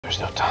There's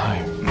no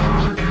time.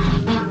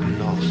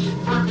 Lost.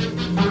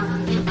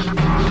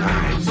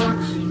 Tides.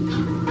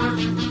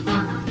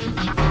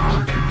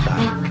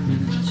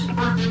 Darkness.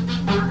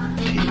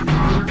 Tears.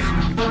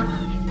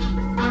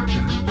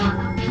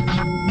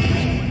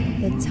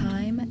 The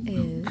time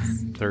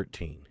is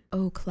 13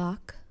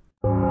 o'clock.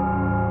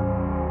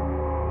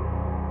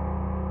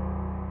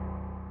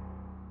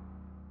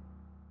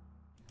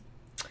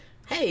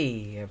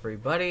 Hey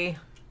everybody,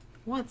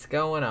 what's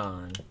going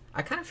on?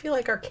 I kind of feel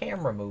like our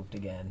camera moved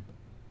again.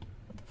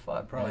 What the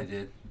fuck? Probably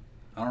did.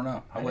 I don't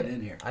know. I wasn't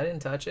in here. I didn't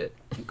touch it.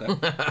 Okay.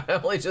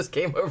 I only just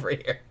came over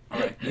here.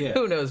 All right. Yeah.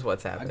 Who knows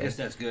what's I happening? guess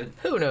that's good.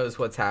 Who knows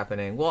what's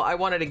happening? Well, I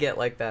wanted to get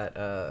like that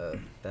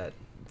that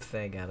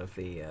thing out of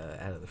the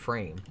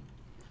frame.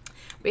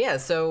 But yeah,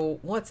 so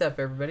what's up,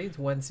 everybody? It's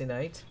Wednesday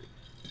night.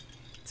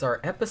 It's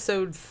our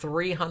episode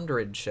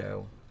 300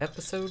 show.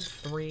 Episode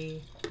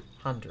 300.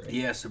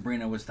 Yeah,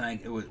 Sabrina was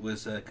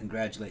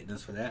congratulating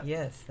us for that.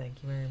 Yes,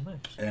 thank you very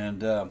much.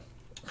 And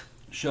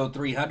show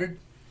 300,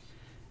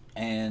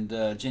 and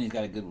Jenny's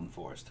got a good one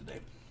for us today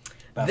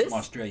about some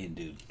Australian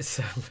dude.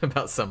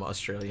 About some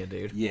Australian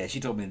dude. Yeah, she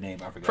told me the name.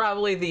 I forgot.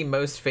 Probably the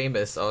most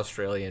famous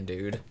Australian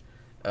dude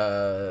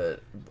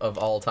of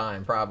all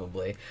time,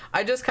 probably.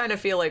 I just kind of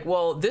feel like,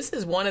 well, this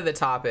is one of the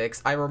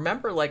topics. I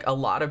remember like a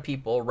lot of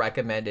people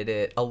recommended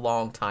it a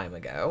long time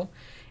ago.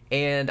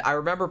 And I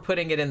remember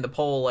putting it in the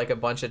poll like a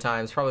bunch of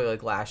times, probably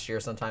like last year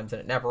sometimes, and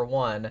it never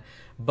won.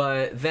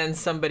 But then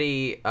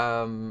somebody,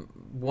 one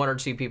or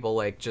two people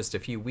like just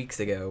a few weeks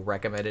ago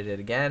recommended it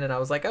again. And I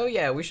was like, oh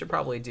yeah, we should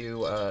probably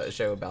do a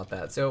show about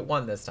that. So it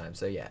won this time.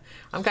 So yeah,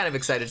 I'm kind of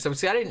excited. So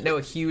see, I didn't know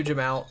a huge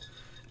amount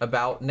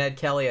about Ned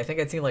Kelly. I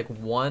think I'd seen like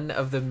one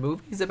of the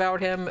movies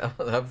about him,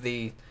 of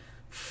the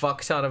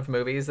fuck ton of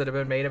movies that have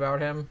been made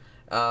about him.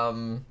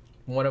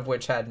 One of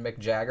which had Mick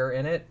Jagger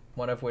in it.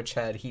 One of which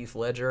had Heath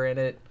Ledger in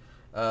it.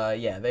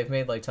 Yeah, they've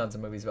made like tons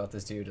of movies about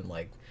this dude, and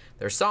like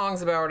there's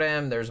songs about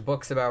him, there's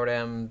books about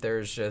him,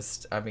 there's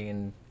just, I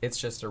mean, it's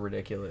just a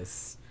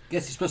ridiculous.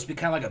 Guess he's supposed to be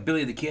kind of like a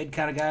Billy the Kid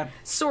kind of guy.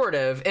 Sort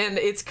of, and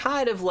it's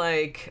kind of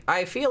like,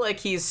 I feel like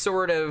he's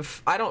sort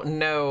of, I don't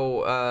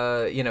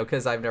know, you know,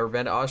 because I've never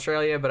been to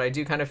Australia, but I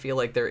do kind of feel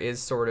like there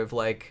is sort of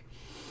like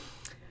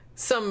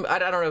some, I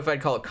don't know if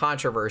I'd call it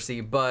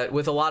controversy, but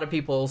with a lot of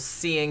people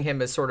seeing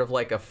him as sort of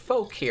like a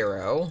folk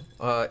hero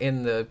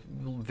in the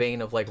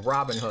vein of like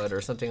Robin Hood or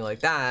something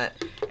like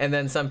that, and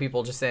then some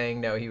people just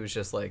saying, no, he was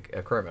just like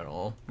a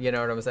criminal. You know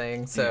what I'm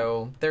saying?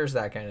 So there's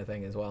that kind of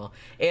thing as well.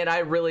 And I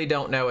really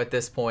don't know at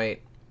this point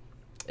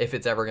if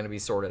it's ever going to be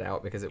sorted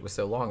out because it was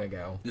so long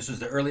ago. This was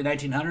the early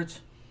 1900s?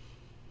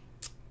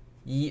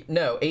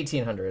 No,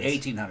 1800s.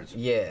 1800s.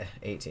 Yeah,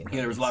 1800s. Yeah,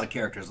 there was a lot of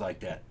characters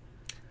like that.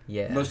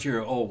 Yeah. Most of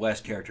your Old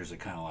West characters are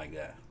kind of like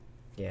that.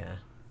 Yeah.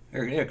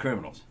 They're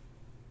criminals.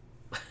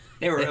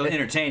 They were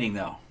entertaining,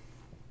 though.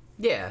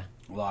 Yeah.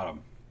 A lot of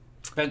them.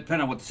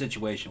 Depending on what the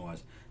situation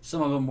was.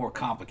 Some of them more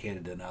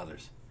complicated than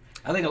others.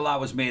 I think a lot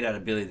was made out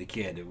of Billy the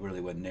Kid. It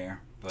really wasn't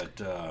there.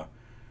 But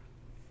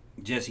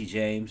Jesse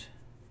James,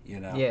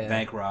 you know, yeah.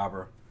 bank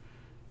robber.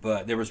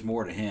 But there was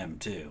more to him,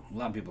 too. A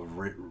lot of people have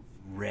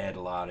read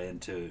a lot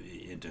into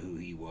who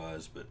he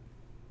was. But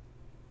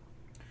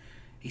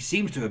he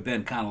seems to have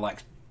been kind of like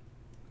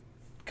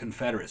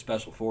Confederate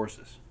Special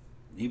Forces.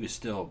 He was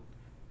still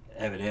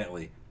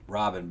evidently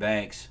robbing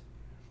banks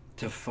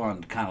to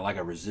fund kind of like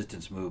a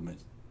resistance movement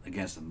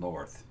against the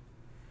North,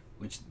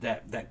 which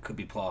that could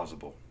be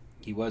plausible.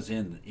 He was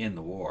in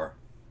the war,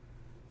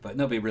 but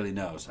nobody really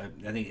knows. I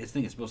think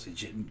it's mostly,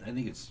 I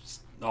think it's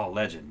all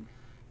legend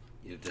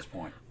at this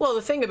point. Well,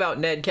 the thing about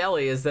Ned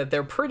Kelly is that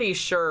they're pretty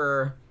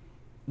sure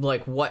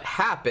like what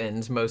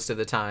happened most of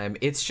the time.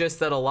 It's just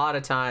that a lot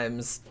of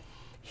times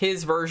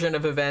his version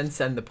of events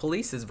and the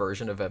police's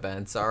version of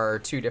events are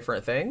two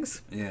different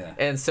things. Yeah.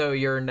 And so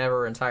you're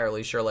never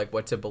entirely sure like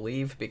what to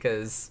believe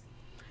because,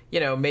 you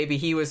know, maybe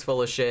he was full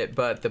of shit,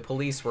 but the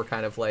police were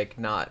kind of like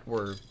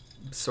were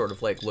sort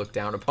of like looked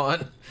down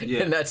upon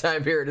in that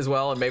time period as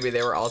well. And maybe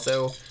they were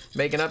also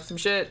making up some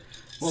shit.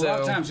 Well, a lot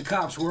of times the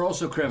cops were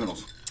also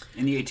criminals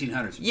in the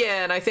 1800s.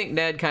 Yeah, and I think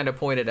Ned kind of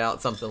pointed out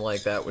something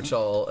like that, which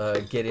I'll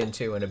get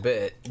into in a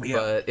bit. Yeah.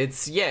 But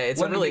it's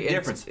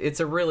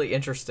a really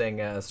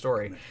interesting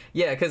story.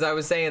 Yeah, because I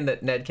was saying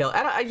that Ned Kelly.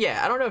 I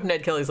don't know if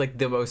Ned Kelly's like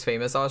the most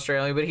famous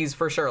Australian, but he's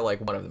for sure like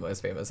one of the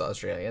most famous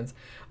Australians.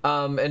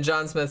 And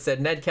John Smith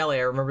said Ned Kelly.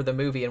 I remember the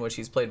movie in which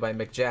he's played by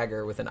Mick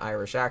Jagger with an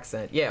Irish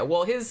accent. Yeah,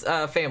 well, his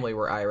family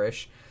were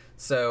Irish.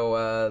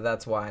 So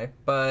that's why.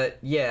 But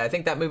yeah, I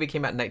think that movie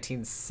came out in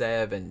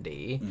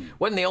 1970.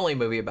 Wasn't the only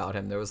movie about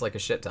him. There was like a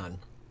shit ton.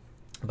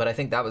 But I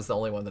think that was the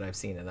only one that I've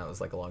seen, and that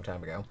was like a long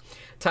time ago.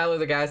 Tyler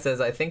the Guy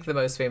says, I think the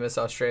most famous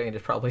Australian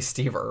is probably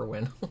Steve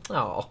Irwin.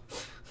 Oh.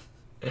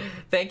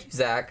 Thank you,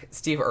 Zach.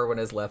 Steve Irwin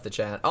has left the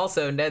chat.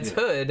 Also, Ned's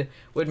hood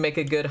would make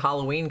a good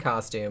Halloween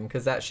costume,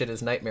 because that shit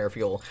is nightmare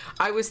fuel.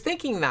 I was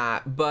thinking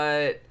that,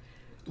 but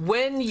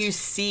when you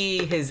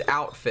see his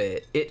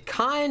outfit, it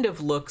kind of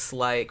looks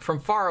like, from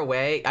far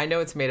away, I know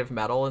it's made of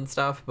metal and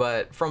stuff,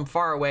 but from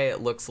far away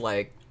it looks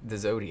like the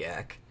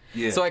Zodiac.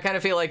 Yeah. So I kind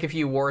of feel like if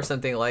you wore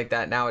something like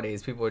that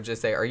nowadays, people would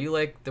just say, "Are you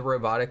like the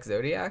robotic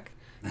Zodiac?"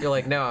 You're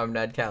like, "No, I'm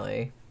Ned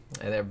Kelly."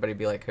 And everybody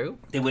be like, "Who?"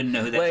 They wouldn't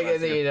know who that like was.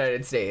 in the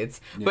United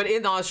States. Yeah. But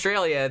in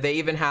Australia, they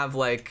even have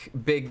like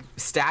big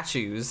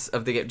statues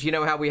of the. Do you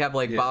know how we have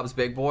like Bob's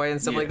Big Boy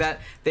and stuff like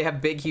that? They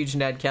have big, huge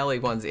Ned Kelly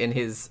ones in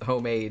his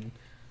homemade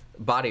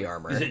body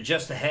armor. Is it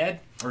just the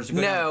head, or is it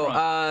going down the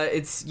front?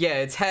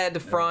 It's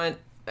head, front,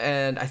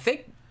 and I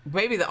think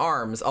maybe the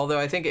arms. Although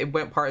I think it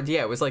went part.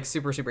 Yeah, it was like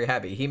super, super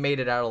heavy. He made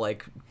it out of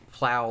like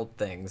plow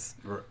things,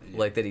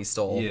 like that he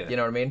stole. Yeah. You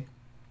know what I mean?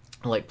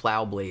 Like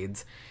plow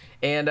blades,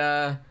 and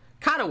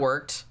kind of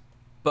worked.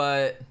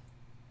 But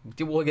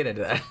we'll get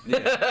into that.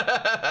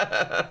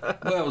 Yeah.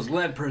 Well, it was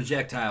lead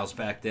projectiles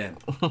back then,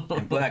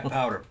 and black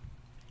powder.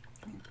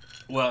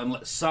 Well,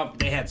 and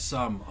they had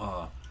some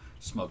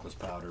smokeless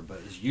powder, but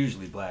it's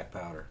usually black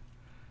powder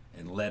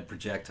and lead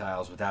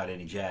projectiles without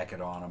any jacket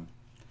on them,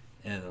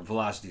 and the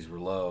velocities were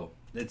low.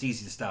 It's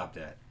easy to stop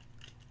that.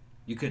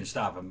 You couldn't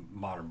stop a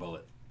modern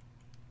bullet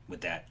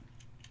with that.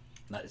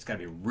 It's got to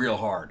be real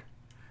hard.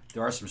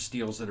 There are some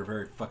steels that are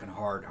very fucking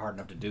hard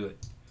enough to do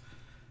it.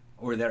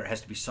 Or that it has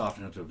to be soft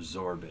enough to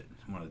absorb it.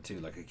 One of the two,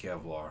 like a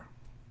Kevlar.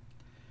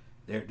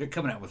 They're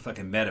coming out with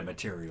fucking meta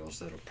materials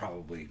that'll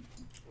probably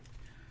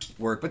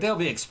work, but they'll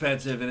be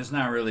expensive, and it's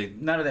not really,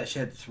 none of that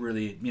shit's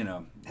really,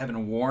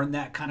 having worn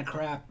that kind of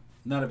crap.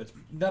 None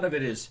of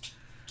it is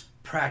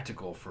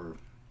practical for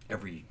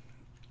every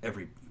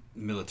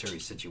military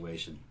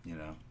situation.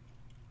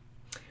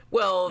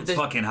 Well, it's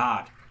fucking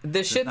hot.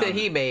 The shit that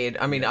he made,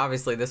 I mean,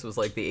 obviously this was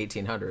like the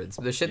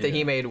 1800s. The shit that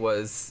he made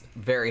was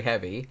very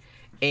heavy.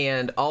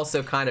 And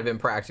also kind of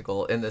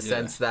impractical in the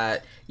sense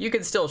that you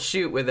could still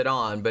shoot with it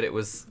on, but it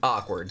was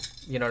awkward.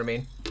 You know what I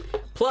mean?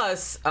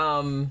 Plus,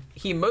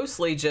 he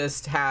mostly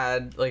just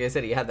had, like I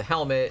said, he had the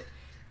helmet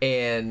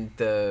and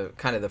the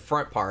kind of the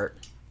front part.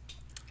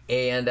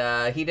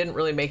 And he didn't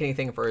really make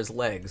anything for his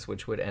legs,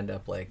 which would end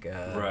up like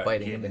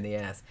biting him in the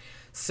ass.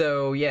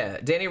 So, yeah,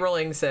 Danny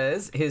Rolling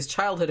says his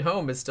childhood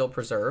home is still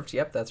preserved.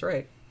 Yep, that's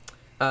right.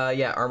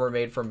 Armor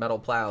made from metal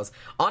plows.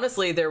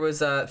 Honestly, there was,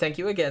 thank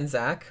you again,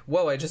 Zach.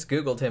 Whoa, I just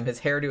Googled him. His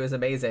hairdo is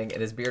amazing,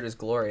 and his beard is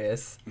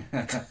glorious.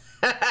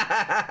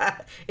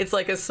 It's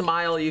like a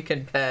smile you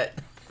can pet.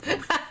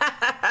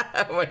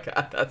 Oh my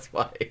god, that's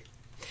funny.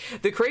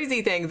 The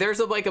crazy thing, there's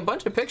like a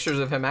bunch of pictures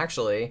of him,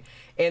 actually.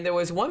 And there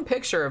was one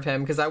picture of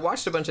him, because I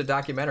watched a bunch of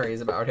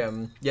documentaries about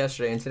him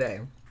yesterday and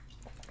today.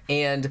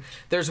 And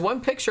there's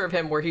one picture of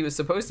him where he was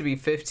supposed to be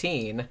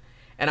 15,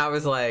 and I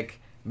was like,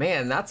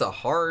 man, that's a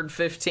hard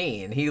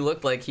 15. He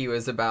looked like he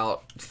was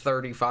about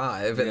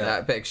 35 in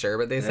that picture,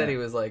 but they said he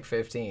was like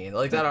 15.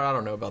 Like, I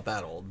don't know about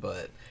that old,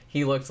 but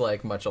he looked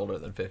like much older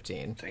than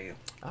 15. Damn.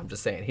 I'm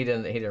just saying, he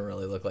didn't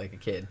really look like a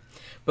kid.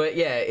 But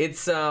yeah,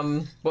 it's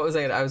what was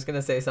I was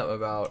gonna say something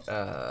about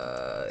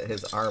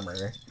his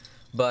armor.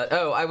 But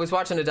I was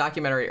watching a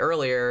documentary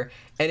earlier,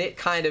 and it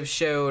kind of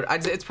showed,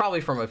 it's probably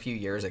from a few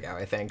years ago,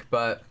 I think,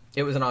 but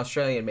it was an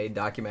Australian-made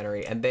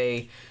documentary, and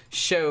they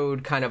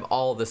showed kind of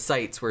all the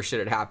sites where shit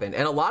had happened.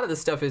 And a lot of the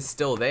stuff is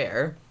still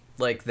there,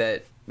 like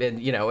that, and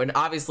and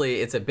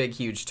obviously it's a big,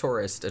 huge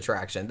tourist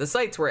attraction. The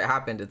sites where it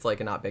happened, it's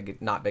like not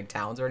big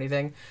towns or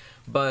anything,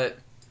 but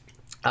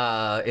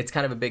it's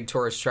kind of a big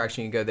tourist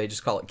attraction. You go, they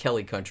just call it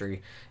Kelly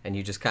Country, and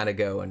you just kind of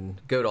go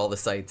to all the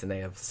sites, and they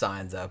have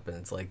signs up, and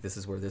it's like, this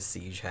is where this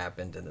siege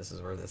happened, and this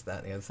is where this,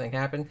 that, and the other thing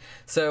happened.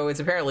 So it's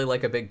apparently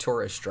like a big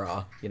tourist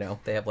draw.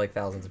 They have like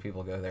thousands of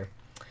people go there.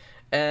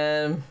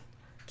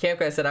 Camp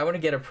Guy said, I want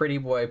to get a pretty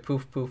boy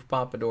poof poof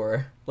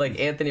pompadour like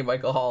Anthony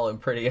Michael Hall in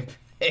Pretty in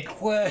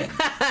Pink. What?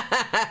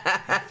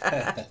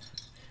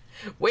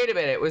 Wait a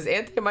minute, was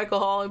Anthony Michael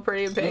Hall in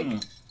Pretty in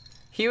Pink?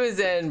 He was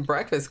in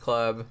Breakfast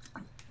Club.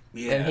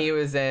 Yeah. And he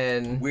was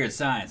in Weird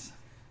Science.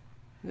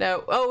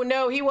 No. Oh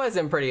no, he was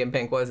in Pretty in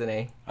Pink, wasn't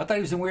he? I thought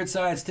he was in Weird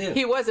Science too.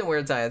 He was in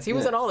Weird Science. He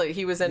was in all the and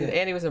he was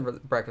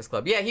in Breakfast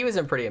Club. Yeah, he was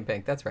in Pretty in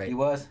Pink. That's right. He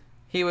was?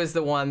 He was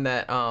the one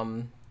that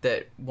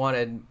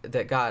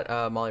that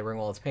got Molly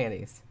Ringwald's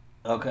panties.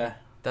 Okay.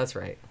 That's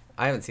right.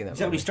 I haven't seen that. Is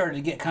that when he started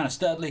to get kind of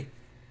studly?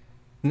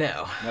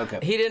 No. Okay.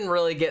 He didn't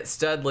really get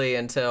studly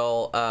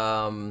until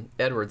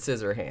Edward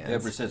Scissorhands.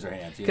 Edward Scissorhands,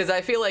 yeah. Because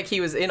I feel like he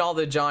was in all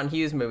the John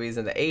Hughes movies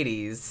in the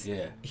 80s.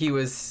 Yeah. He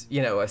was,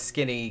 a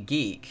skinny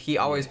geek. He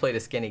always played a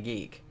skinny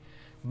geek.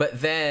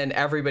 But then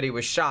everybody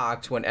was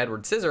shocked when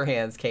Edward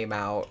Scissorhands came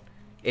out,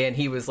 and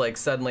he was like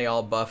suddenly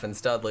all buff and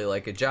studly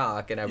like a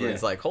jock, and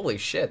everybody's like, holy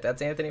shit,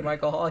 that's Anthony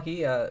Michael Hall.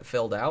 He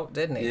filled out,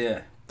 didn't he?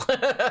 Yeah.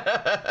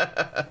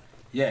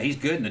 Yeah, he's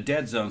good in the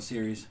Dead Zone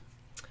series.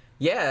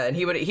 Yeah, and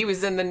he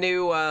was in the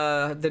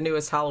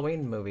newest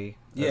Halloween movie.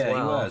 Yeah, as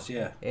well. He was.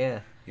 Yeah.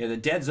 Yeah. Yeah, the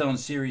Dead Zone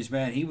series,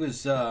 man. He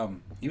was a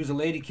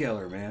lady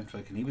killer, man.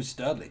 Fucking, he was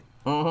studly.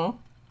 Studly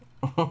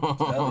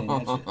and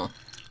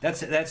that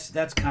shit.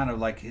 That's kind of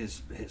like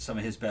some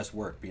of his best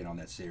work being on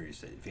that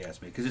series, if you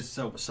ask me, because it's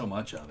so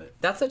much of it.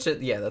 That's a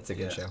good show.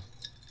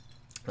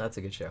 That's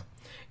a good show.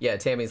 Yeah,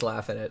 Tammy's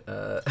laughing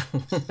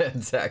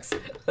at Zach's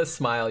a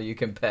smile you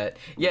can pet.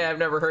 Yeah, I've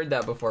never heard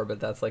that before,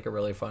 but that's like a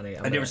really funny.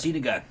 I've never seen a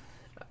guy.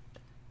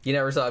 You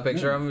never saw a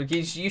picture of him?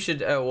 You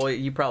should. Oh, well,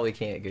 you probably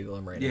can't Google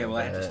him right now. Yeah, well,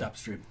 I have to stop the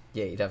stream.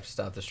 Yeah, you'd have to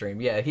stop the stream.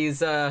 Yeah,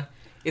 he's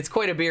it's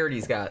quite a beard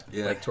he's got.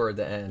 Yeah. Like toward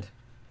the end.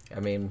 I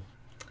mean,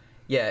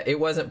 yeah, it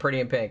wasn't Pretty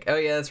in Pink. Oh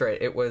yeah, that's right.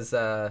 It was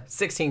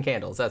 16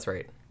 Candles. That's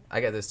right.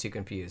 I got those two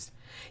confused.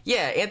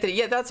 Yeah, Anthony.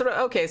 Yeah, that's what.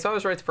 Okay, so I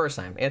was right the first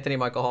time. Anthony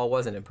Michael Hall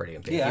wasn't in Pretty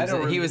in Pink.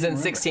 Yeah, he was in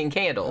 16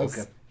 Candles.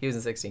 Okay. He was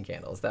in 16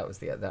 Candles. That was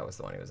the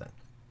one he was in.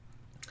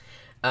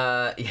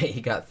 Yeah,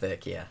 he got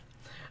thick. Yeah.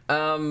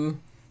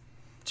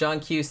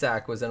 John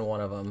Cusack was in one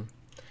of them.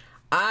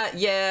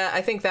 Yeah,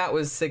 I think that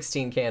was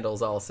 16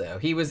 Candles also.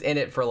 He was in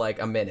it for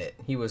like a minute.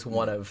 He was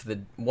one of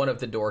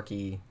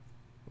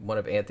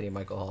Anthony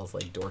Michael Hall's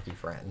like dorky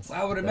friends.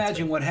 Well, I would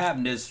imagine what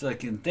happened is,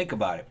 think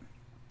about it.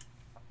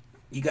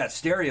 You got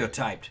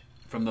stereotyped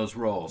from those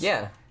roles.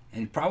 Yeah.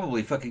 And he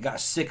probably fucking got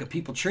sick of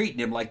people treating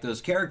him like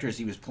those characters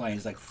he was playing.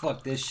 He's like,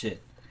 fuck this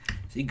shit.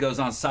 So he goes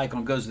on cycle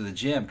and goes to the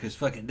gym because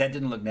fucking that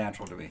didn't look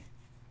natural to me.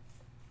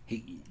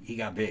 He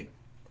got big.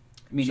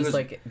 I mean,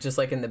 just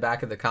like in the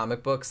back of the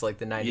comic books, like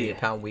the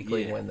 98-pound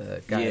weekly when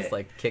the guys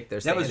like kick their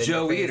sand that was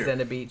Joe Weider in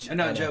the beach.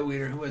 No, Joe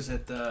Weider. Who was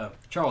it?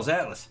 Charles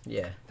Atlas.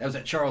 Yeah, that was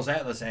that Charles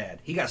Atlas ad.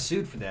 He got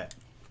sued for that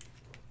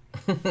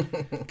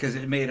because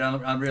it made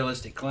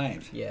unrealistic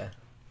claims. Yeah,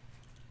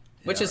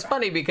 which is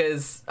funny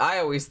because I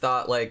always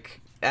thought like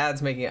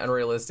ads making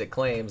unrealistic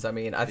claims. I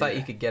mean, I thought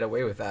you could get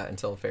away with that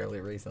until fairly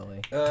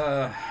recently.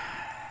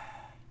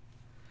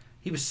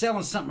 He was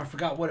selling something. I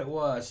forgot what it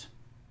was.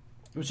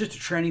 It was just a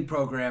training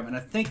program, and I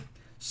think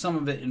some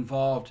of it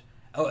involved.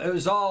 Oh, it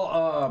was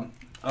all.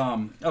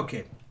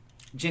 Okay,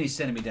 Jenny's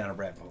sending me down a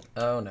rabbit hole.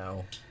 Oh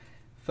no.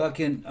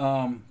 Fucking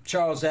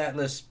Charles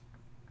Atlas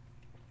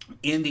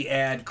in the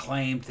ad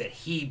claimed that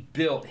he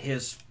built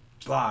his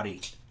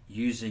body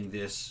using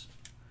this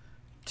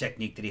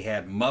technique that he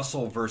had,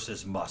 muscle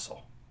versus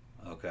muscle.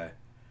 Okay,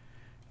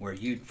 where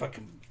you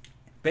fucking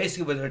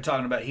basically what they're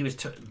talking about. He was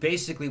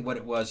basically what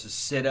it was is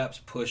sit-ups,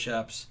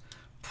 push-ups,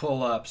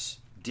 pull-ups,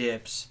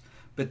 dips.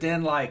 But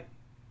then, like,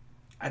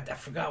 I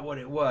forgot what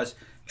it was.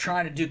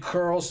 Trying to do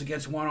curls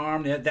against one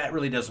arm, that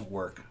really doesn't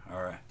work.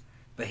 All right.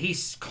 But he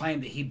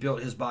claimed that he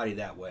built his body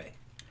that way.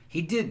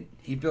 He didn't.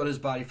 He built his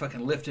body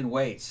fucking lifting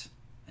weights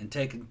and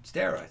taking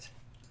steroids.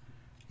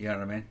 You know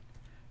what I mean?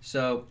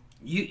 So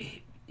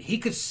he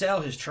could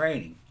sell his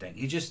training thing.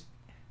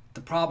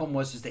 The problem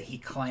was that he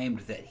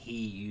claimed that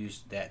he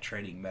used that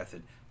training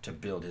method to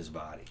build his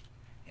body.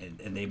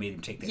 And they made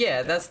him take that.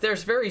 Yeah,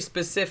 there's very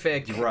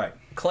specific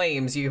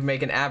claims you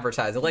make in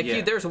advertising. Like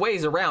there's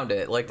ways around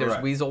it. Like there's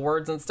weasel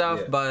words and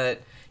stuff,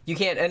 but you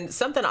can't. And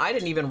something I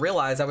didn't even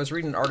realize. I was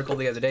reading an article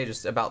the other day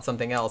just about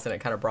something else, and it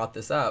kind of brought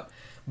this up.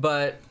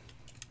 But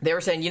they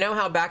were saying, you know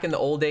how back in the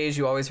old days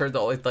you always heard the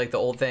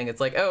old thing. It's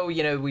like, oh,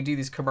 we do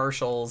these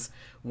commercials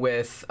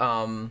with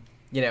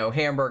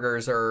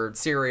hamburgers or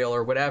cereal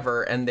or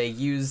whatever, and they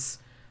use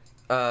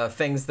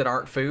things that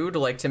aren't food,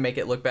 like to make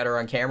it look better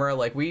on camera.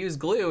 Like we use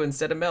glue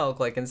instead of milk,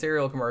 like in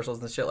cereal commercials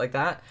and shit like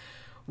that.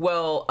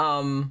 Well,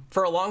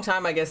 for a long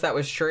time, I guess that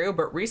was true.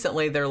 But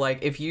recently they're like,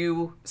 if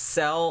you're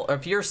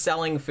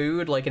selling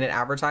food, like in an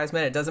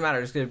advertisement, it doesn't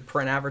matter, just a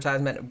print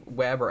advertisement,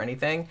 web or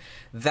anything,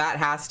 that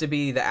has to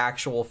be the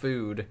actual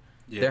food.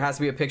 Yeah. There has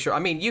to be a picture. I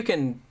mean, you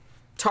can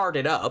tart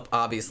it up,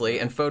 obviously,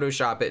 and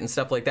Photoshop it and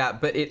stuff like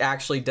that, but it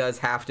actually does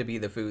have to be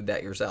the food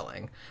that you're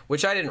selling,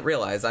 which I didn't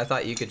realize. I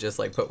thought you could just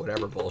like put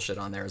whatever bullshit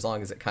on there as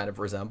long as it kind of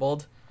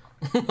resembled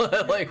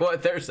like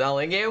what they're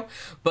selling you,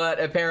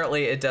 but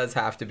apparently it does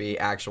have to be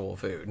actual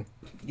food.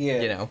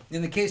 Yeah.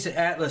 In the case of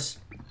Atlas,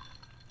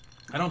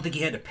 I don't think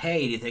he had to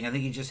pay anything. I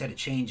think he just had to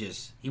change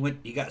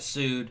he got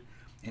sued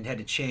and had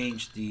to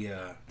change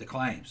the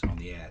claims on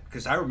the ad,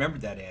 because I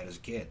remembered that ad as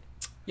a kid.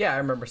 Yeah, I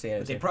remember seeing it.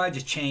 But they probably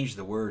just changed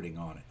the wording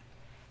on it.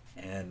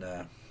 And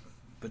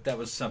but that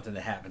was something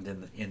that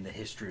happened in the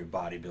history of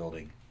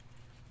bodybuilding.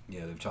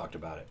 They've talked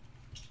about it.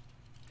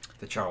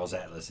 The Charles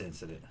Atlas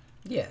incident.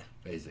 Yeah.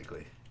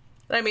 Basically.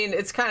 I mean,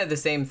 it's kind of the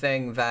same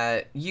thing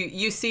that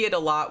you see it a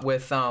lot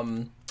with,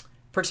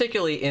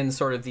 particularly in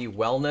sort of the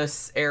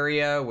wellness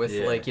area with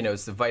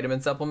some vitamin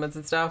supplements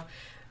and stuff.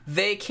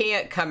 They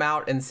can't come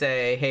out and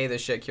say, hey,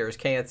 this shit cures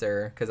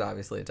cancer, because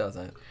obviously it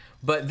doesn't.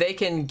 But they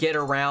can get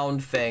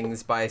around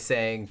things by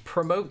saying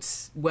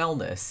promotes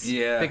wellness.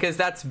 Yeah. Because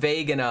that's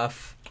vague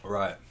enough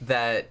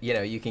that,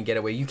 you can get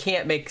away. You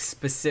can't make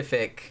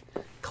specific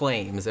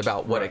claims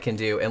about what it can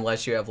do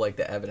unless you have, like,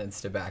 the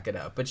evidence to back it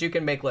up. But you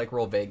can make, like,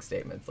 real vague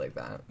statements like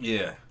that.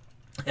 Yeah.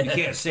 You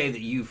can't say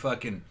that you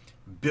fucking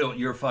built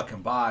your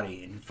fucking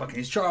body and fucking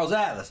it's Charles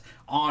Atlas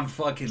on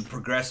fucking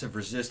progressive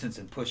resistance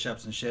and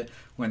push-ups and shit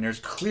when there's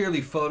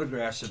clearly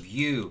photographs of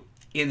you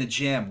in the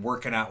gym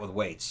working out with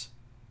weights.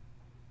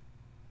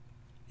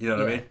 You know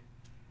what I mean?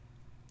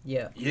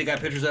 Yeah. You got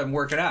pictures of him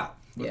working out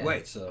with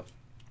weights, so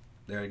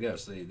there you go.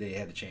 So they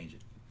had to change it.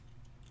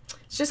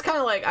 It's just kind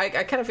of like,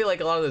 I kind of feel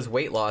like a lot of those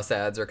weight loss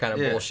ads are kind of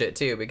bullshit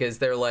too, because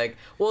they're like,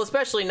 well,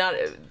 especially not,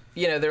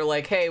 they're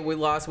like, hey, we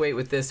lost weight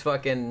with this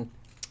fucking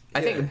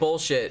I think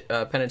Bullshit,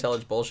 Penn and Teller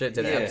Bullshit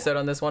did an episode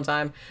on this one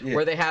time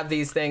where they have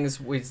these things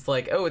where it's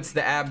like, oh, it's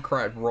the ab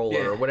crunch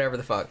roller or whatever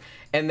the fuck.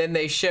 And then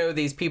they show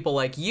these people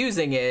like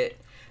using it.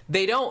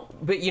 They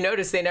don't, but you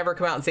notice they never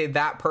come out and say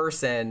that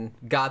person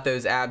got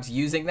those abs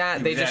using that.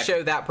 Exactly. They just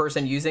show that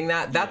person using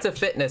that. That's a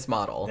fitness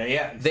model. Yeah,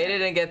 exactly. They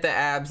didn't get the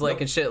abs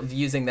like and shit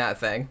using that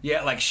thing.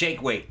 Yeah, like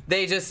shake weight.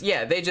 They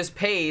just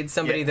paid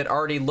somebody that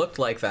already looked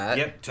like that.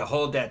 Yep, to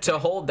hold that. To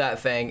hold that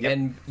thing,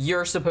 and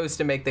you're supposed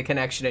to make the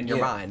connection in your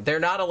mind. They're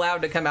not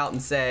allowed to come out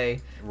and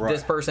say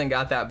this person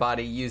got that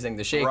body using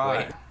the shake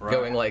weight,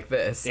 going like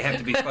this. They have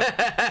to be.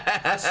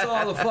 I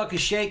saw the fucking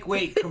shake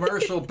weight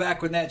commercial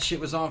back when that shit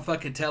was on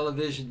fucking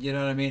television. You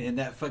know what I mean? And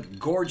that fucking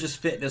gorgeous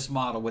fitness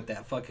model with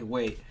that fucking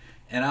weight.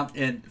 And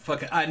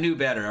I knew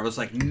better. I was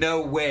like,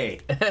 no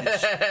way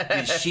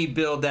did she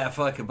build that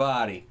fucking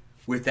body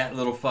with that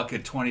little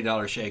fucking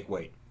 $20 shake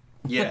weight.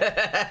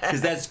 Yeah.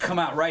 Because that's come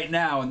out right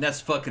now, and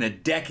that's fucking a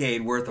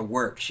decade worth of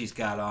work she's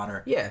got on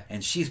her. Yeah.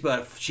 And she's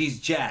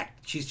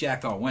jacked. She's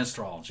jacked on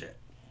Winstrol and shit.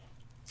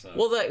 So.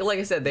 Well, like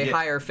I said, they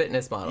hire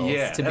fitness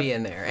models to be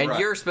in there. And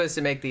you're supposed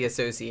to make the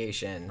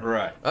association.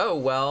 Right. Oh,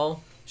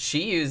 well,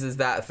 she uses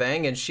that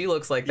thing and she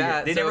looks like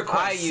that. They so never if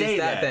quite I use say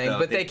that thing, though.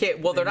 but they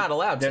can't. Well, they're not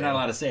allowed to. They're not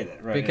allowed to say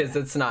that, right? Because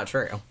it's not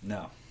true.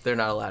 No, they're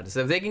not allowed to.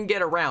 So if they can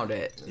get around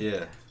it.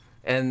 Yeah.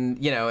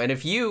 And and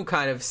if you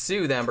kind of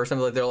sue them or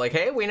something, they're like,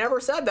 "Hey, we never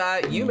said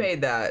that. You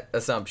made that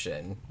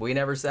assumption. We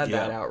never said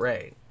that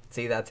outright."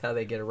 See, that's how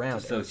they get around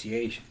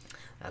association.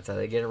 That's how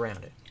they get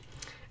around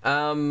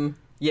it.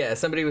 Yeah,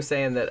 somebody was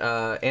saying that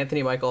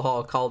Anthony Michael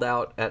Hall called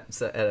out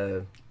at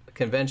a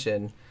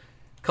convention,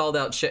 called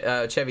out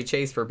Chevy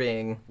Chase for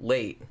being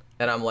late.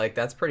 And I'm like,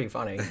 that's pretty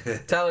funny.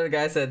 Tyler, the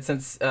guy, said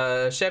since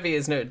Chevy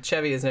is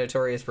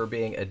notorious for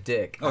being a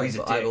dick. Oh, he's a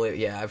dick. I believe.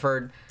 Yeah, I've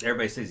heard.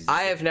 Everybody says he's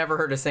I have never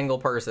heard a single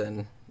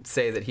person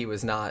say that he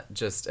was not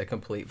just a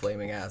complete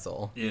flaming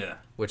asshole. Yeah.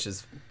 Which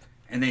is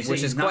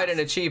quite an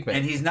achievement.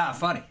 And he's not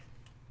funny.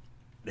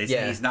 They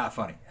say he's not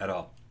funny at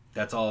all.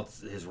 That's all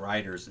his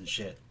writers and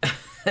shit.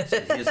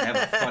 So he doesn't have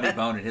a funny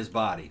bone in his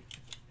body.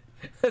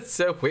 That's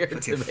so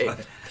weird to me.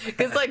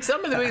 Because, like,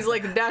 some of the movies,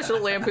 like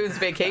National Lampoon's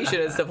Vacation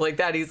and stuff like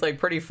that, he's, like,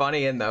 pretty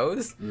funny in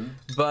those. Mm-hmm.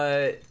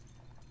 But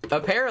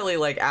apparently,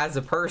 like, as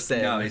a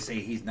person... No, they say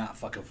he's not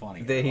fucking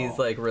funny that he's,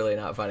 like, really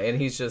not funny. And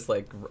he's just,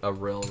 like, a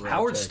real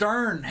Howard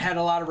Stern had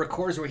a lot of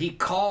records where he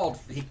called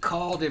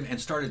him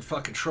and started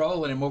fucking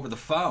trolling him over the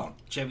phone.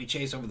 Chevy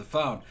Chase over the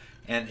phone.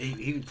 And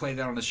he would play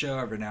that on the show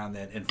every now and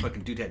then. And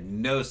fucking dude had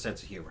no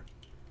sense of humor.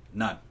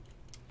 None.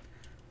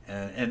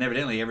 And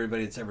evidently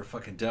everybody that's ever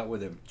fucking dealt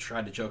with him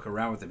tried to joke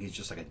around with him. He's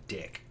just like a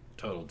dick.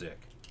 Total dick.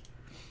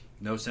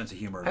 No sense of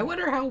humor at all. I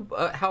wonder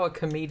how a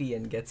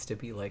comedian gets to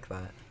be like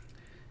that.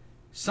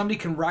 Somebody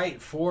can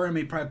write for him.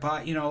 He probably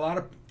buy, a lot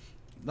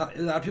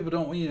of people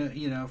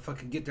don't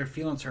fucking get their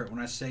feelings hurt when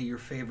I say your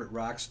favorite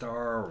rock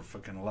star or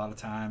fucking a lot of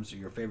times, or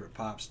your favorite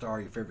pop star,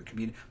 your favorite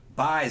comedian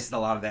buys a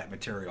lot of that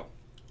material.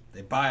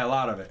 They buy a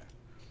lot of it.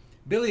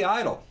 Billy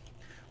Idol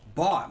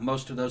bought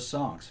most of those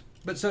songs,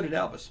 but so did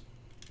Elvis.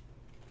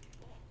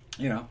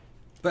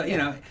 But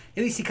at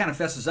least he kind of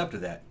fesses up to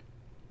that.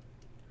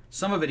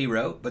 Some of it he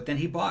wrote, but then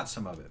he bought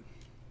some of it.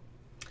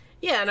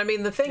 Yeah, and I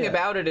mean, the thing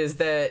about it is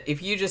that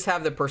if you just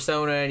have the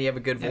persona and you have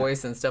a good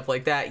voice and stuff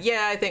like that,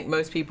 I think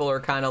most people are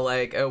kind of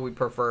like, oh, we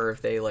prefer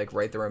if they, like,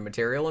 write their own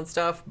material and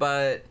stuff,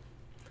 but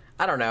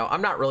I don't know.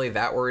 I'm not really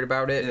that worried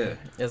about it,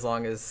 as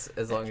long as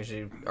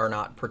you are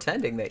not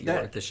pretending that you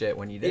wrote the shit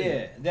when you did.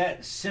 Yeah,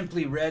 that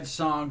Simply Red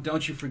song,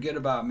 Don't You Forget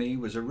About Me,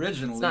 was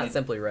originally... It's not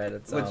Simply Red,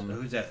 it's...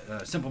 who's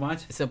that? Simple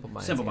Minds? Simple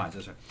Minds. Simple Minds,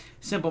 that's right.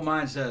 Simple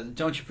Minds,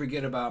 Don't You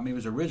Forget About Me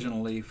was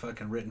originally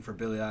fucking written for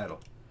Billy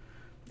Idol.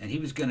 And he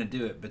was going to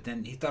do it, but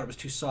then he thought it was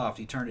too soft.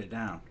 He turned it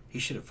down. He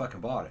should have fucking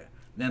bought it.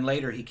 Then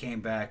later he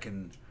came back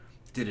and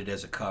did it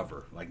as a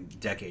cover, like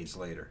decades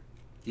later.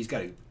 He's got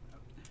to...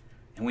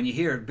 And when you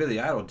hear Billy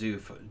Idol do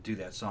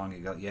that song, you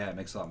go, yeah, it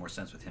makes a lot more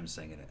sense with him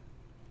singing it.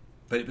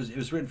 But it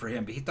was written for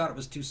him, but he thought it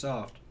was too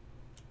soft.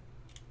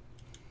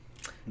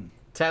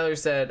 Tyler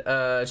said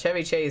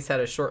Chevy Chase had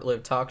a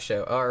short-lived talk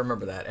show. Oh, I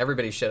remember that.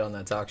 Everybody shit on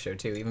that talk show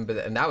too,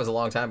 and that was a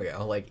long time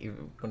ago. Like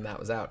even when that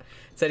was out,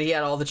 said he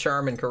had all the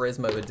charm and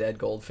charisma of a dead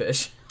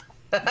goldfish.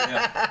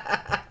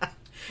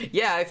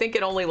 Yeah, I think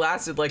it only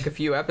lasted like a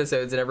few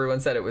episodes, and everyone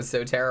said it was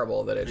so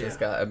terrible that it just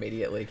got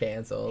immediately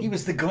canceled. He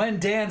was the Glenn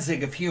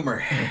Danzig of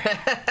humor.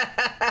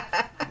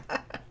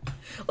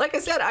 Like I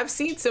said, I've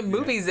seen some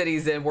movies that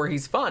he's in where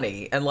he's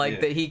funny, and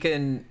like that he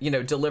can,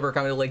 deliver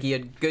comedy. Like he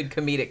had good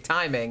comedic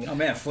timing. Oh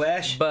man,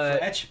 Flash.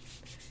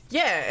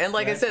 Yeah, and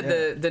like I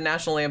said, the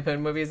National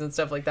Lampoon movies and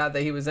stuff like that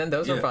he was in,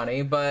 those are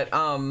funny. But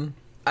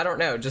I don't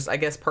know. Just I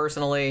guess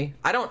personally,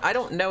 I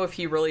don't know if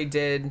he really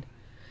did.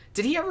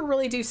 Did he ever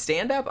really do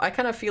stand-up? I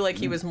kind of feel like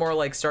he was more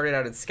like started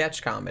out as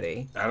sketch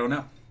comedy. I don't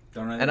know.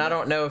 And I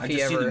don't know if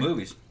he ever... I just see the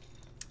movies.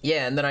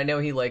 Yeah, and then I know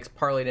he like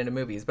parlayed into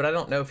movies, but I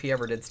don't know if he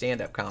ever did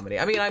stand-up comedy.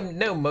 I mean, I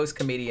know most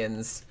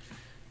comedians,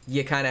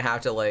 you kind of have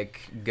to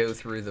like go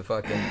through the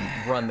fucking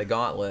run the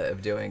gauntlet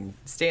of doing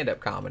stand-up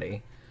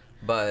comedy,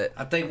 but...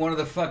 I think one of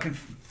the fucking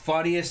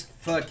funniest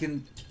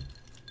fucking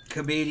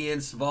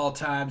comedians of all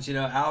times, you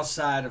know,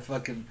 outside of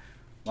fucking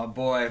my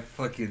boy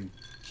fucking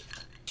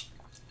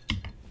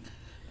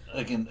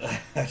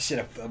I should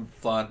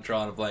have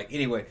drawn a blank.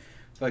 Anyway,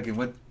 fucking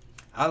what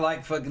I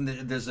like fucking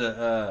there's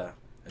a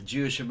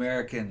Jewish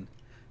American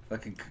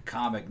fucking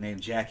comic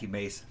named Jackie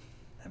Mason.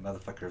 That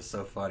motherfucker is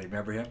so funny.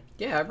 Remember him?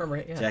 Yeah, I remember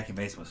it. Yeah. Jackie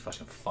Mason was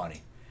fucking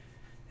funny.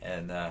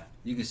 And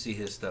you can see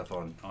his stuff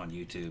on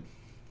YouTube.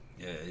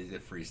 Yeah, he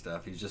did free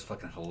stuff. He was just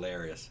fucking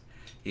hilarious.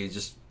 He would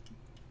just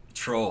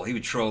troll. He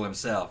would troll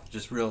himself.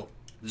 Just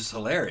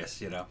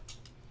hilarious, you know.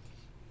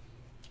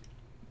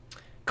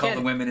 Call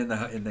the women in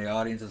the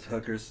audience as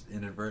hookers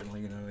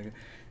inadvertently, you know.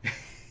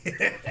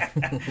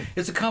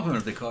 It's a compliment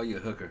if they call you a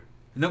hooker.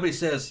 Nobody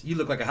says you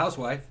look like a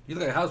housewife. You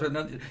look like a housewife.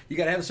 You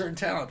got to have a certain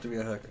talent to be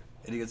a hooker.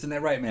 And he goes, "Isn't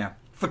that right, ma'am?"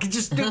 Fucking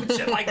just stupid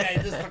shit like that.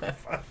 It's just fucking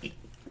funny.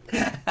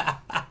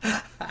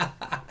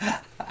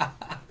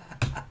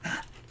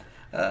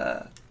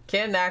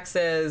 Ken Nack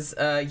says,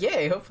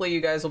 "Yay! Hopefully you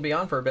guys will be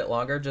on for a bit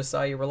longer. Just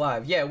saw you were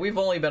live. Yeah, we've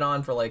only been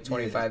on for like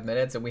 25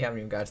 minutes, and we haven't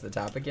even got to the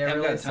topic yet.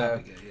 Really,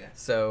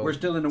 so we're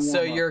still in the warm-up.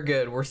 So you're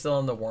good. We're still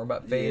in the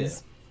warm-up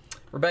phase." Yeah.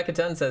 Rebecca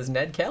Dunn says,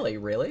 "Ned Kelly,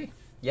 really?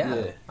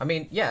 Yeah. I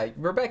mean, yeah.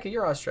 Rebecca,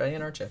 you're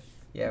Australian, aren't you?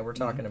 Yeah, we're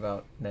talking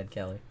about Ned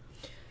Kelly.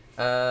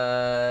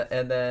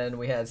 And then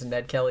we had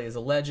Ned Kelly is a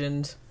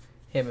legend.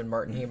 Him and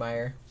Martin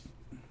Heemeyer.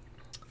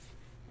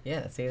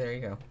 Yeah. See, there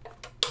you go."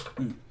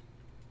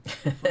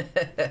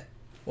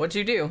 What'd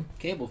you do?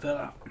 Cable fell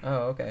out. Oh,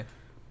 okay.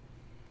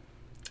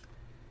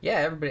 Yeah,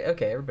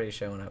 everybody's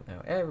showing up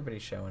now.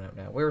 Everybody's showing up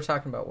now. We were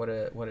talking about what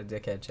a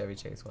dickhead Chevy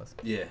Chase was.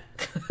 Yeah.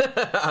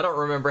 I don't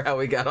remember how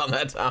we got on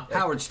that topic.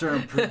 Howard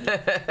Stern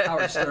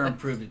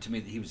proved it to me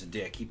that he was a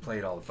dick. He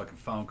played all the fucking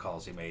phone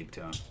calls he made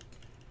to him.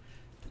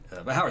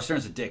 But Howard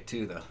Stern's a dick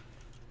too, though.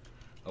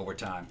 Over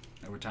time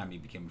he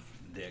became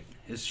a dick.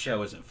 His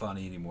show isn't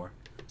funny anymore.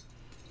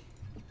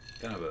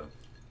 Kind of a...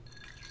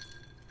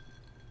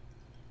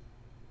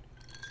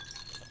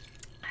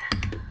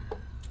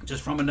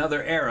 Just from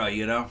another era,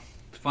 you know.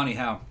 It's funny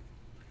how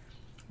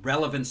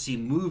relevancy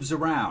moves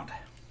around.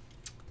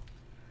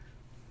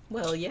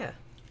 Well, yeah.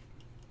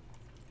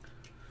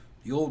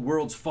 The old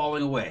world's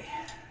falling away.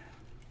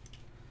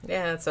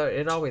 Yeah, so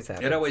it always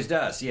happens. It always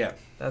does, yeah.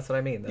 That's what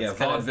I mean. That's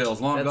vaudeville's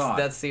long gone.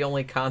 That's the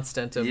only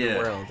constant of the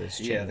world is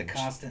change. Yeah, the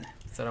constant.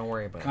 So don't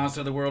worry about it. The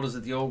constant of the world is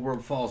that the old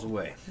world falls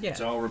away. Yeah.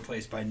 It's all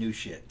replaced by new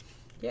shit.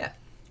 Yeah.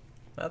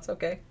 That's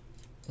okay.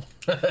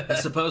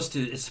 It's supposed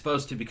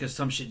to because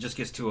some shit just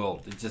gets too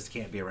old. It just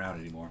can't be around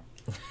anymore.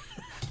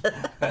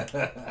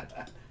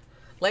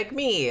 Like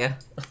me.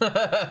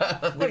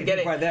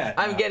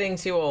 I'm getting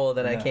too old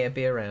and I can't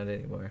be around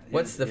anymore.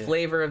 What's the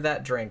flavor of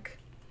that drink?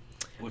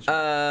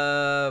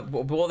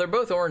 Well, they're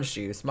both orange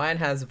juice. Mine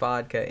has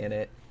vodka in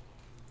it,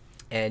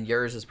 and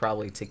yours is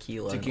probably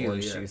tequila and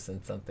orange juice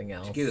and something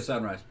else.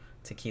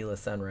 Tequila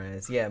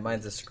Sunrise. Yeah,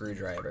 mine's a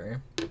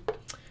screwdriver.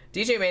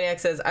 DJ Maniac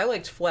says, "I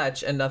liked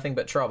Fletch and Nothing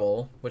But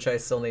Trouble," which I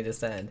still need to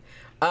send.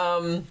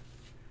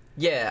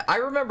 Yeah, I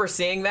remember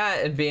seeing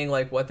that and being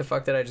like, what the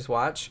fuck did I just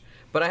watch?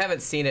 But I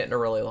haven't seen it in a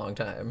really long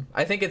time.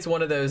 I think it's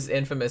one of those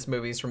infamous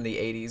movies from the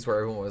 80s where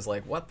everyone was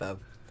like, what the...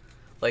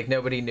 Like,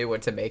 nobody knew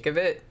what to make of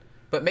it.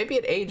 But maybe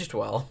it aged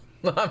well.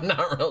 I'm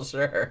not real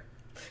sure.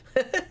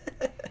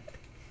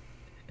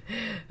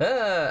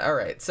 All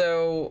right,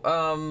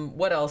 so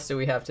what else do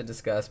we have to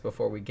discuss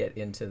before we get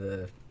into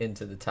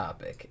the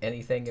topic?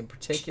 Anything in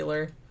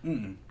particular?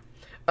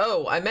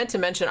 Oh, I meant to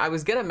mention, I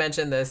was gonna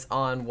mention this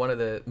on one of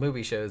the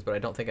movie shows, but I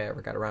don't think I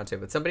ever got around to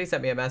it. But somebody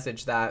sent me a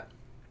message that,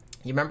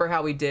 you remember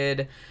how we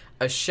did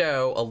a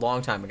show a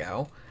long time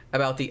ago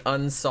about the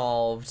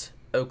unsolved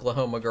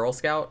Oklahoma Girl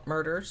Scout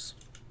murders?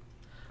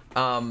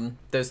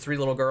 Those 3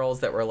 little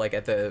girls that were like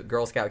at the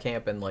Girl Scout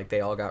camp and like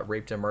they all got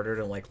raped and murdered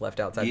and like left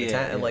outside the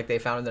tent and like they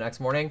found them the next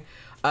morning.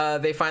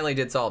 They finally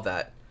did solve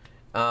that.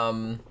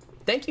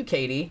 Thank you,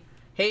 Katie.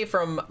 Hey,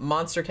 from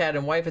Monster Cat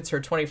and Wife, it's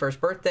her 21st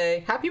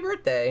birthday. Happy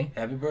birthday.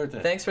 Happy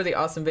birthday. Thanks for the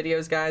awesome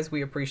videos, guys.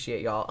 We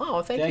appreciate y'all.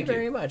 Oh, thank you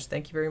very much.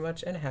 Thank you very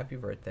much, and happy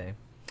birthday.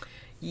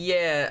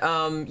 Yeah,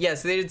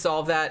 so they did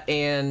solve that,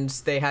 and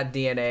they had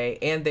DNA,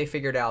 and they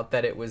figured out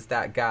that it was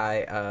that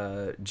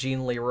guy,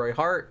 Gene Leroy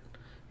Hart,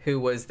 who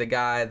was the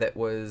guy that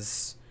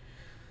was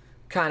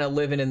kind of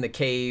living in the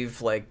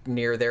cave, like,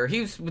 near there.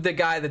 He was the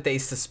guy that they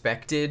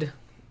suspected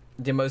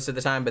most of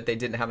the time, but they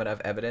didn't have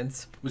enough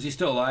evidence. Was he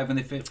still alive when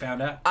they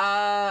found out?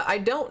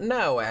 I don't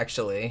know,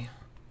 actually.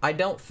 I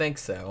don't think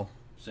so.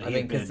 So he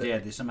had been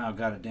dead. They somehow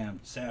got a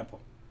damn sample.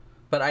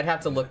 But I'd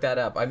have to look that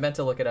up. I meant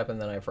to look it up and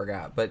then I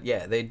forgot. But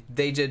yeah, they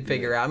did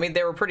figure out. I mean,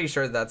 they were pretty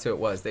sure that's who it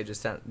was. They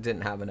just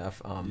didn't have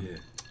enough.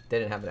 They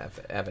didn't have enough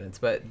evidence.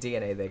 But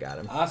DNA, they got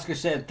him. Oscar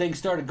said things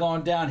started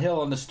going downhill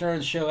on the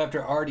Stern show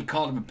after Artie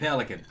called him a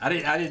pelican.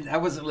 I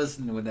wasn't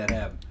listening when that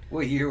happened.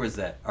 What year was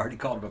that? Artie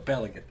called him a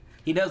pelican.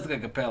 He does look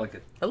like a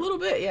pelican. A little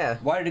bit, yeah.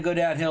 Why did it go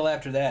downhill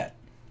after that?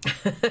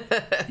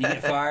 He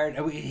get fired?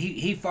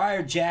 He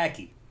fired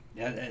Jackie.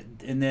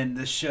 And then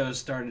the show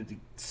started to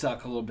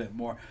suck a little bit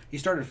more. He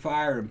started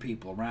firing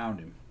people around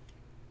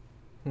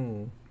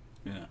him.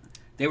 Yeah.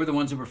 They were the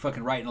ones that were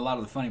fucking writing a lot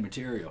of the funny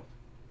material.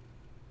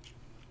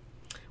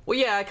 Well,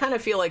 yeah, I kind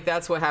of feel like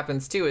that's what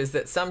happens too, is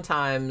that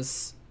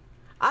sometimes,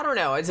 I don't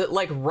know, it's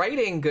like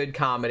writing good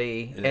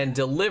comedy and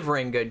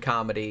delivering good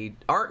comedy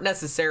aren't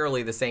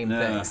necessarily the same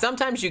thing.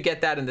 Sometimes you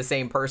get that in the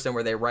same person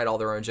where they write all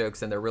their own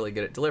jokes and they're really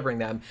good at delivering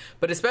them.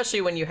 But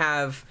especially when you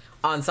have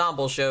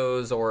ensemble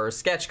shows or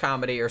sketch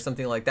comedy or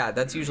something like that,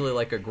 that's usually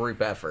like a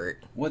group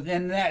effort. Well,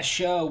 then that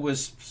show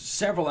was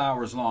several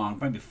hours long,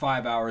 maybe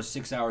 5 hours,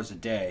 6 hours a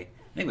day.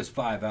 I think it was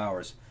 5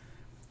 hours.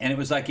 And it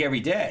was like every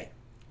day.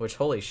 Which,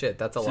 holy shit,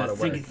 that's a lot of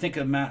work. Think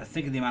of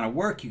the amount of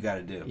work you got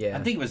to do. Yeah.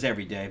 I think it was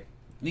every day.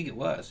 I think it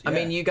was. Yeah. I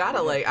mean, you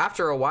gotta, like,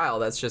 after a while,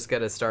 that's just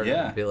gonna start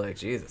to be like,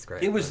 Jesus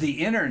Christ. It was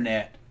the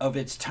internet of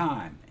its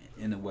time,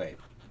 in a way.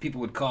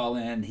 People would call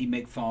in, he'd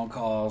make phone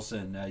calls,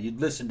 and you'd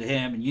listen to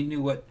him, and you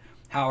knew what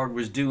Howard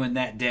was doing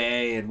that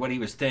day and what he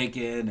was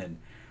thinking, and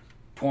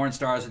porn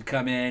stars would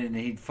come in, and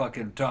he'd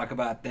fucking talk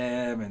about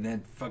them, and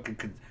then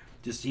fucking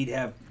he'd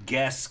have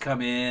guests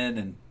come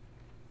in,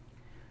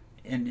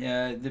 and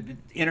the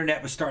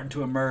internet was starting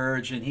to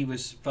emerge, and he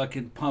was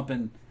fucking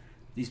pumping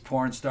these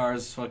porn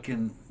stars'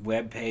 fucking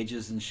web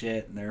pages and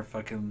shit, and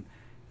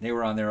they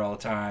were on there all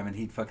the time, and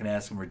he'd fucking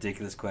ask them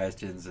ridiculous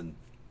questions, and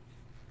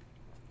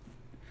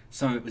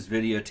some of it was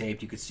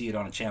videotaped. You could see it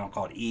on a channel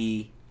called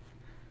E,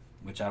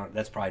 which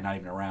that's probably not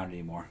even around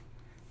anymore.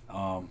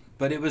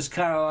 But it was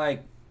kind of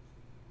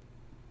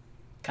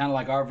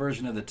like our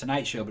version of the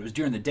Tonight Show, but it was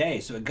during the day,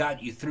 so it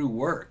got you through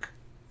work,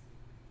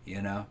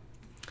 you know.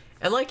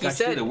 And like you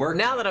said,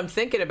 now that I'm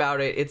thinking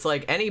about it, it's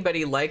like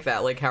anybody like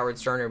that, like Howard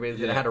Stern,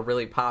 that had a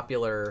really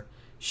popular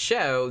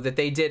show that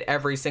they did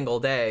every single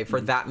day for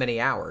that many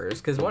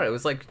hours. Because it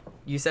was like,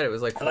 you said it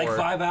was like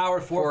 5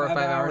 hours, 4 or 5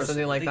 hours,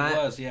 something like that.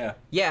 It was, yeah.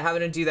 Yeah, having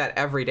to do that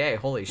every day.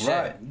 Holy shit.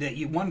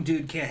 Right. One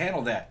dude can't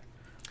handle that.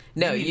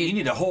 No, you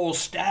need a whole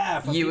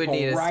staff of people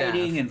need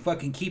writing and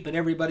fucking keeping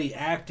everybody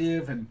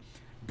active and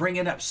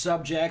bringing up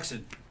subjects,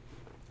 and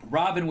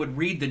Robin would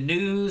read the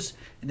news,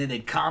 and then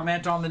they'd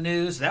comment on the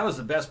news. That was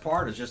the best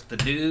part, is just the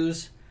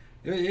news.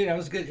 It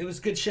was good. It was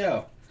a good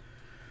show.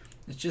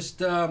 It's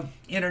just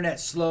internet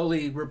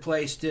slowly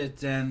replaced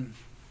it, and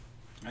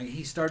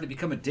he started to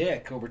become a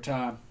dick over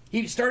time.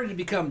 He started to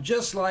become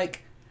just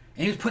like,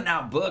 and he was putting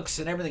out books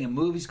and everything and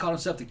movies, called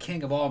himself the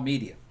king of all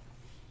media.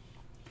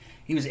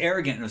 He was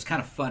arrogant, and it was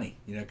kind of funny,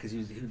 because he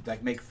would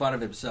like make fun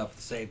of himself at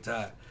the same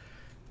time.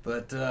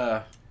 But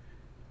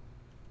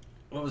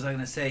what was I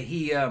going to say?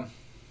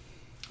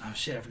 Oh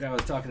shit, I forgot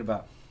what I was talking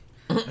about.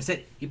 I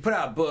said he put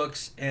out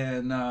books,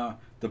 and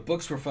the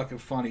books were fucking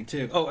funny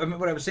too. Oh, I mean,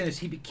 what I was saying is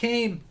he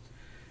became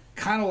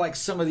kind of like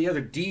some of the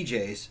other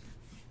DJs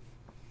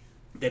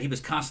that he was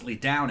constantly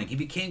downing. He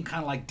became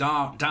kind of like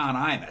Don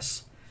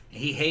Imus.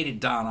 He hated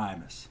Don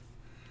Imus.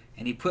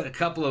 And he put a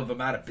couple of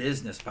them out of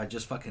business by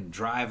just fucking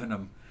driving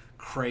them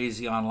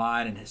crazy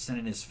online and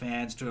sending his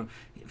fans to him,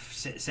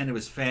 sending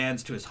his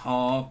fans to his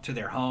home, to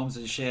their homes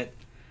and shit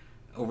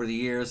over the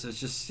years. It's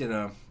just,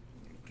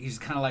 he's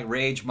kind of like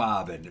rage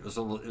mobbing. It was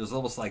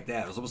almost like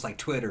that. It was almost like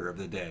Twitter of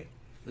the day.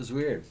 It was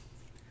weird.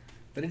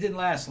 But it didn't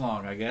last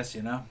long, I guess,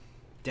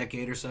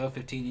 decade or so,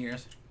 15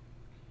 years.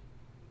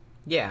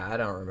 Yeah, I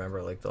don't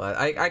remember like the last.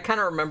 I kind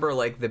of remember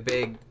like the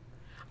big.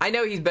 I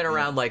know he's been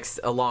around like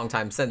a long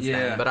time since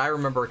then, but I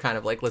remember kind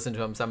of like listening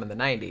to him some in the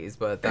 90s,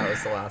 but that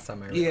was the last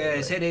time I read Yeah,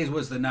 his heydays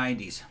was the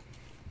 90s.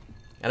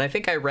 And I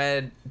think I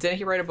read, didn't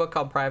he write a book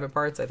called Private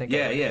Parts? I think.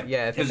 Yeah.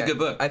 It was a good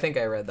book. I think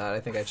I read that. I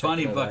think I checked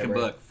Funny it fucking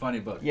book. Funny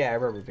book. Yeah, I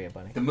remember it being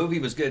funny. The movie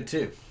was good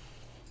too.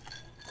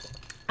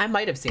 I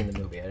might have seen the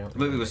movie. I don't. The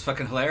movie was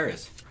fucking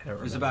hilarious. It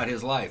was about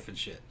his life and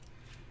shit.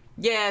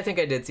 Yeah, I think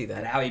I did see that.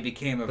 And how he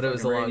became but it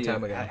was a long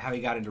time ago. How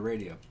he got into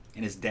radio.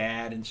 And his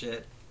dad and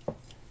shit.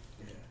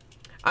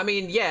 I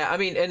mean,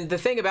 and the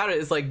thing about it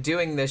is, like,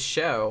 doing this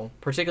show,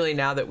 particularly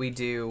now that we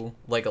do,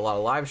 like, a lot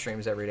of live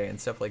streams every day and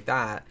stuff like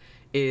that,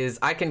 is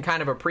I can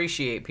kind of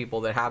appreciate people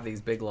that have these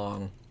big,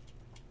 long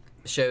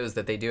shows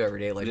that they do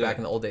every day, like back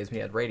in the old days when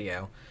you had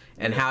radio,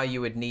 and how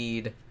you would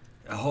need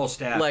a whole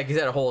staff. Like you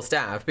said, a whole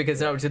staff. Because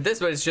to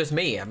this one, it's just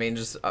me. I mean,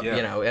 just,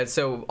 and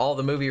so all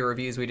the movie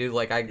reviews we do,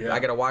 like, I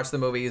got to watch the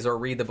movies or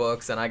read the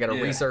books, and I got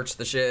to research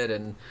the shit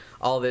and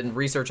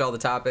research all the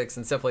topics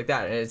and stuff like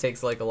that, and it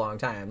takes, like, a long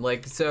time.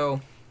 Like, so,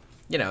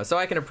 so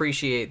I can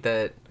appreciate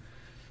that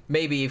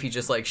maybe if you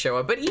just, like, show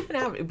up. But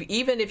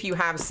even if you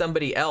have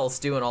somebody else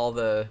doing all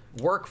the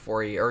work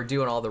for you or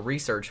doing all the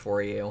research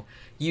for you,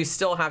 you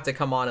still have to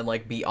come on and,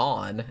 like, be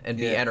on and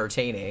be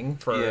entertaining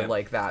for,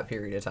 like, that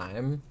period of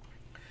time.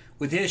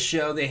 With his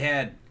show, they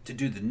had to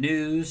do the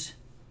news.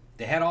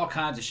 They had all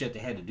kinds of shit they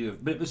had to do.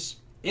 But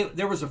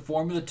there was a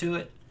formula to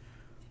it.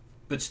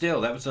 But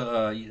still, that was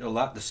a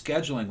lot. The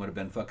scheduling would have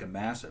been fucking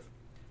massive.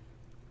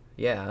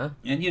 Yeah.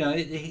 And,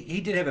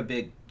 he did have a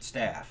big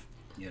staff.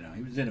 He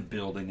was in a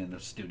building in a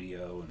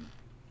studio and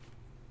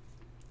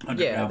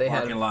underground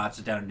parking lots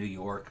down in New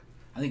York.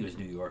 I think it was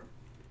New York.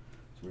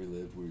 That's where he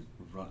lived. Where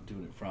we're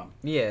doing it from.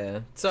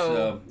 Yeah.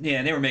 So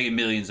and they were making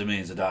millions and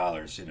millions of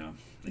dollars, a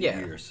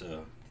year.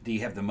 So do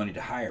you have the money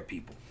to hire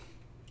people?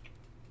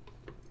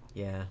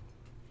 Yeah.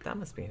 That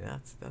must be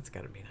that's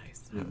got to be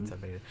nice. Having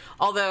somebody.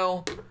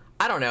 Although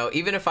I don't know,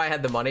 even if I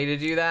had the money to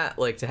do that,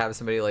 like to have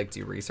somebody like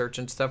do research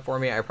and stuff for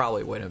me, I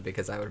probably wouldn't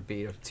because I would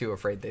be too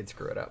afraid they'd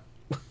screw it up.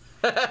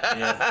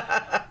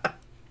 Yeah.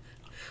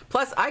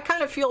 Plus, I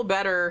kind of feel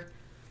better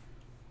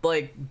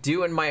like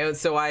doing my own,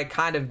 so I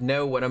kind of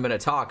know what I'm going to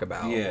talk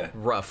about. Yeah.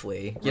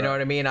 Roughly. You know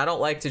what I mean? I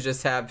don't like to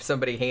just have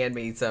somebody hand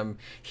me some,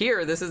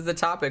 here, this is the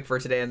topic for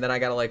today, and then I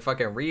got to like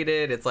fucking read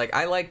it. It's like,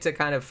 I like to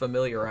kind of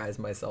familiarize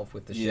myself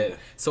with the shit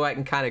so I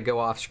can kind of go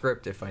off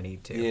script if I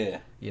need to. Yeah.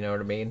 You know what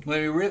I mean?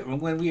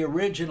 When we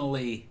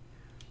originally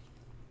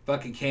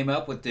fucking came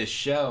up with this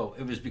show,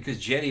 it was because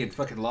Jenny had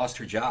fucking lost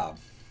her job.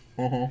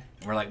 And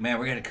we're like, man,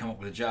 we're going to come up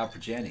with a job for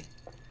Jenny.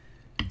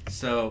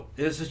 So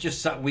this is just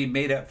something we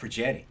made up for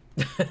Jenny.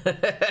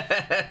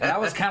 And I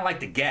was kind of like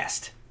the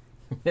guest,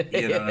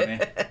 you know what I mean?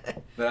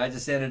 But I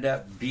just ended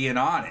up being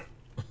on it,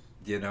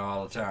 you know,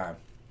 all the time.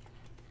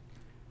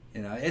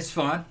 You know, it's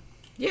fun.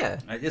 Yeah.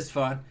 It's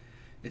fun.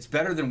 It's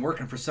better than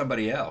working for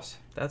somebody else.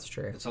 That's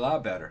true. It's a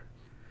lot better.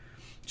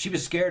 She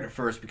was scared at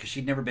first because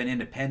she'd never been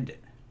independent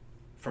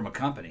from a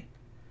company.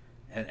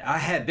 And I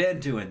had been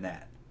doing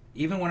that.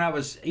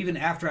 Even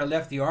after I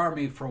left the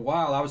Army for a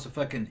while, I was a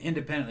fucking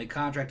independently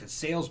contracted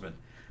salesman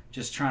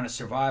just trying to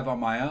survive on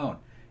my own.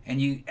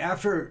 And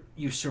after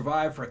you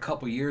survive for a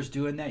couple years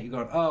doing that, you're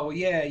going, oh, well,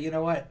 yeah, you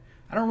know what?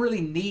 I don't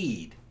really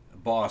need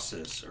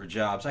bosses or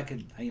jobs. I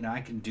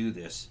can do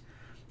this.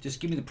 Just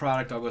give me the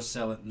product, I'll go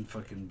sell it and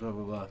fucking blah,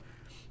 blah, blah.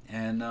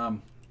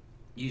 And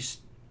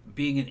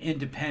being an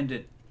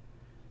independent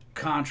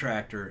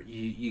contractor,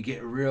 you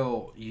get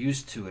real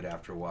used to it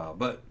after a while.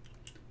 But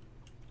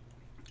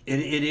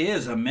it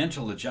is a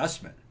mental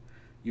adjustment.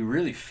 You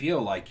really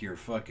feel like you're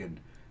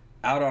fucking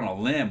out on a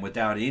limb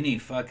without any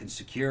fucking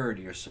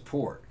security or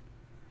support.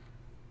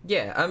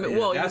 Yeah, I mean,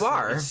 well, you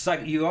are. It's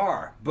like you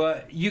are,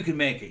 but you can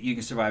make it. You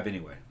can survive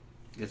anyway.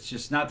 It's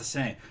just not the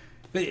same.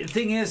 But the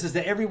thing is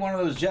that every one of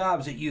those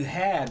jobs that you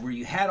had, where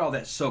you had all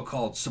that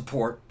so-called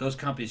support, those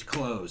companies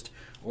closed,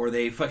 or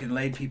they fucking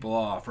laid people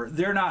off, or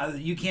they're not.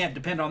 You can't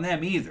depend on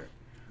them either.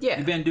 Yeah,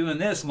 you've been doing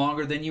this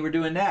longer than you were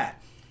doing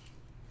that.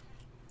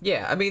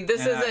 Yeah, I mean,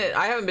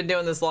 I haven't been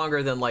doing this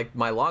longer than, like,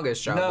 my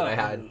longest job that I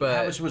had, but...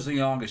 How much was the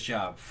longest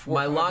job?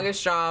 My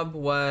longest job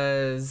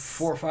was...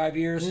 4 or 5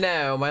 years?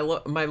 No, my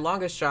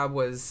longest job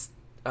was,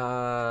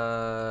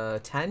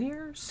 10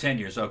 years? 10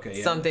 years, okay,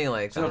 yeah. Something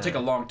like that. So it'll take a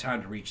long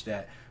time to reach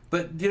that.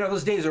 But, you know,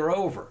 those days are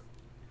over.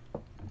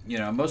 You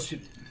know, most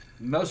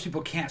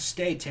people can't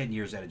stay 10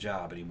 years at a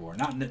job anymore.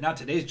 Not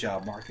today's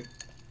job market.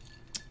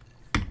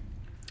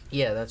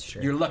 Yeah, that's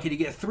true. You're lucky to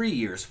get 3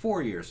 years,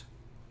 4 years.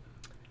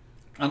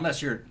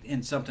 Unless you're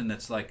in something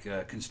that's like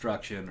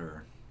construction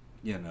or,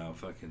 you know,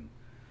 fucking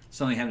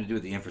something having to do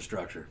with the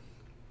infrastructure.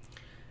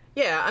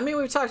 Yeah, I mean,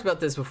 we've talked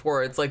about this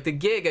before. It's like the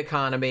gig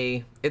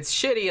economy. It's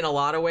shitty in a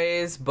lot of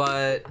ways,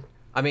 but,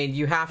 I mean,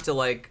 you have to,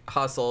 like,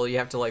 hustle. You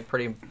have to, like,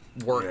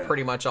 work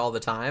pretty much all the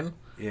time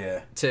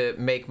to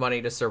make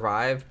money to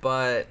survive.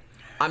 But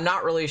I'm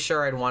not really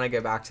sure I'd want to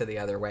go back to the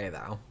other way,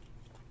 though.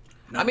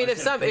 No, I mean, if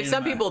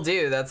some people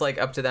do, that's, like,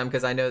 up to them,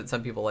 because I know that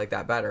some people like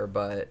that better,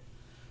 but...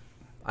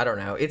 I don't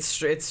know. It's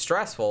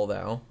stressful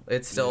though.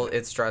 It's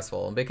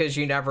stressful because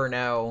you never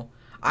know.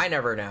 I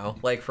never know,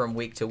 like from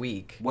week to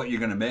week, what you're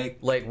gonna make,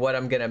 like what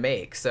I'm gonna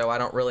make. So I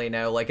don't really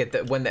know. Like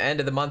when the end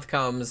of the month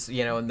comes,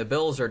 you know, and the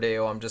bills are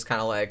due, I'm just kind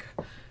of like,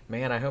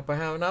 man, I hope I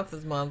have enough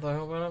this month. I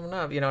hope I have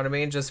enough. You know what I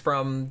mean? Just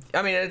from,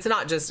 I mean, it's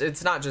not just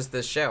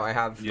this show. I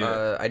have,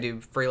 I do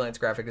freelance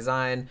graphic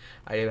design.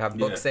 I do have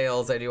book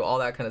sales. I do all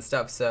that kind of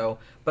stuff. So,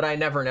 but I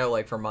never know,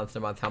 like from month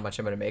to month, how much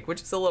I'm gonna make,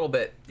 which is a little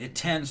bit. It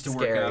tends to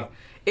scary. work out.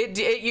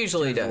 It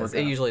usually does.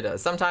 It usually does.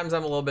 Sometimes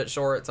I'm a little bit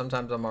short.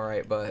 Sometimes I'm all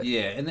right. But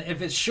yeah, and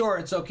if it's short,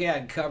 it's okay. I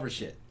can cover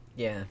shit.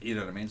 Yeah. You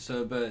know what I mean?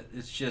 So, but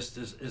it's just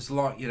as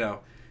long, you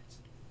know,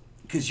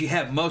 because you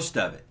have most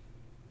of it.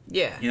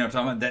 Yeah. You know what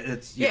I'm talking about?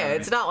 It's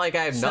it's not like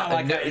I have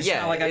nothing. It's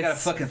not like I gotta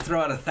fucking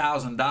throw out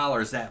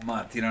 $1,000 that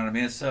month. You know what I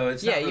mean? So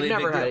it's not really a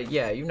big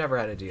deal. You've never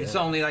had to do that. It's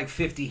only like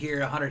 50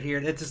 here, 100 here.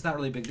 It's just not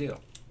really a big deal.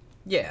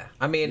 Yeah,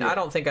 I mean, I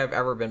don't think I've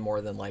ever been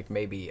more than like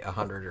maybe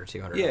 $100 or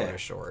 $200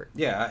 short.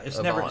 Yeah, it's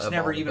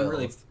never even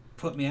really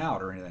put me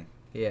out or anything.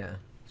 Yeah.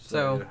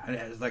 So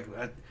it's like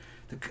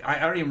I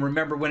don't even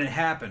remember when it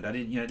happened. I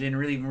didn't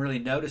really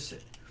notice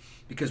it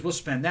because we'll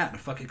spend that in a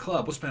fucking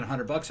club. We'll spend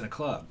 $100 in a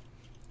club.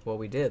 Well,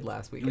 we did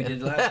last weekend. We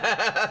did last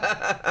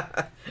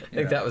I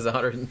think that was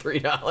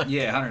 $103.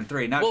 Yeah,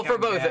 $103. Not well, for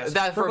both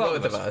gas. For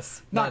both of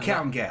us. Not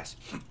counting gas.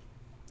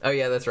 Oh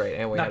yeah, that's right.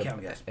 And we not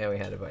counting gas. And we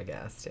had to buy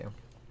gas too.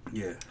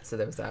 Yeah. So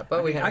there was that.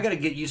 But I got to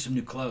get you some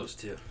new clothes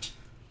too.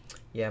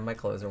 Yeah, my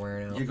clothes are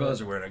wearing out. Your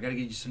clothes are wearing out. I got to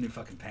get you some new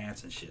fucking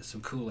pants and shit.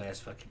 Some cool ass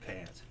fucking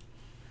pants.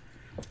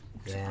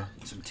 Yeah.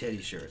 Some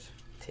titty shirts.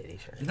 Titty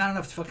shirts. There's not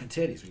enough fucking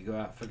titties when you go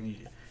out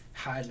fucking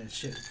hiding that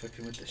shit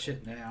fucking with the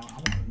shit now.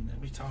 What are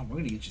you talking? We're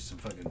gonna get you some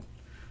fucking.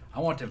 I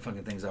want them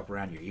fucking things up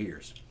around your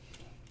ears.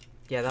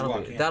 Yeah,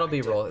 that'll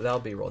be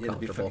real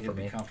comfortable for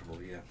me. Comfortable,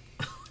 yeah.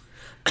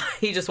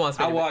 He just wants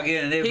me. I walk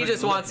in and he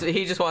just wants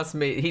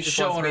me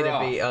to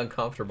be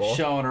uncomfortable.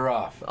 Showing her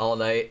off all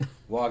night.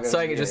 So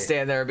I can just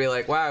stand there and be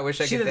like, wow, I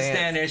wish I could dance. She doesn't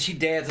stand there. She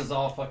dances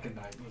all fucking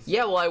night.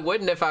 Yeah, well, I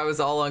wouldn't if I was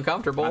all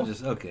uncomfortable. I'm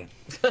just, okay.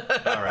 All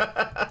right.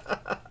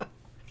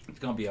 It's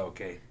going to be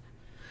okay.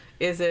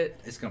 Is it?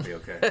 It's going to be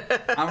okay.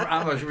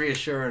 I'm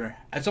reassuring her.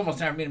 It's almost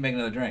time for me to make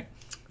another drink.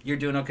 You're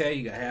doing okay?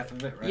 You got half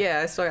of it, right?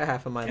 Yeah, I still got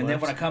half of mine And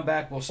left. then when I come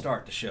back, we'll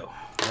start the show.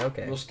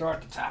 Okay. We'll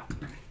start the top.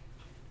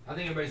 I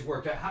think everybody's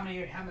worked out. How many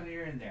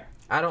are in there?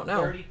 I don't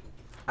know. 30?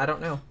 I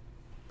don't know.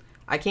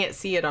 I can't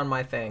see it on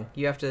my thing.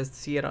 You have to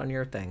see it on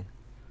your thing.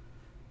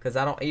 Because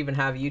I don't even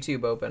have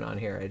YouTube open on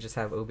here. I just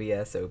have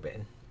OBS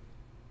open.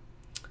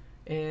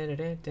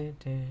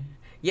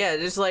 Yeah,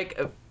 just like...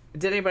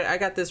 did anybody... I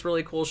got this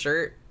really cool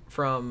shirt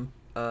from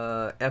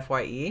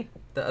FYE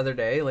the other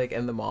day, like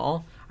in the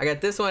mall. I got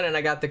this one and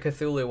I got the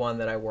Cthulhu one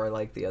that I wore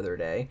like the other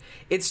day.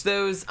 It's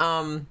those...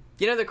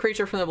 you know the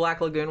Creature from the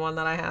Black Lagoon one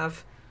that I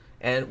have?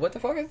 And what the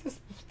fuck is this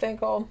thing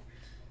called?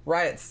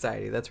 Riot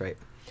Society, that's right.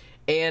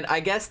 And I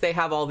guess they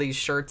have all these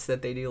shirts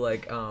that they do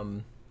like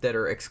that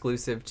are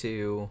exclusive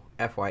to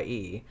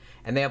FYE,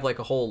 and they have like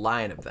a whole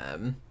line of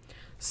them.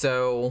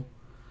 So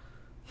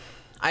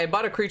I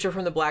bought a Creature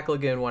from the Black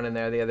Lagoon one in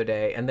there the other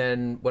day, and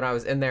then when I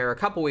was in there a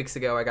couple weeks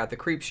ago, I got the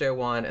Creep Show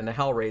one and the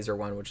Hellraiser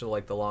one, which are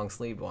like the long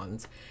sleeved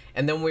ones.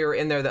 And then we were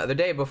in there the other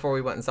day before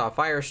we went and saw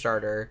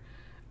Firestarter.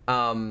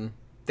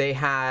 They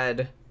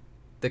had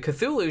the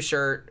Cthulhu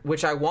shirt,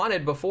 which I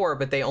wanted before,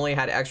 but they only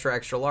had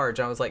extra large.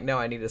 And I was like, no,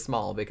 I need a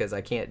small because I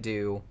can't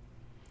do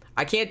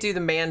the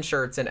man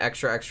shirts in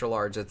extra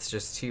large. It's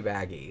just too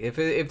baggy.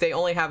 If they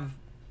only have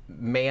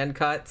man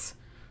cuts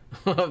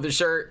of the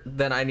shirt,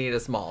 then I need a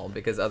small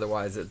because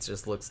otherwise it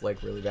just looks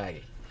like really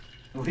baggy.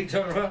 What are you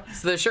talking about?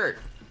 So the shirt.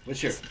 What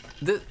shirt?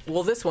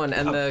 This one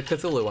and the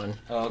Cthulhu one.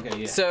 Oh, okay,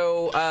 yeah.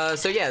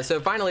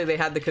 So finally they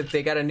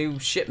got a new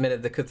shipment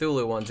of the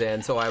Cthulhu ones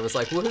in. So I was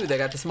like, woohoo! They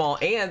got the small,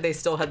 and they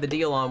still had the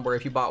deal on where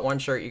if you bought one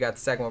shirt, you got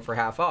the second one for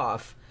half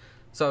off.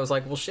 So I was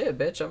like, well, shit,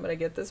 bitch, I'm gonna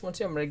get this one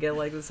too. I'm gonna get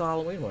like this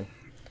Halloween one.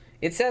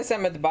 It says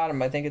something at the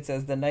bottom. I think it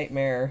says the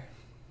nightmare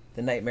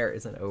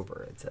isn't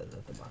over. It says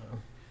at the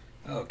bottom.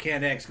 Oh,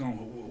 Cat X going,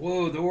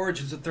 whoa! The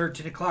origins of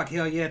 13 o'clock.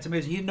 Hell yeah, it's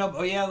amazing.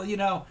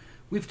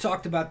 We've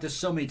talked about this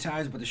so many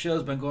times, but the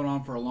show's been going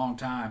on for a long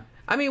time.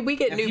 I mean, we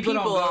get new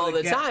people all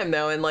the time,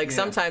 though, and like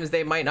sometimes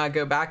they might not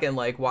go back and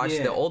like watch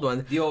the old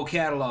ones. The old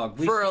catalog.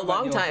 For a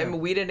long time,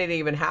 we didn't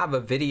even have a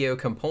video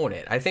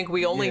component. I think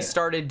we only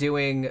started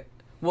doing,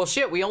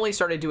 we only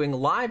started doing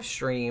live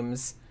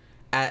streams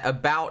at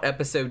about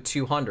episode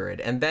 200,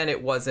 and then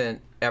it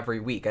wasn't every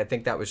week. I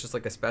think that was just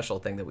like a special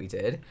thing that we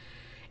did.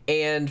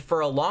 And for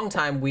a long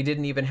time, we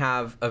didn't even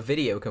have a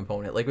video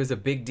component. Like, it was a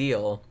big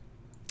deal.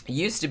 It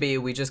used to be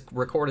we just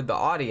recorded the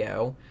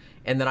audio,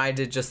 and then I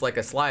did just like a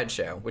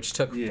slideshow, which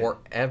took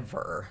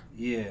forever.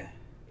 Yeah.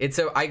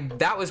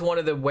 That was one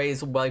of the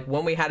ways, like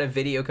when we had a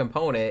video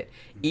component,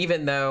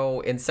 even though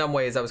in some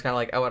ways I was kind of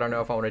like, oh, I don't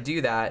know if I want to do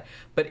that.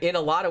 But in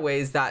a lot of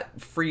ways that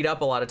freed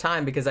up a lot of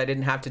time because I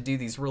didn't have to do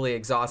these really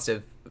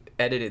exhaustive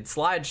edited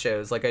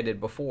slideshows like I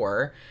did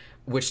before,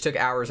 which took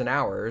hours and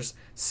hours.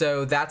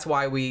 So that's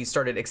why we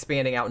started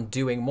expanding out and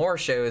doing more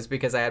shows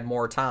because I had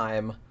more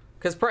time.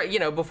 Because,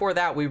 before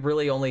that, we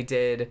really only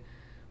did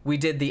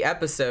the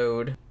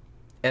episode,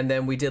 and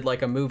then we did,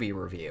 like, a movie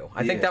review.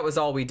 I think that was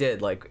all we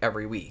did, like,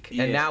 every week.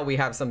 Yeah. And now we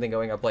have something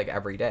going up, like,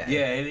 every day.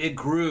 Yeah, it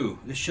grew.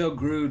 The show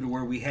grew to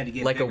where we had to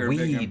get bigger and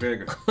bigger and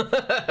bigger.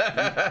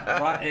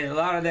 A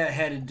lot of that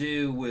had to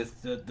do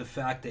with the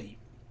fact that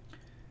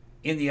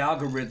in the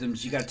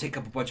algorithms, you got to take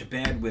up a bunch of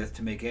bandwidth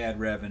to make ad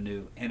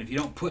revenue. And if you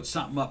don't put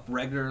something up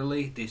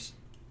regularly,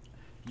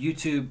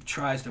 YouTube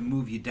tries to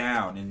move you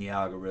down in the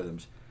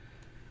algorithms.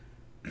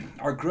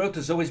 Our growth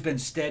has always been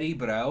steady,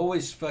 but I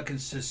always fucking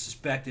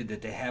suspected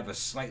that they have a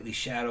slightly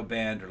shadow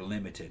banned or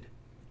limited.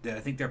 That I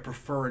think they're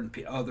preferring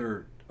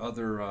other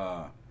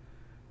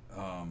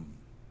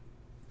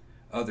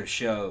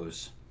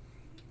shows,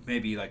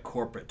 maybe like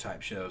corporate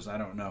type shows. I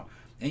don't know.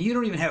 And you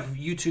don't even have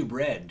YouTube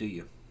Red, do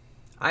you?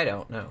 I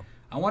don't know.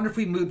 I wonder if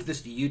we moved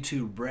this to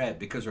YouTube Red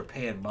because we're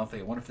paying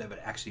monthly. I wonder if that would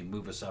actually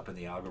move us up in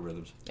the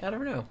algorithms. I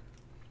don't know.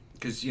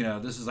 Because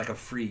this is like a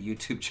free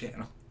YouTube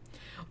channel.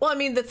 Well, I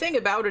mean, the thing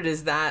about it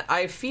is that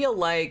I feel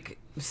like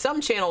some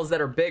channels that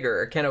are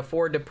bigger can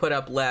afford to put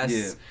up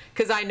less.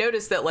 Because I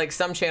noticed that, like,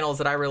 some channels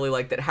that I really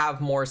like that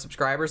have more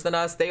subscribers than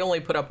us, they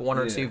only put up one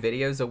or two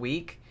videos a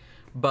week.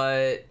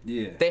 But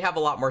they have a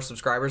lot more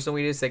subscribers than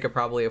we do, so they could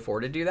probably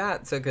afford to do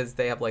that. So, because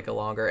they have, like, a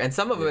longer... And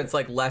some of them, it's,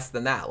 like, less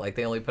than that. Like,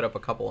 they only put up a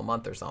couple a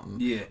month or something.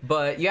 Yeah.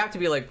 But you have to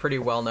be, like, pretty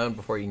well-known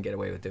before you can get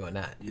away with doing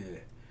that. Yeah.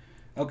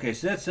 Okay,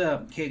 so that's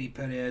Katie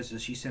Perez.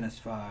 She sent us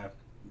 5.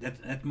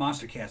 That's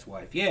Monster Cat's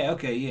wife. Yeah,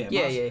 okay,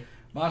 yeah.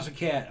 Monster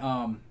Cat,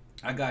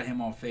 I got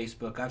him on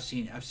Facebook. I've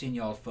seen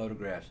y'all's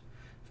photographs.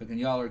 Fucking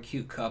y'all are a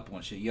cute couple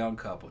and shit, young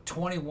couple.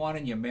 21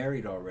 and you're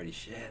married already.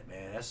 Shit,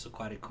 man, that's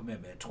quite a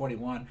commitment.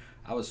 21,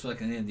 I was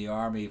fucking in the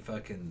army,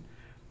 fucking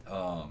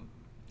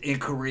in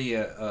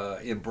Korea,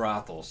 in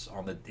brothels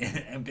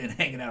and been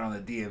hanging out on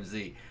the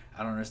DMZ.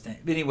 I don't understand.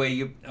 But anyway,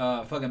 you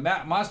fucking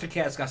Monster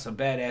Cat's got some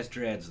badass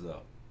dreads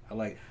though.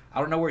 I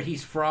don't know where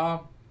he's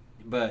from,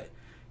 but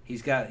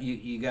He's got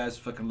you guys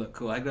fucking look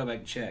cool. I go back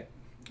and check.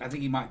 I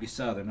think he might be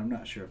Southern. I'm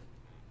not sure.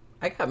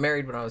 I got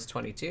married when I was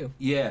 22.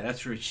 Yeah,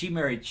 that's right. She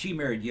married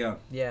young.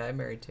 Yeah, I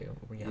married too.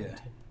 Young Yeah.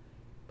 too.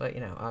 But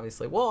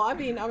obviously. Well, I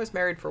mean, I was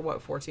married for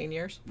what, 14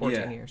 years?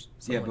 14 years.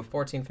 Yeah, like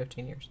 14,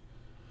 15 years.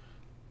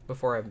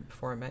 Before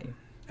I met you.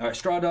 All right,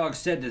 Straw Dog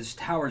said this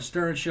Howard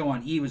Stern show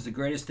on E! Was the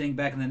greatest thing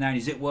back in the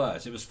 90s. It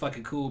was. It was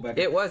fucking cool back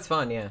then. It was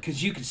fun, yeah.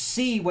 Because you could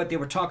see what they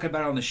were talking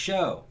about on the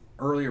show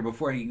earlier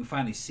before you can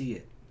finally see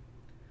it.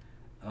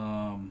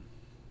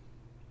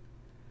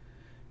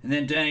 And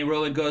then Danny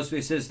Rowland goes,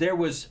 he says, there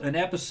was an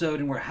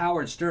episode in the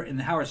Howard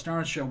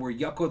Stern show where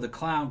Yucko the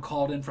Clown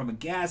called in from a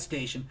gas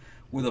station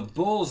with a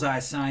bullseye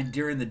sign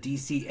during the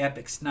DC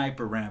Epic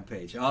Sniper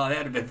Rampage. Oh,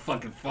 that'd have been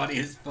fucking funny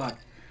as fuck.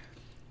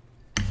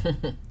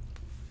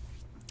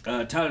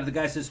 Tyler, the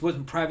guy says,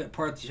 wasn't Private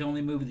Parts the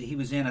only movie that he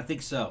was in? I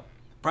think so.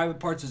 Private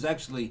Parts is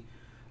actually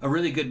a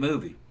really good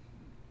movie.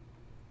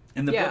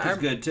 And the book is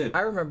good, too.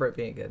 I remember it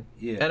being good.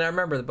 Yeah. And I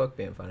remember the book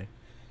being funny.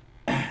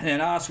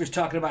 And Oscar's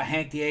talking about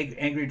Hank the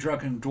Angry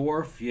Drunken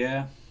Dwarf,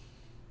 yeah.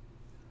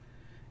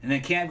 And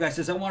then Cam Guy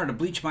says, I wanted to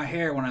bleach my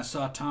hair when I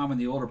saw Tom in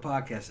the older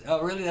podcast.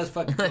 Oh, really? That's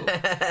fucking cool.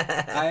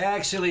 I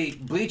actually,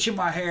 bleaching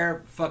my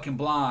hair fucking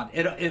blonde.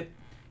 It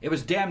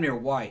was damn near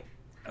white.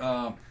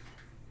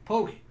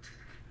 Pokey.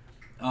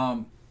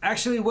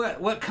 Actually,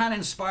 what kind of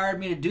inspired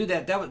me to do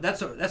that?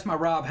 That's my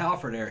Rob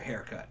Halford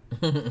haircut.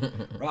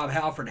 Rob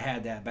Halford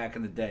had that back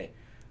in the day.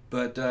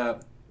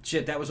 But,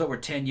 shit, that was over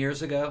 10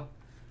 years ago.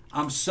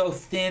 I'm so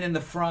thin in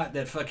the front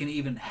that fucking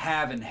even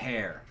having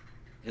hair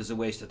is a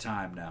waste of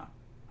time now.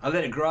 I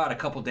let it grow out a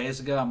couple days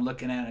ago. I'm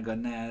looking at it and go,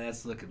 nah,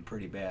 that's looking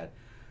pretty bad.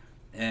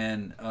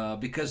 And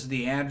because of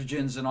the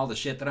androgens and all the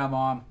shit that I'm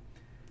on,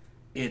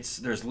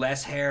 there's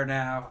less hair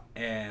now,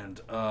 and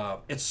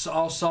it's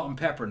all salt and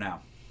pepper now.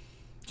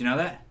 Do you know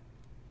that?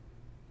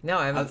 No,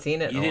 I haven't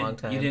seen it in a long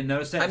time. You didn't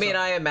notice that? I mean,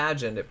 I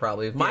imagined it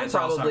probably. Mine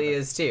probably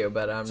is too,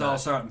 but I'm It's all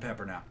salt and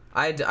pepper now.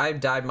 I've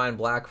dyed mine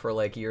black for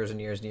like years and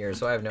years and years,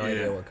 so I have no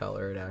idea what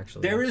color it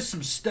actually There is. is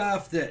some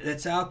stuff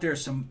that's out there,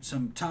 some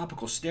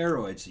topical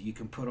steroids that you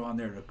can put on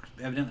there that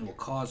evidently will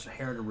cause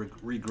hair to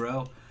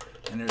regrow.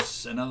 And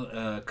there's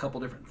a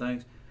couple different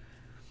things.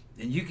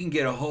 And you can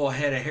get a whole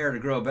head of hair to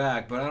grow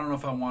back, but I don't know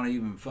if I want to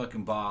even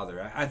fucking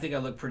bother. I think I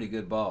look pretty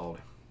good bald.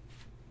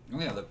 I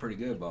think I look pretty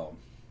good bald.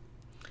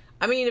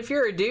 I mean, if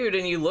you're a dude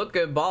and you look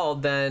good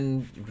bald,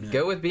 then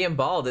go with being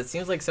bald. It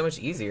seems like so much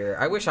easier.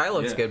 I wish I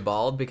looked good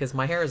bald because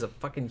my hair is a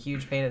fucking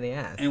huge pain in the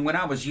ass. And when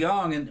I was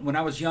young,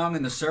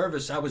 in the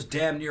service, I was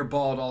damn near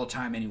bald all the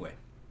time anyway.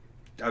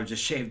 I was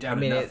just shaved down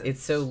to nothing.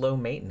 It's so low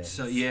maintenance.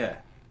 So yeah.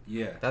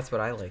 That's what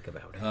I like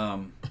about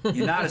it.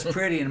 You're not as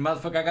pretty, and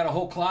motherfucker, I got a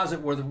whole closet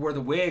where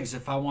the wigs.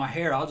 If I want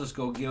hair, I'll just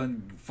go get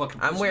and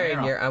fucking. I'm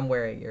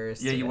wearing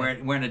yours. Yeah, you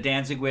wearing a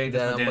Danzig wig.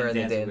 Yeah, I'm wearing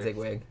the Danzig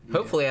wig. Yeah.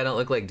 Hopefully, I don't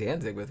look like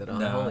Danzig with it on.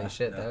 No, holy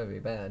shit, that would be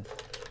bad.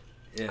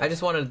 Yeah. I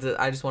just wanted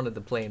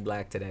the plain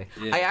black today.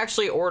 Yeah. I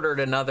actually ordered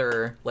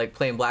another like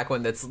plain black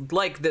one that's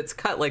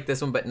cut like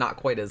this one, but not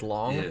quite as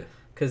long.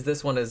 Because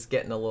this one is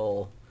getting a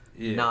little.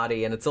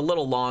 Knotty, and it's a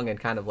little long and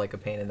kind of like a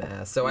pain in the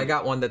ass. So I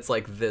got one that's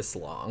like this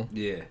long.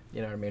 Yeah.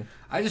 You know what I mean?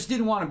 I just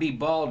didn't want to be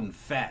bald and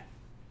fat.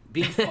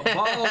 Being bald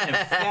and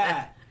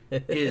fat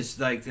is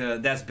like,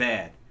 that's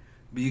bad.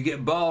 But you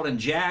get bald and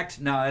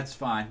jacked, no, that's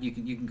fine. You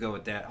can go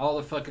with that. All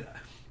the fucking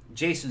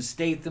Jason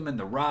Statham and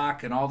The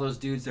Rock and all those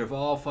dudes, they're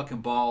all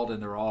fucking bald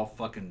and they're all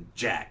fucking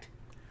jacked.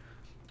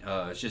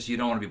 It's just you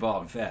don't want to be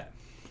bald and fat.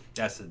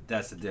 That's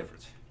the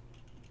difference.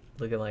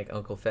 Looking like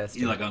Uncle Fester.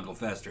 You like Uncle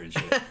Fester and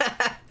shit.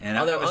 And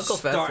although Uncle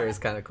Fester is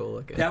kind of cool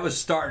looking. That was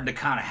starting to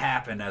kind of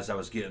happen as I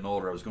was getting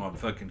older. I was going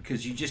fucking,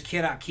 because you just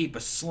cannot keep a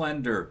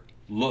slender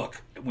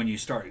look when you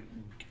start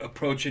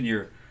approaching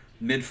your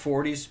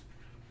mid-40s.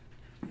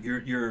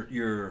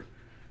 Your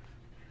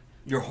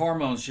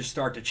hormones just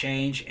start to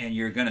change, and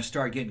you're going to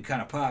start getting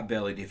kind of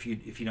pot-bellied if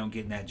you don't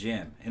get in that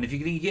gym. And if you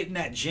can get in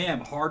that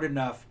gym hard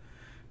enough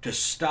to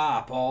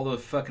stop all the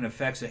fucking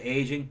effects of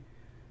aging,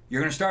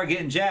 you're going to start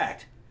getting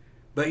jacked.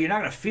 But you're not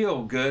going to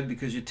feel good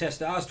because your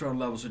testosterone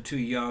levels are too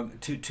low.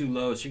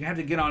 So you're going to have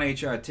to get on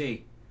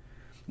HRT.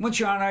 Once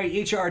you're on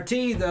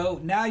HRT, though,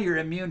 now you're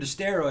immune to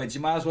steroids.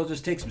 You might as well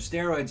just take some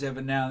steroids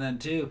every now and then,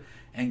 too,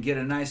 and get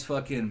a nice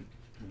fucking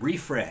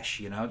refresh,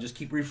 Just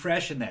keep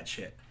refreshing that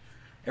shit.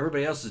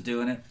 Everybody else is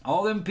doing it.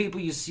 All them people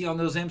you see on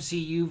those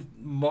MCU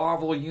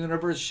Marvel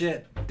Universe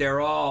shit,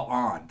 they're all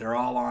on. They're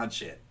all on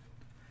shit.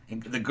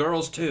 And the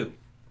girls, too.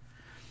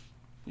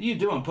 What are you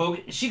doing,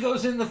 Pokey? She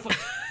goes in the...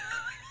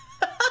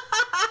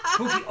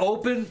 Pookie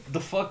opened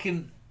the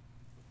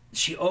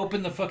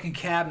fucking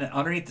cabinet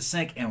underneath the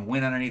sink and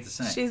went underneath the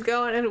sink. She's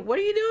going, and what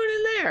are you doing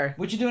in there?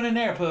 What you doing in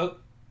there, Pook?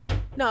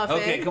 Nothing.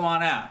 Okay, come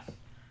on out.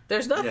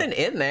 There's nothing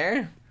in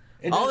there.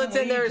 All that's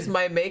in there is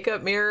my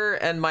makeup mirror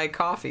and my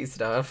coffee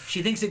stuff.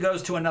 She thinks it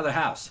goes to another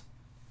house.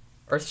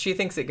 Or she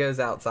thinks it goes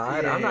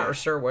outside. I'm not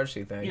sure what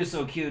she thinks. You're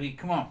so cutie.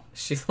 Come on.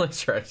 She's like,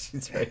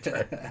 she's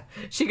right.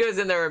 She goes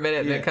in there a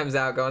minute and then comes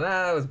out going,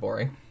 that was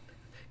boring.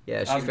 Yeah, I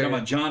was talking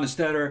about John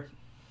Estetter.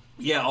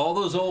 Yeah, all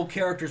those old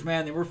characters,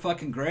 man, they were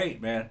fucking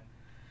great, man.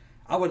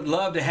 I would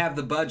love to have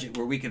the budget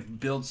where we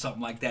could build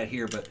something like that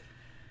here, but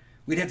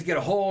we'd have to get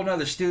a whole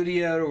nother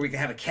studio, or we could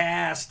have a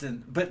cast,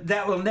 but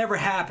that will never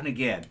happen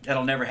again.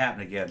 That'll never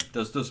happen again.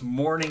 Those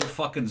morning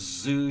fucking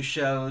zoo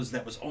shows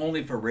that was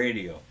only for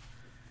radio.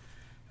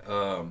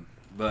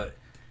 But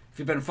if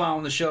you've been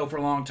following the show for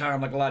a long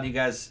time, like a lot of you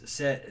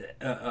guys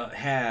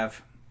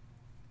have,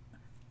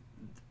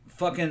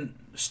 fucking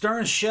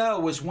Stern's show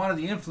was one of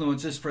the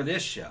influences for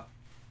this show.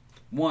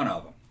 One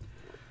of them.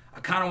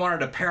 I kind of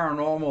wanted a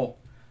paranormal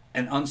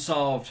and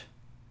unsolved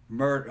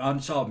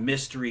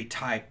mystery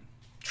type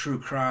true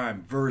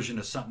crime version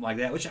of something like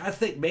that, which I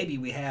think maybe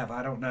we have.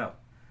 I don't know.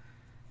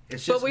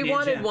 It's just but we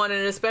wanted one,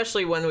 and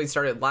especially when we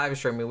started live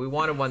streaming, we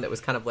wanted one that was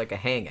kind of like a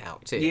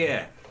hangout too.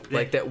 Yeah.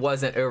 Like that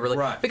wasn't overly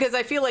right. Because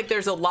I feel like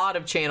there's a lot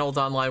of channels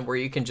online where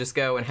you can just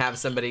go and have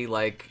somebody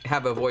like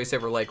have a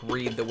voiceover like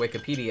read the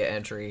Wikipedia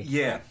entry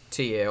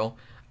to you.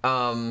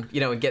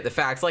 You know, and get the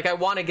facts. Like, I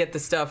want to get the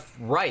stuff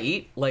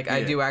right. Like,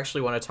 I do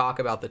actually want to talk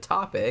about the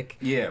topic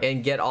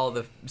and get all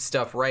the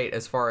stuff right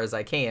as far as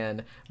I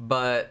can.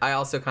 But I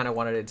also kind of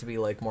wanted it to be,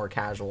 like, more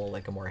casual,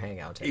 like a more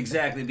hangout type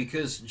Exactly,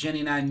 because Jenny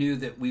and I knew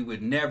that we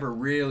would never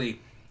really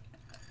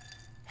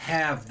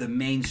have the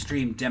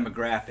mainstream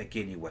demographic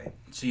anyway.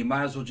 So you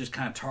might as well just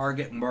kind of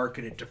target and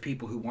market it to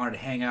people who wanted to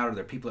hang out, or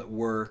they're people at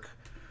work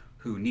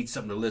who need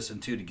something to listen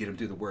to get them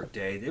through the work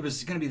day. It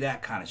was going to be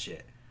that kind of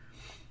shit.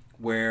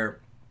 Where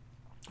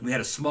we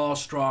had a small,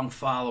 strong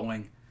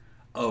following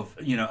of,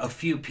 you know, a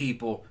few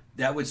people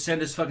that would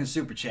send us fucking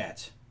super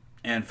chats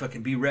and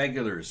fucking be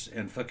regulars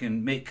and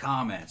fucking make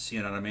comments,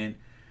 you know what I mean?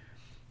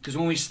 Because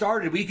when we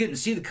started, we couldn't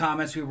see the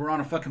comments. We were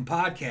on a fucking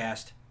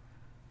podcast.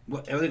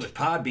 Everything was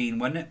Podbean,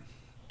 wasn't it?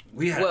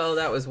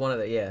 That was one of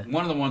the,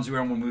 one of the ones we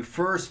were on when we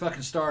first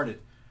fucking started.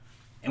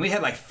 And we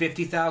had like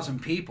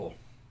 50,000 people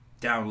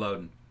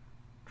downloading.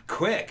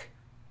 Quick.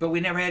 But we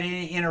never had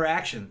any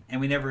interaction, and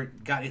we never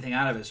got anything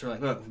out of it. So we're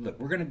like, look,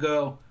 we're going to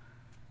go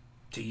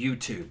to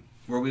YouTube,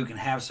 where we can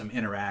have some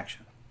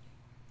interaction,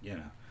 you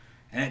know.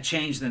 And it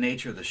changed the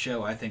nature of the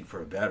show, I think,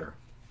 for a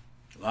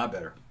lot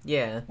better.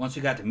 Yeah. Once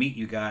we got to meet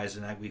you guys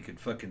and that we could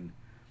fucking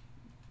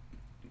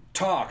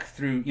talk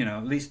through, you know,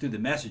 at least through the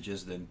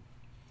messages, then.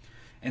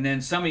 And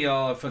then some of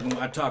y'all, fucking,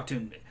 I talked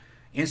to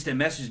instant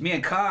messages. Me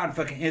and Khan of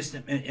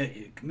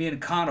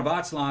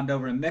Atzland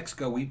over in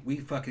Mexico, we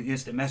fucking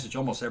instant message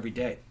almost every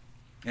day.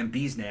 And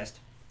Bee's Nest,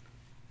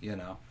 you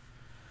know,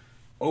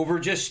 over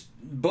just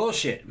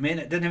bullshit. Man,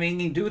 it doesn't have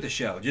anything to do with the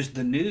show. Just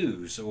the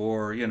news,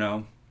 or, you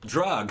know,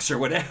 drugs or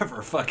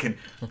whatever. Fucking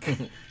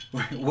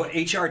what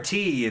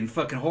HRT and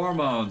fucking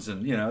hormones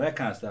and, you know, that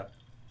kind of stuff.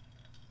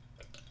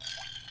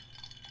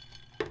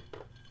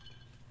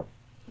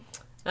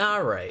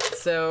 All right,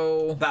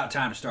 so about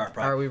time to start.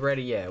 Probably. Are we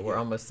ready? Yeah, we're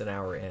almost an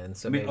hour in.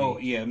 So maybe. Oh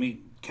yeah, let me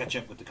catch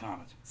up with the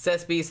comments.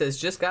 Sesby says,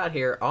 just got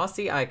here.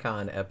 Aussie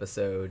Icon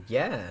episode.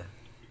 Yeah.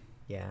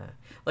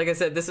 Like I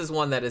said, this is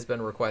one that has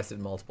been requested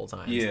multiple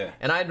times. Yeah.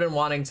 And I'd been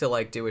wanting to,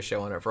 like, do a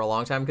show on it for a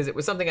long time, because it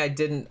was something I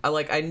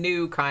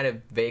knew kind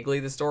of vaguely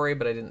the story,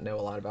 but I didn't know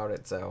a lot about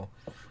it, so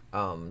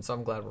I'm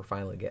glad we're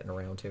finally getting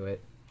around to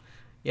it.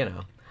 You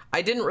know.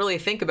 I didn't really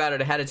think about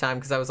it ahead of time,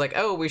 because I was like,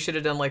 oh, we should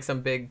have done, like,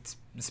 some big,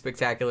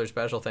 spectacular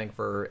special thing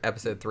for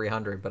episode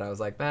 300, but I was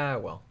like,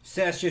 well.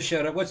 Sass just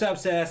showed up. What's up,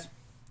 Sass?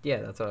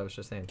 Yeah, that's what I was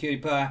just saying. Cutie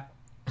pie.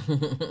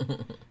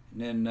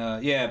 And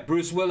then,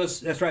 Bruce Willis.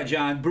 That's right,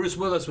 John. Bruce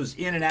Willis was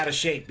in and out of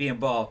shape being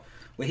bald.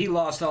 Well, he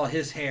lost all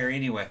his hair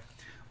anyway.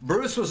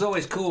 Bruce was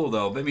always cool,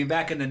 though. But, I mean,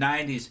 back in the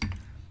 90s,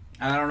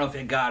 I don't know if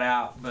it got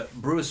out, but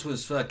Bruce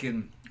was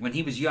fucking... When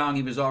he was young,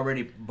 he was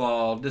already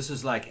bald. This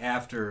is like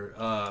after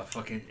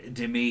fucking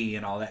Demi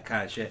and all that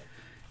kind of shit.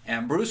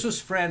 And Bruce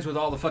was friends with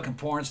all the fucking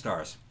porn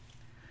stars.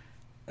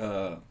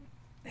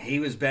 He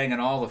was banging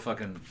all the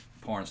fucking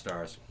porn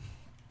stars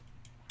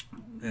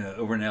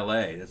over in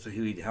L.A. That's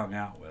who he hung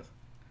out with.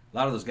 A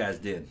lot of those guys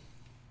did.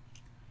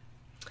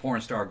 Porn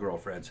star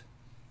girlfriends.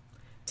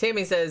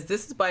 Tammy says,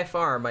 this is by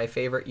far my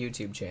favorite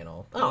YouTube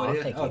channel. Oh,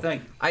 thank you.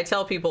 Thank you. I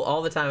tell people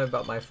all the time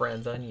about my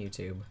friends on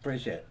YouTube.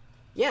 Appreciate it.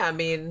 Yeah, I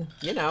mean,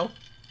 you know.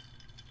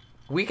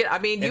 We could, I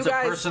mean, it's you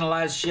guys... It's a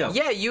personalized show.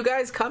 Yeah, you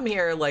guys come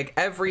here, like,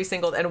 every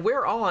single... And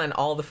we're on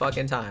all the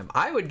fucking time.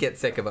 I would get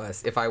sick of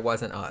us if I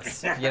wasn't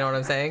us. You know what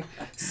I'm saying?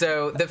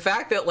 So, the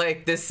fact that,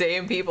 like, the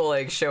same people,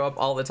 like, show up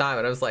all the time,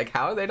 and I was like,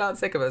 how are they not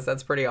sick of us?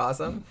 That's pretty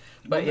awesome.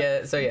 But,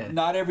 yeah, so, yeah.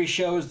 Not every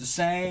show is the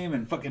same,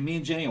 and fucking me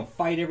and Jenny will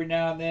fight every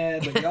now and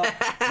then, but y'all,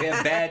 we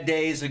have bad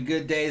days and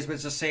good days, but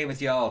it's the same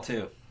with y'all,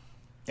 too.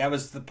 That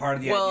was the part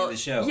of the idea of the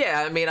show.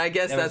 Yeah, I mean, I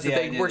guess that's the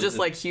thing. We're just,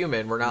 like,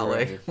 human. We're not,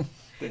 like...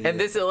 And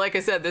this is, like I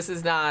said, this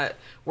is not,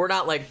 we're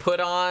not, like, put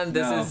on.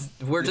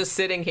 We're just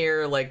sitting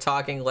here, like,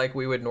 talking like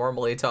we would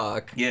normally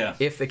talk. Yeah.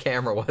 If the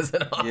camera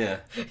wasn't on. Yeah.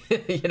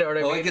 You know what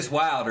I mean? Well, it gets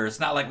wilder. It's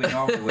not like we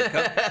normally would.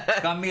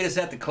 Come meet us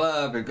at the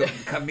club, or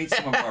come meet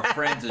some of our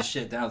friends and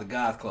shit down at the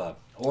goth club.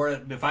 Or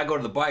if I go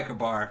to the biker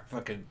bar,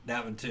 fucking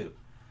that one too.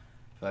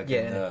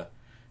 Fucking,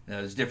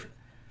 it's different.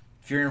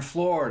 If you're in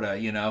Florida,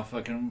 you know,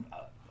 fucking,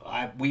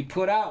 we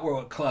put out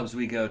what clubs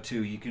we go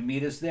to. You can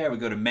meet us there. We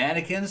go to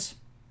Mannequins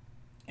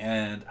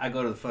And I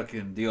go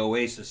to the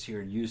Oasis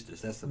here in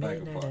Eustis. That's the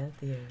biker park.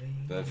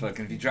 But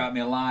fucking, if you drop me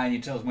a line, you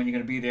tell us when you're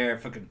gonna be there.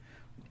 Fucking,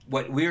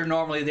 we're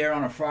normally there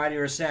on a Friday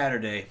or a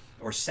Saturday,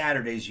 or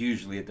Saturdays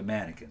usually at the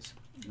Mannequins.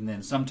 And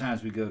then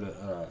sometimes we go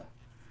to.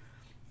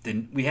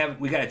 We got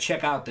to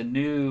check out the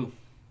new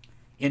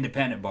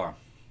independent bar.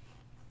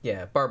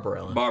 Yeah,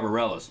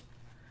 Barbarella's,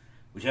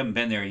 which haven't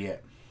been there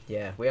yet.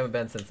 Yeah, we haven't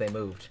been since they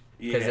moved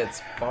because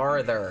it's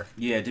farther.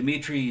 Yeah,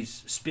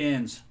 Dimitri's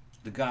spins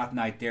the goth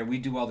night there. We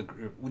do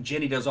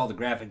Jenny does all the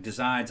graphic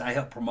designs. I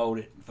help promote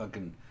it,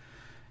 fucking,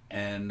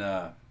 and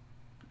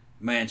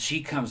man,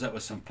 she comes up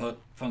with some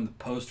from the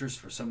posters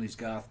for some of these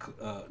goth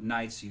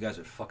nights. You guys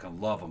would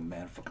fucking love them,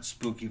 man. Fucking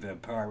spooky,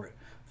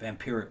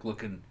 vampiric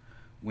looking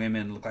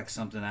women, look like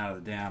something out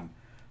of the damn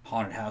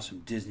haunted house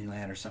from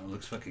Disneyland or something. It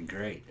looks fucking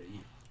great.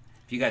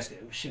 If you guys,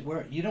 shit,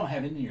 you don't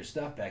have any of your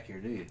stuff back here,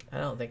 do you? I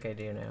don't think I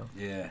do now.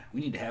 Yeah,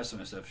 we need to have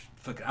some of the stuff.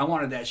 Fucking, I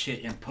wanted that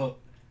shit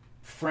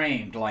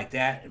framed like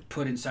that and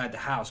put inside the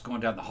house, going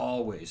down the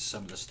hallways.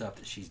 Some of the stuff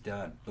that she's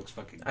done looks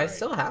fucking great. I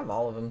still have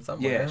all of them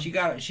somewhere.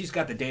 Yeah, she's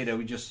got the data.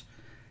 We just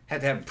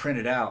had to have them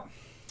printed out.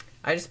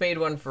 I just made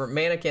one for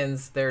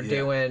Mannequins. They're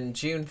doing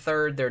June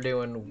 3rd. They're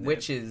doing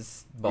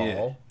Witches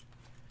Ball.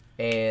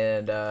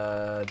 And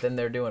then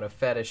they're doing a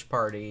fetish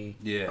party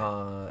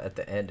at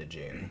the end of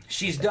June.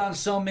 She's done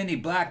so many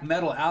black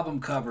metal album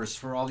covers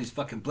for all these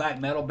fucking black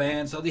metal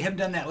bands. So you haven't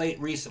done that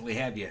recently,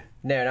 have you?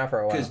 No, not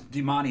for a while. Because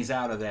Dimani's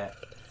out of that.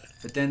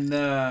 But then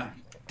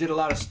did a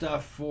lot of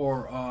stuff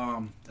for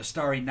A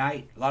Starry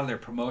Night. A lot of their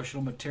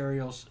promotional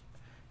materials.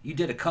 You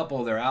did a couple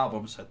of their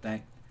albums, I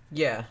think.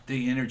 Yeah.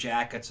 The Inner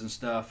Jackets and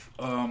stuff.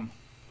 You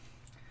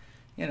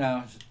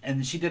know,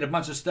 and she did a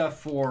bunch of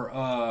stuff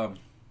for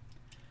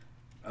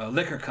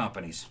liquor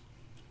companies.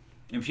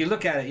 If you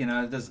look at it, you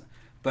know, it doesn't,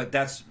 but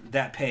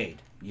that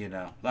paid, you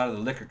know, a lot of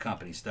the liquor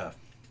company stuff.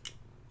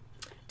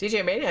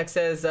 DJ Maniac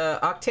says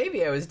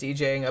Octavio is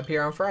DJing up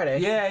here on Friday.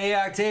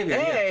 Yeah, Octavio.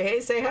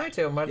 Hey, say hi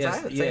to him. I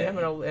haven't seen him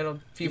in a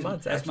few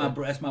months. That's my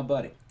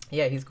buddy.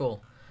 Yeah, he's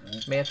cool.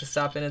 May have to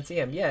stop in and see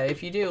him. Yeah,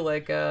 if you do,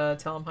 like,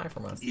 tell him hi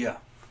from us. Yeah.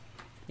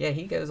 Yeah,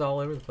 he goes all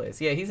over the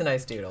place. Yeah, he's a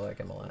nice dude. I like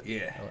him a lot.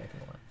 Yeah. I like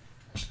him a lot.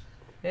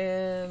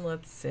 And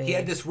let's see. He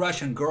had this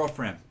Russian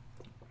girlfriend.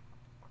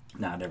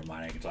 Nah, never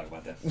mind. I can talk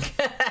about that.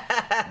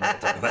 I'm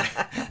not talk about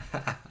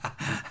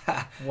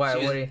that. Why?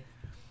 What do you...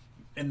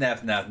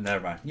 Never mind.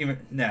 I'm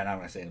not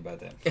going to say anything about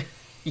that.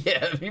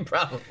 Yeah, you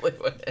probably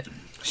would.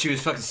 She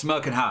was fucking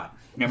smoking hot.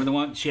 Remember the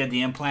one? She had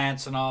the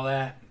implants and all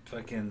that?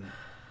 Fucking...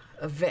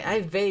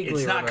 I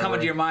vaguely It's not remember. coming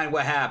to your mind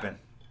what happened.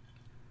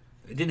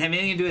 It didn't have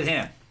anything to do with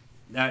him.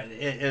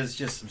 It was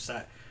just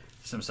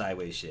some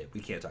sideways shit. We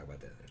can't talk about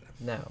that.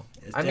 No.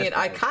 I mean,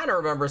 I kind of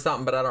remember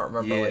something, but I don't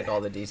remember like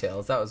all the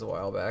details. That was a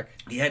while back.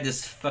 He had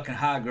this fucking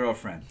hot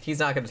girlfriend. He's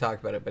not going to talk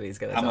about it, but he's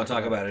going to I'm going to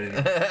talk about it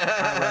anyway.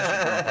 Hot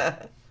Russian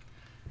girlfriend.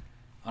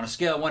 On a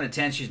scale of 1 to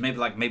 10, she's maybe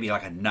like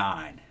a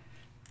 9.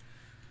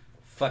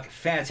 Fucking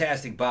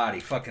fantastic body.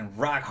 Fucking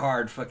rock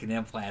hard fucking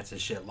implants and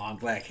shit. Long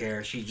black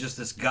hair. She's just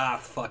this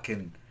goth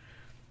fucking...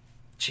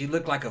 She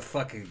looked like a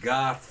fucking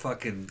goth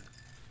fucking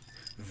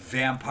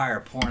vampire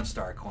porn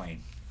star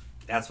queen.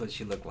 That's what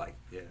she looked like.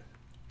 Yeah.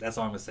 That's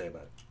all I'm going to say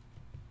about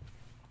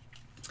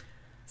it.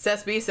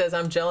 Seth B says,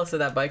 I'm jealous of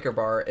that biker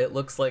bar. It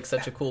looks like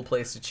such a cool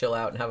place to chill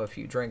out and have a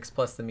few drinks.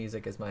 Plus, the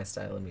music is my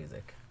style of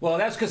music. Well,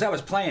 that's because I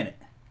was playing it.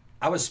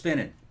 I was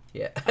spinning.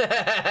 Yeah.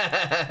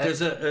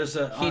 there's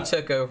a. He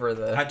took over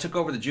the. I took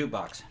over the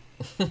jukebox.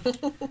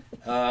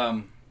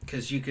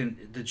 Because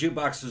the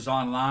jukebox is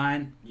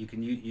online. You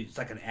can use it's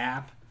like an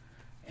app,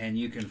 and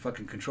you can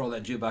fucking control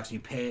that jukebox and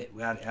you pay it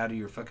out of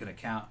your fucking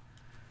account.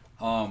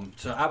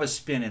 So I was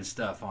spinning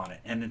stuff on it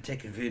and then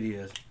taking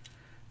videos,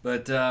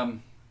 but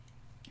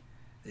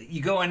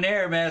you go in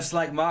there, man. It's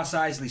like Mos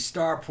Eisley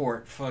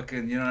Starport.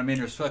 Fucking, you know what I mean?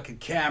 There's fucking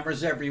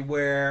cameras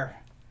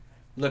everywhere,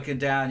 looking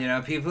down. You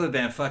know, people have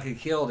been fucking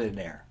killed in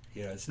there.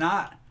 You know, it's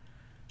not.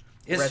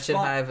 It's wretched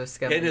hive of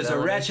scum. It is a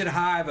wretched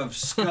hive of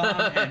scum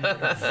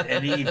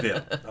and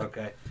evil.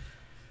 Okay.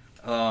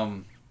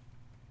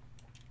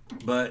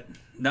 But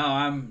no,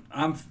 I'm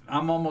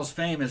almost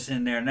famous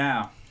in there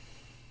now.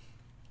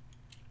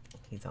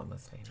 He's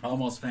almost famous.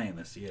 Almost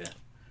famous, yeah.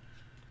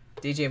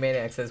 DJ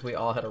Maniac says we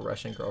all had a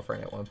Russian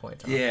girlfriend at one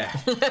point in time. Yeah.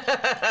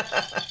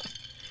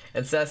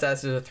 And Seth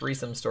says there's a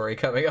threesome story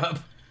coming up.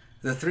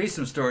 The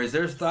threesome stories,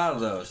 there's thought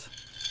of those.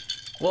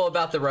 Well,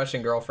 about the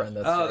Russian girlfriend.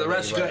 The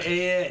Russian girlfriend.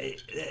 Yeah,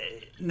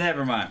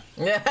 never mind.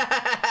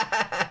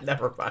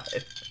 Never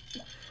mind.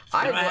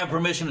 I don't have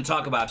permission to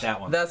talk about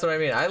that one. That's what I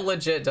mean. I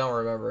legit don't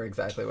remember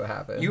exactly what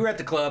happened. You were at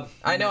the club.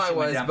 I know I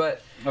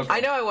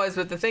was,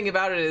 but the thing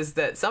about it is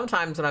that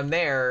sometimes when I'm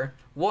there,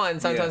 one,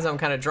 sometimes I'm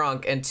kind of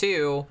drunk, and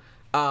two,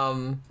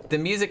 the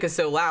music is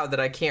so loud that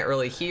I can't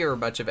really hear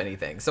much of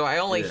anything. So I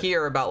only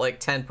hear about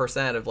like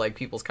 10% of like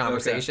people's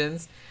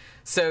conversations.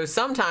 So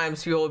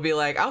sometimes people will be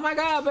like, "Oh my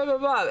god," blah blah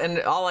blah, and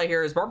all I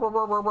hear is blah, blah,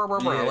 blah, blah, blah,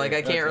 blah. Yeah, like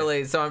I can't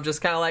really. So I'm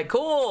just kind of like,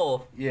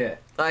 "Cool." Yeah.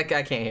 Like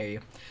I can't hear you.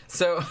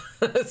 So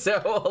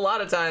so a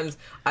lot of times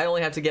I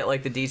only have to get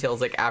like the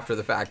details like after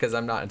the fact because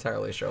I'm not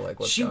entirely sure like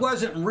what's She going on.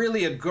 wasn't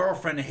really a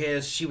girlfriend of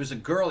his. She was a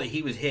girl that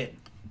he was hitting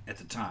at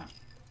the time,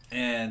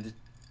 and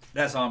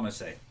that's all I'm gonna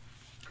say.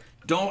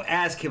 Don't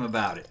ask him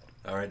about it.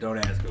 All right, don't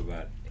ask him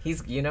about it.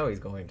 He's he's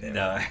going to.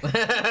 No.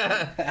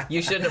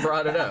 You shouldn't have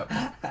brought it up.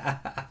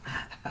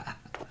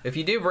 If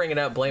you do bring it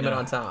up, blame it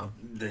on Tom.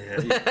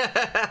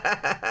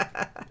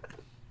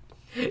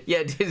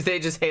 Yeah, they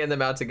just hand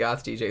them out to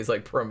goth DJs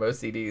like promo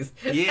CDs.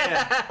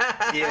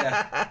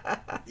 Yeah.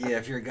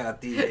 If you're a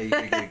goth DJ,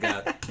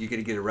 you're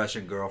gonna get a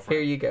Russian girlfriend.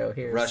 Here you go.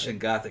 Here's Russian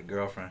gothic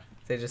girlfriend.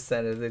 They just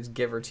send it. They just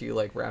give her to you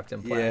like wrapped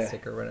in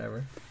plastic or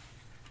whatever.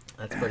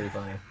 That's pretty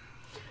funny.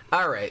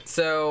 All right,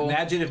 so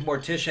imagine if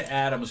Morticia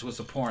Addams was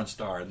a porn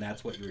star, and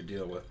that's what you were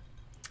dealing with.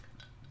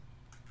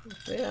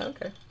 Yeah.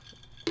 Okay.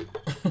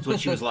 That's what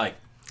she was like.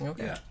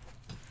 Okay. Yeah.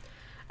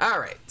 All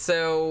right,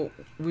 so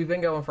we've been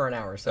going for an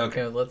hour, so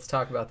Okay. let's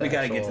talk about the We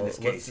gotta actual, get to this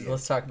case.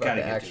 let's talk about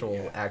the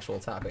actual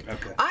topic.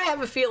 Okay. I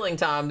have a feeling,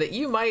 Tom, that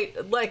you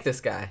might like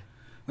this guy.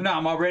 No,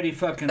 I'm already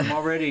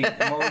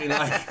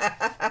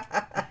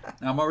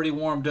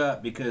warmed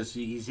up because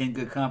he's in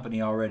good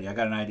company already. I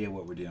got an idea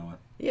what we're dealing with.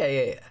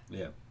 Yeah.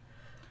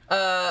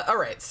 All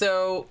right,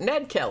 so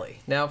Ned Kelly.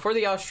 Now, for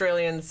the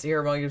Australians here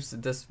among you,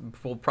 this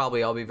will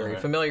probably all be very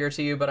familiar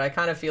to you, but I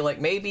kind of feel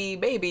like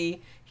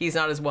maybe he's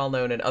not as well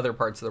known in other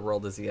parts of the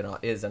world as he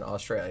is in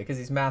Australia, because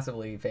he's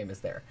massively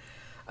famous there.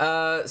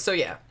 So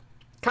yeah,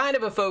 kind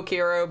of a folk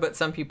hero, but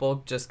some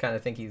people just kind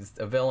of think he's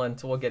a villain,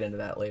 so we'll get into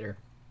that later.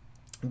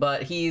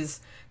 But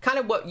he's kind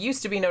of what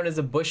used to be known as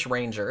a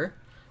bushranger,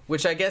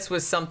 which I guess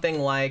was something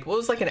like, well, it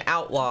was like an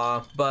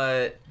outlaw,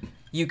 but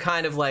you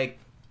kind of like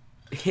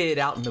hid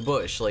out in the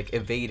bush, like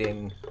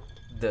evading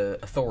the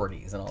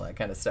authorities and all that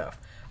kind of stuff.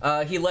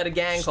 He led a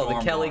gang called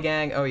the Kelly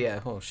Gang. Oh yeah.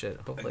 Oh shit.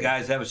 Hopefully.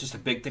 Guys, that was just a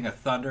big thing of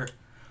thunder.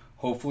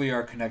 Hopefully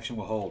our connection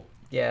will hold.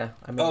 Yeah.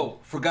 I mean. Oh,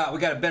 forgot. We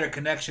got a better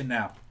connection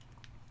now.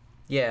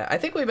 Yeah, I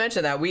think we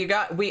mentioned that.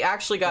 We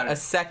actually got a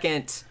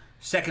second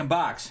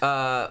box.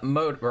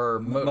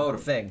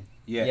 Motive thing.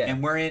 Yeah.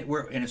 And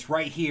and it's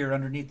right here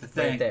underneath the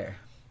thing. Right there.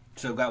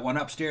 So we've got one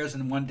upstairs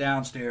and one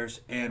downstairs,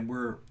 and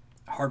we're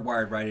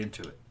hardwired right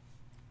into it.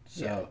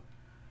 So,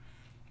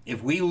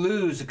 if we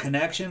lose a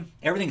connection,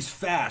 everything's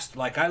fast.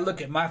 Like, I look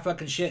at my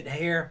fucking shit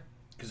here,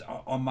 because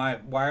on my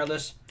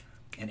wireless,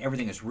 and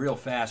everything is real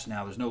fast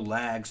now. There's no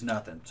lags,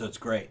 nothing. So, it's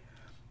great.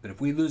 But if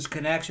we lose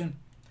connection,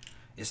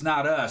 it's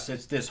not us.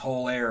 It's this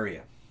whole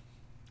area.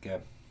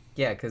 Okay?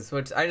 Yeah, because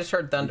I just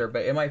heard thunder,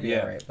 but it might be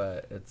all right.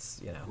 But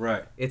it's,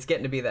 Right. It's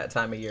getting to be that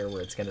time of year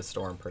where it's going to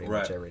storm pretty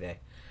much every day.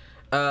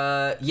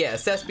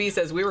 Seth B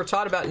says, we were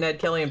taught about Ned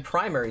Kelly in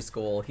primary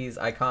school. He's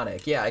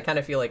iconic. Yeah, I kind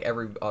of feel like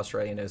every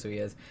Australian knows who he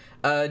is.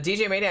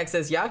 DJ Maniac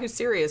says, Yahoo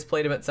Serious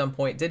played him at some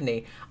point, didn't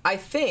he? I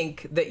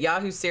think that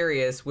Yahoo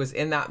Serious was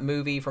in that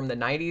movie from the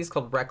 90s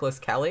called Reckless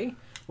Kelly,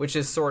 which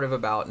is sort of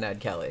about Ned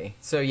Kelly.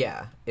 So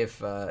yeah, if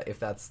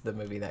that's the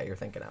movie that you're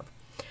thinking of.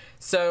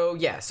 So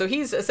yeah, so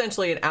he's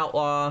essentially an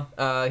outlaw.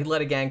 He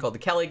led a gang called the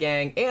Kelly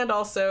Gang, and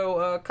also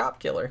a cop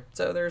killer.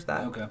 So there's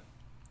that. Okay.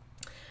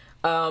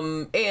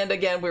 And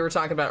again, we were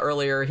talking about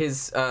earlier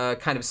his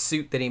kind of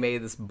suit that he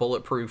made, this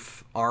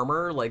bulletproof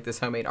armor, like this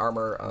homemade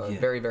armor,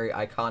 very, very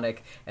iconic.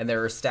 And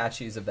there are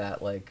statues of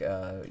that, like,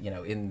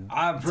 in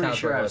I'm pretty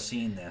sure I've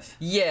seen this.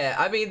 Yeah,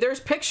 I mean,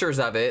 there's pictures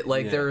of it.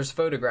 Like, there's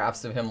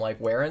photographs of him,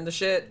 like, wearing the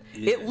shit.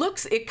 Yeah.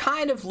 It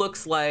kind of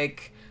looks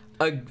like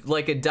a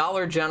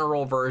Dollar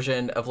General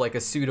version of, like,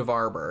 a suit of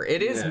armor.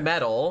 It is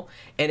metal,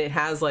 and it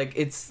has, like,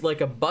 it's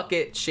like a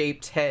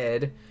bucket-shaped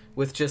head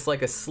with just,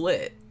 like, a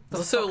slit.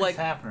 So like,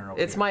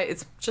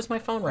 it's just my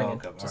phone ringing.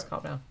 Okay, just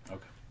calm down.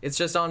 Okay. It's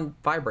just on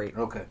vibrate.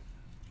 Okay.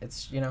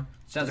 It's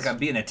Sounds like I'm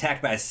being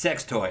attacked by a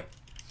sex toy.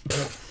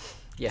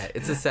 Yeah,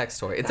 it's a sex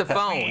toy. It's a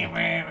phone,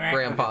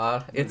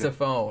 Grandpa. It's a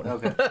phone.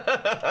 Okay.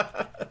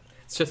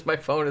 It's just my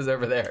phone is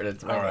over there. And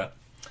it's ringing.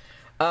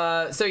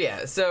 All right.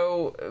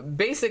 So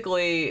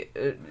basically,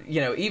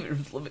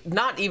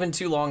 not even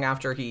too long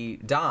after he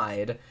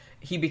died,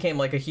 he became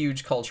like a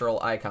huge cultural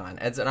icon.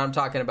 And I'm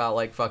talking about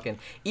like fucking,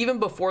 even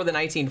before the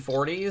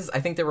 1940s,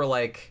 I think there were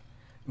like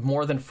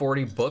more than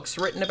 40 books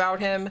written about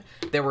him.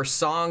 There were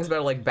songs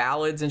about like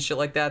ballads and shit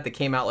like that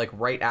came out like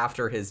right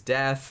after his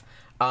death.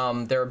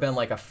 There have been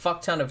like a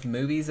fuck ton of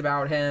movies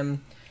about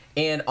him.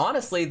 And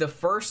honestly, the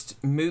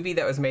first movie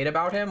that was made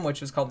about him,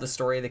 which was called The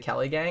Story of the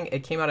Kelly Gang,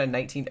 it came out in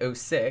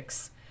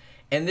 1906.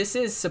 And this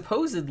is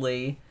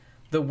supposedly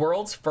the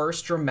world's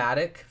first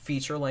dramatic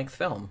feature-length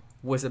film,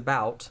 was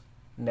about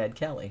Ned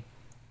Kelly,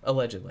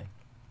 allegedly.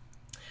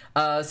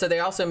 So they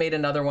also made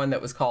another one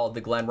that was called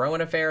The Glen Rowan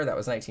Affair. That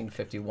was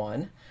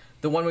 1951.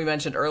 The one we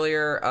mentioned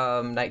earlier,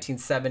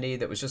 1970,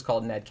 that was just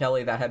called Ned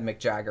Kelly. That had Mick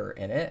Jagger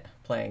in it,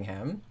 playing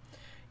him.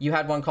 You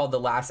had one called The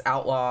Last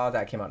Outlaw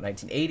that came out in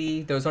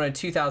 1980. There was one in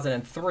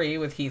 2003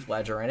 with Heath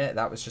Ledger in it.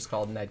 That was just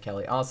called Ned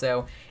Kelly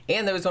also.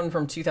 And there was one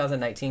from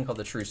 2019 called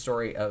The True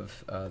Story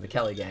of the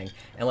Kelly Gang.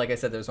 And like I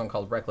said, there's one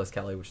called Reckless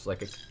Kelly, which is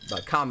like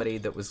a comedy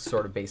that was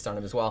sort of based on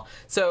him as well.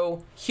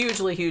 So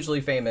hugely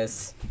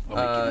famous,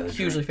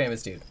 hugely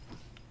famous dude.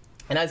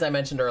 And as I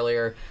mentioned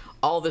earlier,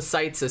 all the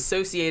sites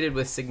associated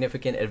with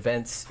significant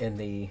events in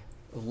the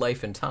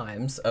life and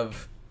times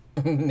of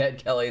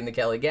Ned Kelly and the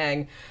Kelly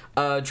Gang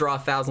draw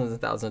thousands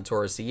and thousands of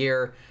tourists a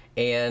year.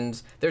 And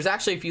there's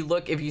actually,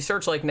 if you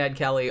search like Ned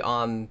Kelly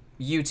on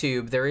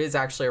YouTube, there is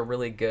actually a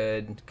really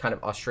good kind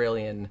of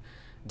Australian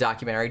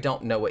documentary. I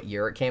don't know what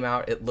year it came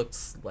out. It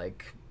looks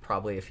like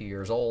probably a few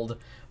years old,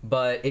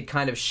 but it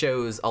kind of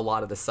shows a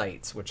lot of the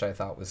sites, which I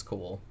thought was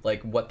cool,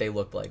 like what they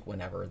looked like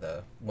whenever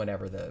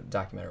the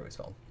documentary was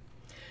filmed.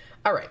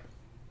 All right,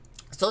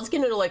 so let's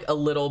get into like a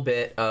little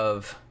bit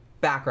of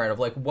background of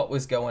like what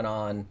was going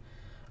on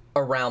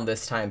around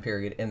this time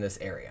period in this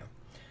area.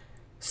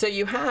 So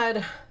you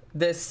had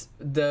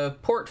the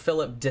Port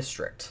Phillip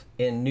district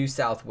in New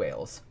South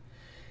Wales.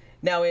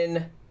 Now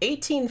in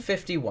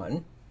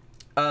 1851,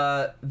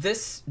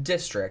 this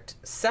district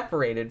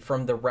separated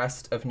from the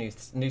rest of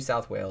New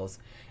South Wales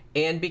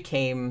and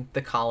became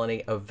the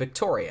colony of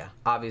Victoria,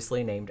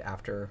 obviously named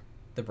after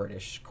the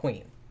British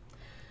Queen.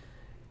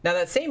 Now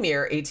that same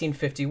year,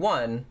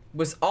 1851,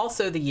 was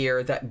also the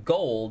year that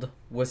gold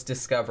was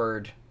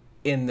discovered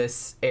in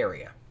this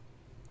area.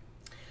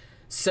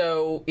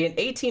 So in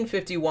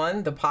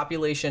 1851, the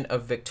population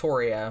of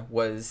Victoria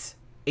was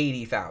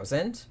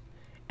 80,000,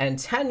 and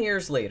 10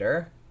 years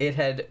later, it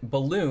had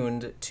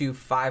ballooned to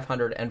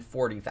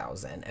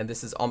 540,000, and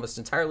this is almost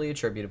entirely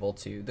attributable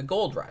to the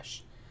gold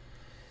rush.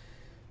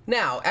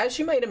 Now, as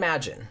you might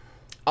imagine,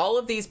 all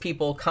of these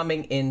people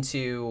coming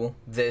into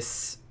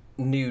this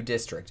new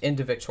district,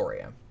 into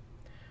Victoria,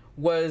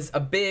 was a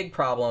big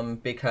problem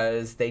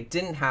because they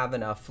didn't have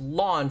enough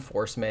law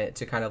enforcement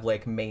to kind of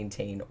like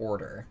maintain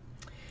order.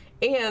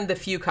 And the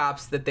few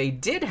cops that they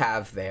did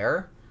have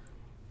there,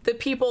 the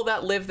people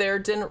that lived there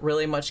didn't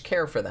really much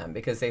care for them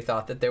because they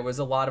thought that there was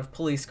a lot of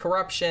police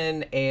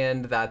corruption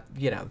and that,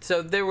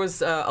 so there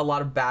was a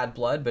lot of bad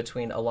blood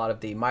between a lot of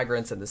the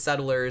migrants and the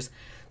settlers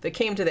that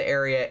came to the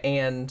area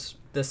and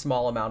the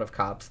small amount of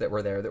cops that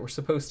were there that were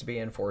supposed to be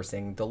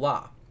enforcing the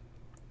law.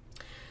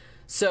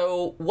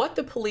 So what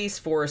the police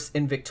force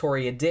in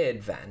Victoria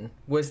did then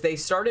was they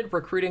started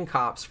recruiting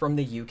cops from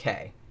the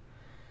UK.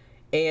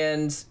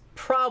 And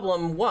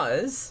problem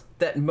was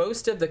that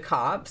most of the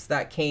cops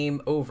that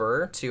came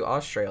over to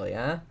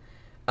Australia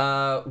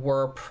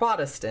were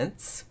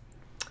Protestants,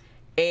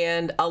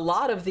 and a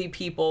lot of the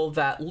people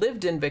that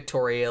lived in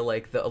Victoria,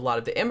 like a lot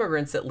of the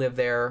immigrants that lived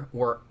there,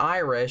 were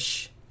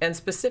Irish, and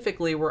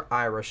specifically were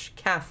Irish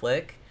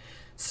Catholic.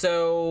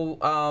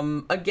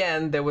 So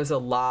again, there was a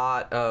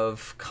lot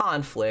of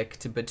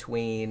conflict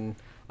between,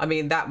 I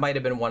mean, that might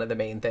have been one of the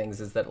main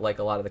things, is that like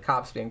a lot of the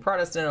cops being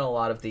Protestant and a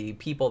lot of the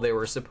people they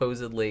were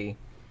supposedly,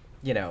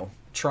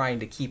 trying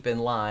to keep in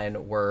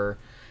line were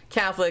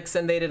Catholics,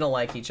 and they didn't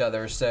like each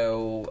other.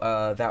 So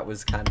that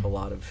was kind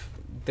of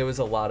there was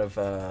a lot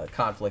of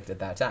conflict at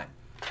that time.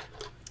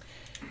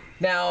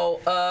 Now,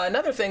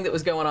 another thing that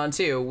was going on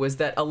too was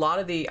that a lot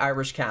of the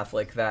Irish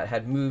Catholic that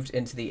had moved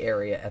into the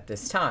area at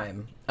this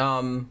time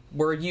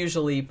were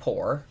usually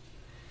poor.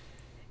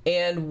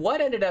 And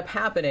what ended up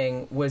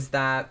happening was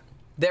that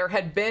there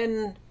had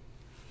been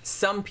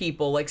some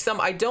people,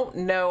 I don't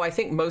know, I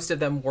think most of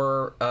them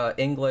were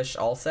English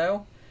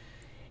also.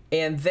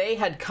 And they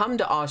had come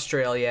to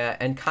Australia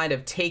and kind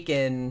of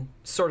taken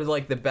sort of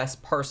like the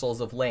best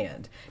parcels of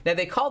land. Now,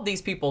 they called these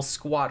people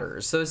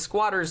squatters. So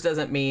squatters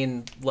doesn't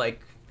mean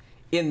like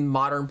in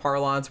modern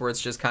parlance where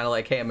it's just kind of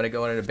like, hey, I'm going to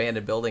go in an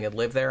abandoned building and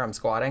live there, I'm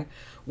squatting.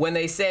 When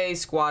they say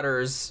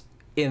squatters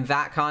in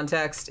that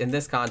context, in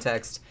this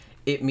context,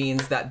 it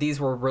means that these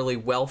were really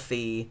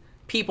wealthy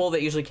people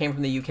that usually came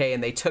from the UK,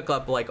 and they took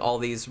up like all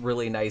these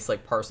really nice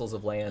like parcels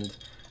of land.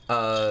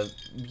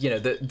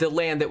 The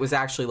land that was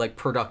actually like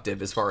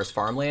productive as far as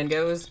farmland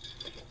goes,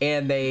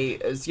 and they,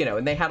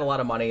 and they had a lot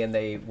of money and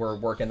they were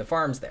working the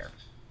farms there.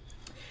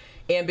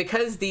 And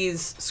because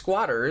these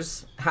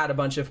squatters had a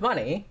bunch of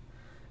money,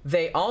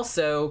 they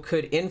also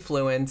could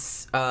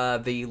influence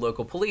the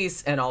local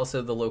police and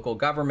also the local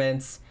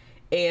governments,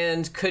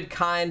 and could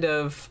kind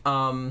of,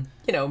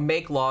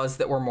 make laws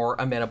that were more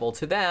amenable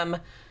to them,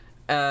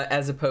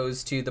 as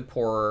opposed to the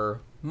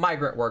poorer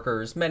migrant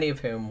workers, many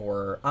of whom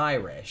were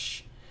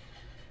Irish.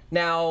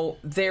 Now,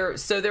 there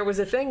was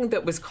a thing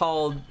that was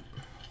called,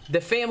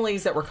 the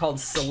families that were called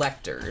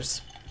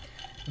selectors.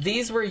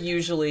 These were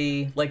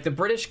usually, like the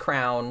British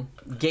Crown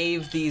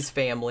gave these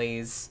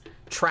families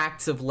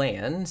tracts of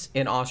land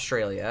in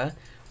Australia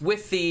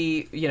with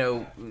the,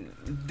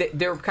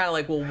 they're kind of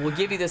like, well, we'll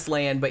give you this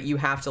land, but you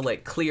have to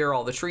like clear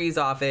all the trees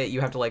off it.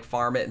 You have to like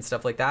farm it and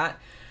stuff like that.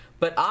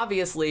 But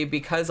obviously,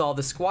 because all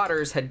the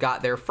squatters had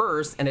got there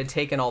first and had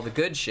taken all the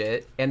good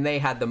shit, and they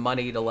had the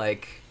money to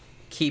like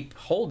keep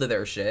hold of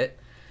their shit,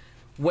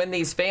 when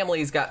these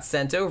families got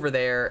sent over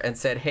there and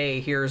said, hey,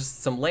 here's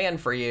some land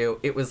for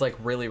you, it was like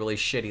really, really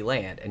shitty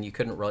land, and you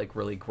couldn't like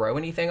really grow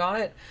anything on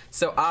it.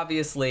 So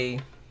obviously,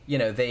 you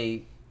know,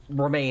 they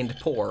remained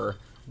poor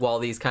while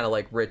these kind of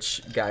like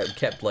rich guys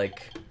kept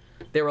like,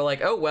 they were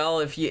like, oh, well,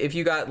 if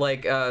you got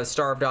like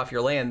starved off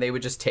your land, they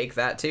would just take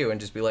that too and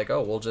just be like,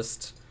 oh, we'll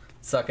just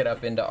suck it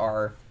up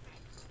into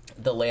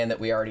the land that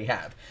we already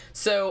have.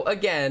 So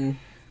again,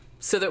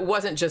 so that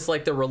wasn't just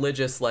like the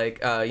religious, like,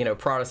 you know,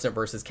 Protestant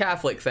versus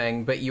Catholic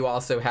thing, but you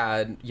also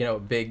had, you know,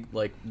 big,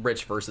 like,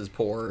 rich versus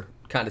poor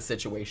kind of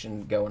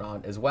situation going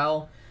on as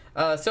well.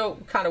 So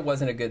kind of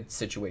wasn't a good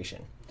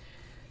situation.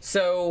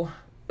 So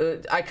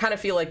I kind of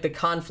feel like the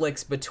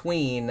conflicts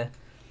between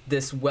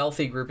this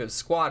wealthy group of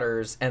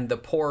squatters and the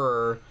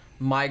poorer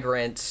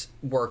migrant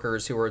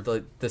workers who were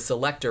the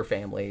selector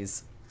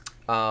families,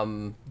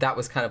 that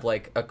was kind of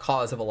like a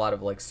cause of a lot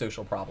of like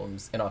social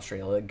problems in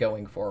Australia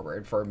going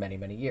forward for many,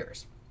 many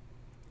years.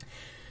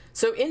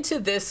 So into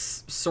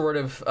this sort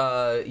of,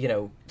 you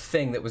know,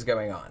 thing that was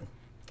going on,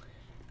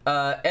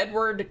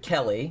 Edward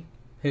Kelly,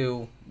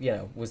 who, you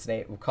know, was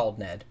called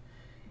Ned,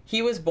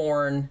 he was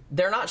born,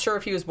 they're not sure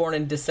if he was born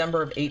in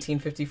December of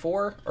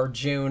 1854 or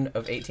June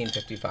of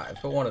 1855,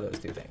 but one of those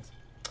two things,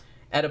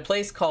 at a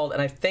place called,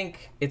 and I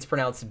think it's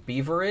pronounced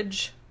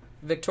Beveridge,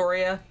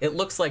 Victoria. It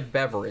looks like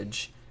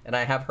beverage, and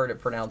I have heard it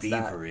pronounced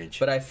Beveridge.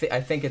 that, but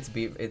I think it's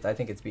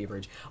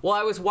Beveridge. Well,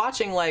 I was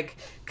watching, like,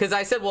 because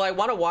I said, well, I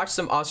want to watch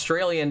some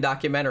Australian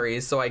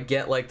documentaries so I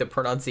get like the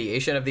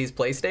pronunciation of these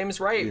place names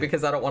right,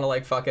 because I don't want to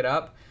like fuck it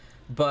up.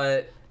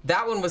 But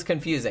that one was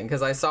confusing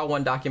because I saw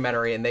one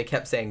documentary and they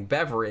kept saying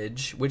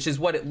Beveridge, which is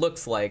what it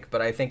looks like,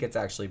 but I think it's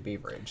actually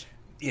Beveridge.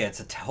 Yeah, it's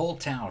a whole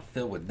town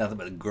filled with nothing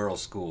but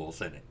girls'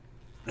 schools in it.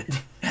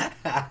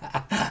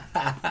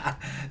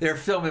 They're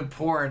filming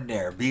porn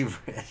there,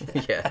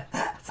 Beaverhead. Yeah,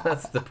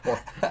 that's the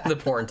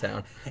porn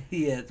town.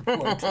 Yeah, it's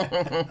porn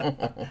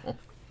town.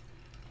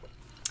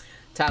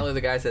 Tyler,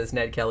 the guy, says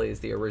Ned Kelly is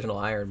the original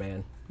Iron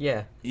Man.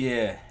 Yeah.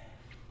 Yeah.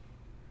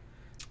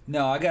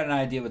 No, I got an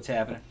idea what's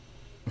happening.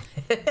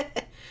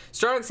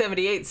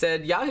 Strong78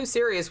 said Yahoo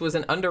Serious was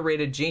an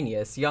underrated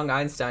genius. Young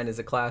Einstein is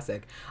a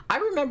classic. I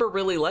remember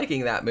really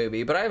liking that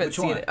movie, but I haven't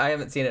seen it. I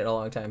haven't seen it in a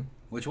long time.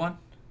 Which one?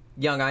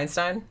 Young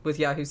Einstein with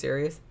Yahoo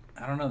Serious.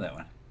 I don't know that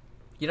one.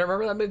 You don't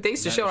remember that movie? They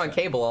used to show it on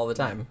cable all the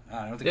time.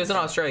 I don't think it was an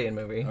Australian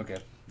movie. Okay,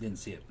 didn't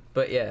see it.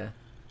 But yeah.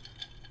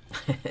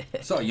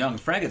 I saw Young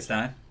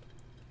Frankenstein.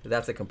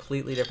 That's a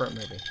completely different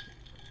movie.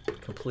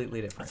 Completely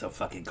different. That's a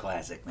fucking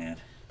classic, man.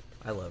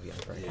 I love Young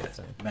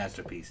Frankenstein. Yeah,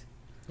 masterpiece.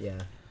 Yeah.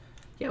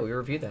 Yeah, we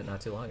reviewed that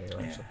not too long ago,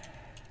 actually.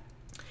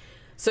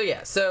 So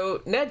yeah,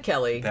 so Ned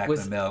Kelly back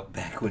when Mel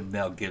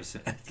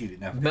Gibson.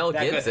 Mel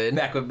Gibson.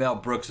 Back when Mel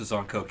Brooks was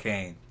on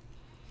cocaine.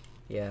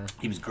 Yeah.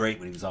 He was great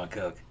when he was on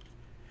coke.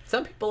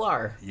 Some people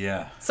are.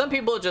 Yeah. Some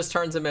people it just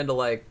turns them into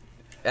like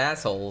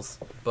assholes,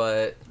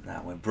 but nah,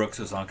 when Brooks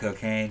was on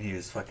cocaine, he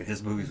was fucking.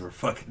 His movies were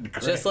fucking great.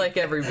 It's just like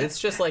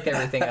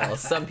everything else.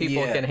 Some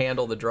people can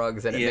handle the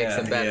drugs and it makes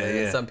them better,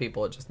 and some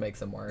people it just makes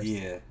them worse.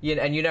 Yeah.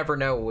 And you never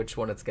know which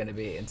one it's going to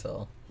be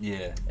until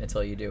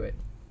you do it.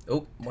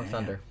 Oh, more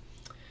thunder.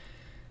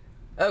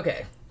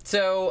 Okay,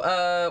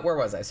 so where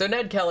was I? So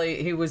Ned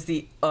Kelly, he was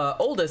the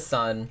oldest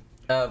son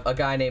of a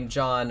guy named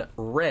John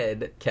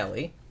Red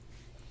Kelly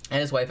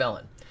and his wife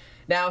Ellen.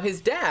 Now, his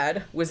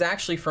dad was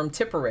actually from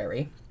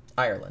Tipperary,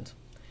 Ireland.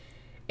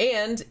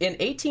 And in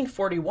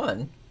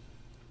 1841,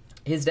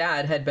 his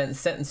dad had been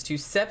sentenced to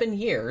 7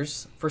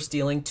 years for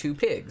stealing 2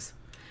 pigs.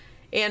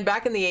 And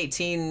back in the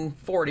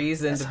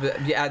 1840s,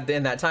 and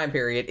in that time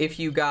period, if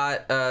you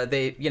got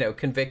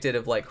convicted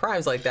of like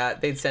crimes like that,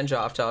 they'd send you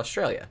off to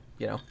Australia.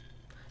 You know,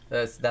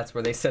 that's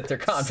where they set their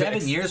convicts.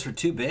 7 years for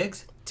 2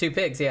 pigs? 2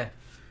 pigs, yeah.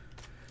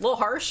 A little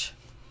harsh.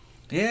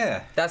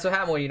 Yeah. That's what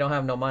happened when you don't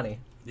have no money.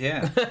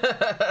 Yeah.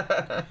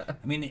 I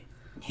mean,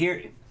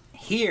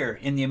 here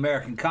in the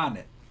American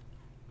continent,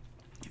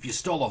 if you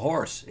stole a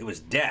horse, it was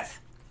death.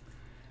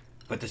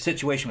 But the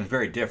situation was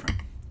very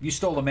different. If you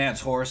stole a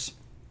man's horse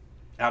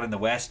out in the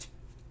West,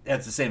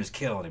 that's the same as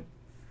killing him.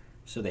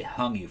 So they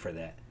hung you for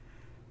that.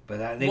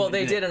 But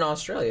they did in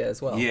Australia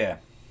as well. Yeah.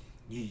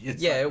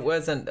 It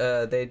wasn't.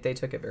 They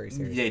took it very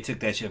seriously. They took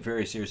that shit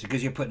very seriously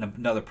because you're putting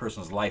another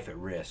person's life at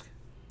risk.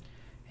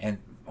 And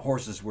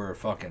horses were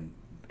fucking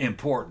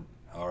important.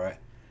 All right.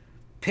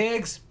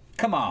 Pigs,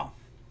 come on.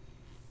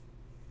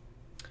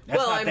 That's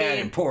not that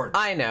important.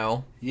 I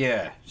know.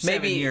 Yeah.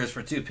 7 years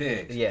for 2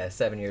 pigs. Yeah,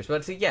 7 years.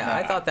 But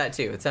I thought that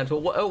too. It sounds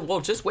well,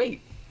 just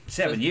wait.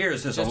 7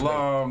 years is a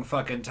long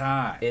fucking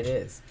time. It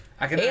is.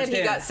 I can understand. And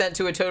he got sent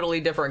to a totally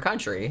different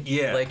country.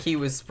 Yeah. Like he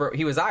was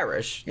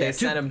Irish. They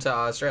sent him to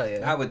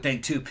Australia. I would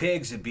think 2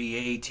 pigs would be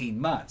 18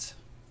 months.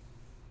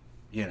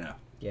 You know.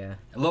 Yeah.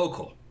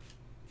 Local.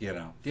 You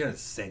know. They don't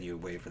send you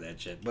away for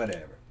that shit.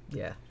 Whatever.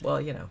 Yeah.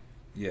 Well, you know.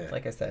 Yeah.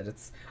 Like I said,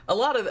 it's a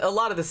lot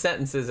of the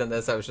sentences in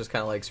this I was just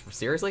kind of like,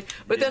 seriously?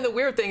 But then the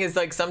weird thing is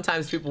like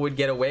sometimes people would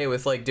get away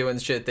with like doing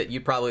shit that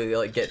you probably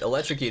like get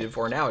electrocuted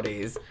for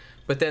nowadays.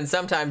 But then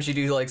sometimes you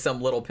do like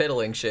some little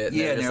piddling shit and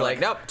they're just like,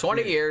 nope,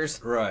 20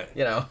 years. Right.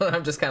 You know,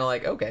 I'm just kind of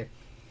like, okay.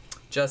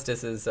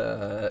 justice is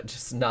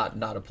just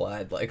not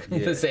applied like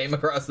the same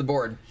across the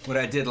board. What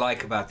I did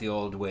like about the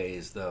old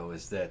ways, though,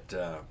 is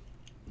that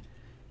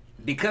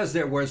because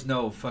there was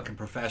no fucking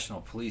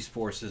professional police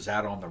forces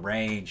out on the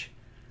range,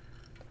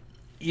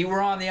 you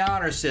were on the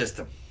honor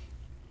system.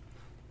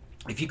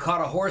 If you caught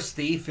a horse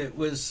thief, it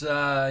was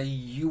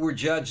you were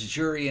judge,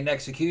 jury, and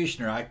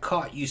executioner. I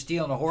caught you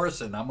stealing a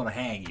horse, and I'm going to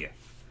hang you.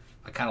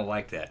 I kind of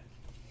like that.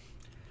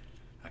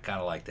 I kind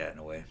of like that in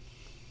a way.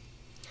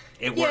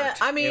 It worked. Yeah,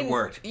 I mean, it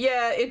worked.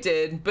 Yeah, it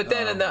did. But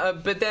then,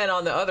 but then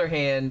on the other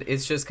hand,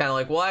 it's just kind of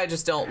like, well, I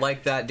just don't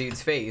like that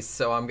dude's face,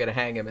 so I'm gonna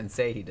hang him and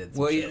say he did.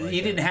 Some Well, shit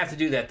you didn't have to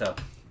do that though.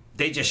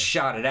 They just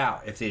shot it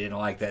out if they didn't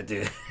like that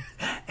dude.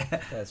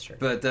 That's true.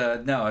 But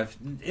no,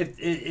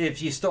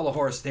 if you stole a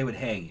horse, they would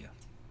hang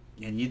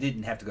you, and you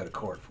didn't have to go to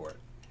court for it.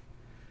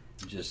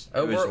 Just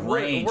it was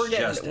range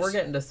justice. We're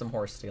getting to some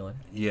horse stealing.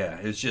 Yeah,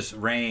 it was just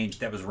range.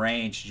 That was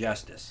range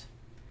justice.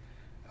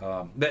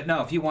 But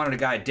no, if you wanted a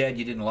guy dead,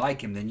 you didn't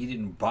like him, then you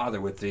didn't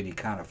bother with any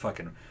kind of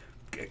fucking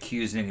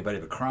accusing anybody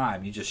of a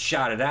crime. You just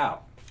shot it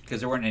out because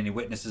there weren't any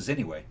witnesses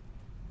anyway.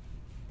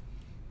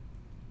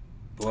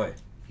 Boy,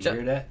 you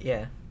hear that?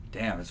 Yeah.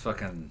 Damn, it's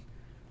fucking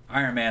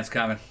Iron Man's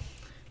coming.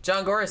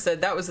 John Gora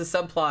said that was the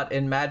subplot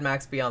in Mad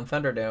Max Beyond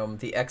Thunderdome,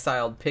 the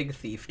exiled pig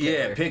thief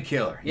killer. Yeah, pig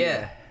killer.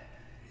 Yeah.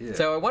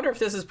 So I wonder if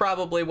this is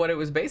probably what it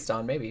was based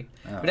on, maybe.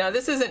 Oh. But now,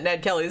 this isn't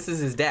Ned Kelly, this is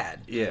his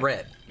dad,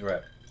 Red.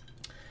 Right.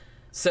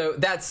 So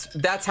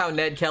that's how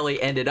Ned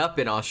Kelly ended up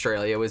in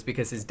Australia, was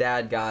because his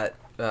dad got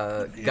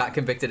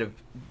convicted of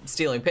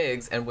stealing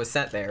pigs and was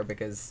sent there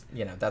because,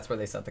 you know, that's where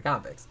they sent the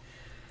convicts.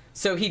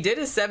 So he did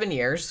his 7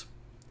 years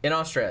in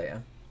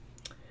Australia.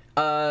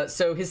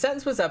 So his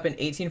sentence was up in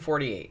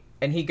 1848,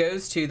 and he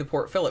goes to the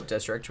Port Phillip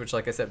district, which,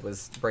 like I said,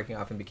 was breaking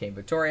off and became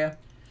Victoria.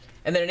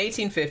 And then in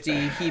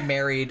 1850, he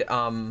married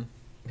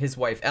his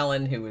wife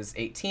Ellen, who was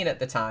 18 at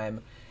the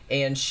time,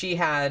 and she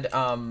had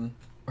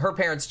her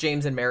parents,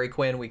 James and Mary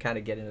Quinn. We kind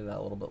of get into that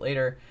a little bit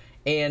later.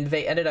 And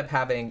they ended up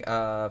having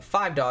 5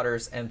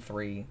 daughters and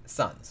 3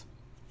 sons.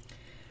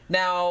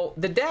 Now,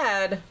 the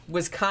dad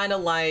was kind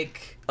of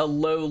like a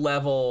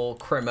low-level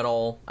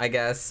criminal, I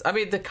guess. I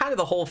mean,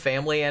 the whole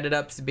family ended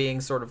up being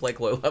sort of like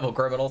low-level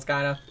criminals,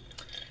 kind of.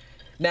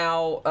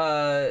 Now,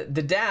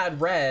 the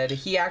dad, Red,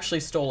 he actually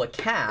stole a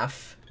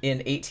calf in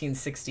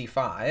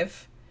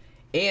 1865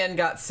 and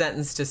got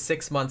sentenced to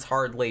 6 months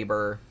hard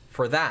labor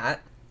for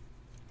that.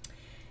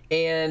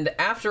 And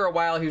after a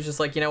while, he was just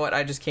like, you know what,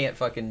 I just can't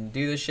fucking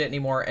do this shit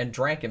anymore, and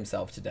drank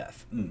himself to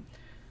death.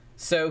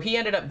 So he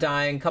ended up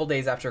dying a couple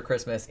days after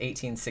Christmas,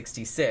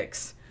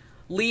 1866,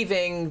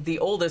 leaving the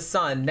oldest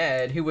son,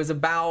 Ned, who was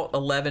about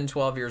 11,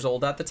 12 years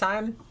old at the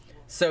time.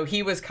 So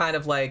he was kind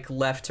of like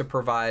left to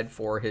provide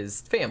for his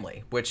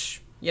family,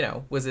 which, you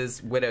know, was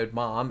his widowed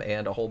mom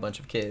and a whole bunch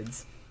of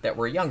kids that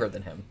were younger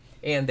than him.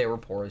 And they were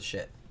poor as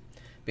shit.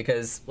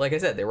 Because, like I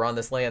said, they were on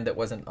this land that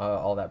wasn't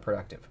all that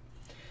productive.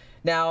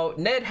 Now,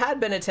 Ned had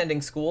been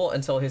attending school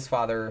until his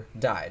father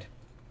died.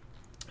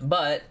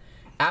 But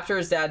after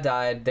his dad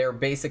died, they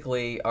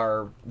basically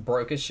are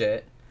broke as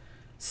shit.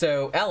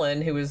 So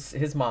Ellen, who was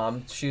his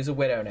mom, she was a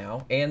widow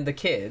now, and the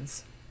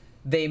kids,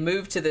 they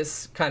moved to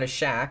this kind of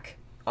shack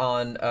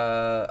on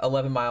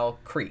 11 Mile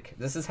Creek.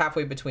 This is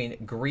halfway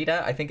between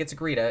Greta, I think it's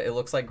Greta, it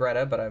looks like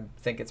Greta, but I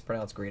think it's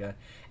pronounced Greta,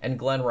 and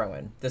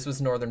Glenrowan. This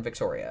was northern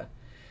Victoria.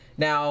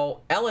 Now,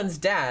 Ellen's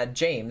dad,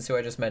 James, who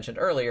I just mentioned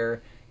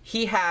earlier,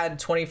 he had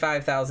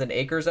 25,000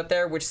 acres up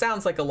there, which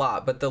sounds like a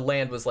lot, but the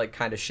land was like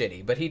kind of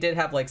shitty. But he did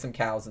have like some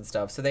cows and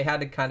stuff, so they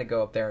had to kind of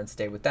go up there and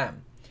stay with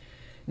them.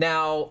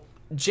 Now,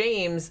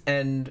 James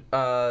and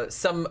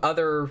some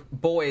other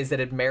boys that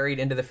had married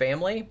into the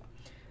family,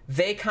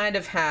 they kind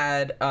of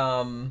had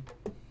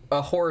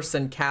a horse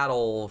and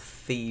cattle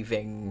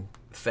thieving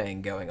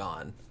thing going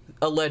on,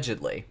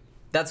 allegedly.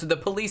 That's what the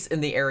police in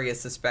the area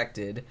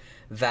suspected,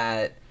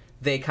 that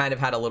they kind of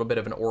had a little bit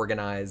of an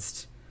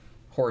organized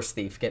horse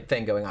thief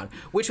thing going on,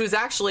 which was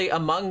actually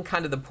among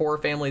kind of the poor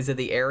families of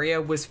the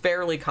area was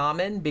fairly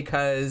common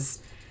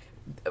because,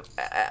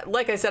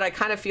 like I said, I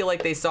kind of feel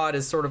like they saw it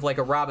as sort of like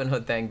a Robin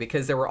Hood thing,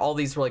 because there were all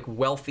these like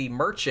wealthy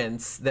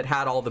merchants that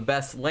had all the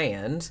best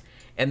land,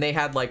 and they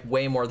had like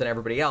way more than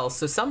everybody else.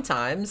 So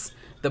sometimes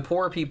the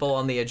poor people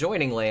on the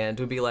adjoining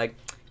land would be like,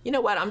 you know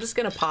what, I'm just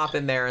gonna pop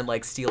in there and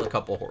like steal a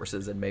couple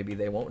horses, and maybe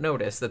they won't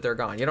notice that they're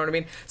gone. You know what I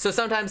mean? So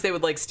sometimes they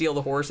would like steal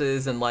the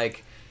horses and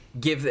like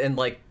give and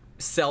like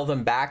sell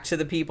them back to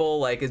the people,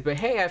 like, but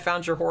hey, I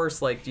found your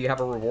horse, like, do you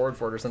have a reward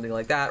for it or something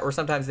like that? Or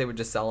sometimes they would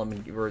just sell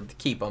them or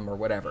keep them or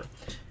whatever.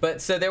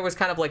 But so there was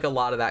kind of like a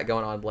lot of that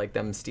going on, like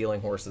them stealing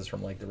horses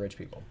from like the rich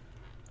people.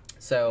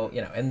 So,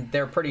 you know, and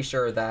they're pretty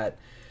sure that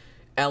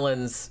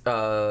Ellen's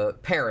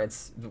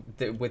parents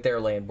with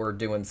their land were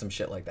doing some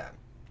shit like that.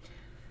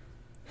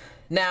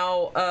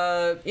 Now,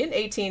 in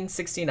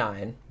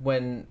 1869,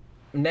 when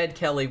Ned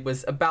Kelly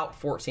was about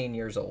 14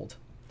 years old,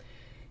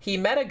 he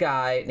met a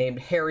guy named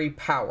Harry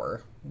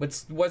Power,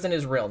 which wasn't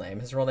his real name.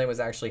 His real name was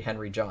actually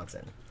Henry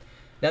Johnson.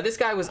 Now, this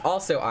guy was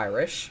also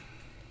Irish,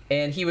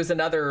 and he was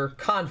another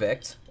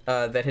convict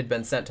that had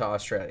been sent to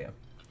Australia.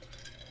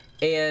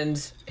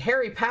 And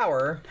Harry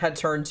Power had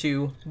turned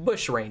to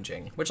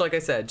bushranging, which, like I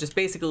said, just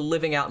basically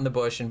living out in the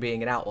bush and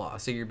being an outlaw.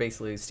 So you're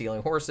basically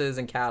stealing horses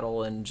and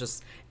cattle and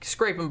just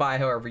scraping by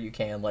however you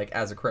can, like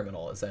as a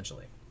criminal,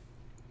 essentially.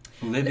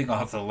 Living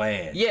off the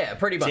land. Yeah,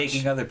 pretty much.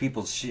 Taking other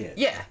people's shit.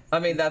 Yeah, I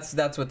mean, that's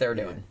what they're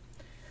doing.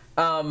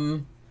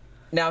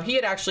 Now, he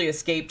had actually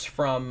escaped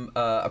from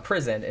a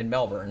prison in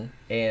Melbourne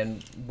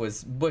and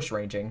was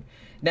bushranging.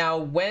 Now,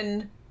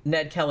 when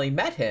Ned Kelly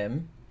met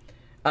him,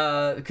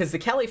 because the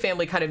Kelly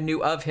family kind of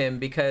knew of him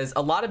because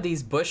a lot of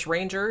these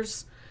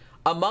bushrangers,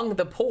 among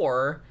the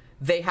poor,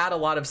 they had a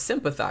lot of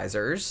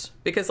sympathisers.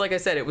 Because, like I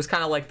said, it was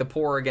kind of like the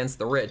poor against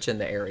the rich in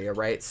the area,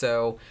 right?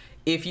 So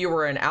if you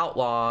were an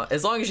outlaw,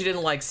 as long as you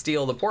didn't, like,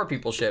 steal the poor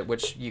people shit,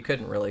 which you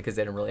couldn't really because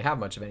they didn't really have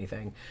much of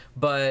anything.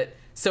 But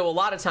so a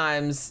lot of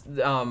times,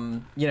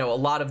 you know, a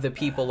lot of the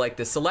people, like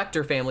the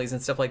selector families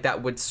and stuff like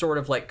that, would sort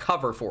of, like,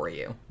 cover for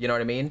you. You know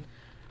what I mean?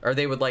 Or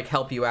they would, like,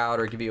 help you out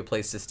or give you a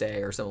place to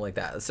stay or something like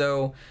that.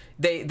 So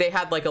they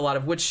had, like, a lot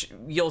of, which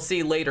you'll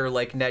see later,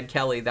 like Ned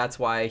Kelly, that's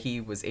why he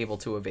was able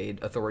to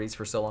evade authorities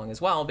for so long as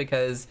well,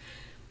 because,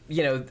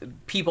 you know,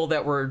 people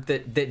that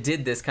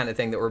did this kind of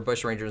thing, that were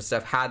bushrangers and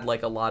stuff, had,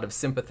 like, a lot of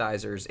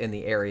sympathizers in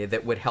the area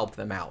that would help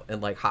them out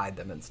and, like, hide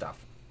them and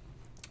stuff.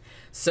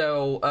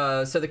 So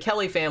so the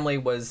Kelly family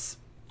was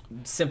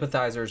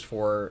sympathizers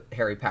for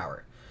Harry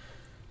Power.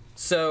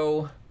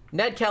 So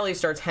Ned Kelly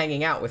starts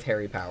hanging out with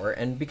Harry Power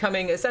and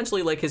becoming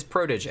essentially like his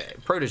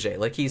protege.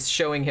 Like, he's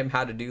showing him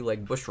how to do,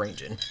 like,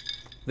 bushranging.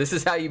 This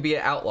is how you be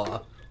an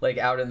outlaw, like,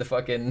 out in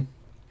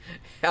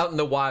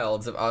the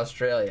wilds of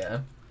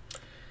Australia.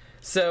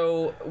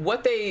 So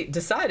what they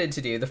decided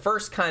to do, the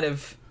first kind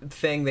of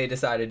thing they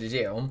decided to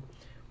do,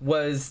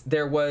 was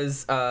there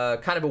was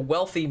kind of a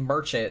wealthy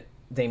merchant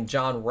named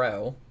John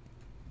Rowe,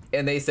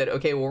 and they said,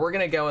 okay, well, we're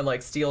gonna go and,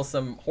 like, steal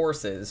some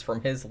horses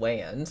from his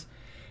land.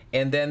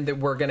 And then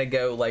we're going to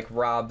go, like,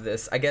 rob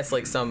this. I guess,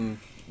 like,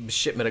 some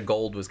shipment of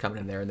gold was coming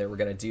in there, and they were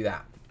going to do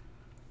that.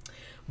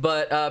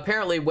 But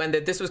apparently, when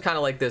this was kind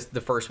of like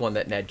the first one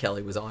that Ned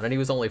Kelly was on, and he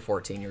was only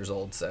 14 years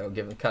old, so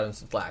cut him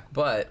some slack.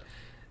 But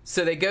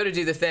so they go to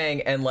do the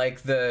thing, and,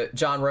 like, the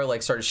John Rowe,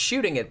 like, started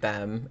shooting at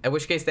them, in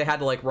which case they had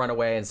to, like, run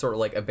away and sort of,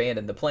 like,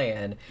 abandon the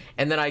plan.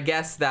 And then I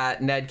guess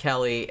that Ned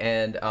Kelly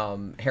and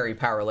Harry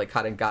Power, like,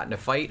 kind of got in a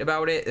fight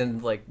about it,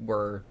 and, like,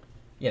 were,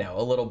 you know,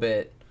 a little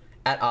bit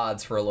at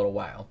odds for a little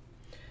while.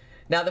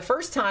 Now, the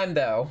first time,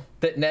 though,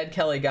 that Ned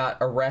Kelly got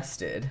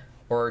arrested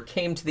or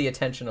came to the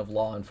attention of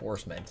law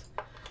enforcement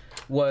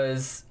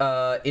was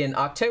in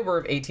October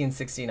of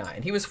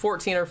 1869. He was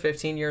 14 or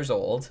 15 years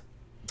old,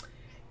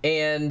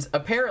 and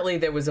apparently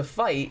there was a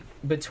fight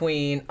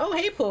between, oh,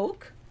 hey,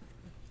 Pook.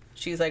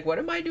 She's like, what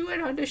am I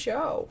doing on the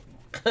show?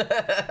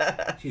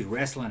 She's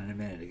wrestling a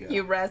minute ago.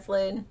 You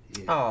wrestling?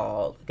 Yeah.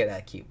 Oh, look at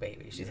that cute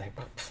baby. She's like,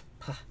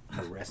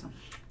 I'm wrestling.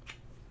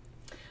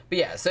 But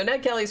yeah, so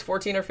Ned Kelly's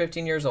 14 or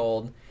 15 years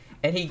old,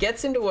 and he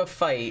gets into a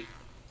fight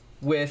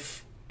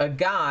with a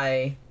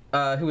guy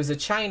who was a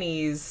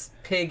Chinese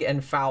pig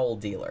and fowl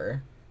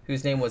dealer,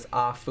 whose name was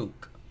Ah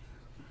Fook.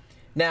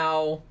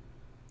 Now,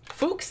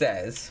 Fook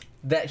says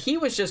that he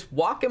was just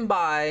walking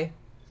by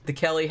the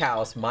Kelly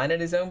house, minding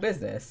his own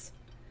business,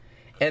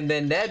 and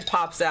then Ned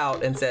pops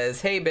out and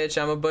says, hey,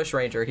 bitch, I'm a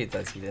bushranger. He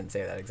didn't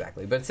say that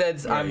exactly, but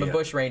says, I'm a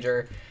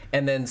bushranger,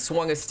 and then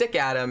swung a stick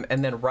at him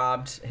and then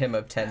robbed him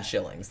of 10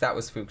 shillings. That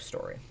was Fook's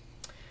story.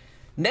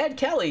 Ned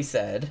Kelly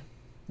said,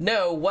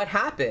 no, what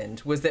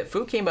happened was that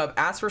Fook came up,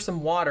 asked for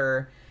some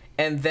water,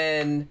 and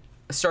then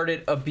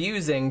started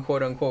abusing,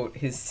 quote unquote,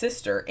 his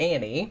sister,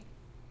 Annie,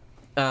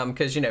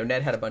 because, you know,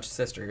 Ned had a bunch of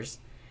sisters.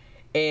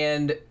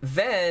 And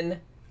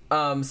then,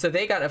 so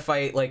they got in a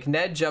fight, like,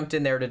 Ned jumped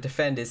in there to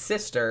defend his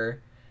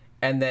sister,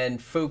 and then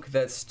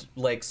Fook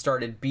like,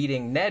 started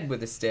beating Ned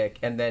with a stick,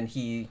 and then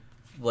he,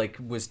 like,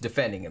 was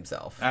defending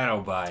himself. I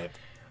don't buy it.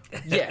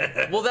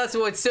 Yeah, well, that's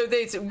what. So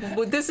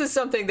this is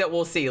something that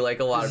we'll see, like,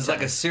 a lot of times. It's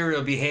like a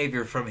serial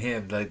behavior from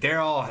him. Like, they're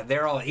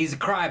all. He's a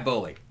cry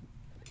bully.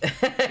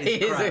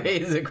 He's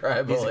a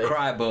cry bully. He's a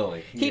cry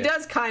bully. He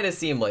does kind of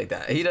seem like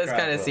that. He does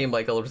kind of seem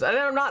like a little. And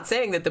I'm not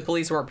saying that the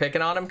police weren't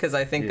picking on him, because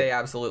I think they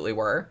absolutely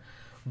were,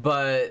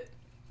 but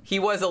he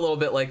was a little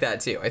bit like that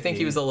too. I think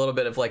he was a little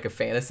bit of, like, a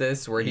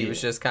fantasist, where he was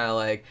just kind of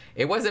like,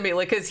 it wasn't me,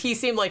 like, because he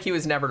seemed like he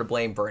was never to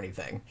blame for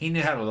anything. He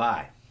knew how to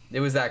lie. It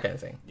was that kind of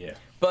thing. Yeah.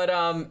 But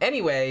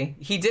anyway,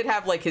 he did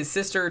have, like, his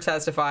sister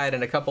testified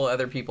and a couple of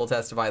other people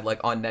testified, like,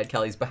 on Ned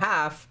Kelly's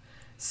behalf.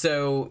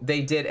 So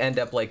they did end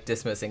up, like,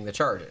 dismissing the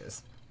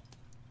charges.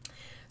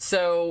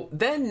 So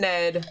then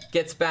Ned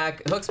hooks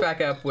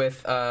back up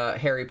with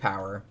Harry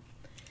Power,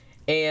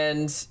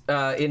 and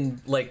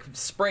in, like,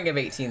 spring of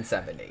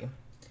 1870.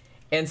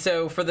 And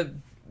so for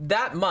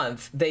that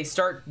month, they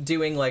start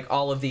doing, like,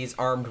 all of these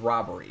armed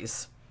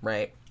robberies,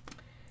 right?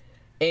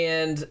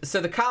 And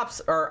so the cops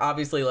are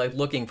obviously, like,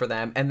 looking for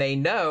them, and they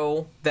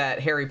know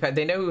that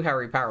they know who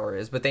Harry Power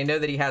is, but they know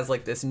that he has,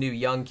 like, this new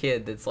young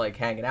kid that's, like,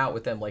 hanging out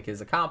with them, like, his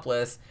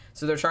accomplice.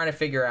 So they're trying to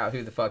figure out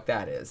who the fuck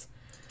that is.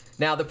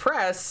 Now, the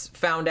press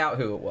found out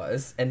who it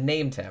was and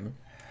named him.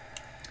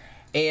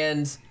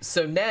 And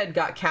so Ned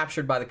got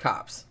captured by the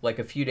cops, like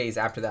a few days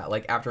after that,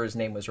 like after his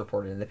name was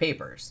reported in the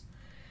papers.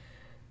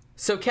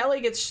 So Kelly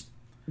gets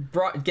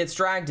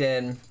dragged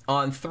in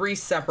on 3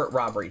 separate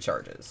robbery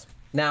charges.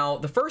 Now,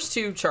 the first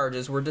 2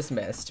 charges were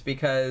dismissed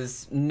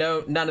because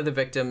none of the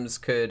victims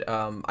could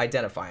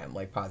identify him,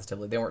 like,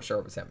 positively. They weren't sure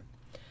it was him.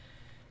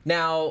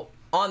 Now,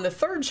 on the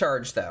 3rd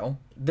charge, though,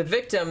 the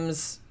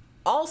victims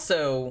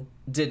also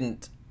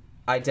didn't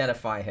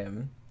identify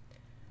him.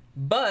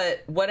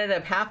 But what ended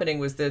up happening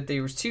was that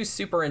there was 2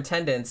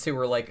 superintendents who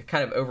were, like,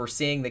 kind of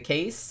overseeing the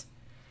case.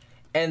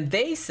 And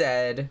they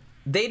said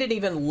they didn't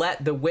even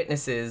let the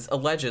witnesses,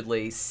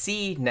 allegedly,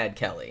 see Ned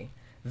Kelly.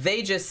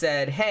 They just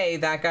said, hey,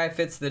 that guy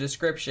fits the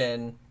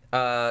description,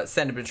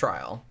 send him to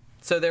trial.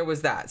 So there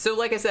was that. So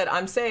like I said,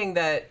 I'm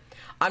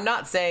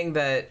not saying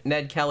that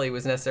Ned Kelly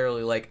was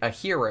necessarily, like, a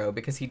hero,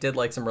 because he did,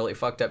 like, some really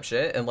fucked up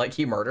shit, and, like,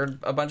 he murdered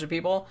a bunch of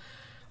people.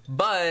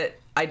 But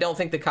I don't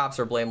think the cops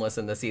are blameless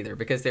in this either,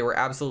 because they were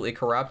absolutely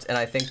corrupt, and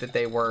I think that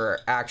they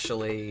were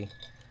actually...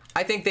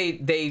 I think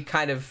they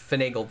kind of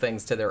finagled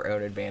things to their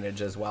own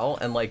advantage as well,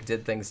 and, like,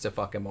 did things to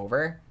fuck him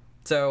over.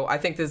 So I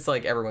think this,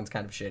 like, everyone's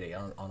kind of shitty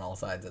on all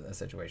sides in this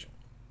situation.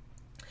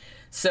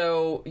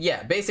 So,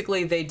 yeah,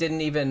 basically they didn't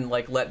even,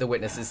 like, let the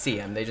witnesses see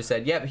him. They just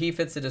said, yep, he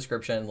fits the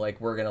description,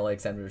 like, we're gonna, like,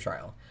 send him to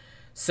trial.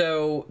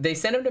 So they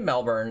sent him to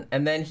Melbourne,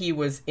 and then he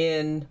was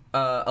in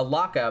a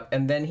lockup,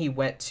 and then he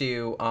went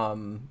to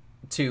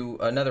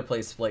another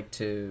place, like,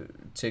 to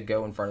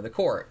go in front of the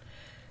court.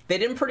 They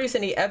didn't produce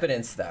any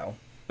evidence, though,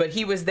 but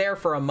he was there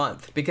for a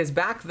month, because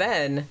back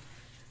then...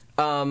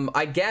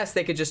 I guess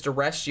they could just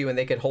arrest you and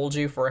they could hold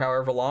you for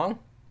however long.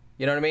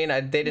 You know what I mean?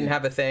 They didn't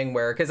have a thing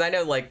where... Because I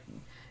know, like,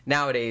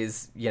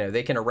 nowadays, you know,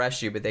 they can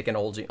arrest you, but they can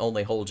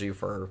only hold you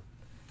for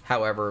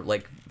however,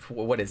 like,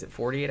 what is it,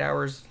 48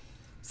 hours?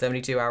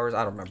 72 hours?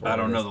 I don't remember. I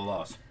don't know the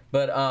laws.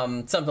 But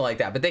something like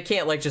that. But they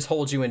can't, like, just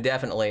hold you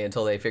indefinitely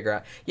until they figure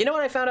out... You know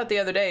what I found out the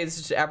other day? It's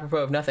just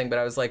apropos of nothing, but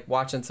I was, like,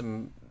 watching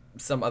some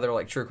other,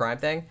 like, true crime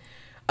thing.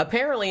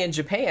 Apparently in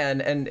Japan,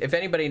 and if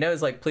anybody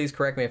knows, like, please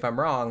correct me if I'm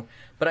wrong,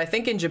 but I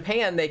think in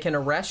Japan they can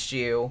arrest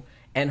you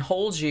and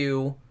hold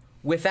you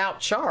without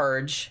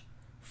charge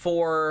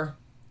for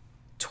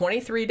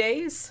 23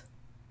 days?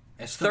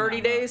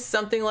 30 days,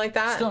 something like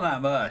that. Still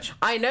not much.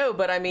 I know,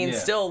 but I mean,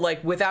 still,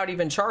 like, without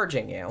even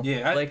charging you.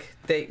 Yeah. Like,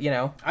 they, you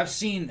know. I've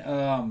seen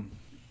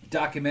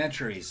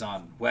documentaries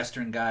on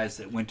Western guys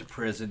that went to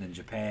prison in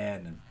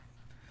Japan, and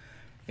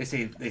they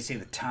say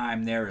the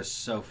time there is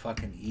so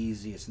fucking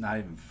easy, it's not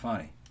even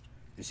funny.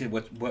 They say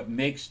what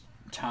makes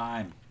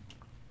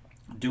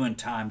doing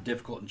time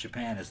difficult in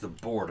Japan is the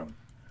boredom.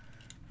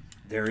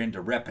 They're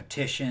into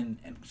repetition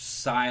and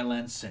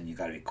silence, and you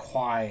got to be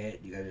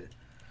quiet.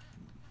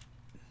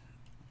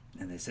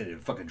 And they said it'd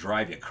fucking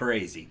drive you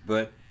crazy.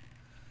 But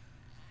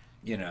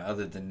you know,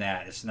 other than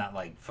that, it's not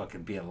like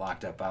fucking being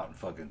locked up out in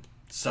fucking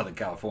Southern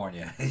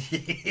California.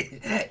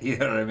 You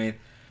know what I mean?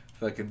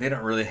 Fucking, they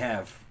don't really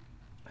have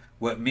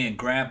what me and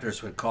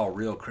Grampers would call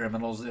real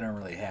criminals. They don't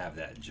really have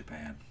that in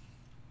Japan.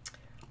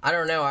 I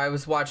don't know. I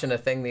was watching a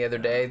thing the other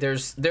day.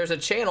 There's a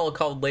channel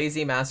called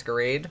Lazy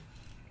Masquerade,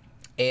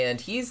 and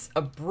he's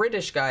a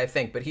British guy, I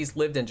think, but he's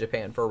lived in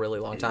Japan for a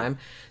really long time.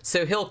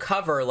 So he'll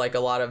cover, like,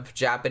 a lot of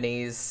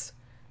Japanese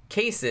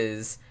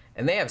cases,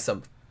 and they have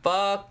some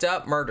fucked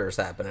up murders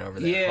happening over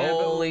there. Yeah,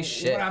 holy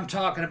shit. What I'm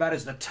talking about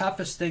is the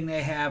toughest thing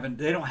they have, and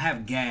they don't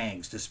have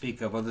gangs to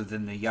speak of other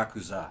than the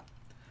Yakuza.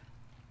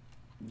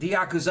 The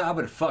Yakuza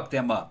would fuck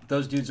them up.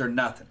 Those dudes are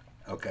nothing,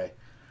 okay?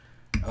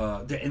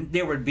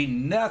 There would be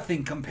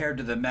nothing compared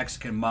to the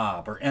Mexican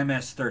mob or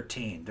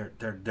MS-13.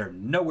 They're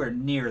nowhere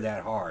near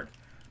that hard.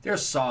 They're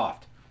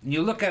soft. And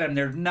you look at them,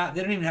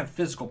 they don't even have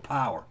physical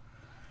power.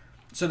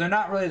 So they're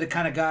not really the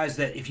kind of guys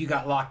that if you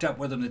got locked up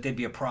with them, that they'd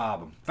be a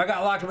problem. If I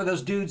got locked up with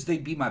those dudes,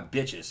 they'd be my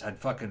bitches. I'd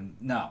fuck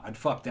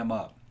them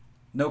up.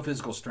 No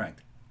physical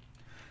strength.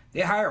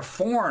 They hire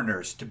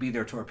foreigners to be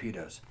their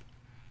torpedoes.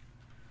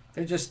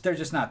 They're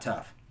just not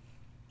tough.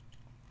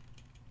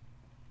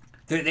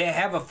 They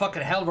have a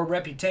fucking hell of a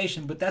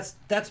reputation, but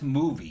that's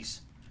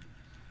movies.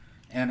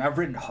 And I've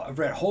read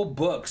whole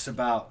books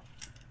about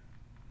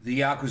the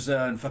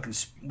Yakuza and fucking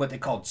what they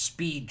called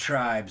speed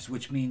tribes,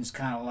 which means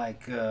kind of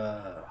like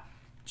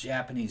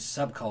Japanese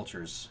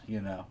subcultures, you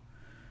know.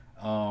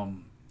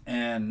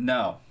 And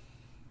no,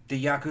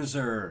 the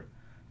Yakuza are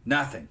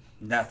nothing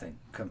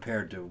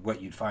compared to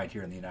what you'd find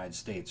here in the United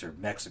States or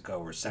Mexico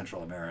or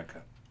Central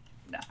America.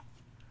 No.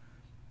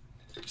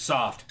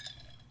 Soft.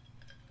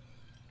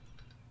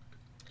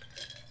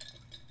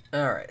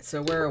 Alright,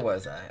 so where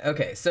was I?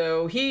 Okay,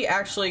 so he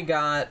actually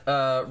got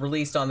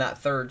released on that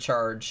third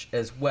charge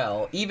as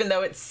well, even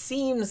though it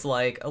seems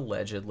like,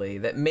 allegedly,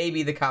 that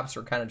maybe the cops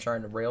were kind of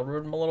trying to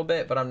railroad him a little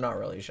bit, but I'm not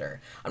really sure.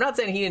 I'm not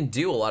saying he didn't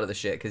do a lot of the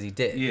shit, because he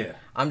did. Yeah.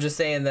 I'm just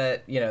saying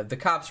that, you know, the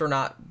cops were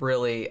not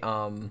really,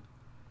 I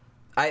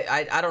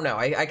don't know.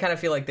 I kind of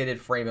feel like they did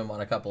frame him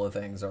on a couple of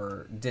things,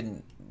 or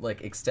didn't,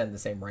 like, extend the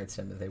same rights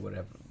to him that they would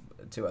have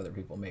to other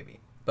people, maybe.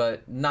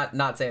 But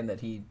not saying that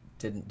he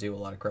didn't do a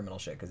lot of criminal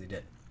shit, because he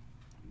did.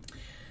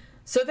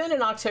 So then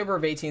in October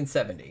of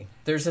 1870,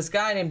 there's this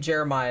guy named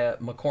Jeremiah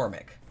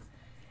McCormick.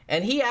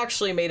 And he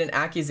actually made an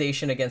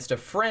accusation against a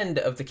friend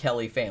of the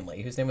Kelly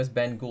family, whose name was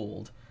Ben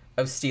Gould,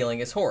 of stealing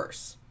his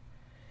horse.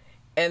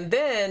 And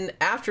then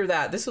after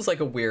that, this was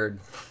like a weird...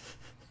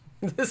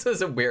 this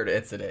was a weird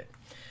incident.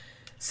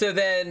 So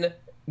then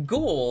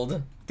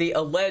Gould, the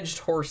alleged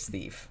horse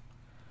thief,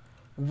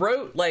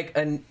 wrote like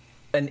an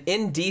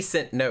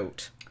indecent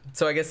note.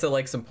 So I guess so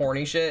like some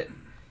porny shit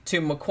to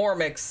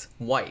McCormick's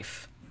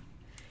wife.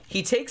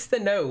 He takes the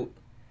note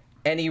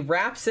and he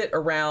wraps it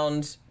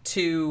around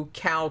 2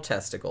 cow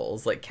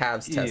testicles, like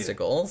calves'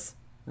 testicles,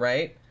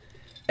 right?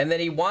 And then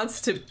he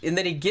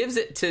gives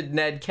it to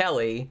Ned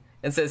Kelly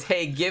and says,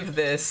 "Hey, give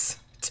this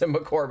to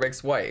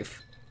McCormick's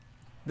wife."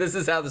 This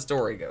is how the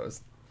story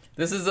goes.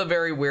 This is a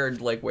very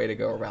weird like way to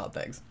go around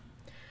things.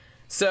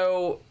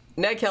 So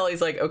Ned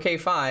Kelly's like, "Okay,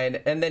 fine,"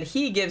 and then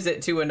he gives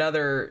it to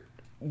another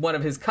one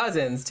of his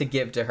cousins to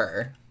give to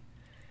her.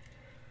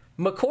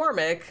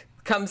 McCormick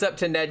comes up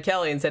to Ned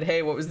Kelly and said,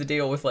 "Hey, what was the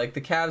deal with like the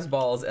calves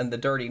balls and the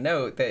dirty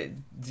note that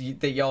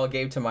y'all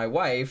gave to my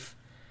wife?"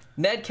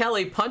 Ned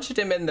Kelly punched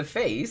him in the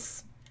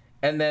face,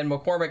 and then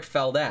McCormick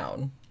fell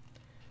down.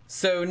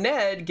 So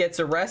Ned gets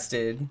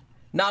arrested,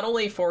 not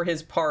only for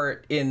his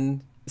part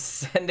in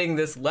sending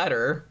this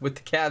letter with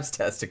the calves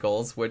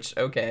testicles, which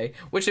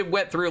it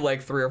went through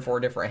like 3 or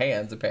 4 different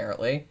hands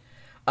apparently,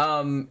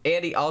 and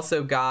he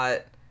also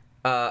got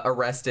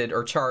arrested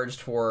or charged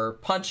for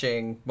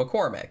punching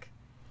McCormick.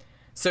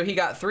 So he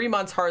got 3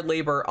 months hard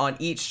labor on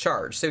each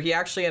charge. So he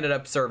actually ended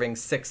up serving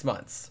 6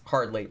 months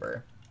hard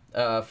labor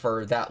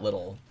for that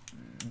little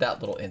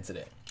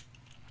incident.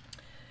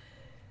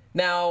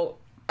 Now,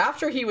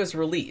 after he was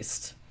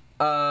released,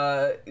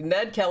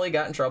 Ned Kelly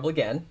got in trouble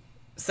again,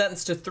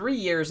 sentenced to 3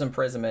 years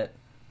imprisonment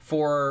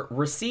for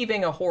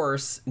receiving a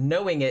horse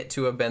knowing it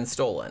to have been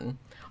stolen.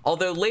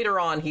 Although later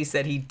on he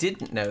said he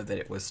didn't know that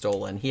it was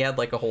stolen. He had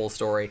like a whole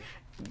story.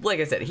 Like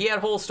I said, he had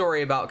a whole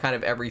story about kind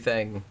of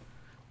everything.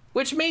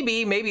 Which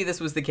maybe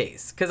this was the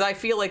case. Because I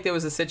feel like there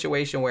was a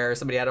situation where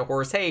somebody had a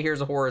horse. Hey, here's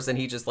a horse. And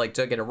he just like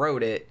took it and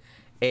rode it.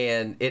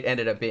 And it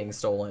ended up being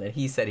stolen. And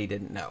he said he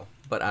didn't know.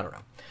 But I don't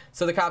know.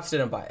 So the cops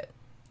didn't buy it.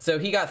 So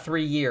he got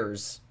 3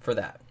 years for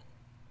that.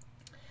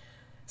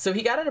 So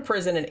he got out of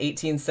prison in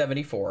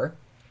 1874.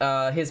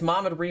 His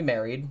mom had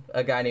remarried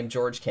a guy named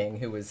George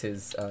King, who was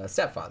his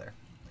stepfather.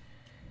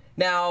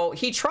 Now,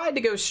 he tried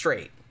to go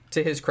straight,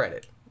 to his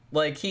credit.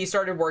 Like, he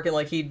started working,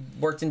 like, he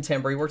worked in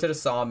timber. He worked at a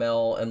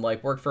sawmill and,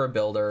 like, worked for a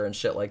builder and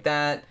shit like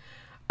that.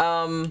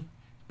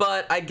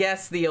 But I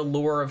guess the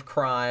allure of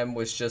crime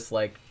was just,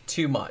 like,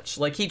 too much.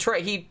 Like,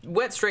 he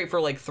went straight for,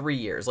 like, 3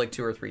 years, like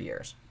 2 or 3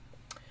 years.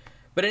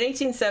 But in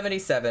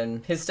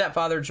 1877, his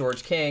stepfather,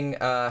 George King,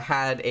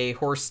 had a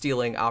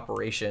horse-stealing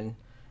operation,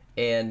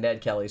 and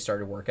Ned Kelly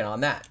started working on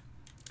that.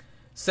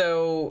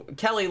 So,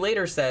 Kelly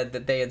later said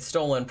that they had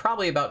stolen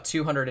probably about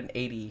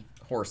 280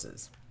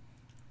 horses.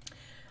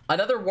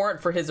 Another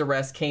warrant for his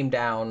arrest came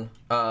down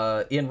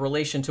in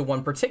relation to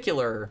one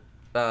particular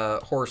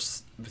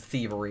horse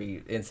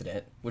thievery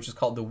incident, which is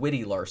called the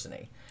Whitty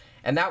larceny.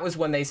 And that was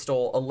when they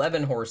stole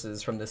 11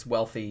 horses from this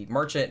wealthy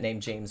merchant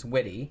named James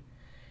Whitty.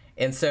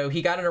 And so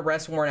he got an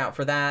arrest warrant out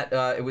for that.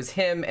 It was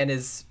him and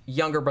his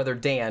younger brother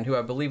Dan, who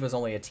I believe was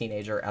only a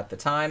teenager at the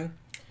time.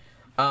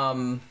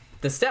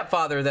 The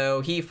stepfather,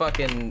 though, he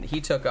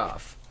took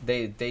off.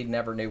 They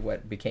never knew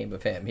what became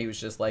of him. He was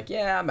just like,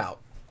 yeah, I'm out.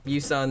 You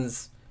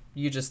sons,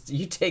 you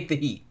take the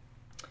heat.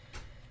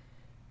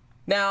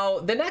 Now,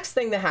 the next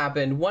thing that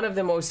happened, one of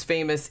the most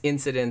famous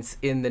incidents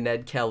in the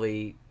Ned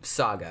Kelly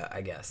saga,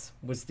 I guess,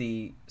 was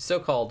the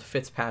so-called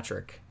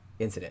Fitzpatrick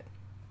incident.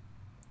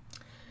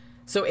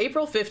 So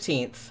April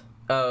 15th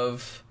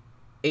of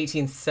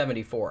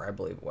 1874, I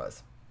believe it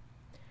was.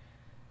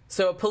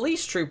 So a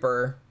police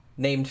trooper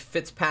named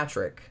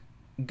Fitzpatrick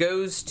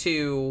goes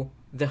to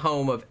the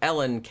home of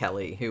Ellen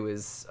Kelly, who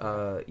is,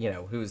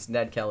 who's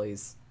Ned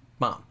Kelly's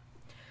mom.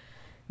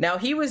 Now,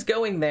 he was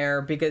going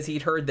there because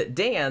he'd heard that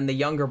Dan, the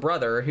younger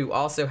brother, who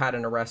also had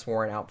an arrest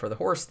warrant out for the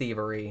horse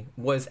thievery,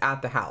 was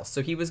at the house.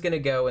 So he was going to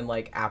go and,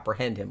 like,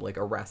 apprehend him, like,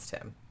 arrest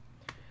him.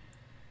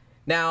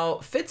 Now,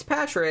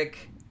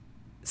 Fitzpatrick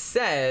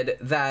said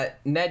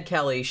that Ned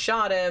Kelly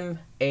shot him,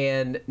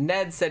 and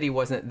Ned said he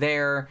wasn't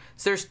there.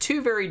 So there's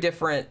 2 very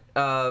different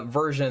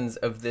versions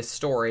of this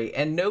story,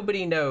 and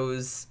nobody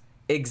knows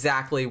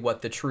exactly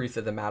what the truth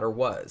of the matter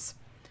was.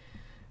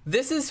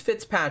 This is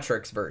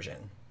Fitzpatrick's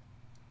version.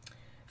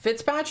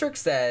 Fitzpatrick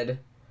said,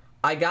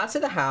 I got to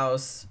the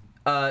house,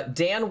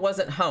 Dan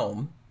wasn't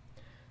home,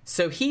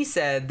 so he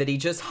said that he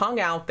just hung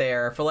out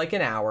there for like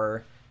an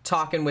hour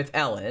talking with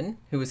Ellen,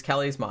 who was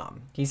Kelly's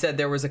mom. He said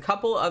there was a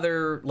couple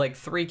other, like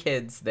 3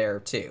 kids there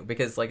too,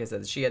 because like I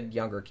said, she had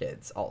younger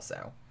kids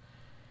also.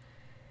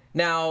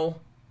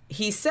 Now,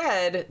 he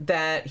said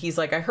that he's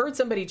like, I heard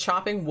somebody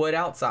chopping wood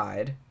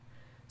outside,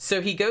 so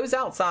he goes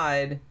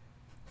outside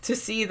to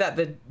see that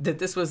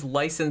this was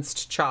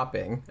licensed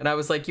chopping. And I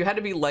was like, you had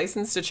to be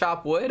licensed to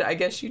chop wood? I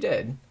guess you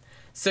did.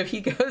 So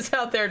he goes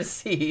out there to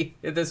see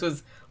if this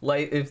was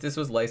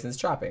licensed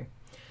chopping.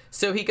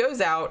 So he goes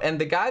out, and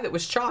the guy that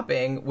was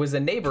chopping was a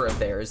neighbor of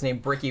theirs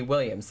named Bricky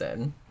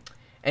Williamson.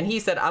 And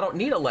he said, I don't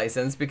need a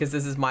license because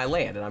this is my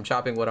land, and I'm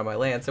chopping wood on my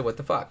land, so what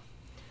the fuck?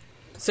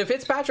 So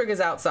Fitzpatrick is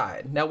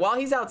outside. Now, while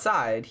he's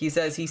outside, he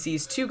says he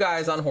sees two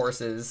guys on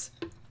horses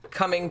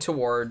coming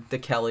toward the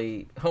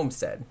Kelly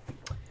homestead.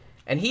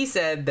 And he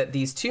said that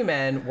these two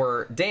men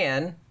were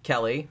Dan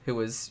Kelly, who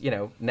was,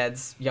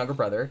 Ned's younger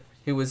brother,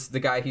 who was the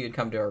guy he had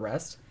come to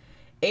arrest,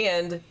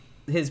 and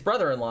his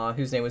brother-in-law,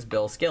 whose name was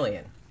Bill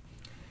Skillian.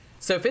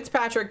 So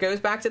Fitzpatrick goes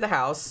back to the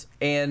house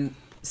and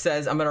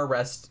says, I'm going to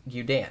arrest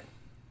you, Dan.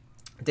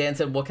 Dan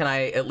said, well, can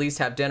I at least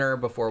have dinner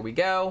before we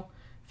go?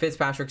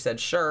 Fitzpatrick said,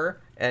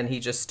 sure. And he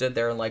just stood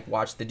there and,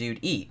 watched the dude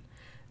eat.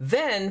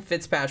 Then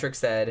Fitzpatrick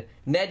said,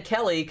 Ned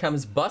Kelly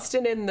comes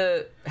busting in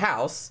the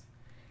house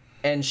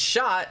and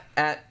shot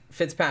at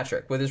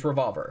Fitzpatrick with his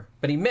revolver.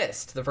 But he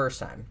missed the first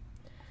time.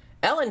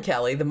 Ellen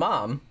Kelly, the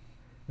mom,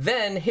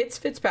 then hits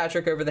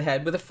Fitzpatrick over the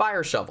head with a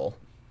fire shovel.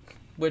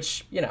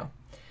 Which,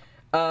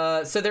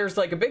 so there's,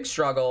 a big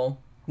struggle.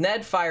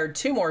 Ned fired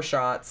 2 more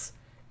shots.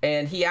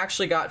 And he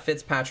actually got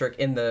Fitzpatrick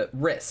in the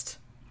wrist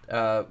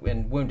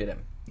and wounded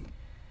him.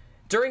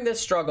 During this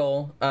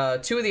struggle, 2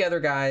 of the other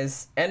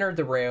guys entered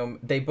the room.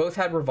 They both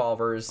had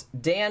revolvers.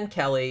 Dan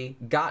Kelly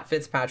got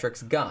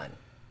Fitzpatrick's gun.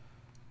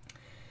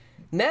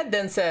 Ned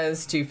then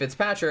says to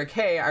Fitzpatrick,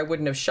 hey, I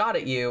wouldn't have shot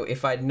at you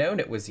if I'd known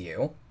it was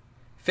you.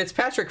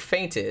 Fitzpatrick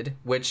fainted,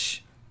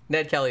 which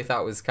Ned Kelly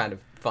thought was kind of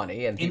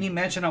funny. And Can you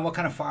mention on what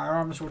kind of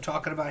firearms we're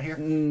talking about here?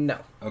 No.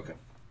 Okay.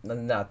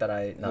 Not that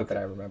I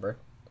remember.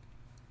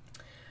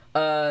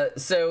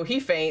 So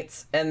he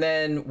faints, and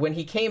then when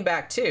he came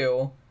back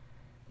to,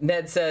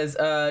 Ned says,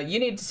 you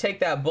need to take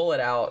that bullet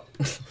out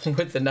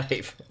with the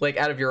knife,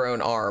 out of your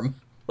own arm.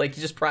 You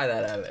just pry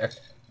that out of there.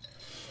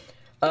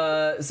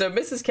 So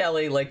Mrs.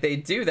 Kelly, they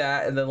do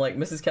that, and then,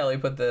 Mrs. Kelly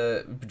put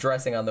the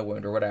dressing on the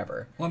wound or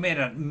whatever. Well,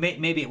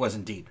 maybe it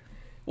wasn't deep.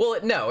 Well,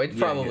 no, it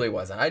probably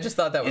wasn't. I just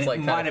thought that was, it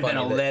might have been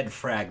a that... lead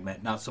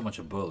fragment, not so much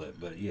a bullet,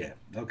 but yeah,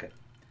 okay.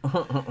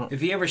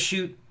 If you ever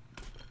shoot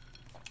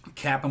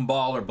cap and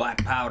ball or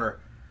black powder,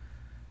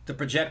 the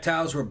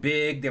projectiles were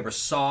big, they were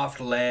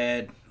soft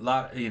lead,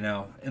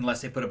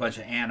 unless they put a bunch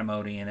of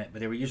antimony in it, but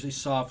they were usually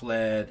soft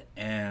lead,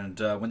 and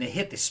when they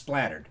hit, they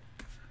splattered.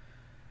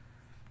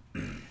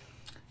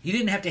 You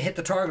didn't have to hit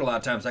the target a lot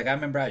of times. I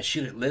remember I'd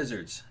shoot at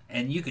lizards,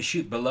 and you could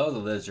shoot below the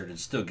lizard and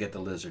still get the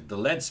lizard. The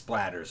lead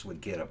splatters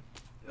would get them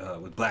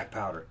with black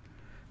powder.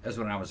 That's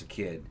when I was a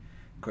kid.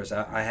 Of course,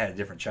 I had a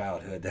different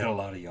childhood than a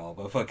lot of y'all,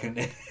 but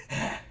fucking...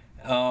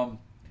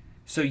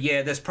 So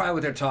yeah, that's probably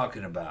what they're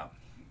talking about.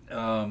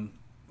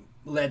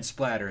 Lead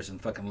splatters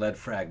and fucking lead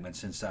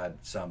fragments inside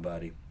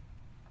somebody.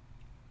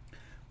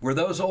 Were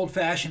those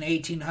old-fashioned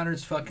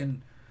 1800s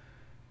fucking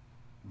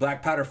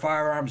black powder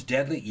firearms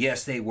deadly?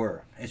 Yes, they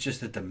were. It's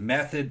just that the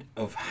method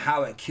of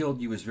how it killed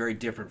you was very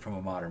different from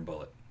a modern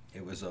bullet.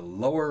 It was a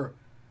lower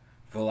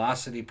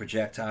velocity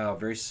projectile,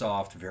 very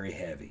soft, very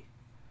heavy.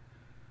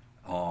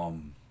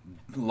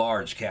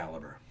 Large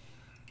caliber.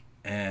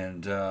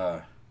 And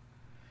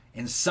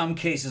in some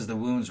cases, the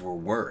wounds were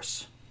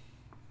worse.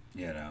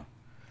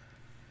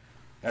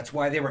 That's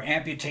why they were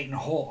amputating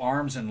whole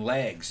arms and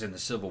legs in the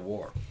Civil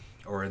War,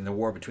 or in the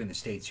war between the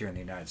states here in the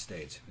United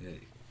States.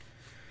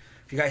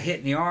 If you got hit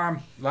in the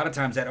arm, a lot of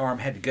times that arm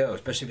had to go,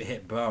 especially if it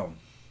hit bone.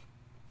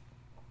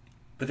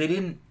 But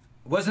it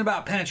wasn't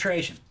about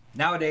penetration.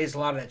 Nowadays, a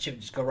lot of that shit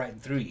would just go right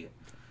through you.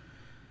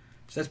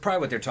 So that's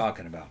probably what they're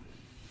talking about.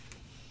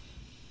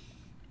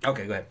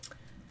 Okay, go ahead.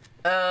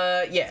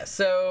 Yeah,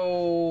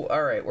 so,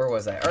 all right, where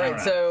was I? All right,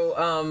 so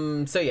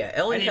yeah,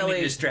 Ellen Kelly... I didn't mean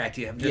to distract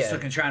you. I'm just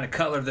fucking trying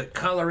to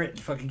color it and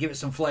fucking give it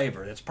some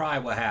flavor. That's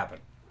probably what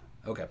happened.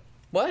 Okay.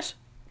 What?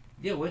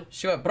 Yeah, what?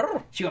 She went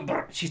brrr. She went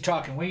brrr. She's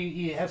talking. What are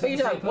you what are you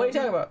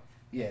talking about?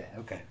 Yeah,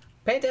 okay.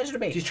 Pay attention to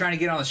me. She's trying to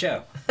get on the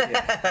show.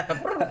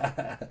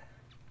 Yeah,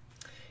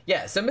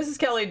 yeah, so Mrs.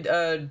 Kelly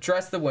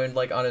dressed the wound,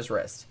 on his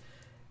wrist.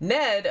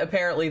 Ned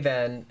apparently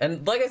then,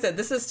 and like I said,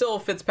 this is still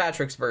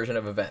Fitzpatrick's version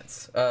of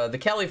events. The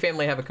Kelly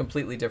family have a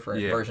completely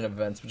different version of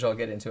events, which I'll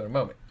get into in a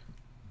moment.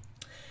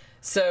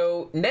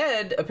 So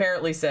Ned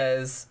apparently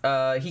says,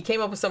 he came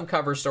up with some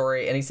cover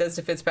story, and he says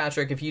to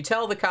Fitzpatrick, if you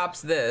tell the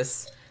cops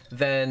this,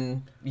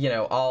 then,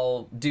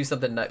 I'll do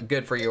something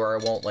good for you, or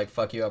I won't,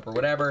 fuck you up or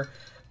whatever.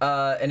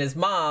 And his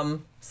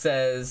mom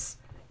says,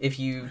 if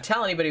you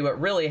tell anybody what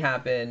really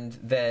happened,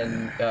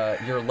 then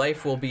your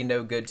life will be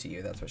no good to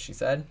you. That's what she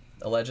said,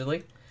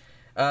 allegedly.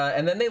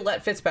 And then they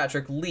let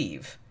Fitzpatrick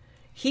leave.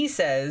 He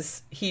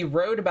says he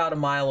rode about a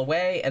mile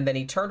away, and then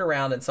he turned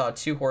around and saw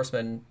 2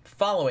 horsemen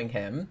following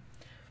him,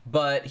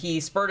 but he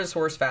spurred his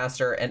horse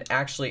faster and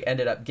actually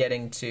ended up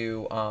getting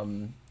to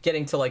an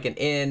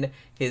inn.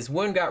 His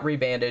wound got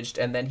rebandaged,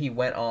 and then he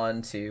went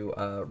on to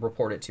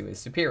report it to his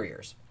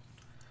superiors.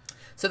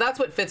 So that's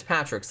what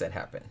Fitzpatrick said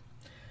happened.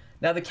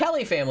 Now, the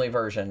Kelly family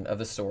version of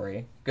the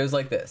story goes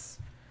like this.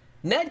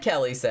 Ned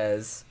Kelly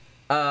says...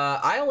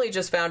 I only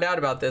just found out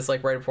about this,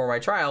 right before my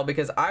trial,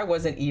 because I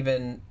wasn't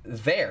even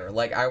there.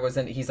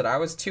 He said, I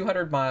was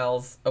 200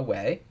 miles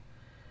away.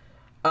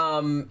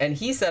 And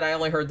he said, I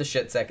only heard the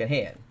shit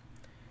secondhand.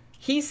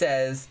 He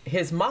says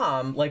his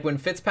mom, like when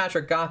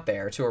Fitzpatrick got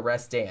there to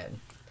arrest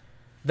Dan,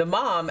 the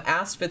mom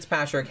asked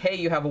Fitzpatrick, hey,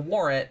 you have a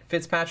warrant.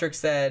 Fitzpatrick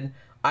said,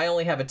 I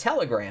only have a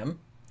telegram.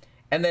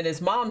 And then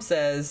his mom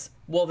says,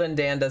 well, then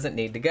Dan doesn't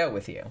need to go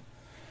with you.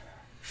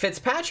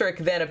 Fitzpatrick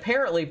then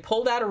apparently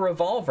pulled out a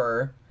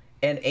revolver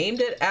and aimed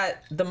it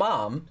at the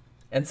mom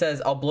and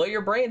says, I'll blow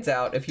your brains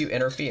out if you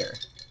interfere.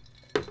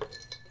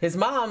 His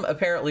mom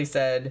apparently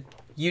said,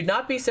 you'd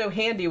not be so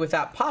handy with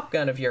that pop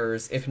gun of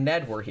yours if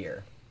Ned were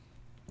here.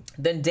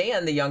 Then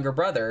Dan, the younger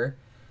brother,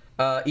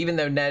 even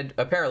though Ned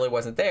apparently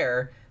wasn't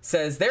there,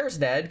 says there's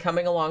Ned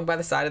coming along by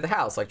the side of the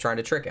house, like trying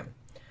to trick him.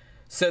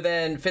 So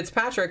then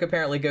Fitzpatrick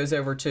apparently goes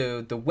over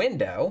to the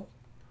window,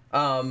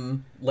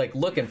 like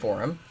looking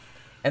for him.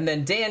 And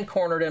then Dan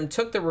cornered him,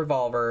 took the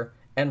revolver,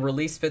 and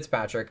released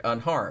Fitzpatrick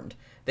unharmed.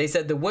 They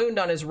said the wound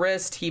on his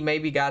wrist, he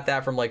maybe got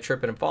that from like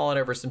tripping and falling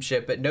over some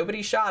shit, but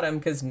nobody shot him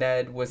because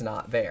Ned was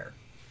not there.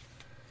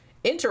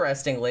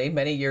 Interestingly,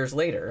 many years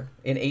later,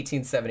 in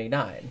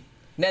 1879,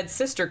 Ned's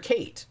sister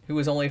Kate, who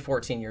was only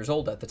 14 years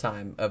old at the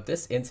time of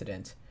this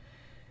incident,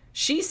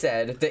 she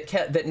said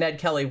that Ned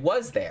Kelly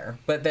was there,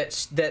 but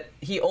that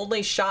he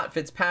only shot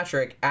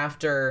Fitzpatrick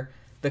after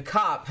the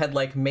cop had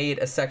like made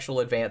a sexual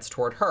advance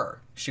toward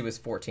her. She was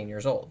 14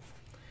 years old.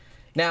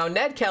 Now,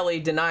 Ned Kelly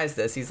denies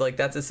this. He's like,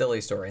 that's a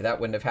silly story. That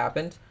wouldn't have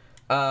happened.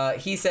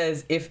 He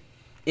says, if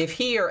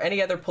he or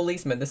any other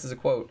policeman, this is a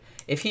quote,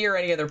 if he or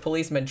any other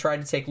policeman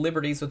tried to take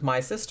liberties with my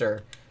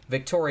sister,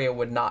 Victoria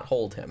would not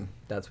hold him.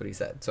 That's what he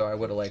said. So I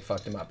would have like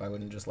fucked him up. I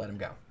wouldn't just let him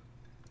go.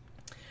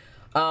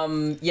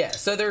 Yeah,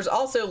 so there's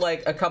also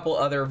like a couple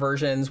other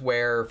versions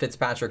where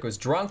Fitzpatrick was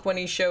drunk when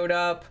he showed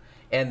up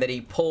and that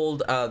he pulled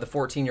the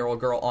 14-year-old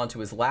girl onto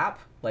his lap,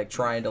 like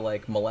trying to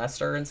like molest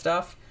her and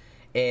stuff.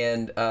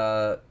 And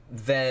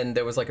then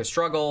there was like a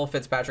struggle.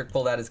 Fitzpatrick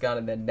pulled out his gun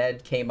and then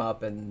Ned came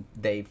up and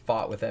they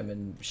fought with him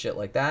and shit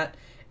like that.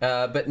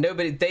 But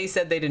they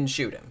said they didn't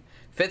shoot him.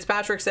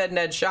 Fitzpatrick said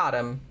Ned shot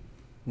him.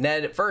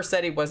 Ned at first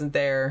said he wasn't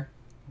there,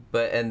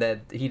 and that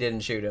he didn't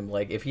shoot him.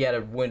 Like, if he had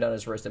a wound on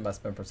his wrist, it must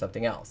have been from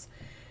something else.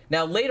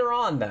 Now, later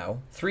on,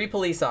 though, 3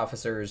 police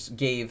officers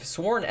gave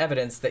sworn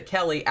evidence that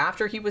Kelly,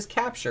 after he was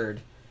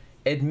captured,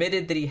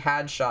 admitted that he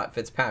had shot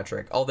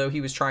Fitzpatrick, although he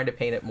was trying to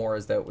paint it more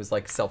as though it was,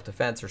 like,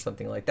 self-defense or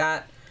something like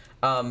that,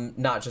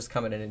 not just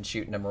coming in and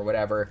shooting him or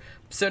whatever.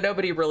 So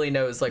nobody really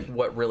knows, like,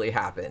 what really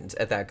happened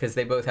at that, because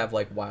they both have,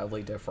 like,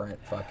 wildly different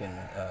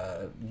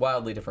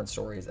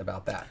stories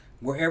about that.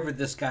 Wherever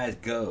this guy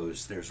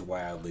goes, there's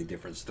wildly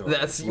different stories.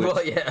 That's,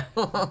 well, yeah.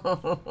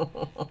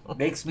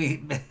 makes me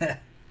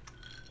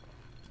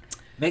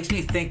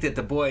think that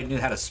the boy knew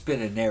how to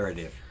spin a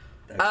narrative.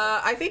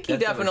 I think he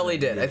definitely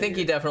did. I think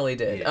he definitely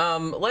did. Yeah.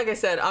 Like I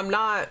said,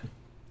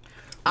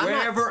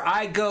 Wherever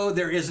I go,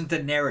 there isn't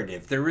a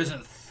narrative. There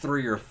isn't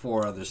 3 or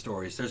 4 other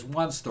stories. There's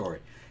one story.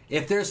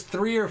 If there's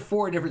 3 or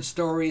 4 different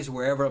stories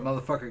wherever a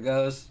motherfucker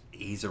goes,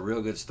 he's a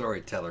real good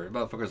storyteller. The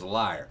motherfucker's a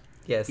liar.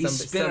 Yeah,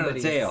 he's spinning on the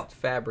tail.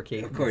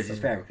 Fabricating. Of course, he's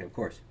fabricating. Of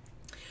course.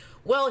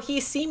 Well, he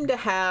seemed to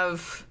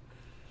have.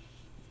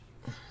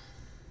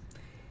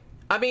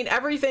 I mean,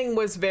 everything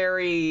was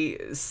very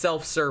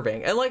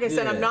self-serving, and like I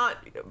said,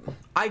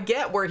 I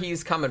get where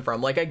he's coming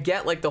from. Like, I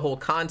get like the whole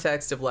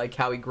context of like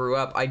how he grew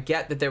up. I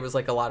get that there was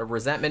like a lot of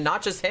resentment,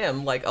 not just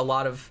him, like a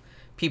lot of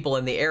people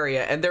in the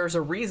area, and there's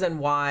a reason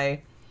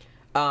why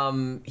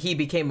he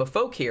became a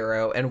folk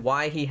hero and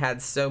why he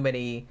had so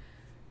many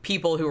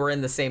people who were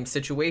in the same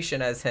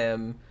situation as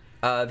him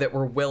that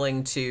were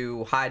willing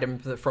to hide him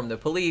from the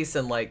police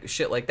and like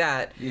shit like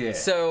that. Yeah.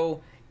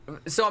 So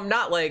I'm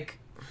not like,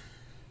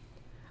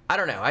 I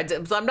don't know.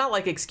 I'm not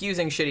like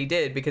excusing shit he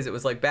did because it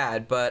was like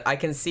bad, but I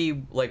can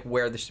see like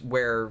where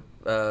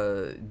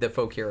the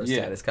folk hero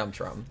status comes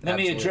from. Let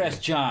me address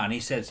John. He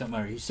said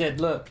something. He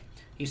said, look,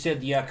 the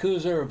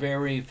Yakuza are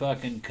very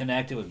fucking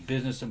connected with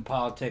business and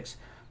politics.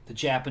 The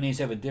Japanese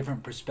have a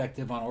different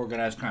perspective on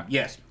organized crime.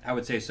 Yes, I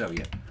would say so,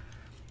 yeah.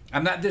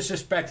 I'm not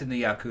disrespecting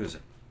the Yakuza.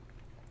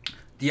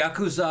 The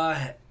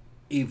Yakuza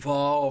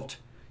evolved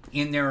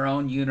in their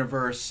own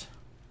universe.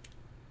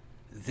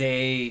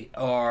 They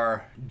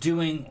are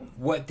doing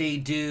what they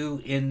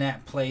do in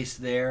that place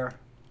there.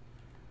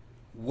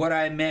 What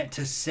I meant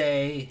to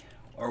say,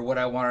 or what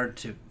I wanted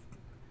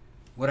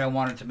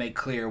to make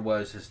clear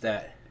is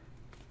that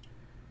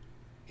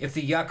if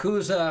the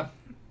Yakuza,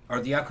 or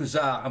the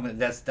Yakuza, I mean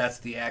that's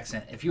the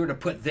accent. If you were to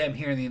put them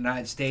here in the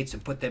United States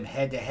and put them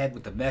head to head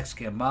with the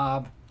Mexican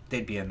mob,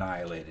 they'd be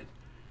annihilated.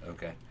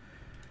 Okay,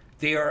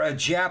 they are a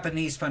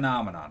Japanese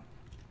phenomenon.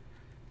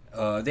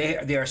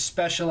 They are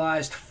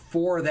specialized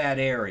for that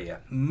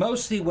area.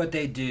 Mostly what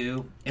they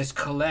do is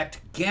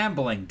collect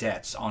gambling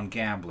debts on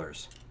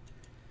gamblers.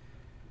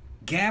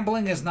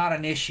 Gambling is not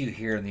an issue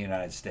here in the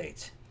United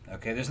States.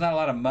 Okay, there's not a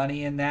lot of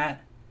money in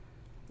that.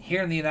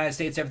 Here in the United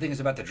States, everything is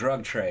about the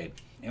drug trade.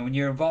 And when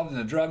you're involved in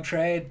the drug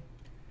trade,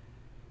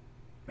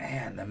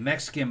 man, the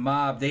Mexican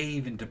mob, they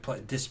even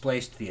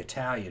displaced the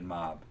Italian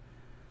mob.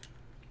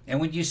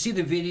 And when you see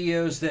the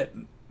videos that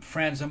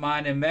friends of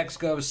mine in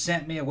Mexico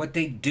sent me what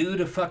they do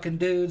to fucking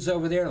dudes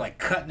over there, like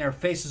cutting their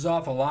faces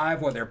off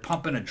alive while they're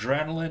pumping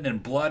adrenaline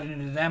and blood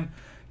into them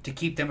to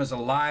keep them as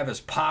alive as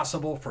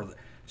possible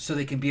so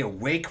they can be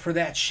awake for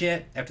that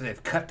shit after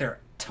they've cut their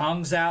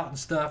tongues out and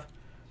stuff.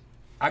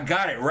 I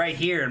got it right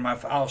here in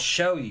I'll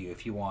show you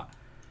if you want.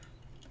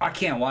 I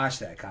can't watch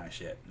that kind of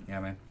shit. You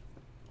know what I mean?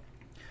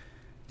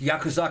 The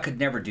Yakuza could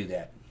never do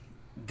that.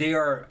 They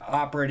are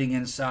operating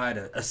inside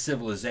a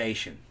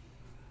civilization.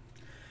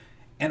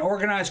 And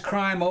organized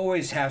crime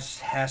always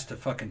has to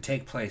fucking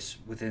take place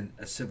within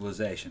a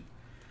civilization.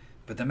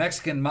 But the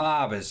Mexican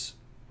mob is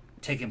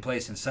taking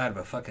place inside of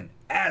a fucking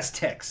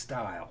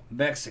Aztec-style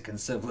Mexican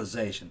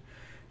civilization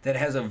that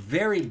has a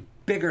very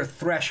bigger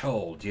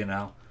threshold, you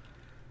know.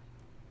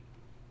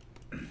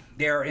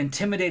 They are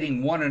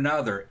intimidating one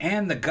another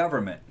and the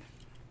government.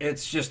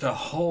 It's just a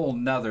whole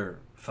nother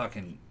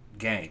fucking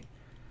game.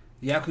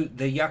 The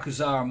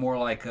Yakuza are more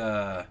like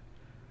a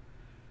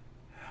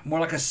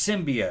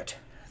symbiote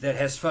that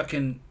has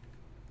fucking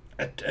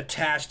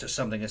attached to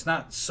something. It's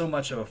not so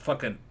much of a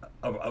fucking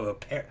of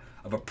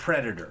a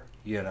predator,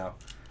 you know.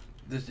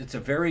 It's a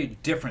very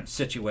different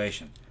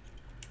situation.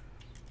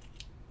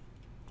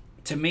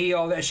 To me,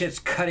 all that shit's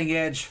cutting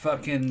edge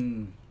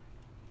fucking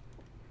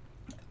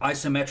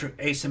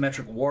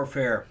asymmetric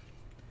warfare.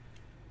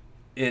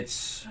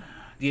 It's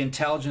the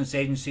intelligence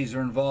agencies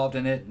are involved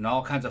in it and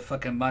all kinds of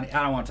fucking money.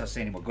 I don't want to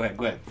say anymore. Go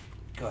ahead.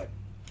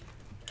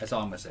 That's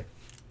all I'm gonna say.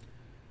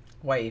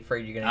 Why are you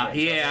afraid you're gonna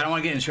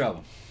get in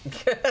trouble?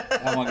 I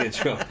don't want to get in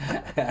trouble. I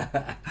don't want to get in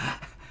trouble.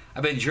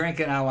 I've been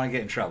drinking. I don't want to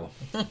get in trouble.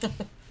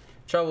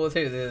 Trouble with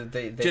who?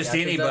 The just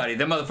anybody.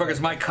 The motherfuckers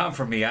might come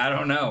for me. I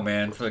don't know,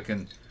 man.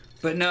 Fucking.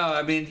 But no,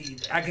 I mean,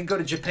 I can go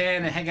to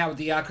Japan and hang out with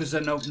the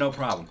Yakuza, no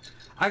problem.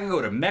 I can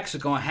go to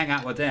Mexico and hang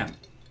out with them.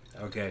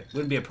 Okay,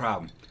 wouldn't be a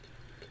problem.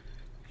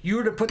 You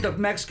were to put the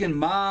Mexican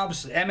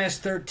mobs,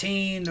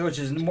 MS-13, which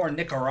is more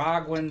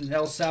Nicaraguan,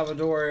 El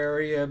Salvador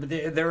area, but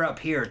they're up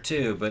here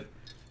too, but...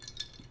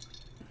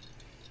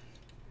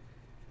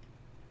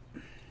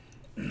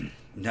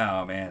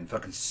 No, man,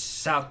 fucking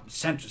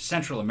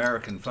Central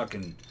American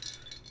fucking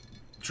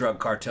drug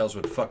cartels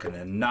would fucking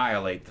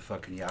annihilate the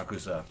fucking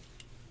Yakuza.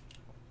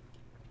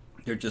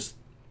 They're just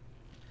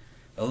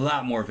a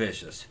lot more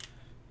vicious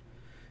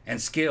and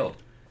skilled.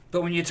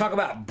 But when you talk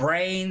about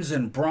brains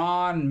and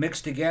brawn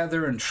mixed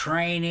together and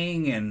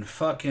training and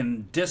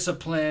fucking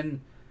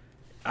discipline,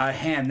 I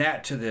hand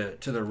that to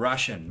the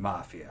Russian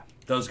mafia.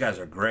 Those guys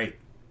are great.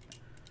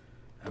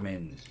 I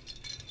mean,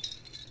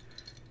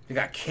 they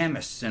got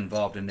chemists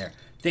involved in there.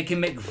 They can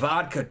make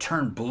vodka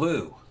turn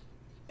blue,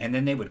 and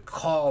then they would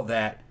call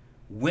that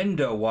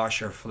window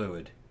washer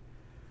fluid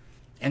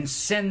and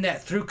send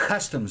that through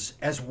customs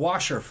as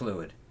washer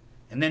fluid,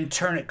 and then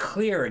turn it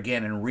clear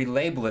again and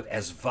relabel it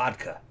as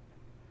vodka.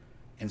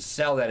 And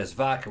sell that as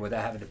vodka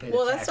without having to pay the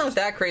taxes. That's not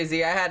that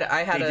crazy. I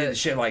had did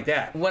shit like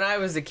that. When I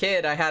was a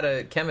kid, I had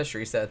a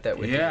chemistry set that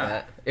would do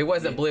that. It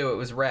wasn't blue, it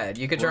was red.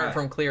 You could turn it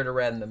from clear to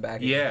red and then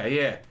back again.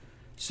 Yeah.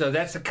 So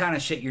that's the kind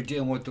of shit you're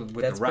dealing with the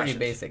Russians. That's pretty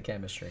basic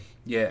chemistry.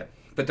 Yeah.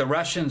 But the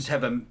Russians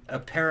have a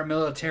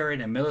paramilitary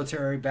and a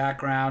military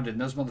background, and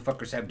those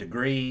motherfuckers have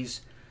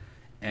degrees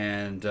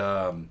and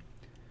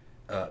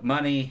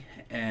money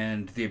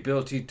and the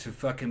ability to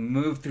fucking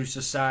move through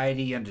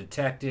society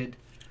undetected.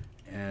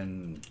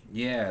 And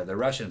yeah, the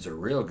Russians are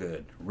real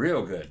good.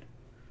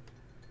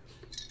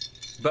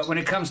 But when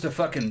it comes to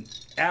fucking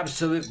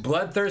absolute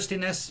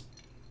bloodthirstiness,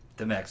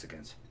 the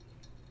Mexicans.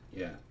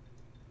 Yeah.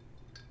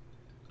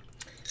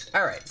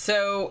 All right,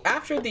 so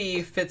after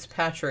the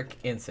Fitzpatrick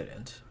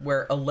incident,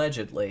 where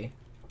allegedly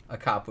a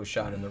cop was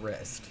shot in the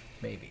wrist,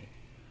 maybe,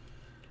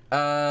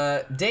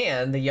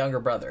 Dan, the younger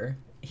brother,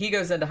 he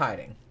goes into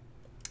hiding.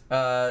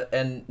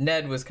 And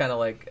Ned was kind of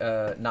like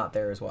not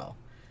there as well.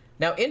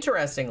 Now,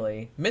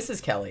 interestingly,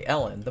 Mrs. Kelly,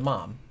 Ellen, the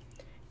mom,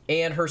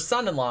 and her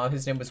son-in-law,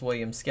 whose name was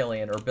William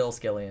Skillian, or Bill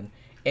Skillian,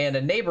 and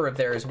a neighbor of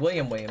theirs,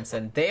 William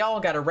Williamson, they all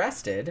got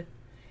arrested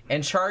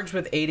and charged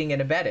with aiding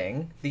and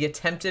abetting the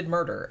attempted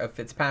murder of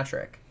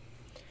Fitzpatrick.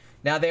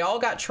 Now, they all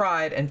got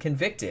tried and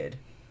convicted.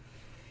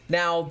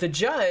 Now, the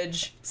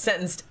judge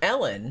sentenced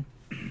Ellen,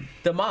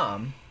 the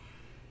mom,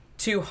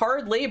 to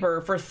hard labor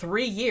for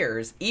 3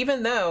 years,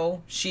 even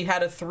though she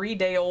had a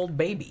 3-day-old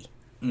baby.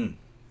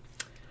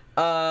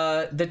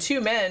 The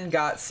two men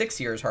got 6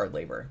 years hard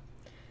labor.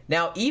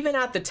 Now, even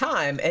at the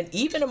time, and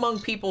even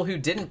among people who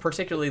didn't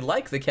particularly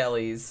like the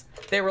Kellys,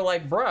 they were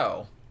like,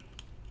 bro,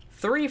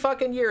 3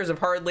 fucking years of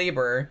hard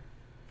labor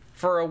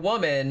for a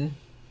woman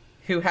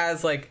who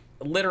has, like,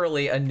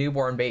 literally a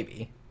newborn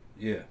baby.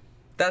 Yeah.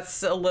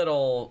 That's a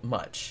little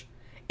much.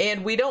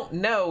 And we don't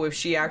know if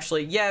she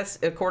actually, yes,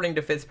 according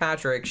to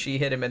Fitzpatrick, she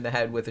hit him in the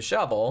head with a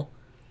shovel,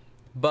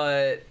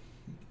 but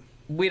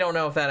we don't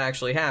know if that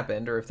actually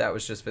happened or if that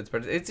was just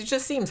Fitzpatrick. It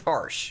just seems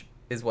harsh,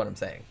 is what I'm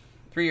saying.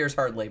 3 years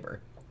hard labor.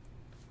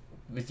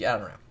 I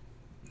don't know.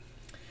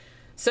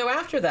 So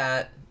after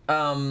that,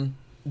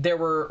 there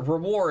were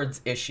rewards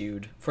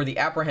issued for the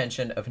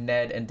apprehension of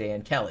Ned and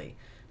Dan Kelly.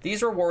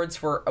 These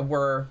rewards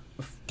were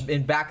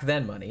in back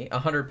then money,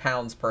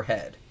 £100 per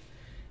head.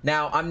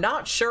 Now, I'm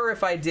not sure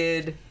if I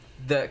did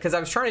because I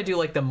was trying to do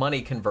like the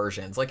money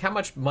conversions, like how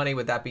much money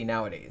would that be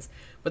nowadays?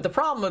 But the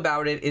problem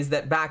about it is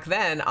that back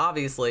then,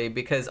 obviously,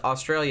 because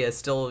Australia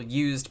still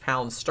used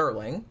pound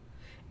sterling,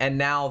 and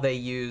now they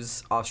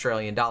use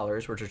Australian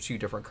dollars, which are two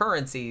different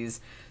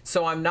currencies.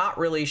 So I'm not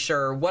really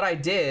sure. What I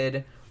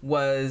did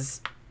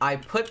was I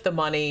put the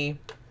money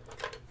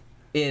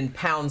in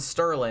pound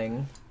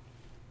sterling,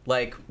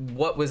 like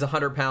what was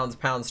 100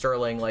 pound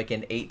sterling like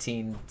in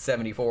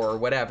 1874 or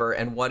whatever,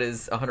 and what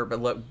is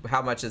 100,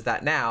 how much is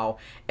that now,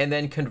 and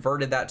then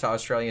converted that to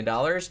Australian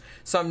dollars.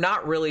 So I'm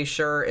not really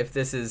sure if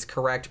this is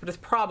correct, but it's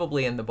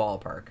probably in the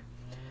ballpark.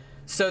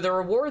 So the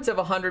rewards of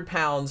 100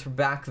 pounds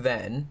back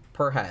then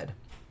per head,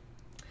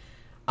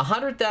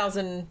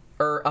 100,000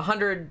 or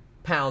 100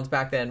 pounds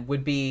back then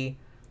would be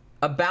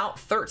about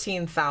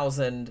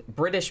 13,000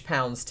 British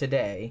pounds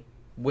today,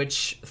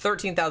 which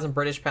 13,000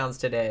 British pounds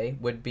today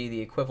would be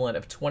the equivalent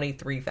of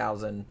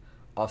 23,000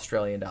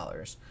 Australian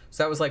dollars.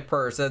 So that was like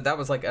so that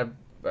was like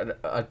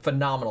a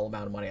phenomenal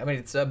amount of money. I mean,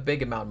 it's a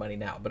big amount of money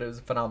now, but it was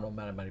a phenomenal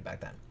amount of money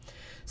back then.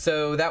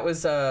 So that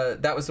was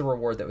the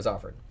reward that was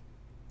offered.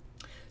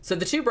 So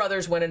the two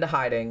brothers went into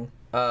hiding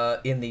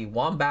in the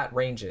Wombat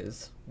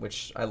Ranges,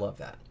 which I love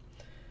that.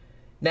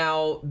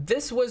 Now,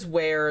 this was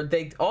where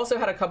they also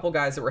had a couple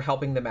guys that were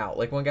helping them out.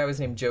 Like one guy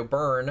was named Joe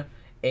Byrne,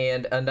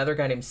 and another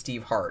guy named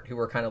Steve Hart, who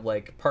were kind of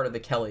like part of the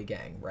Kelly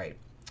gang, right?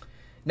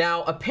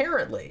 Now,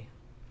 apparently,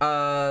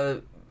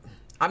 I'm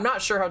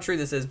not sure how true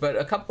this is, but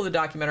a couple of the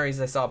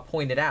documentaries I saw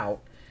pointed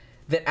out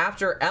that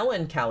after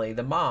Ellen Kelly,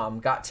 the mom,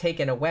 got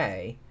taken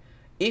away,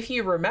 if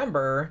you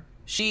remember,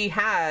 she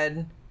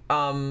had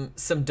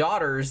some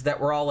daughters that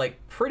were all like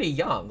pretty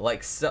young,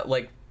 like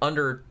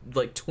under,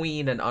 like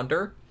tween and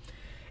under.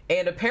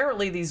 And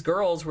apparently these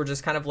girls were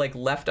just kind of like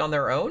left on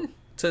their own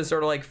to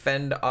sort of like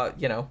fend,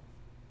 you know,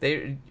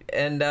 they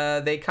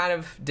kind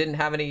of didn't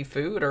have any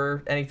food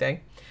or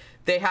anything.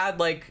 They had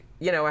like,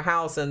 you know, a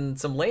house and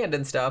some land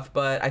and stuff,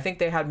 but I think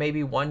they had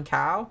maybe one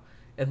cow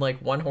and like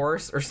one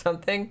horse or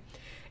something.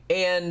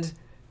 And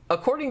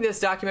according to this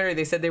documentary,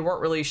 they said they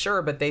weren't really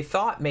sure, but they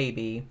thought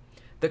maybe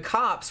the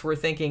cops were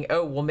thinking,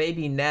 oh, well,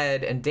 maybe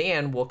Ned and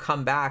Dan will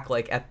come back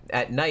like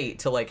at night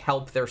to like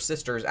help their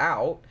sisters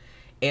out.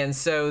 And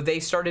so they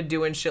started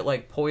doing shit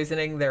like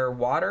poisoning their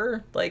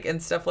water, like, and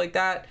stuff like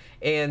that.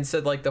 And so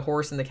like the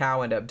horse and the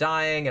cow end up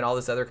dying and all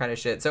this other kind of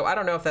shit. So I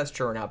don't know if that's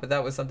true or not, but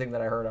that was something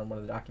that I heard on one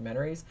of the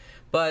documentaries.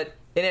 But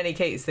in any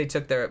case, they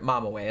took their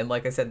mom away. And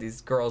like I said,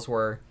 these girls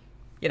were,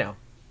 you know,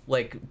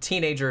 like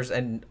teenagers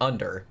and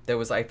under.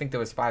 I think there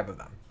was 5 of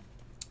them.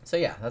 So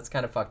yeah, that's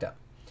kind of fucked up.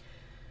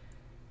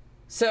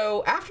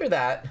 So after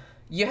that,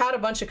 you had a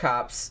bunch of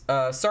cops,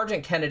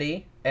 Sergeant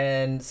Kennedy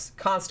and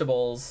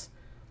constables,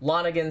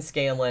 Lonigan,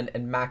 Scanlon,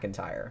 and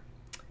McIntyre.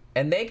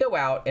 And they go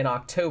out in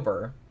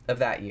October of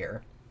that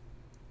year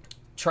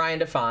trying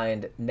to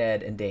find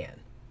Ned and Dan.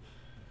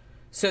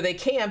 So they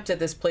camped at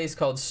this place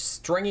called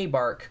Stringy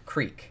Bark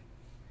Creek.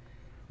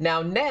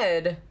 Now,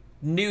 Ned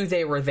knew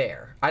they were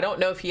there. I don't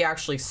know if he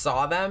actually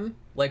saw them,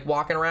 like,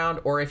 walking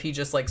around, or if he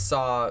just, like,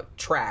 saw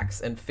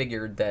tracks and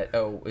figured that,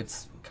 oh,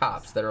 it's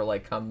cops that are,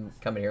 like, coming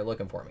here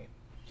looking for me.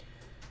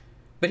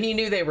 But he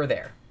knew they were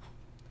there.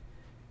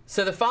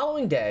 So the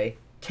following day,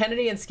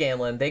 Kennedy and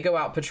Scanlon, they go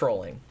out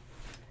patrolling,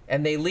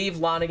 and they leave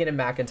Lonigan and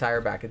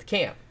McIntyre back at the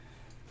camp.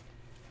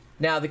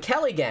 Now, the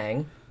Kelly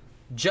gang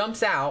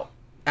jumps out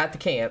at the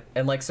camp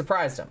and, like,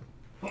 surprised them.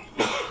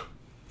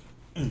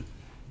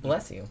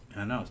 Bless you.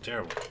 I know, it's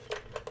terrible.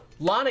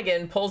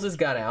 Lonigan pulls his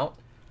gun out,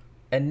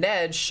 and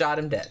Ned shot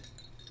him dead.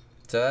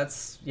 So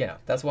that's, you know,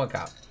 that's one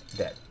cop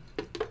dead.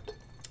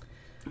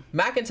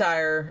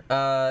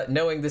 McIntyre,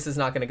 knowing this is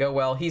not going to go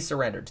well, he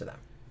surrendered to them.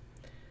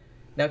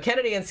 Now,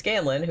 Kennedy and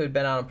Scanlon, who had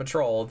been on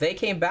patrol, they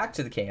came back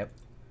to the camp.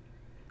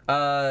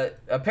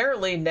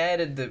 Apparently,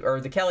 Ned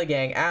or the Kelly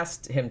gang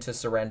asked them to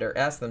surrender,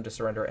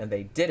 and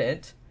they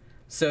didn't.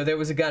 So there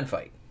was a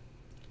gunfight.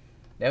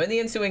 Now, in the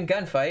ensuing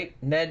gunfight,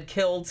 Ned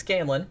killed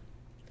Scanlon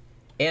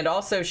and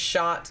also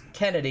shot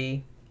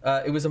Kennedy.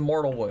 It was a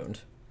mortal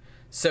wound.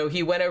 So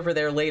he went over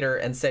there later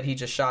and said he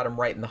just shot him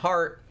right in the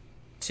heart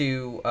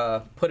to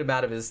put him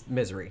out of his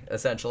misery,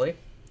 essentially.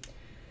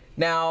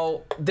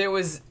 Now, there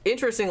was,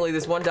 interestingly,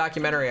 this one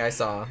documentary I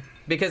saw,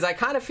 because I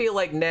kind of feel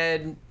like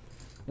Ned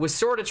was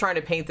sort of trying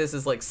to paint this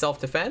as, like,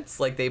 self-defense.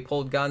 Like, they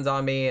pulled guns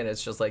on me, and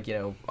it's just like, you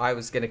know, I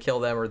was going to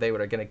kill them, or they were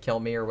going to kill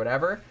me, or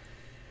whatever.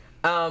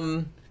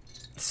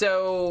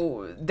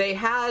 So they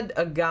had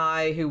a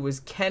guy who was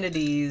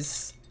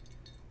Kennedy's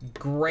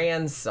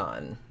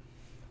grandson,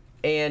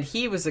 and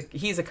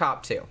he's a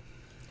cop, too.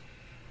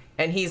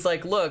 And he's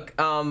like, look,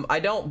 I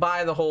don't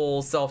buy the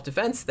whole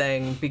self-defense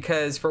thing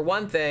because, for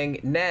one thing,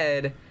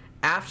 Ned,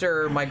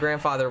 after my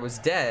grandfather was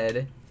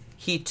dead,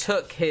 he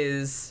took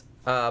his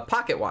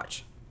pocket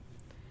watch.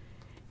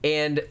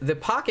 And the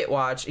pocket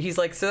watch, he's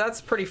like, so that's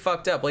pretty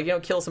fucked up. Like, you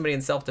don't kill somebody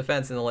in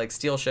self-defense and then, like,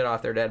 steal shit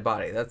off their dead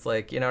body. That's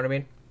like, you know what I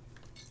mean?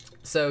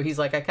 So he's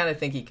like, I kind of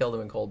think he killed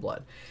him in cold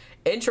blood.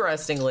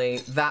 Interestingly,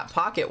 that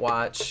pocket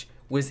watch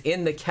was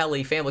in the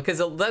Kelly family,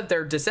 because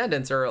their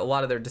descendants, or a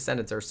lot of their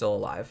descendants, are still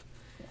alive.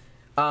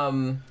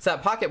 So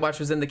that pocket watch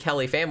was in the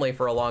Kelly family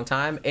for a long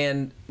time,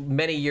 and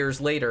many years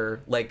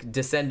later, like,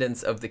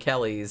 descendants of the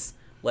Kellys,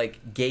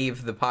 like,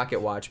 gave the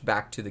pocket watch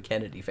back to the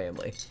Kennedy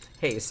family.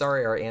 Hey,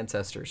 sorry, our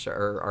ancestors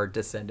or our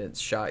descendants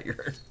shot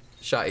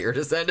your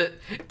descendant,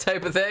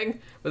 type of thing.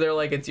 But they're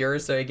like, it's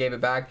yours, so he gave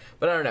it back.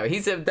 But I don't know.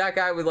 He said that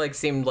guy would, like,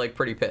 seemed like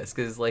pretty pissed,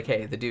 because, like,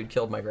 hey, the dude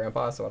killed my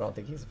grandpa, so I don't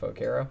think he's a folk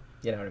hero.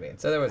 You know what I mean?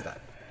 So there was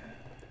that.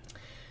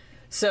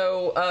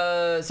 So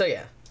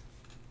yeah.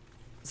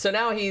 So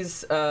now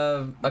he's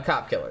a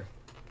cop killer,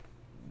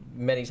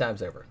 many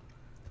times over.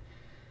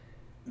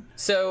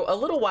 So a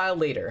little while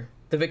later,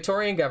 the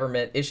Victorian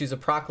government issues a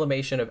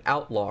proclamation of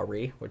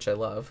outlawry, which I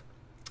love,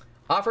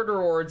 offered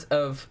rewards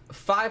of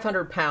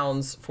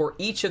 £500 for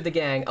each of the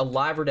gang,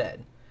 alive or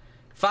dead.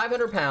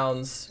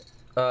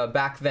 £500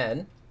 back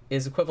then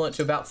is equivalent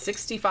to about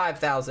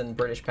 65,000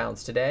 British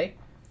pounds today.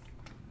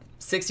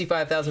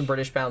 65,000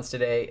 British pounds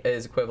today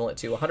is equivalent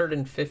to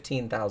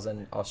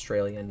 115,000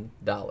 Australian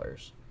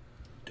dollars.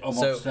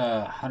 Almost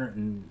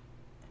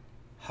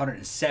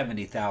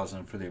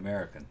 170,000 for the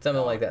American.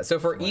 Something like that. So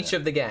for each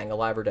of the gang,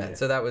 alive or dead. Yeah.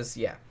 So that was,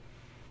 yeah.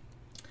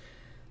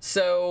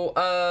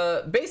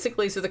 So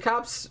basically, so the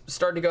cops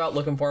started to go out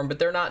looking for him, but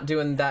they're not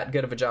doing that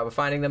good of a job of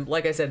finding them.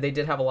 Like I said, they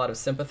did have a lot of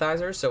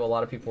sympathizers, so a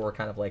lot of people were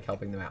kind of like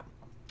helping them out.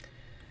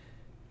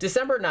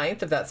 December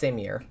 9th of that same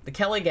year, the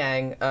Kelly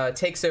gang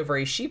takes over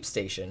a sheep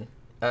station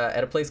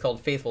at a place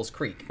called Faithful's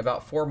Creek,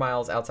 about 4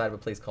 miles outside of a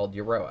place called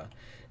Euroa.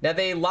 Now,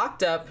 they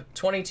locked up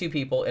 22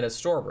 people in a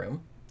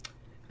storeroom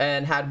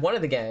and had one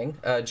of the gang,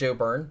 Joe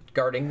Byrne,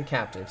 guarding the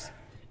captives.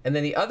 And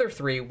then the other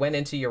 3 went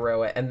into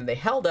Euroa, and then they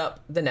held up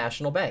the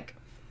National Bank.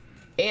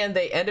 And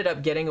they ended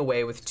up getting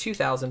away with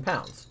 2,000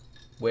 pounds,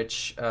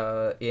 which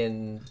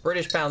in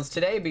British pounds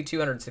today would be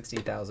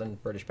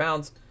 260,000 British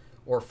pounds,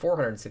 or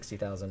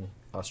 460,000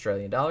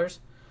 Australian dollars.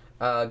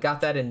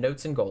 Got that in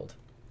notes and gold.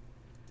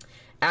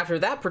 After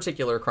that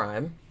particular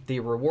crime,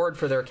 the reward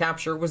for their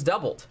capture was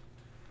doubled.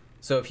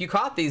 So if you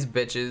caught these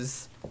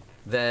bitches,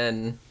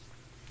 then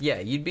yeah,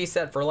 you'd be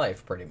set for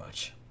life pretty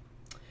much.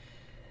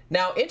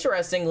 Now,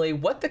 interestingly,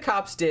 what the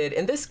cops did,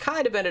 and this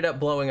kind of ended up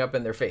blowing up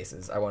in their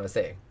faces, I want to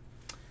say.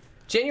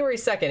 January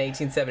 2nd,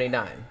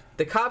 1879,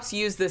 the cops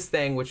used this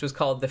thing which was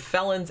called the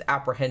Felons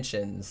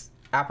Apprehension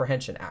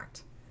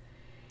Act.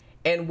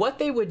 And what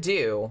they would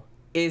do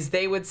is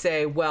they would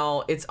say,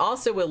 well, it's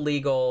also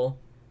illegal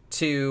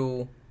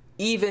to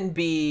even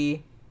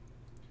be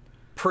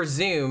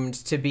presumed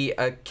to be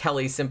a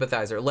Kelly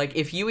sympathizer. Like,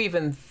 if you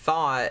even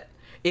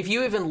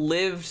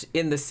lived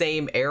in the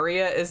same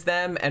area as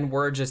them and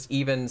were just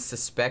even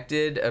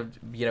suspected of,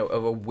 you know,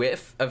 of a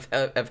whiff of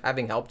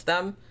having helped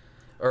them,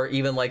 or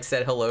even like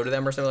said hello to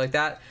them or something like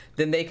that,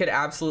 then they could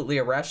absolutely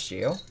arrest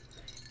you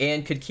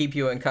and could keep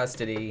you in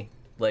custody,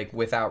 like,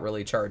 without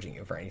really charging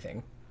you for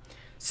anything.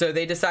 So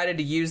they decided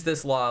to use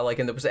this law, like,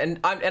 in the, and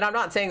I'm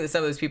not saying that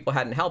some of those people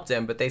hadn't helped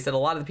him, but they said a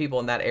lot of the people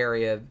in that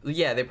area,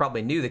 yeah, they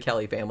probably knew the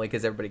Kelly family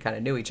because everybody kind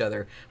of knew each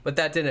other, but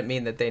that didn't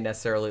mean that they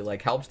necessarily,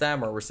 like, helped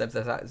them or were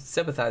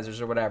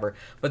sympathizers or whatever.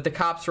 But the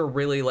cops were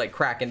really, like,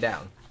 cracking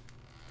down,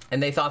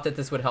 and they thought that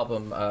this would help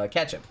them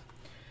catch him.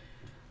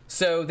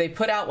 So they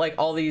put out, like,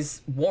 all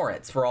these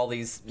warrants for all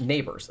these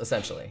neighbors,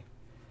 essentially.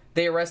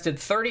 They arrested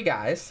 30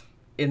 guys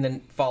in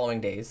the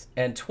following days,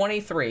 and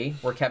 23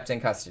 were kept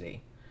in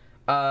custody.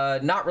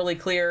 Not really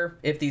clear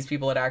if these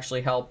people had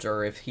actually helped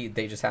or if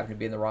they just happened to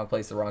be in the wrong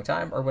place at the wrong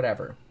time or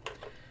whatever.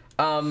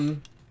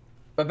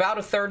 About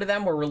a third of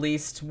them were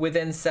released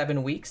within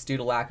 7 weeks due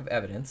to lack of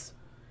evidence.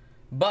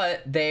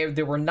 But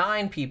there were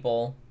 9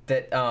 people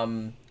that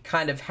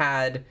kind of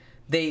had...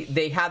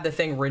 They had the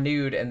thing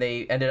renewed and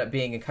they ended up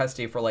being in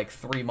custody for like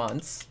 3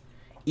 months.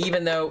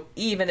 Even though,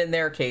 even in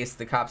their case,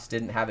 the cops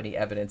didn't have any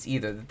evidence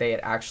either that they had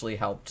actually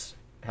helped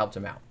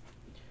him out.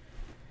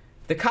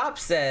 The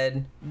cops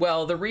said,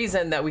 well, the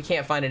reason that we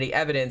can't find any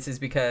evidence is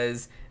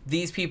because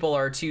these people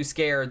are too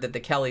scared that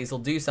the Kellys will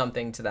do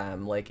something to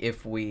them, like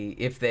if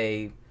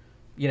they,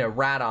 you know,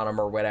 rat on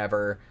them or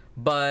whatever.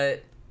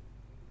 But,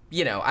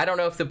 you know, I don't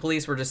know if the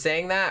police were just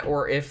saying that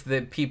or if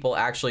the people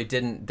actually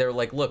didn't. They're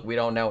like, look, we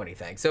don't know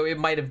anything. So it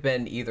might have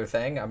been either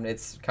thing. I mean,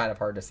 it's kind of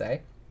hard to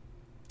say.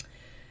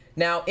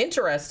 Now,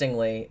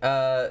 interestingly,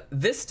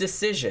 this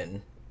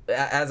decision,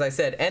 as I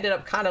said, ended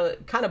up kind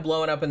of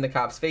blowing up in the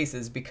cops'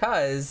 faces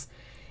because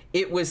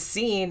it was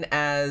seen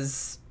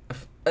as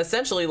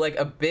essentially like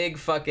a big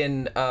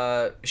fucking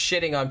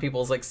shitting on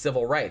people's like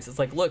civil rights. It's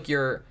like, look,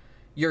 you're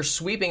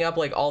sweeping up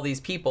like all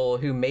these people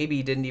who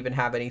maybe didn't even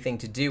have anything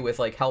to do with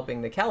like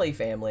helping the Kelly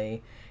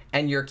family,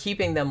 and you're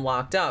keeping them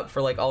locked up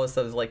for like all this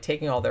stuff, like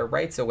taking all their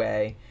rights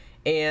away,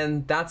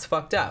 and that's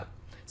fucked up.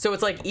 So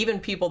it's like even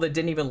people that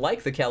didn't even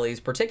like the Kellys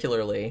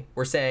particularly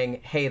were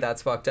saying, hey,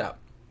 that's fucked up.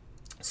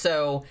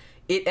 So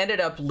it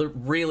ended up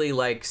really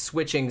like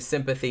switching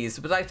sympathies.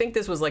 But I think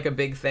this was like a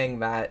big thing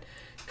that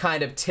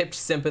kind of tipped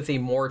sympathy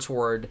more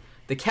toward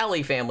the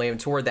Kelly family and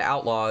toward the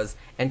outlaws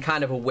and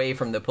kind of away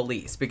from the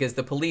police, because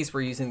the police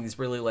were using these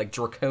really like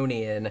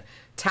draconian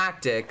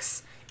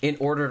tactics in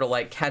order to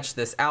like catch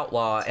this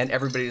outlaw, and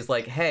everybody's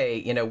like,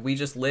 hey, you know, we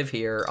just live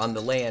here on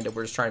the land and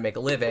we're just trying to make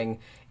a living,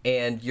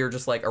 and you're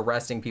just like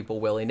arresting people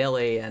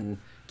willy-nilly and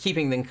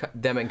keeping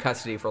them in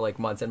custody for like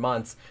months and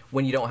months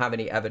when you don't have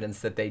any evidence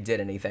that they did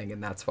anything,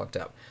 and that's fucked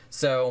up.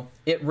 So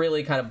it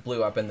really kind of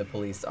blew up in the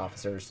police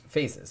officers'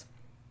 faces.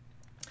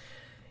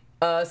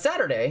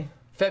 Saturday,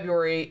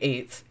 February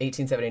 8th,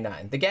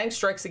 1879, the gang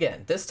strikes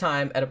again, this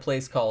time at a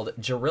place called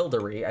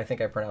Jerilderie, I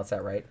think I pronounced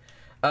that right,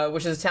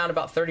 which is a town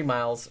about 30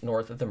 miles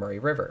north of the Murray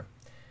River.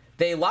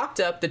 They locked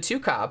up the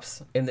 2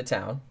 cops in the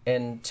town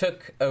and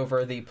took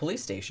over the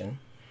police station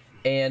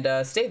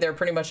and stayed there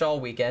pretty much all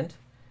weekend.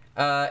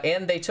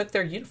 And they took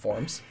their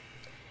uniforms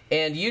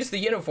and used the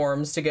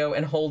uniforms to go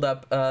and hold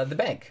up the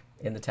bank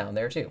in the town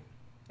there too,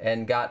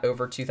 and got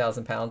over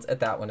 2,000 pounds at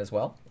that one as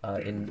well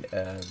in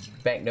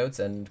banknotes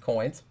and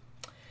coins.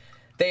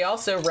 They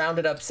also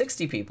rounded up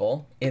 60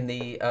 people in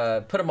the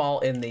put them all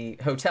in the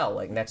hotel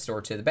like next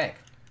door to the bank.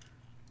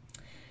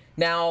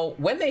 Now,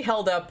 when they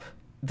held up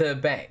the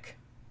bank,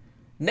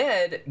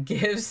 Ned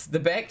gives the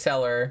bank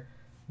teller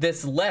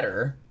this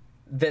letter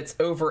that's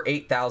over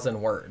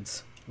 8,000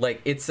 words.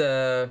 Like it's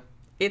a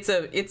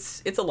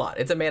lot.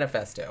 It's a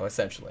manifesto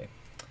essentially.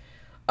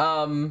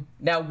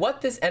 Now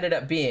what this ended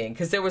up being,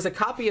 because there was a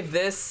copy of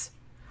this,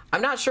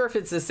 I'm not sure if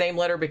it's the same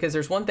letter, because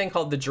there's one thing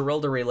called the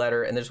Jerilderie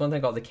letter and there's one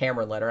thing called the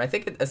Cameron letter. And I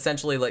think it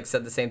essentially like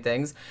said the same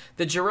things.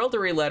 The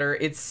Jerilderie letter,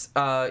 it's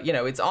you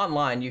know, it's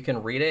online. You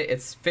can read it.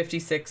 It's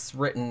 56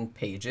 written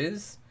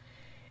pages.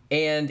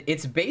 And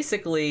it's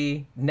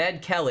basically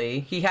Ned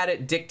Kelly. He had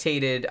it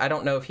dictated. I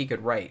don't know if he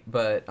could write,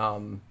 but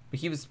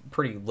he was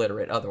pretty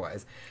literate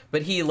otherwise.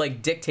 But he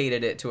like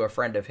dictated it to a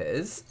friend of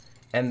his,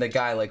 and the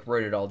guy like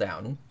wrote it all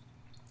down.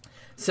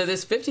 So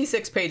this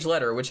 56-page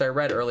letter, which I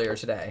read earlier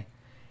today,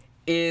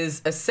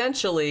 is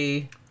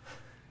essentially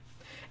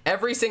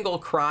every single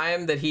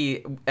crime that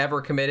he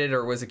ever committed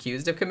or was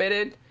accused of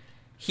committed.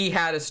 He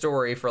had a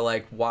story for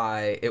like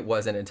why it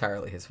wasn't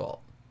entirely his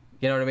fault.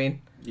 You know what I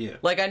mean? Yeah.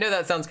 Like, I know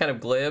that sounds kind of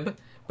glib,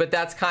 but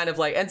that's kind of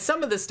like, and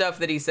some of the stuff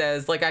that he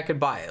says, like, I could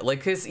buy it. Like,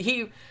 because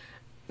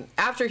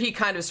after he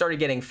kind of started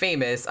getting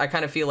famous, I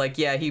kind of feel like,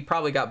 yeah, he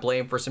probably got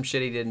blamed for some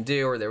shit he didn't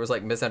do, or there was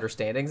like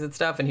misunderstandings and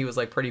stuff, and he was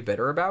like pretty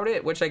bitter about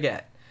it, which I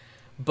get.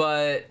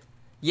 But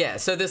yeah,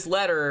 so this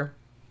letter,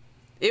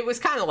 it was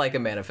kind of like a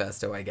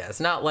manifesto, I guess.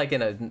 Not like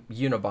in a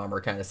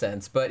Unabomber kind of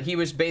sense, but he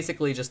was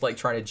basically just like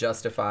trying to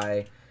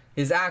justify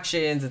his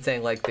actions and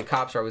saying like the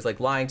cops are always like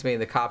lying to me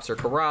and the cops are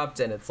corrupt,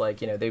 and it's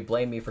like, you know, they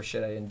blame me for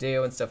shit I didn't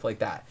do and stuff like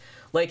that.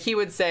 Like he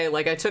would say,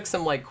 like, I took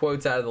some like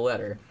quotes out of the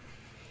letter.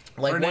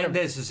 Like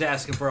Hernandez is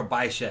asking for a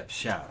biceps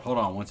shout. Hold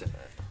on one second.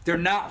 They're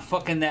not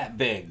fucking that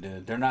big,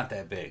 dude. They're not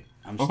that big.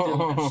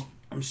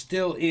 I'm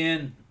still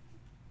in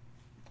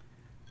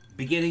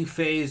beginning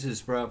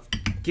phases, bro.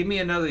 Give me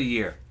another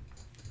year.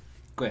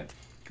 Go ahead.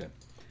 Good.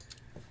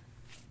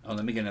 Oh,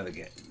 let me get another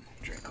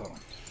drink. Hold on.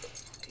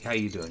 How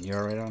you doing? You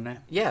all right on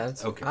that? Yeah,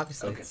 it's okay.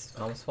 Obviously, okay. It's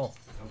almost full.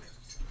 Okay.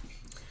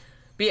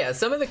 But yeah,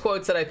 some of the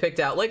quotes that I picked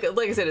out, like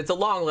I said, it's a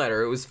long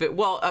letter. It was,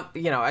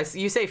 you know,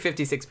 you say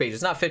 56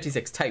 pages, not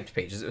 56 typed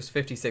pages. It was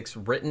 56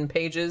 written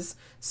pages.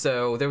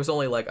 So there was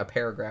only like a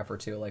paragraph or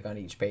two like on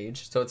each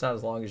page. So it's not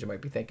as long as you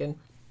might be thinking,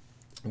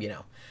 you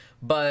know.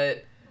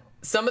 But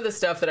some of the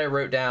stuff that I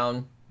wrote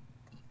down,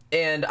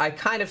 and I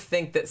kind of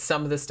think that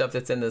some of the stuff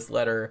that's in this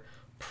letter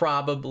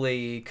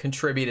probably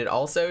contributed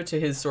also to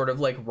his sort of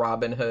like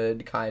Robin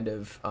Hood kind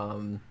of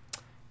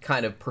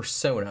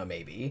persona,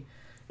 maybe.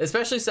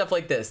 Especially stuff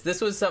like this.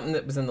 This was something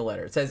that was in the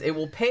letter. It says, it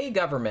will pay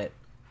government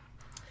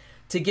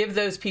to give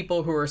those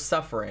people who are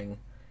suffering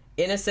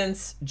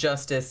innocence,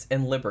 justice,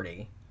 and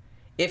liberty.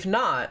 If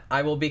not,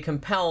 I will be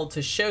compelled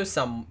to show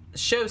some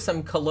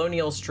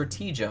colonial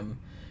stratagem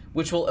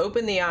which will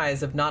open the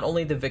eyes of not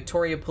only the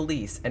Victoria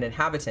Police and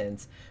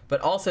inhabitants,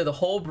 but also the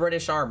whole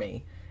British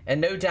Army, and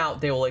no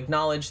doubt they will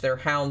acknowledge their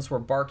hounds were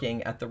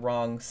barking at the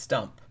wrong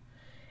stump.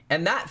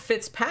 And that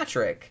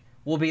Fitzpatrick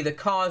will be the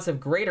cause of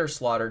greater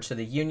slaughter to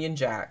the Union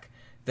Jack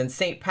than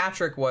St.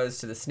 Patrick was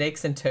to the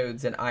snakes and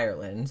toads in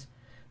Ireland.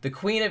 The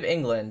Queen of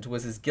England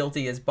was as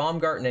guilty as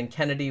Baumgarten and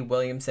Kennedy,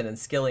 Williamson, and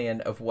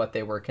Skillion of what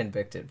they were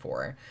convicted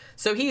for.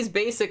 So he's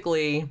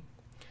basically...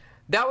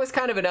 That was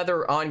kind of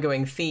another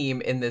ongoing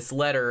theme in this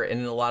letter and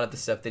in a lot of the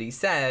stuff that he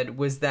said,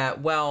 was that,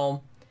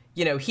 well,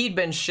 you know, he'd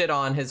been shit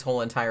on his whole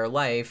entire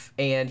life,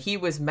 and he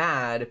was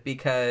mad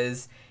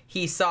because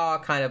he saw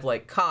kind of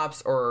like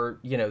cops or,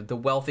 you know, the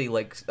wealthy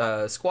like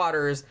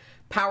squatters,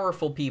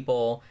 powerful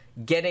people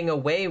getting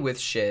away with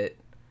shit,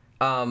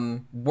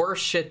 worse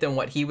shit than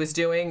what he was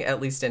doing, at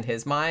least in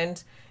his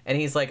mind. And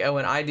he's like, oh,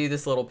 and I do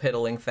this little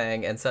piddling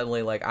thing, and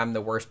suddenly, like, I'm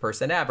the worst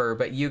person ever,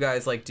 but you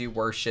guys, like, do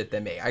worse shit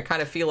than me. I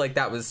kind of feel like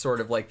that was sort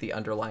of, like, the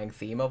underlying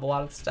theme of a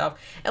lot of the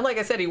stuff. And like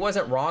I said, he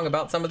wasn't wrong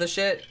about some of the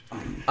shit.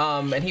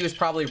 And he was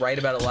probably right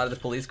about a lot of the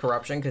police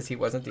corruption, because he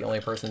wasn't the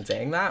only person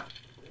saying that.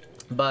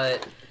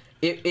 But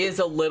it is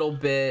a little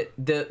bit...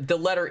 The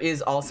letter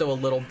is also a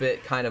little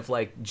bit kind of,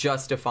 like,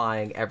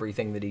 justifying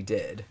everything that he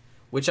did.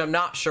 Which I'm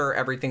not sure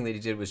everything that he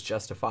did was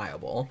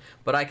justifiable,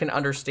 but I can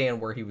understand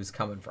where he was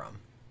coming from.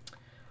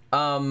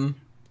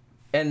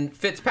 And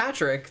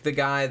Fitzpatrick, the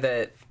guy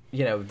that,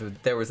 you know,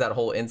 there was that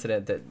whole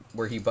incident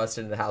where he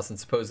busted into the house and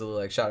supposedly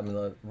like shot him in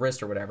the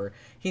wrist or whatever.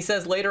 He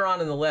says later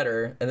on in the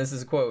letter, and this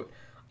is a quote,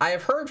 "I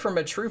have heard from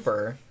a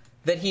trooper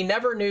that he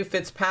never knew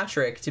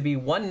Fitzpatrick to be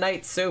one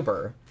night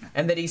sober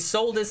and that he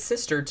sold his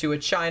sister to a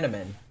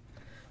Chinaman.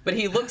 But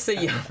he looks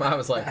at you." I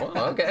was like,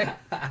 well, okay,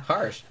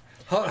 harsh.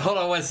 Hold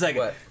on 1 second.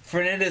 What?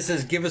 Fernandez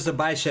says, "Give us a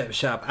bicep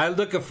shot." I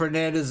look at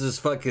Fernandez's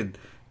fucking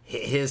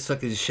his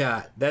fucking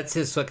shot. That's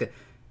his fucking.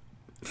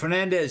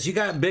 Fernandez, you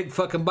got big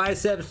fucking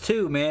biceps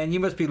too, man. You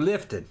must be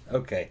lifting.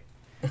 Okay.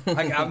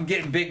 I'm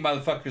getting big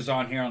motherfuckers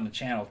on here on the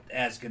channel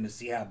asking to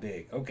see how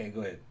big. Okay,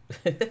 go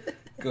ahead.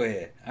 Go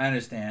ahead. I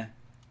understand.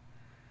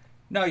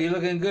 No, you're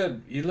looking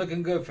good. You're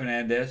looking good,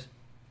 Fernandez.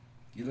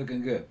 You're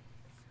looking good.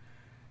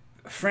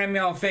 Friend me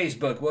on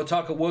Facebook. We'll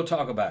talk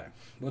about it.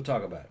 We'll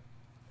talk about it.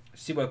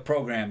 See what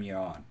program you're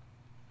on.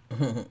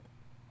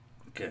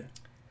 Okay.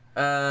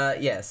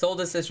 Yeah,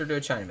 sold his sister to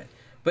a Chinaman.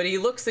 But he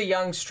looks a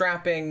young,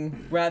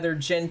 strapping, rather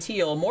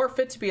genteel, more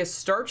fit to be a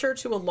starcher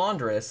to a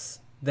laundress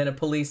than a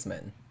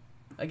policeman.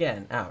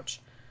 Again,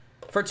 ouch.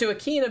 For to a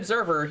keen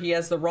observer, he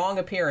has the wrong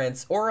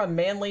appearance or a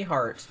manly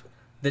heart.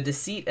 The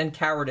deceit and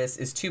cowardice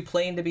is too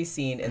plain to be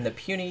seen in the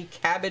puny,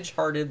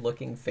 cabbage-hearted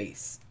looking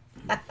face.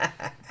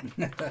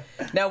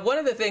 Now, one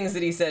of the things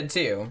that he said,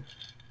 too,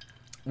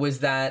 was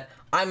that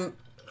I'm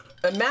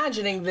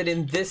imagining that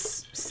in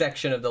this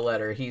section of the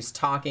letter, he's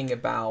talking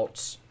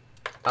about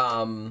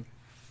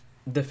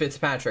the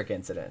Fitzpatrick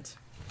incident.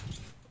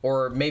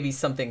 Or maybe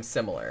something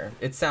similar.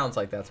 It sounds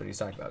like that's what he's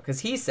talking about.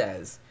 Because he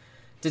says,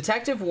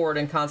 Detective Ward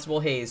and Constable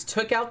Hayes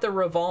took out the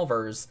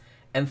revolvers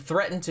and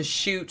threatened to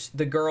shoot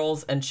the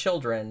girls and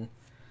children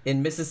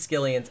in Mrs.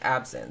 Skillion's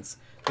absence.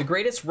 The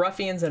greatest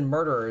ruffians and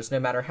murderers, no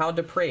matter how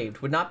depraved,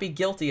 would not be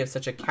guilty of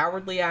such a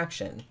cowardly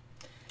action.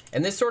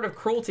 And this sort of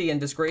cruelty and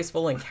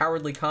disgraceful and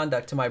cowardly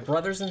conduct to my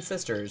brothers and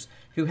sisters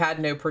who had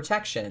no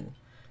protection,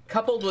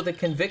 coupled with a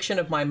conviction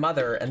of my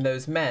mother and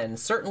those men,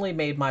 certainly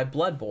made my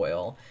blood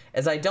boil,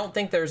 as I don't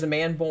think there's a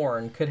man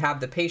born could have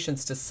the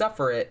patience to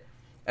suffer it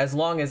as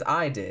long as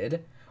I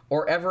did,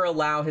 or ever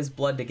allow his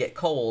blood to get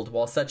cold,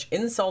 while such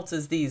insults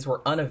as these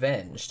were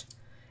unavenged.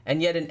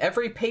 And yet in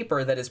every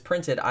paper that is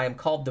printed I am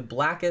called the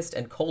blackest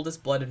and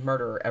coldest-blooded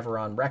murderer ever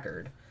on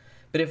record.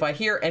 But if I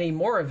hear any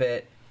more of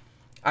it,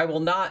 I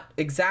will not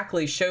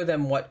exactly show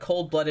them what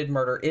cold-blooded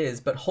murder is,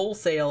 but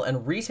wholesale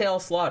and retail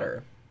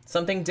slaughter.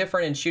 Something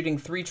different in shooting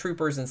 3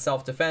 troopers in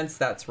self-defense,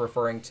 that's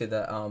referring to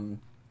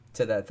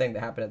the thing that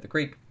happened at the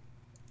creek,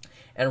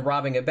 and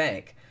robbing a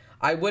bank.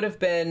 I would have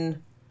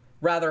been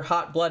rather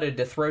hot-blooded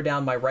to throw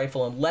down my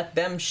rifle and let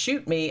them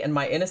shoot me and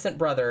my innocent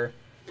brother.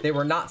 They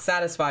were not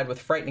satisfied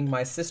with frightening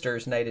my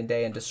sisters night and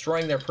day and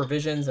destroying their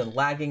provisions and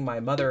lagging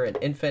my mother and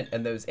infant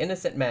and those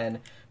innocent men,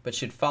 but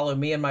should follow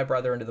me and my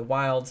brother into the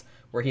wilds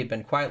where he had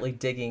been quietly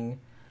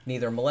digging,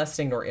 neither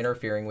molesting nor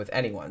interfering with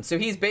anyone. So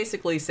he's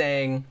basically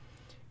saying,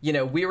 you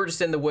know, we were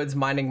just in the woods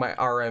minding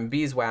our own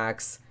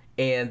beeswax,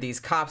 and these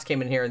cops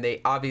came in here, and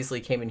they obviously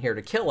came in here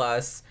to kill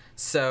us,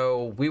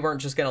 so we weren't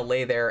just gonna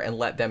lay there and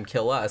let them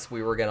kill us.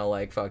 We were gonna,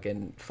 like,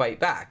 fucking fight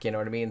back, you know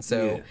what I mean?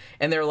 So, yeah.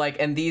 And they're like,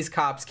 and these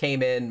cops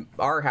came in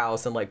our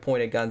house and, like,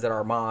 pointed guns at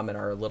our mom and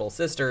our little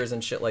sisters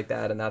and shit like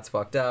that, and that's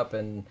fucked up,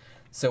 and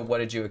so what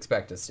did you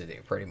expect us to do,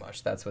 pretty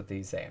much? That's what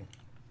he's saying.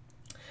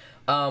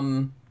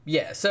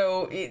 Yeah,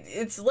 so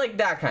it's like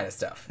that kind of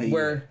stuff,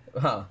 where,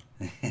 huh?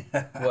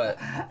 What?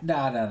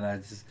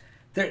 No.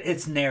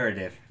 It's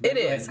narrative. It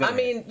is. I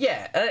mean,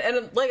 yeah.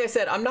 And like I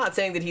said, I'm not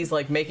saying that he's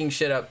like making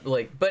shit up,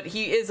 like, but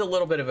he is a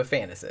little bit of a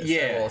fantasist.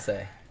 Yeah.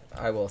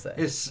 I will say.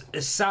 It's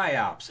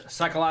psyops,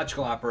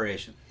 psychological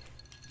operation.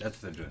 That's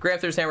what they're doing. Graham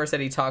Hammer said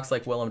he talks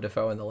like Willem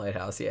Dafoe in The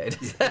Lighthouse. Yeah.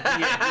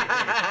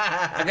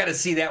 Yeah. I got to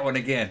see that one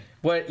again.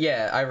 What?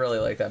 Yeah, I really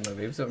like that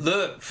movie. So,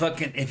 look,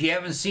 fucking, if you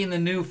haven't seen the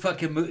new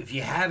fucking movie, if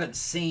you haven't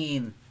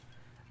seen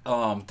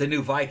the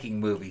new Viking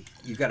movie,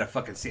 you got to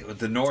fucking see it with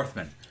The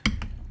Northman.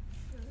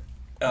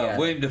 Yeah.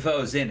 William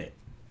Dafoe's in it.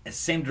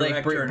 Same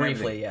director, like,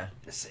 briefly, yeah.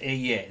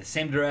 Yeah,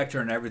 same director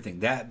and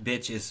everything. That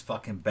bitch is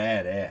fucking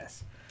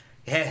badass.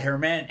 It had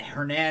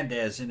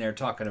Hernandez in there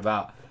talking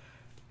about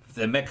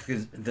the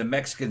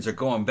Mexicans are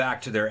going back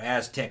to their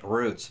Aztec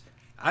roots.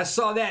 I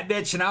saw that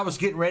bitch and I was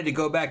getting ready to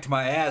go back to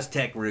my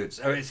Aztec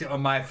roots.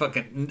 My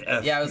fucking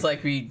yeah, I was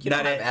like, you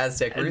don't have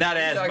Aztec roots. Not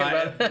as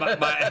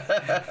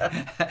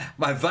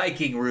my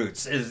Viking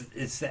roots.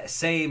 It's that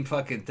same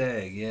fucking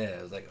thing. Yeah,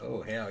 I was like,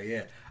 oh hell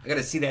yeah. I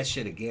gotta see that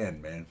shit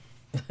again, man.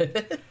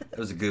 That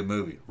was a good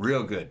movie.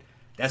 Real good.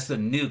 That's the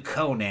new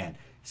Conan.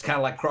 It's kind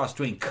of like cross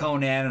between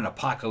Conan and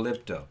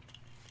Apocalypto.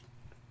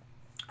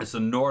 It's a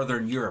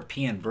Northern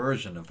European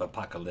version of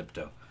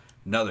Apocalypto.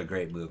 Another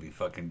great movie.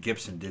 Fucking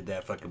Gibson did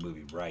that fucking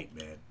movie right,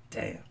 man.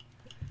 Damn.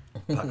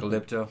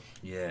 Apocalypto?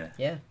 Yeah.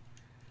 Yeah.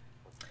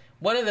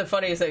 One of the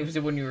funniest things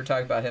when you were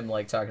talking about him,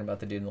 like talking about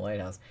the dude in the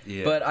lighthouse.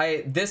 Yeah. But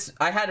I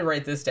had to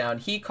write this down.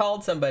 He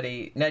called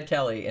somebody, Ned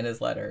Kelly, in his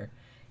letter.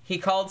 He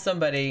called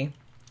somebody.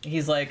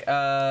 He's like,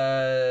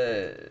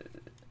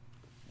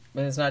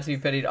 is not to be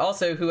pitied.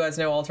 Also, who has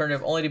no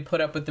alternative, only to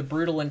put up with the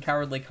brutal and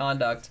cowardly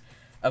conduct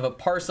of a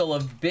parcel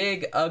of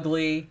big,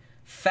 ugly,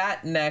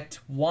 fat-necked,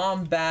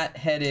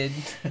 wombat-headed,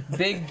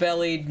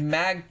 big-bellied,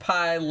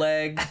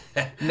 magpie-legged,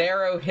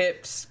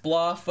 narrow-hipped,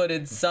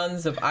 splaw-footed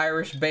sons of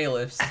Irish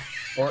bailiffs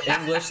or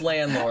English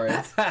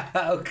landlords.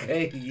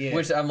 Okay, yeah.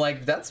 Which I'm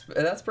like, that's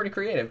pretty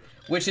creative.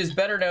 Which is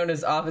better known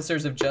as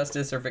officers of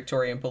justice or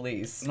Victorian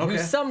police, who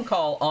some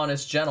call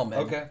honest gentlemen.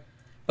 Okay.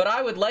 But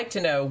I would like to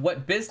know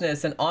what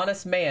business an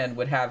honest man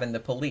would have in the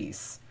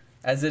police.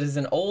 As it is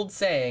an old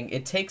saying,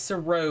 it takes a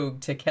rogue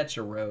to catch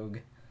a rogue.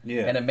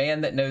 Yeah. And a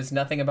man that knows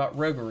nothing about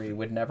roguery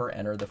would never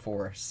enter the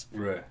force.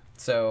 Right.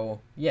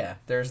 So, yeah,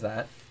 there's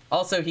that.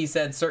 Also, he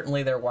said,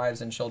 certainly their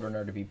wives and children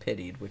are to be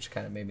pitied, which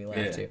kind of made me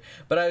laugh, too.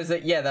 But I was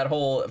like, yeah, that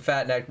whole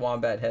fat-necked,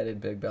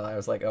 wombat-headed big belly, I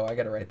was like, oh, I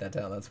gotta write that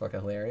down. That's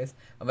fucking hilarious.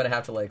 I'm gonna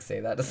have to, like, say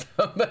that to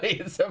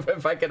somebody so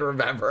if I can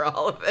remember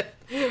all of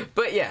it.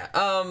 But, yeah,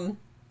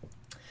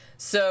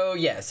 so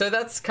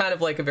that's kind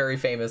of like a very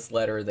famous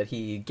letter that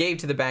he gave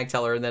to the bank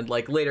teller, and then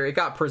like later it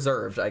got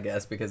preserved, I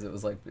guess, because it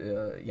was like,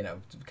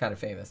 kind of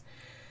famous.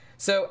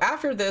 So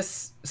after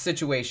this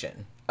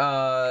situation,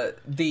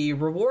 the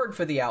reward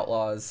for the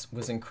outlaws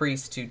was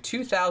increased to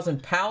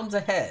 £2,000 a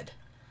head,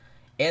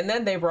 and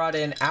then they brought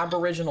in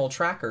Aboriginal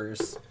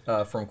trackers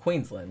from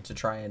Queensland to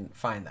try and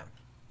find them.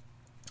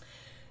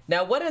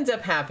 Now, what ends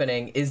up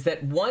happening is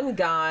that one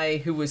guy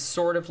who was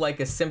sort of like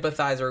a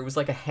sympathizer, who was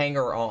like a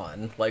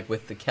hanger-on, like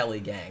with the Kelly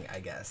gang, I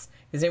guess.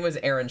 His name was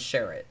Aaron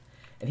Sherritt,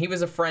 and he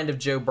was a friend of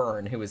Joe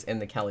Byrne, who was in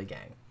the Kelly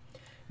gang.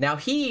 Now,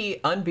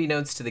 he,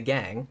 unbeknownst to the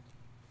gang,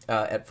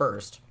 at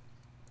first,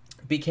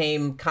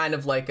 became kind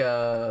of like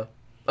a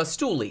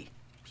stoolie.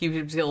 He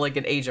was like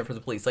an agent for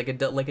the police, like a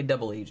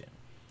double agent.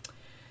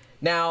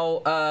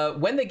 Now,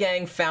 when the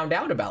gang found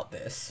out about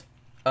this,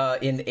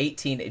 in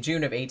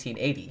June of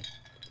 1880,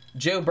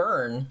 Joe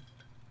Byrne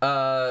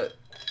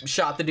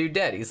shot the dude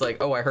dead. He's like,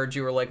 oh, I heard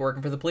you were like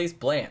working for the police.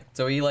 Blam.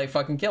 So he like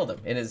fucking killed him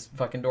in his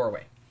fucking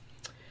doorway.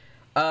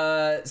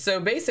 So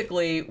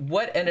basically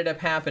what ended up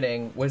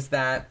happening was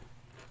that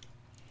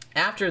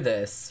after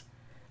this,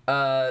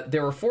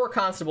 there were 4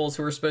 constables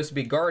who were supposed to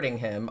be guarding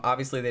him.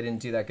 Obviously they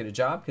didn't do that good a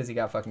job because he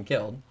got fucking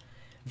killed.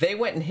 They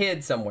went and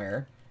hid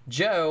somewhere.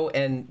 Joe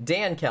and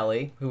Dan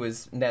Kelly, who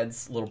was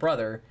Ned's little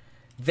brother,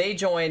 they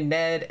joined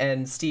Ned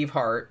and Steve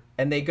Hart,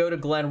 and they go to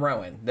Glen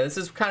Rowan. This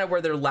is kind of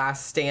where their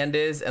last stand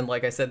is, and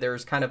like I said,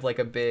 there's kind of like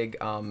a big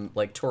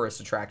like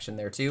tourist attraction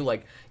there too.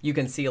 Like you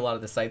can see a lot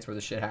of the sites where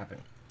the shit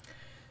happened.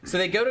 So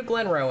they go to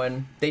Glen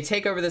Rowan, they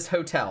take over this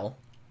hotel,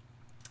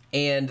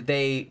 and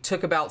they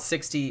took about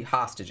 60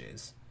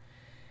 hostages.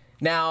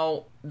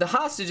 Now, the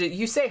hostages,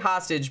 you say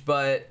hostage,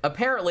 but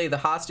apparently the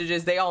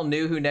hostages, they all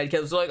knew who Ned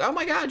Kelly was. Like, oh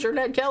my God, you're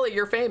Ned Kelly,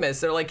 you're famous.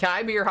 They're like, can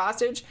I be your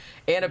hostage?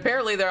 And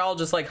apparently they're all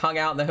just like hung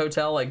out in the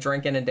hotel, like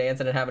drinking and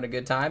dancing and having a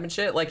good time and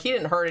shit. Like, he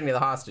didn't hurt any of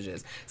the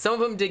hostages. Some of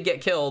them did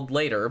get killed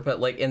later, but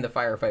like in the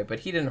firefight,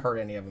 but he didn't hurt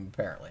any of them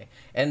apparently.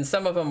 And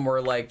some of them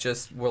were like,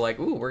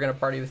 ooh, we're going to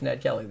party with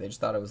Ned Kelly. They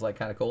just thought it was like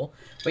kind of cool.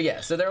 But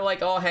yeah, so they're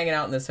like all hanging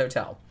out in this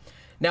hotel.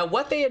 Now,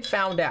 what they had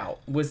found out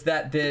was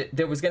that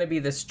there was going to be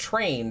this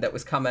train that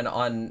was coming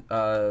on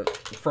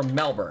from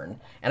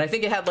Melbourne, and I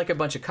think it had like a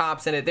bunch of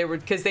cops in it.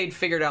 Because they'd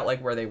figured out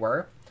like where they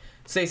were,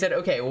 so they said,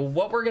 okay, well,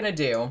 what we're going to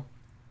do?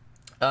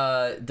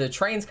 The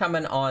train's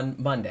coming on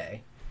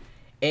Monday,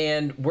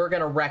 and we're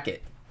going to wreck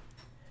it.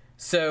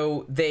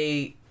 So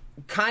they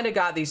kind of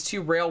got these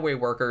 2 railway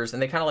workers,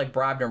 and they kind of like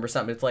bribed them or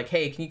something. It's like,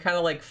 hey, can you kind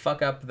of like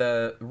fuck up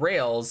the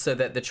rails so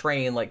that the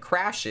train like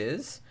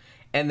crashes?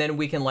 And then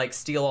we can, like,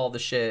 steal all the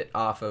shit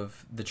off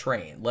of the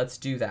train. Let's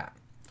do that.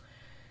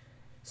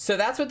 So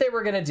that's what they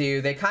were going to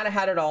do. They kind of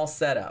had it all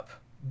set up.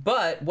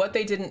 But what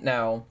they didn't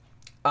know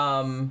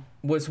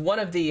was one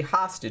of the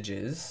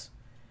hostages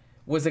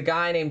was a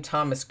guy named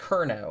Thomas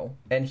Curnow.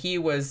 And he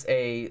was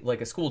a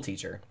school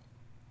teacher.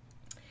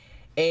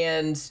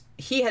 And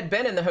he had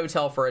been in the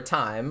hotel for a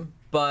time.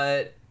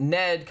 But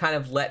Ned kind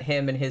of let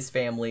him and his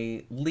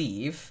family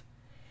leave.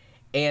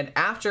 And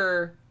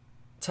after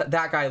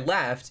that guy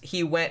left,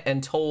 he went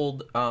and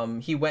told,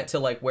 he went to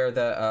like where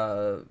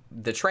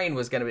the train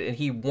was going to be, and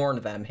he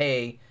warned them,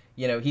 hey,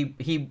 you know,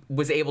 he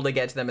was able to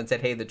get to them and said,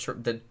 hey,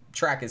 the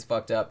track is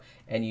fucked up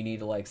and you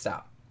need to like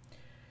stop.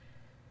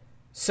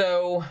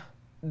 So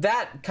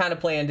that kind of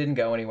plan didn't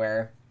go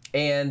anywhere,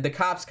 and the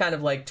cops kind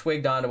of like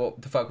twigged on to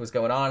what the fuck was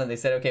going on, and they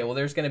said, okay, well,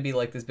 there's going to be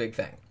like this big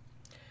thing.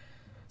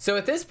 So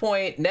at this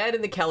point, Ned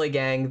and the Kelly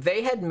gang,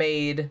 they had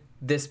made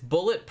this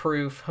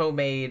bulletproof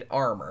homemade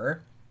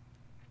armor.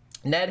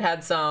 Ned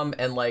had some,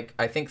 and like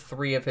I think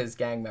 3 of his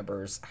gang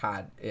members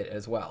had it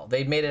as well.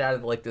 They'd made it out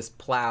of like this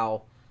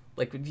plow,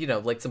 like, you know,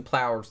 like some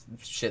plow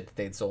shit that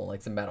they'd stolen,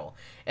 like some metal.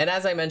 And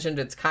as I mentioned,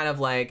 it's kind of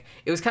like,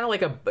 it was kind of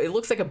like it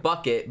looks like a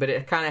bucket, but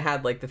it kind of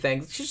had like the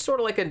things, it's just sort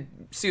of like a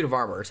suit of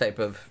armor type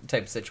of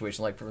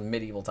situation, like from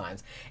medieval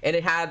times. And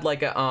it had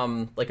like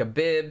a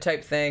bib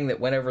type thing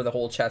that went over the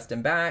whole chest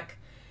and back,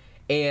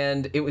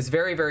 and it was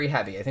very, very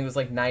heavy. I think it was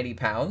like 90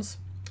 pounds.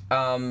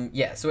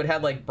 Yeah, so it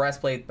had like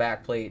breastplate,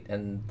 backplate,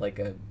 and like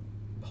a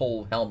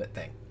whole helmet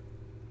thing.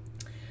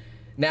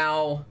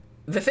 Now,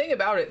 the thing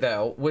about it,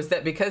 though, was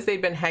that because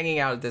they'd been hanging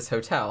out at this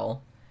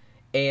hotel,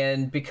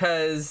 and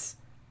because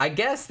I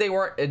guess they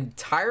weren't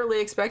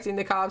entirely expecting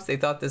the cops, they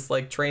thought this,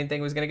 like, train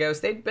thing was going to go,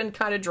 so they'd been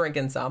kind of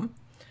drinking some,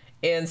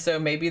 and so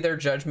maybe their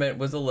judgment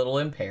was a little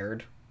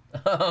impaired.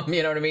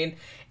 You know what I mean?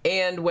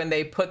 And when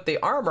they put the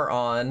armor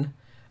on,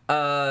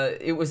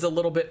 it was a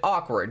little bit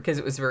awkward because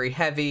it was very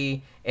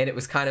heavy and it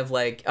was kind of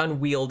like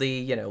unwieldy,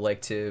 you know,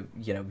 like to,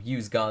 you know,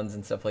 use guns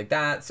and stuff like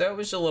that. So it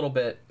was just a little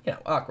bit, you know,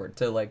 awkward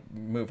to like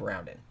move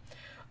around in.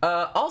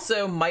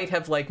 Also might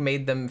have like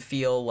made them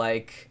feel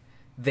like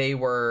they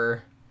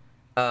were,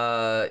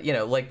 you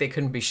know, like they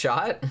couldn't be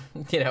shot,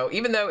 you know,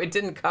 even though it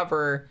didn't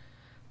cover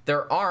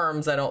their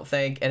arms, I don't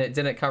think, and it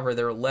didn't cover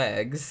their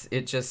legs.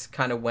 It just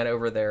kind of went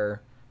over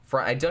their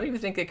front. I don't even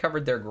think they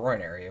covered their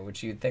groin area,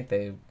 which you'd think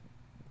they...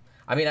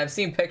 I mean, I've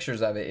seen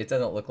pictures of it. It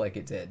doesn't look like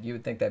it did. You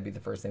would think that'd be the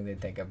first thing they'd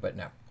think of, but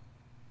no.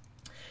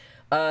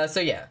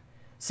 So yeah.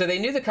 So they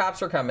knew the cops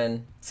were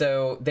coming,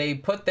 so they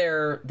put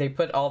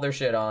all their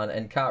shit on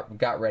and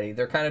got ready.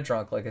 They're kind of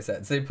drunk, like I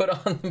said. So they put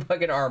on the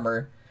fucking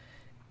armor,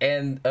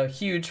 and a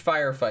huge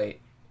firefight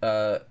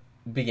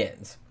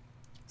begins.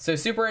 So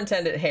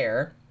Superintendent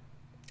Hare,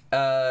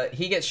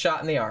 he gets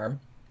shot in the arm,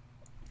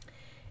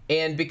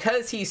 and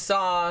because he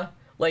saw...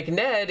 Like,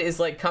 Ned is,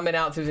 like, coming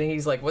out through, and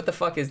he's like, what the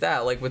fuck is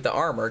that? Like, with the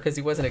armor, because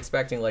he wasn't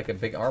expecting, like, a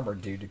big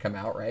armored dude to come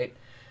out, right?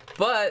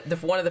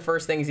 But one of the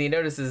first things he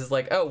notices is,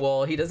 like, oh,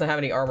 well, he doesn't have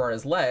any armor on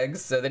his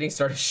legs, so then he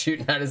started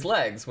shooting at his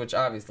legs, which,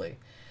 obviously.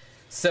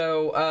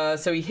 So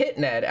he hit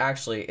Ned,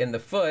 actually, in the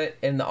foot,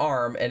 in the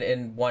arm, and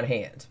in one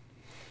hand.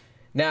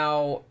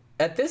 Now,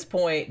 at this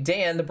point,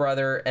 Dan, the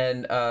brother,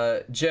 and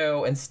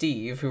Joe and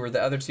Steve, who were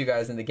the other two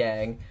guys in the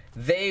gang...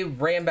 They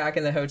ran back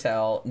in the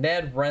hotel.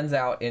 Ned runs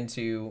out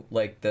into,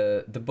 like,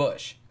 the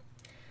bush.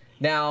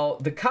 Now,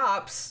 the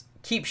cops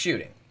keep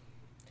shooting.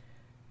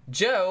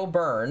 Joe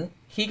Byrne,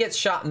 he gets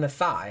shot in the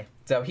thigh.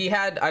 So he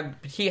had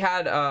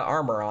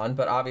armor on,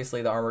 but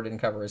obviously the armor didn't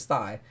cover his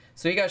thigh.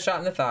 So he got shot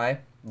in the thigh,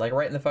 like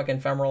right in the fucking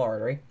femoral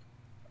artery.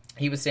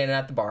 He was standing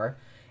at the bar,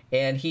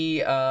 and he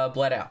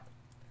bled out.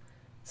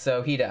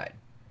 So he died.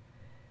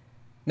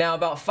 Now,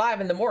 about 5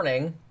 in the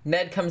morning,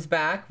 Ned comes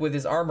back with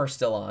his armor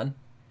still on.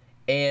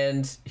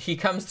 And he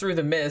comes through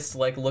the mist,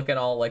 like, looking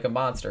all like a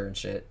monster and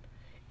shit.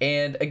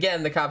 And,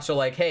 again, the cops are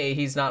like, hey,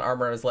 he's not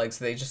armored on his legs,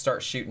 so they just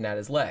start shooting at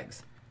his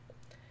legs.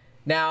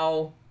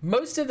 Now,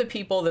 most of the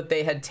people that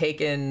they had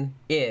taken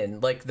in,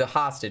 like the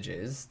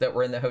hostages that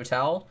were in the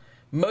hotel,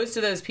 most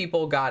of those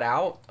people got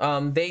out.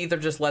 They either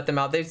just let them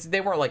out.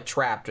 They weren't, like,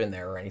 trapped in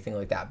there or anything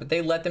like that, but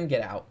they let them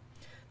get out.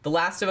 The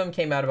last of them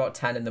came out about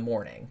 10 in the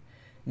morning.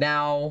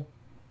 Now...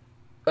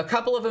 A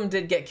couple of them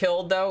did get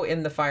killed, though,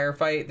 in the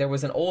firefight. There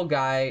was an old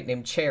guy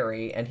named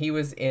Cherry, and he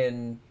was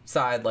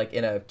inside, like,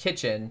 in a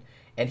kitchen,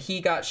 and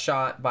he got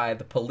shot by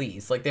the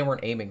police. Like, they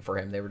weren't aiming for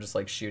him. They were just,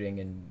 like, shooting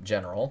in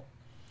general.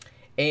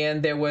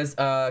 And there was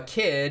a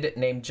kid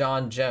named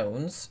John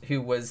Jones,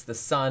 who was the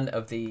son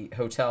of the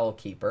hotel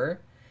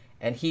keeper,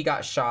 and he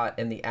got shot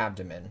in the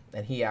abdomen,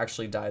 and he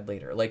actually died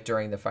later, like,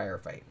 during the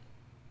firefight.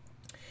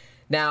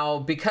 Now,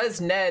 because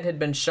Ned had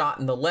been shot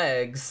in the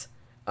legs...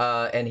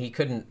 and he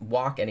couldn't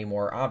walk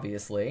anymore,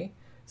 obviously.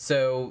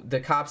 So the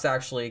cops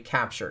actually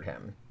captured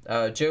him.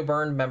 Joe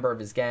Byrne, member of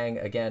his gang,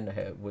 again,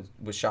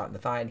 was shot in the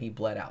thigh, and he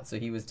bled out, so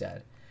he was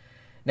dead.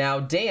 Now,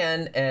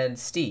 Dan and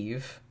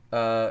Steve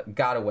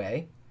got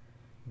away,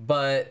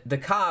 but the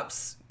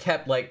cops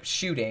kept, like,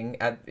 shooting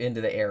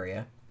into the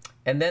area,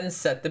 and then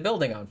set the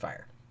building on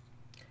fire.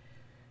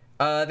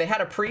 They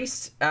had a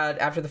priest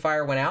after the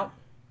fire went out,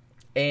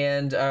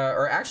 and,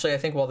 or actually, I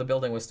think while the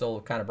building was still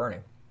kind of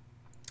burning.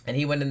 And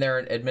he went in there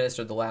and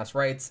administered the last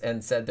rites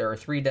and said there are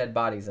 3 dead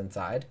bodies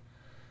inside.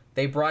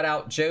 They brought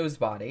out Joe's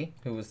body,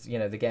 who was, you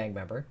know, the gang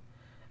member.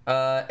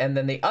 And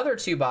then the other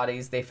 2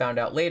 bodies they found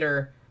out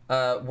later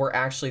were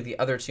actually the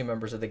other 2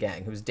 members of the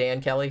gang. Who was Dan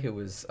Kelly, who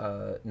was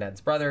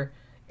Ned's brother,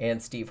 and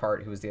Steve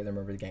Hart, who was the other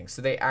member of the gang.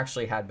 So they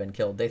actually had been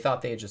killed. They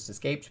thought they had just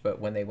escaped, but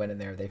when they went in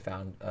there, they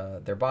found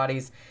their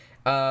bodies.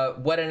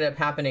 What ended up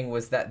happening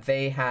was that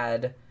they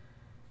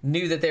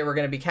knew that they were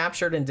going to be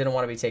captured and didn't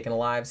want to be taken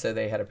alive, so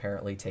they had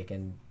apparently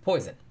taken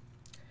poison.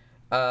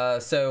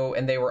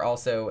 And they were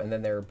also, and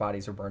then their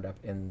bodies were burned up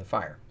in the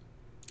fire.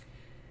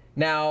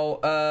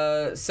 Now,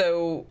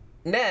 so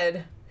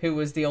Ned, who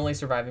was the only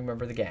surviving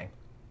member of the gang,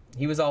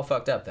 he was all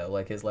fucked up, though,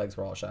 like his legs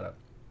were all shot up.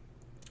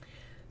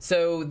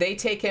 So they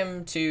take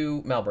him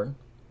to Melbourne,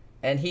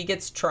 and he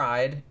gets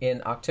tried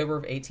in October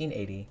of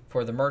 1880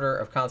 for the murder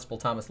of Constable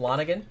Thomas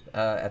Lonigan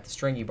at the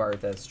Stringy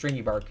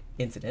Bark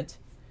incident.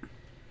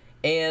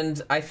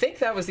 And I think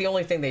that was the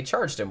only thing they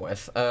charged him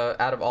with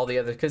out of all the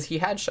other... Because he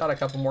had shot a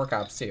couple more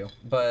cops, too.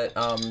 But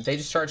they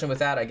just charged him with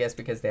that, I guess,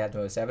 because they had the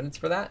most evidence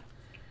for that.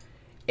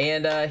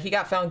 And he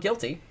got found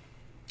guilty.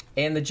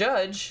 And the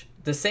judge,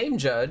 the same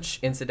judge,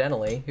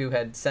 incidentally, who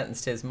had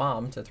sentenced his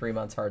mom to 3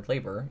 months hard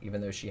labor,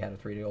 even though she had a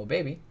 3-day-old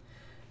baby,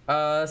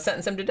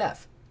 sentenced him to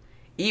death.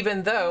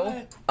 Even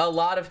though a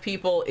lot of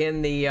people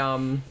in the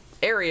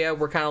area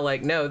were kind of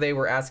like, no, they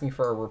were asking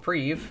for a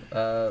reprieve.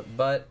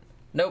 But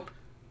nope.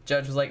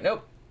 Judge was like,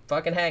 nope,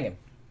 fucking hang him.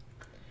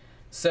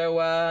 So,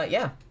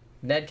 yeah,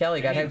 Ned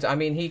Kelly got hanged. I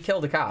mean, he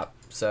killed a cop,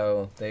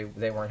 so they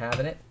weren't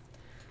having it.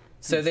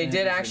 So they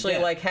did actually,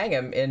 like, hang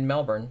him in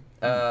Melbourne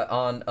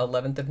on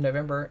 11th of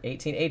November,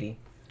 1880.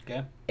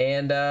 Okay.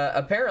 And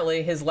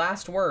apparently his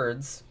last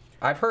words,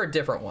 I've heard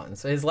different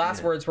ones. His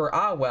last words were,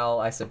 "Ah, well,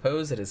 I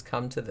suppose it has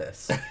come to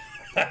this."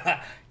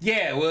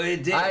 Yeah, well,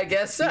 it did. I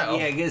guess so.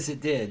 Yeah, I guess it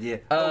did. Yeah.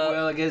 Oh,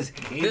 well, I guess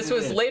this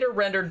was later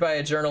rendered by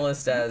a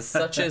journalist as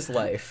 "such is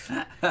life."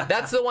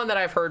 That's the one that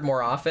I've heard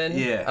more often.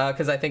 Yeah.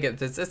 Because I think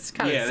it's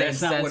kind of the same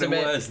that's not sentiment. what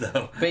it was,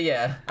 though. But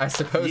yeah, I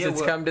suppose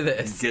it's come to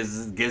this.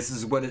 Guess this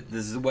is what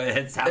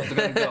it's how it's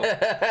gonna go.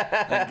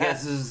 I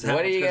guess this is how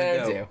What are you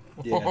gonna do?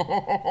 Yeah.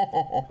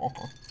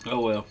 Oh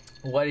well.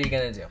 What are you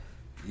gonna do?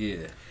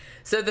 Yeah.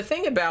 So the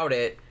thing about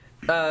it,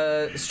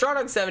 Straw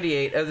Dog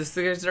 78, the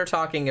stickers that are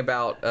talking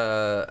about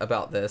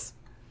this,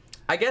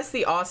 I guess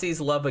the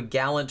Aussies love a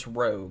gallant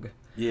rogue.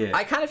 Yeah.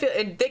 I kind of feel,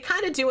 and they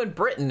kind of do in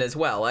Britain as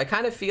well. I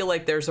kind of feel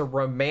like there's a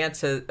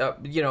romantic,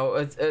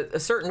 a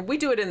certain. We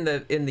do it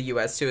in the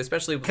U.S. too,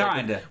 especially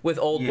with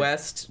Old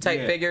West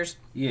type figures.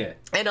 Yeah.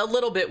 And a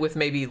little bit with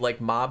maybe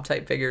like mob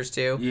type figures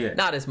too. Yeah.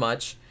 Not as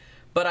much,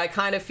 but I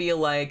kind of feel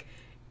like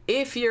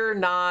if you're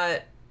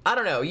not, I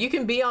don't know, you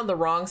can be on the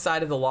wrong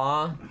side of the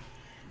law,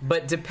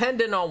 but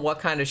depending on what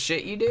kind of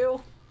shit you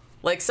do,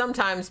 like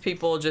sometimes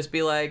people just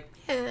be like,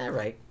 yeah,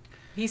 right.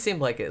 He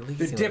seemed like it.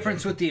 The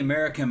difference with the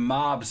American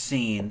mob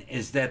scene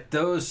is that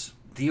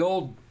the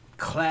old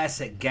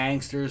classic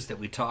gangsters that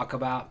we talk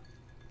about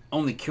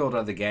only killed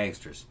other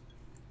gangsters.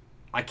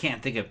 I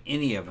can't think of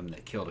any of them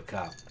that killed a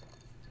cop.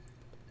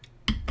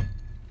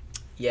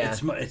 Yeah.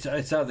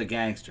 It's other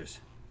gangsters.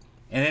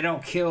 And they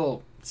don't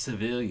kill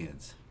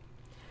civilians,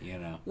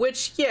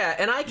 Which, yeah,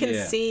 and I can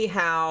see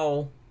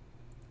how...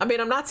 I mean,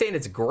 I'm not saying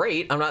it's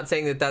great. I'm not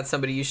saying that that's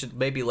somebody you should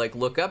maybe, like,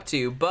 look up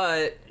to,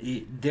 but...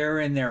 They're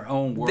in their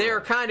own world.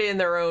 They're kind of in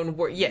their own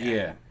world. Yeah.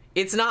 Yeah.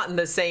 It's not in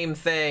the same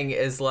thing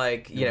as,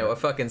 like, a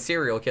fucking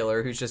serial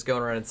killer who's just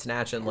going around and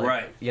snatching,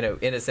 like,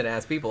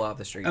 innocent-ass people off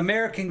the street.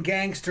 American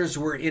gangsters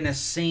were in a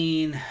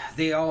scene.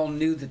 They all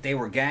knew that they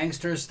were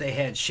gangsters. They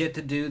had shit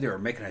to do. They were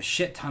making a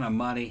shit ton of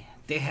money.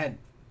 They had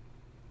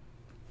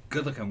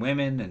good-looking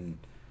women and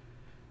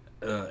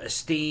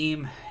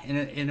esteem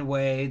in a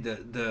way.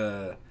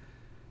 The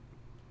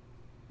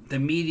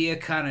media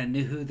kind of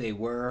knew who they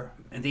were,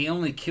 and they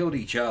only killed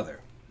each other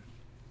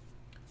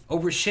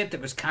over shit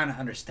that was kind of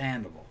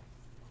understandable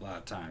a lot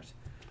of times.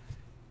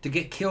 To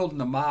get killed in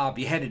the mob,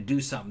 you had to do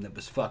something that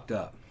was fucked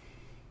up.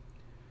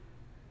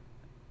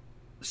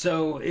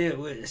 So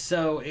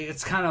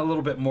it's kind of a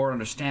little bit more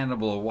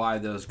understandable of why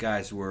those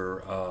guys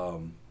were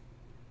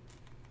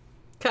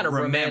kind of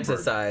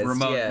romanticized.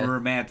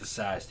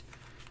 Romanticized.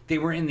 They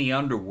were in the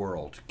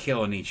underworld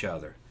killing each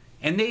other,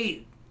 and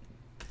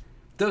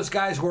those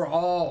guys were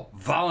all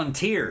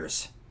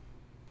volunteers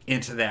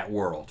into that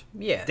world.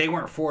 Yeah. They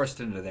weren't forced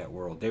into that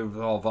world. They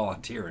were all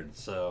volunteering.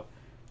 So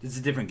it's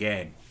a different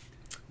game.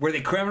 Were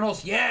they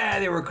criminals? Yeah,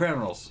 they were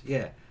criminals.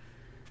 Yeah.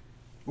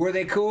 Were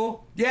they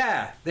cool?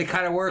 Yeah, they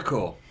kind of were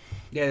cool.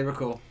 Yeah, they were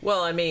cool.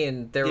 Well, I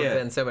mean, there have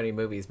been so many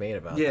movies made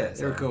about that. Yeah,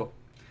 they were cool.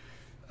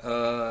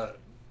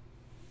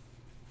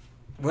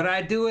 Would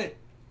I do it?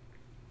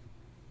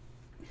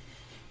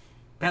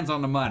 Depends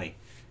on the money.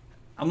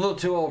 I'm a little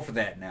too old for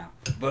that now.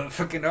 But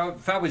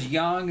if I was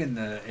young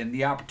and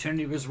the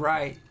opportunity was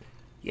right,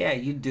 yeah,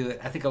 you'd do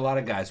it. I think a lot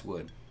of guys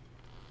would.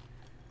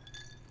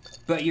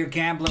 But you're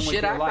gambling with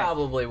your life. I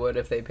probably would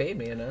if they paid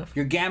me enough.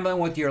 You're gambling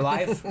with your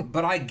life,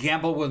 but I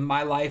gambled with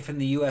my life in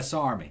the U.S.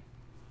 Army.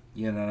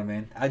 You know what I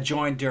mean? I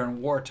joined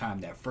during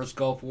wartime, that first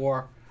Gulf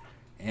War,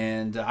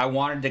 and I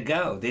wanted to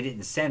go. They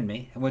didn't send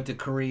me. I went to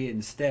Korea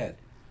instead.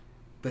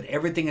 But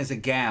everything is a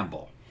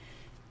gamble.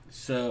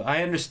 So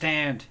I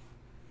understand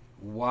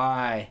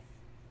why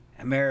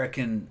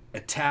the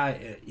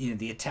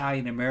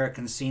Italian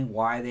American scene,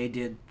 why they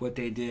did what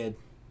they did,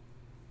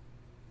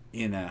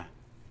 and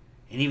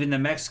even the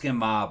Mexican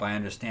mob, I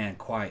understand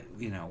quite,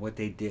 what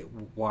they did,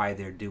 why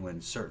they're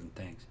doing certain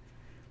things.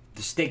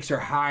 The stakes are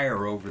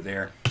higher over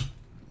there,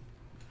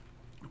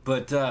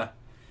 but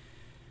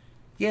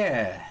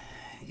okay.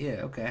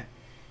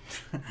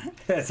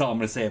 That's all I'm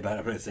going to say about it.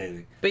 I'm going to say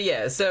anything. But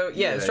yeah, so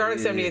Starting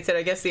 78 said,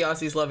 I guess the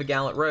Aussies love a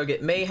gallant rogue.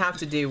 It may have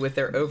to do with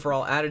their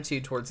overall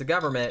attitude towards the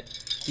government.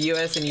 The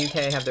US and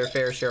UK have their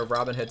fair share of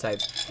Robin Hood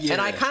types. Yeah.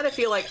 And I kind of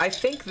feel like, I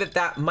think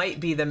that might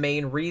be the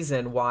main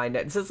reason why.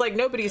 So it's like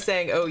nobody's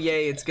saying, oh,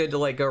 yay, it's good to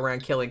like go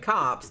around killing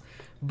cops.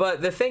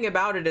 But the thing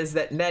about it is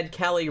that Ned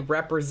Kelly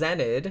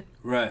represented,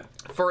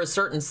 for a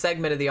certain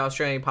segment of the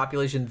Australian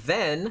population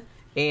then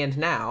and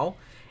now,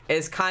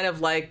 as kind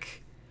of like...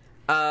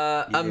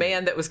 a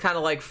man that was kind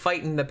of like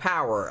fighting the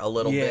power a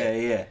little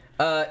bit.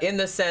 In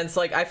the sense,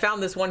 like, I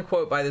found this one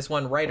quote by this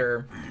one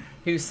writer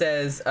who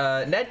says,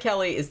 Ned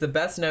Kelly is the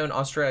best known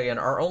Australian,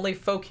 our only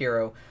folk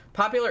hero.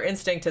 Popular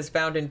instinct has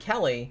found in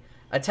Kelly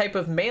a type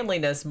of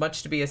manliness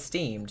much to be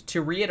esteemed,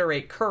 to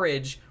reiterate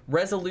courage,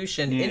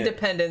 resolution,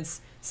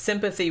 independence,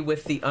 sympathy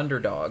with the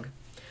underdog.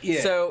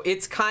 Yeah. So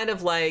it's kind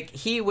of like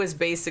he was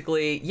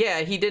basically,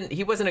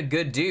 he wasn't a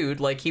good dude,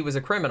 like he was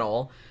a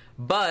criminal,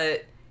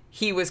 but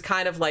he was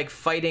kind of like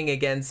fighting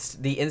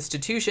against the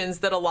institutions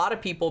that a lot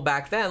of people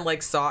back then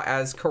like saw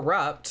as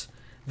corrupt,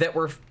 that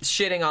were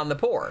shitting on the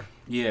poor.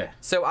 Yeah.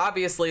 So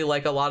obviously,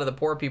 like, a lot of the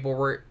poor people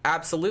were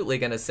absolutely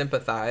going to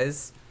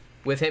sympathize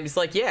with him. He's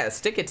like, yeah,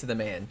 stick it to the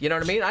man. You know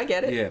what I mean? I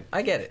get it. Yeah.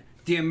 I get it.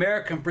 The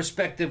American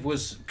perspective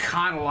was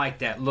kind of like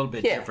that, a little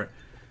bit different.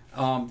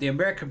 The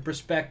American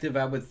perspective,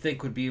 I would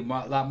think, would be a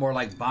lot more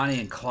like Bonnie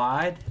and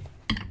Clyde.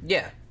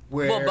 Yeah.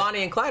 Well,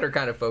 Bonnie and Clyde are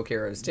kind of folk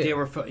heroes, too. They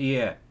were,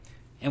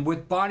 And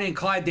with Bonnie and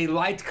Clyde, they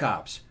liked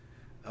cops.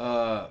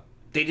 They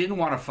didn't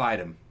want to fight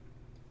them.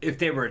 If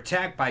they were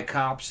attacked by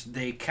cops,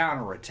 they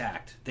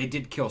counterattacked. They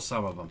did kill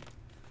some of them.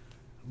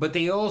 But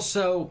they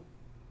also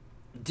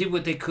did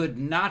what they could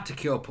not to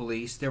kill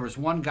police. There was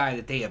one guy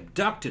that they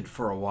abducted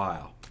for a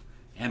while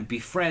and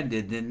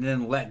befriended and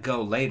then let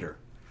go later.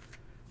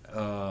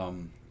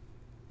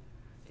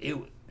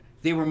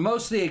 They were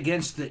mostly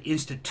against the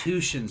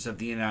institutions of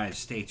the United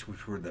States,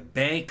 which were the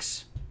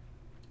banks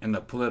and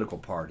the political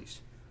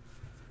parties.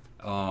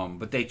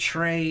 But they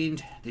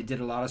trained. They did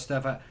a lot of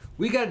stuff.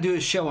 We got to do a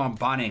show on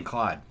Bonnie and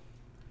Clyde.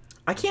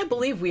 I can't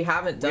believe we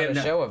haven't done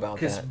a show about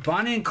that. Because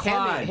Bonnie and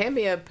Clyde... Hand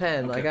me a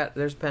pen. Okay.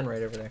 There's a pen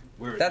right over there.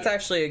 That's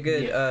actually a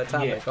good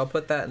topic. Yeah. I'll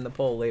put that in the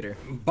poll later.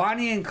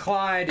 Bonnie and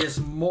Clyde is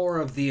more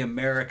of the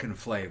American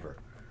flavor.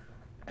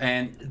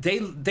 And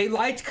they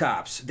liked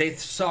cops. They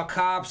saw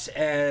cops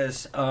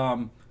as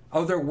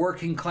other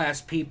working class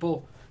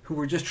people who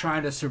were just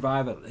trying to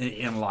survive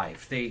in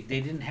life. They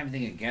didn't have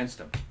anything against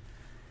them.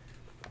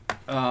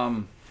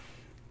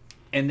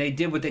 And they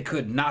did what they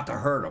could not to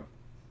hurt them.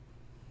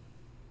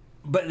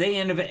 But they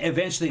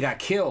eventually got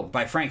killed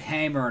by Frank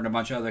Hamer and a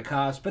bunch of other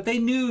cops. But they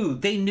knew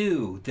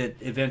that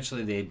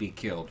eventually they'd be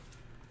killed.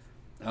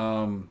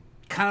 Kind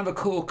of a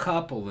cool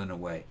couple in a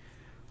way.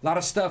 A lot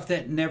of stuff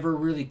that never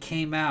really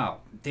came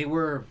out. They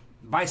were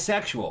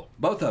bisexual,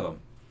 both of them.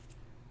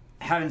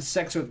 Having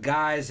sex with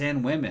guys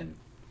and women.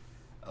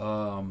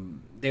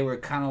 They were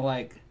kind of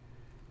like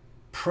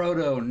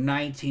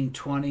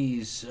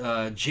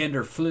proto-1920s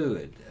gender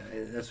fluid.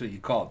 That's what you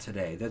call it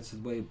today. That's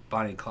the way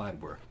Bonnie and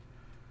Clyde were.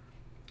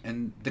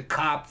 And the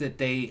cop that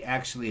they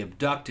actually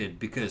abducted,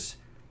 because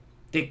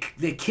they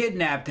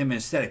kidnapped him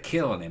instead of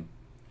killing him.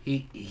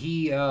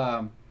 He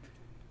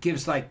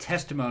gives like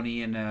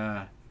testimony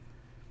and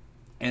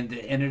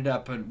ended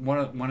up in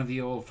one of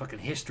the old fucking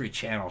History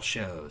Channel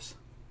shows.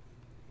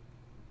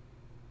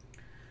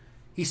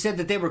 He said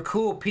that they were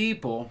cool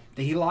people,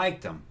 that he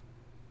liked them.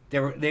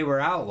 They were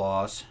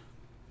outlaws.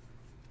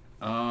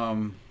 He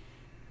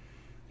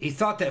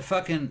thought that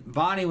fucking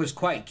Bonnie was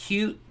quite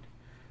cute,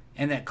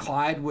 and that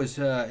Clyde was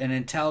an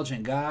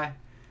intelligent guy.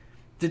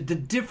 The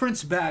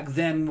difference back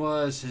then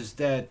is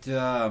that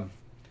the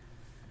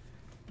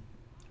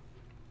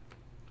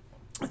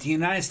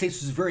United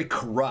States was very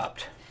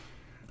corrupt.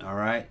 All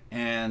right,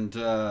 and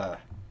the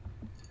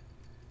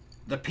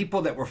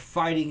people that were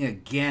fighting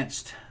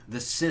against the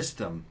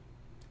system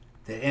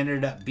that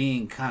ended up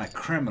being kind of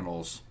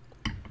criminals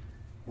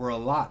were a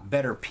lot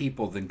better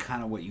people than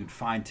kind of what you'd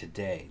find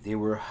today. They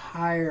were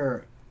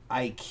higher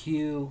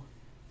IQ.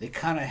 They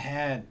kind of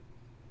had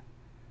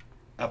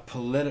a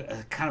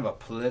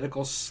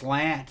political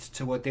slant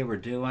to what they were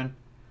doing,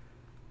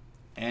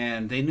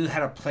 and they knew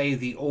how to play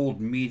the old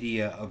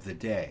media of the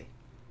day.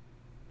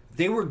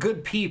 They were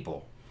good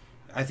people.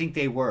 I think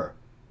they were.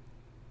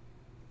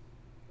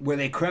 Were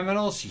they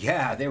criminals?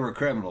 Yeah, they were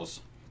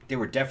criminals. They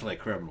were definitely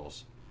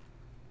criminals.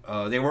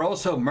 They were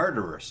also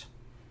murderers.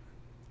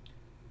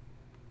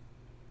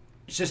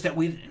 It's just that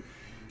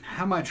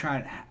how am I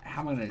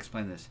going to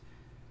explain this?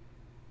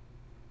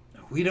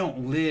 We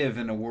don't live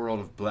in a world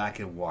of black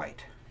and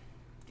white.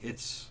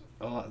 There's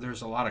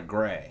a lot of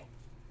gray.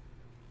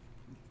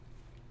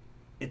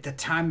 At the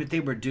time that they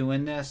were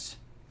doing this,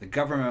 the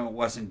government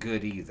wasn't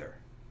good either.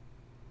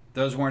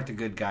 Those weren't the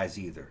good guys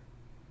either.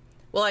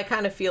 Well, I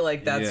kind of feel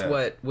like that's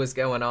what was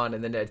going on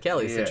in the Ned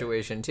Kelly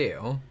situation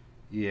too.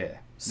 Yeah.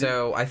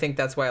 So I think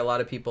that's why a lot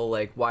of people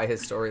why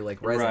his story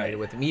resonated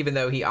with him, even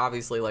though he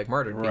obviously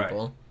murdered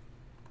people.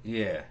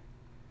 Yeah.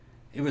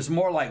 It was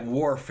more like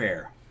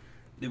warfare.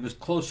 It was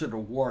closer to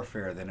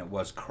warfare than it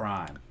was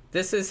crime.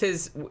 This is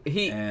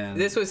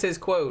this was his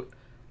quote,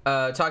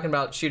 talking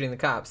about shooting the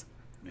cops.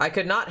 I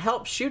could not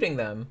help shooting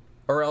them,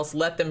 or else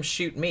let them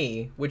shoot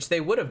me, which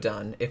they would have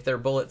done if their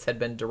bullets had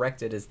been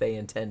directed as they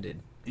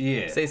intended.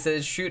 Yeah. So he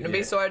says shooting at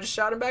me, so I just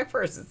shot him back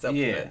first. It's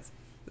self-defense.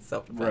 It's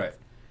self-defense. Right.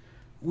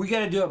 We got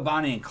to do a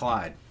Bonnie and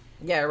Clyde.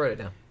 Yeah, I wrote it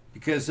down.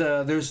 Because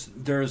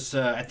there's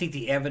I think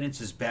the evidence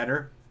is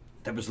better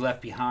that was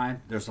left behind.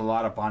 There's a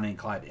lot of Bonnie and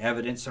Clyde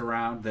evidence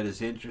around that is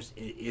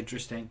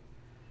interesting.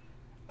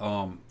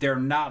 They're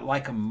not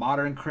like a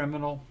modern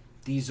criminal.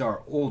 These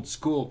are old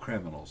school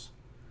criminals,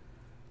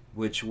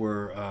 which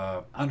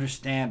were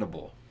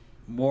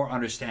more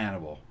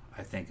understandable,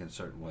 I think, in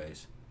certain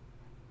ways.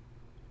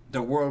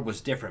 The world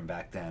was different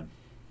back then.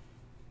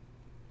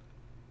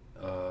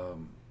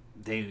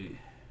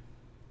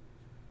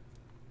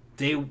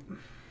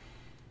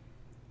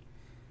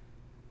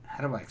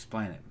 how do I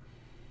explain it?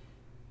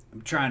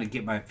 I'm trying to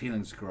get my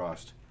feelings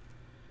crossed.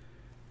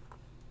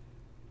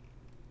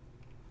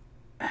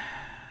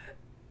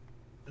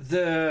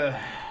 The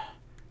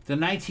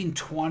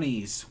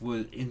 1920s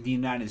was in the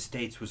United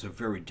States was a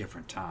very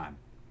different time.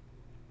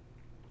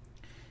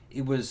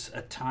 It was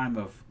a time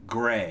of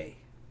gray,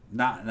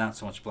 not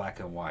so much black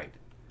and white.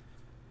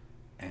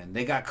 And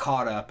they got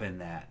caught up in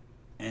that,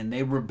 and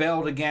they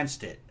rebelled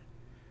against it.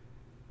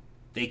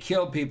 They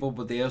killed people,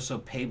 but they also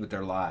paid with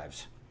their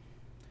lives.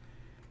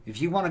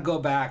 If you want to go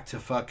back to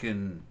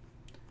fucking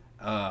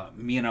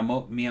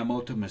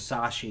Miyamoto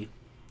Musashi,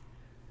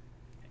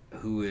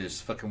 who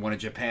is fucking one of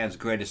Japan's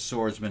greatest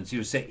swordsmen,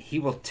 he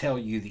will tell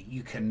you that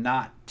you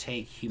cannot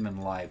take human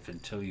life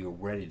until you're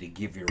ready to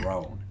give your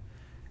own,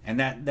 and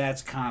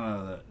that's kind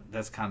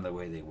of the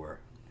way they were.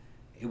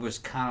 It was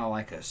kind of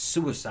like a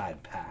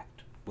suicide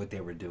pact what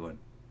they were doing.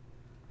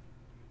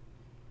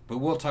 But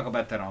we'll talk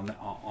about that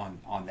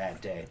on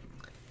that day.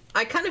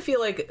 I kind of feel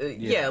like,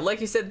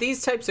 like you said,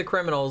 these types of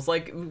criminals,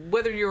 like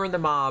whether you're in the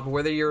mob,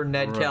 whether you're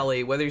Ned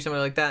Kelly, whether you're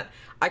somebody like that,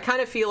 I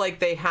kind of feel like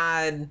they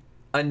had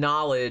a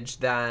knowledge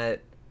that,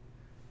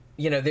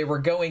 they were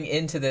going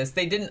into this.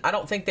 They didn't, I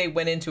don't think they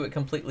went into it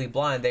completely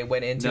blind. They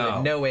went into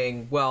it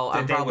knowing, well,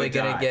 I'm probably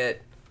going to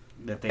get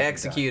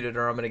executed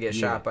or I'm going to get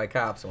shot by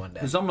cops one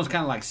day. It was almost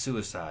kind of like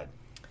suicide.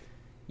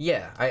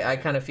 Yeah, I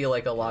kind of feel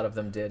like a lot of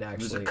them did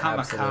actually. It was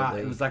a kamikaze.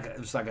 It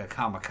was like a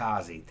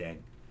kamikaze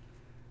thing.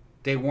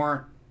 They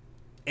weren't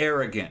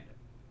arrogant,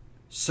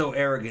 so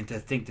arrogant to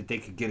think that they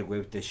could get away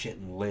with this shit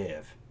and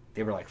live.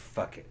 They were like,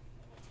 fuck it.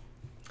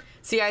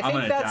 See, I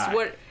think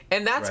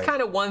that's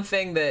kind of one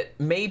thing that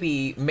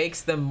maybe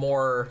makes them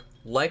more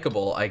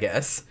likable, I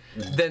guess,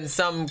 than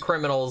some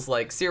criminals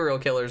like serial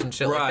killers and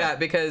shit like that.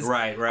 Because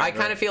I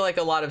kind of feel like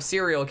a lot of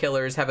serial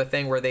killers have a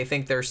thing where they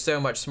think they're so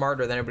much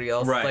smarter than everybody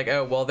else. It's like,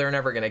 oh, well, they're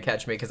never going to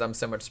catch me because I'm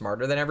so much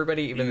smarter than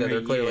everybody, even though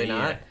they're clearly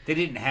not. They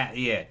didn't have,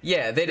 they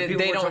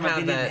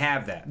didn't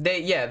have that.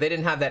 They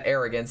didn't have that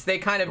arrogance. They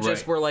kind of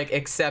just were like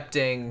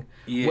accepting,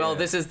 well,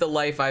 this is the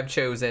life I've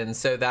chosen,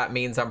 so that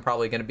means I'm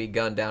probably going to be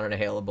gunned down in a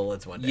hail of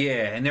bullets one day.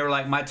 Yeah, and they were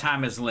like, my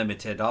time is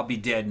limited. I'll be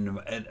dead in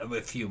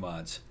a few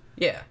months.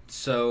 Yeah.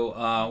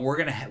 So we're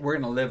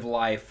gonna live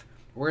life.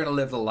 We're gonna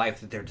live the life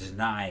that they're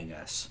denying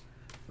us.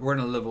 We're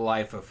gonna live a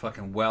life of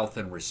fucking wealth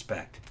and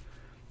respect,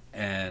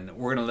 and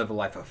we're gonna live a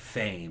life of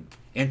fame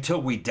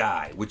until we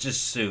die, which is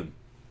soon.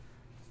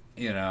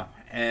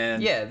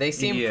 And they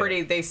seem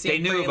pretty. They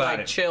seem pretty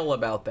like chill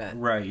about that.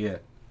 Right. Yeah.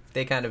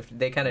 They kind of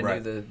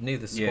knew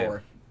the score. Yeah.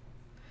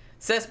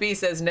 Cess B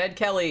says Ned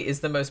Kelly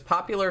is the most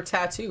popular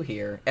tattoo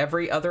here.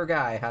 Every other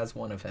guy has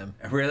one of him.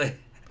 Really?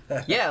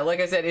 Yeah, like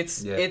I said,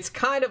 it's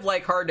kind of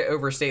like hard to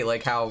overstate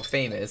like how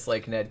famous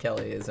like Ned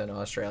Kelly is in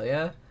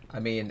Australia. I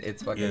mean,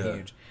 it's fucking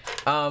huge.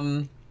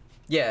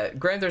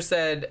 Granther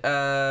said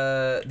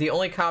the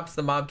only cops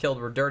the mob killed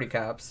were dirty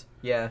cops.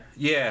 Yeah.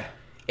 Yeah.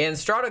 And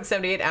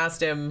Strawdog78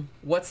 asked him,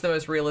 what's the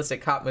most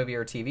realistic cop movie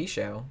or TV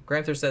show?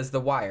 Granther says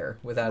The Wire,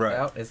 without a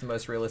doubt, is the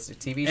most realistic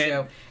TV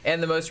show.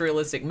 And the most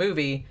realistic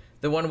movie,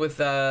 the one with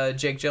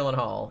Jake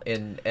Gyllenhaal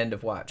in End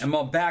of Watch. And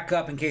we'll back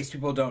up in case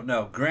people don't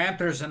know.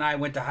 Gramthers and I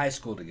went to high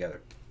school together.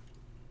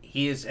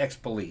 He is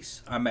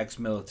ex-police. I'm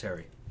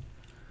ex-military.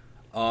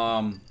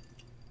 And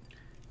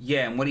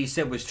what he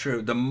said was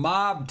true. The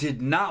mob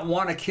did not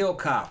want to kill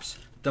cops.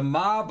 The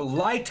mob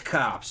liked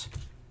cops.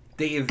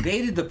 They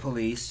evaded the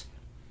police,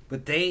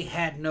 but they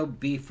had no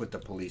beef with the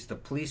police. The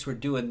police were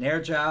doing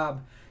their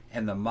job,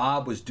 and the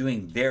mob was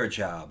doing their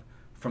job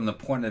from the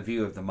point of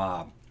view of the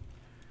mob.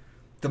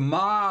 The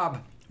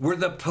mob were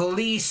the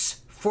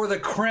police for the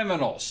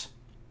criminals.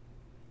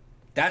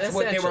 That's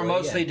what they were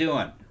mostly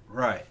doing.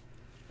 Right.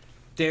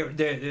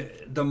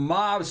 The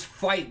mob's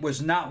fight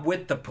was not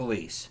with the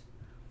police.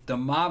 The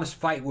mob's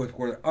fight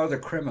were other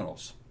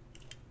criminals.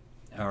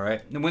 All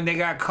right. And when they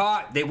got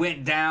caught, they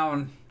went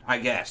down, I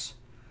guess.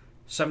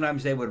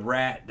 Sometimes they would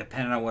rat,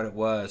 depending on what it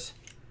was.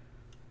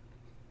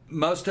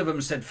 Most of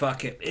them said,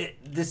 fuck it.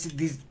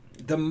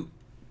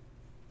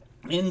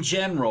 In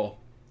general,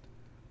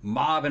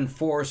 mob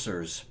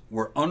enforcers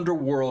were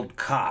underworld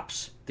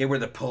cops. They were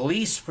the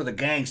police for the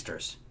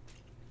gangsters.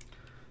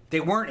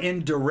 They weren't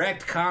in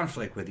direct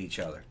conflict with each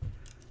other.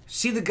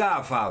 See The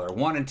Godfather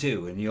 1 and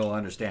 2, and you'll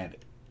understand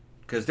it.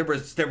 Because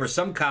there were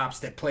some cops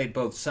that played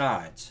both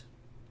sides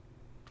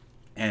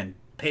and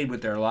paid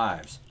with their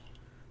lives,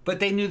 but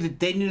they knew the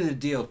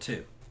deal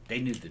too. They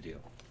knew the deal.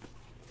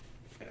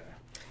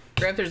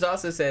 Granthers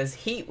also says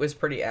Heat was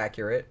pretty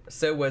accurate.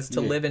 So was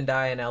To Live and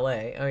Die in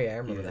L.A. Oh yeah, I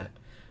remember that.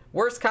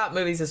 Worst cop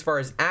movies as far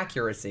as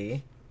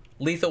accuracy: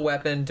 Lethal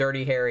Weapon,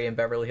 Dirty Harry, and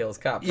Beverly Hills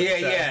Cop.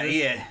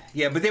 Yeah.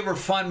 But they were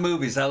fun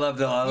movies. I loved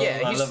them.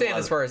 He's saying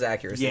as far as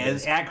accuracy. Yeah,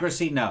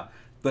 accuracy, no,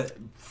 but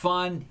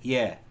fun.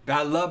 Yeah,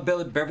 I love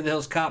Beverly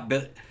Hills Cop.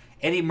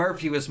 Eddie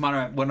Murphy was one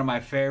of my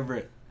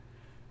favorite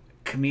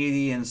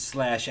comedians /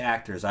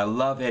 actors. I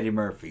love Eddie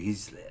Murphy.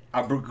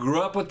 I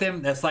grew up with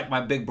him. That's like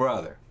my big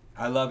brother.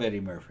 I love Eddie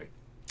Murphy.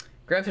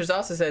 Gramthers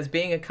also says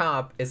being a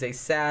cop is a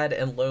sad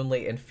and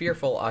lonely and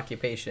fearful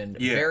occupation.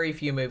 Yeah. Very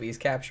few movies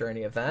capture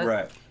any of that.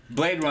 Right.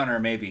 Blade Runner,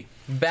 maybe.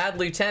 Bad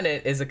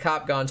Lieutenant is a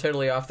cop gone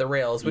totally off the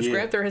rails, which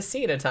Granther has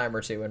seen a time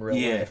or two in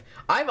real life.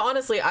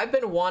 I've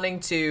been wanting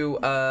to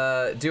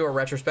do a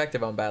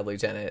retrospective on Bad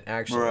Lieutenant,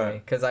 actually,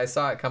 because I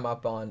saw it come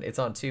up it's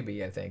on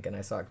Tubi, I think, and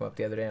I saw it come up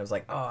the other day, and I was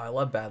like, oh, I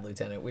love Bad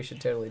Lieutenant. We should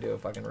totally do a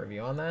fucking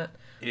review on that.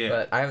 Yeah.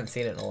 But I haven't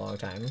seen it in a long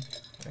time.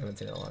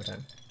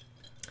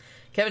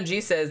 Kevin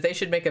G says they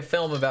should make a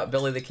film about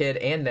Billy the Kid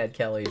and Ned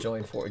Kelly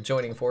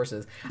joining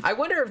forces. I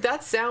wonder if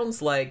that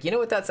sounds like, you know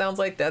what that sounds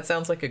like? That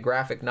sounds like a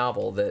graphic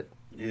novel that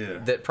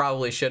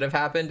probably should have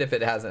happened if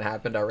it hasn't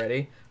happened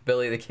already.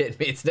 Billy the Kid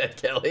meets Ned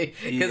Kelly.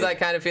 Because I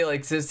kind of feel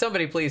like, so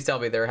somebody please tell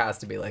me there has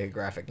to be like a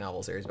graphic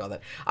novel series about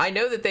that. I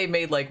know that they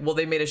made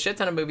they made a shit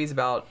ton of movies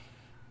about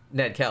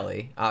Ned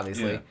Kelly,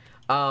 obviously.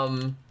 Yeah.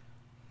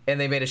 And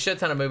they made a shit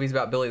ton of movies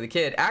about Billy the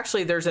Kid.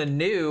 Actually, there's a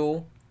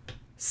new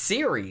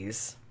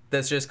series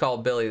that's just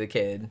called Billy the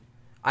Kid.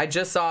 I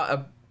just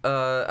saw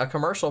a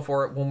commercial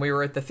for it when we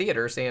were at the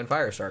theater seeing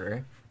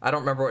Firestarter. I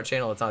don't remember what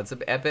channel it's on. It's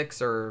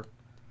Epix or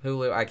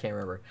Hulu. I can't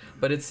remember.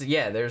 But it's,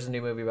 there's a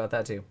new movie about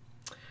that too.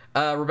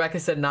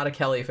 Rebecca said not a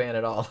Kelly fan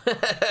at all.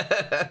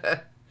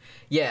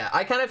 Yeah,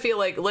 I kind of feel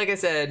like I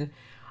said,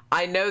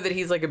 I know that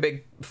he's like a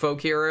big folk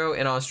hero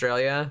in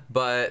Australia,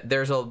 but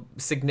there's a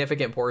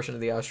significant portion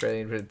of the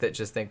Australians that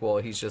just think, well,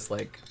 he's just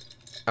like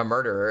a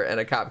murderer and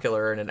a cop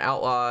killer and an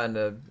outlaw and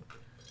a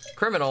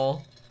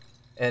criminal,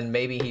 and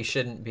maybe he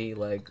shouldn't be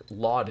like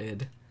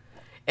lauded.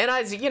 And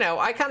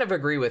I kind of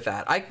agree with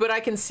that. But I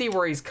can see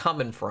where he's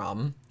coming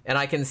from, and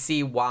I can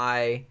see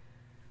why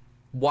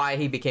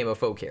he became a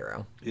folk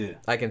hero. Yeah,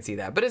 I can see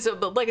that. But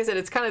like I said,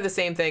 it's kind of the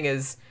same thing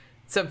as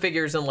some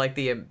figures in like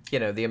the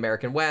the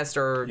American West,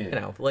 or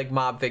like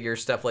mob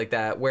figures, stuff like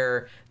that,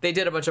 where they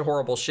did a bunch of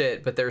horrible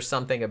shit, but there's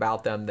something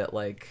about them that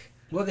they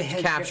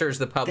captures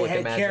the public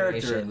imagination.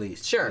 Character, at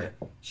least.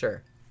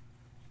 Sure.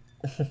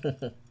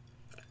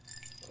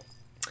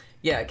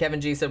 Yeah, Kevin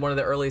G said one of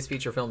the earliest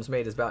feature films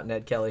made is about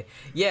Ned Kelly.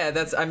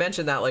 Yeah, I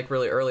mentioned that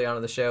really early on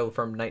in the show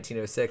from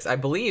 1906. I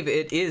believe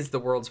it is the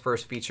world's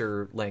first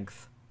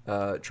feature-length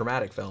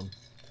dramatic film,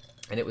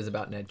 and it was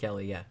about Ned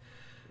Kelly. Yeah.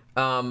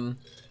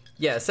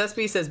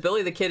 Sesby says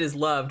Billy the Kid is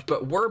loved,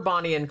 but were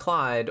Bonnie and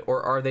Clyde,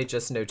 or are they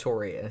just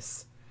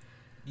notorious?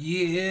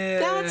 Yeah,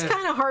 that's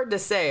kind of hard to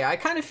say. I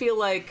kind of feel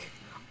like,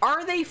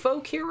 are they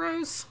folk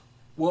heroes?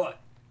 Well,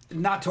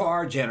 not to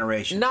our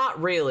generation.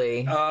 Not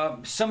really.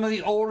 Some of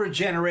the older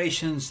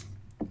generations,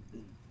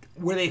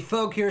 were they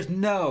folk heroes?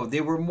 No,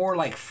 they were more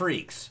like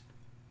freaks.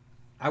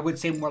 I would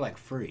say more like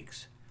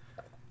freaks.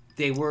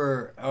 They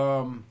were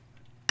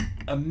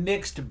a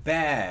mixed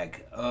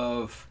bag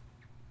of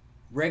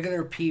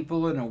regular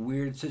people in a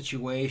weird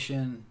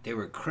situation. They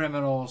were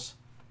criminals,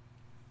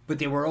 but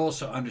they were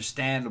also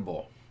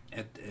understandable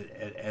at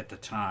the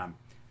time.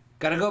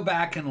 Got to go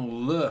back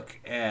and look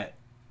at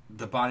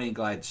the Bonnie and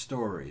Clyde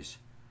stories.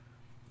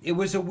 It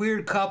was a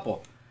weird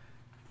couple.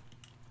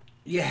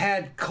 You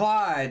had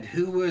Clyde,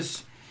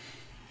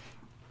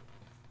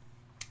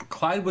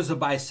 Clyde was a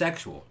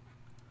bisexual,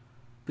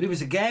 but he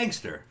was a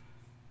gangster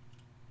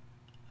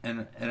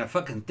and a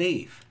fucking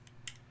thief.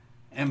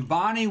 And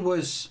Bonnie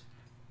was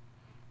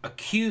a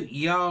cute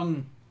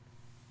young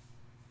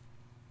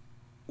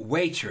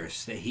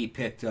waitress that he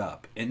picked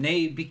up, and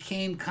they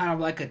became kind of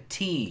like a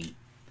team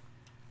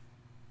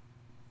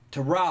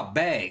to rob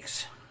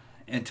banks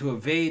and to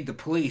evade the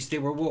police. They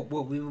were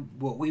what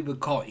we would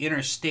call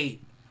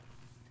interstate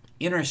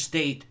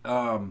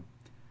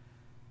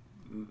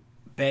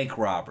bank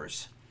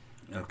robbers.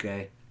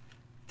 Okay,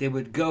 they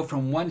would go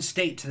from one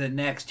state to the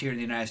next here in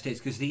the United States,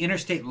 because the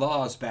interstate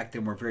laws back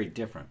then were very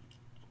different.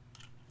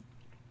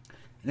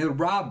 And they would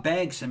rob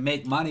banks and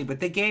make money, but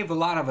they gave a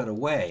lot of it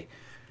away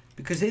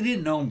because they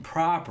didn't own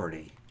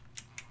property.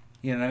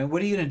 You know,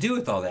 what are you going to do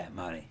with all that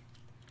money?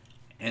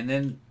 And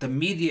then the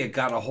media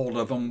got a hold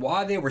of them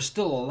while they were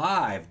still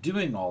alive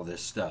doing all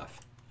this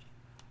stuff.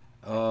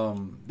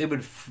 They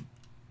would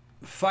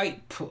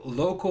fight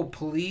local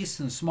police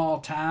in small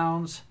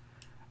towns.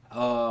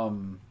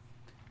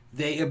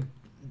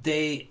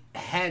 They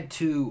had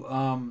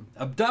to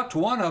abduct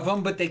one of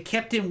them, but they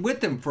kept him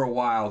with them for a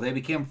while. They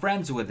became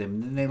friends with him,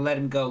 and then they let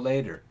him go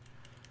later.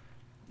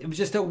 It was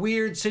just a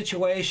weird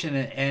situation,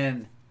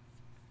 and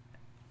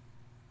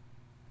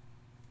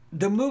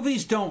the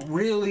movies don't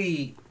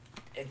really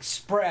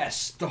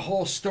express the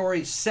whole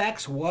story.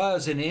 Sex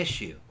was an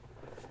issue.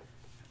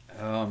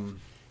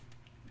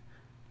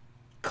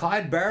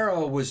 Clyde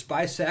Barrow was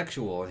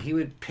bisexual, and he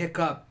would pick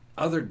up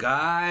other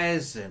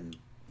guys and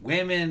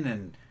women,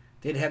 and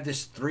they'd have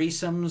this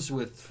threesomes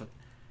with,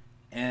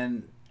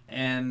 and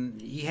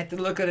you had to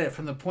look at it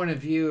from the point of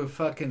view of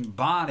fucking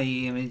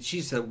Bonnie. I mean,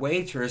 she's a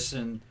waitress,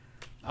 and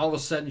all of a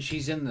sudden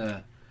she's in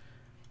the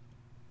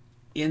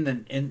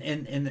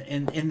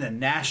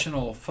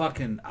national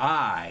fucking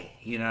eye.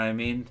 You know what I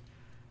mean?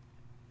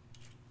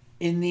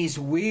 In these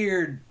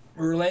weird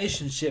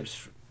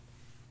relationships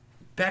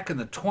back in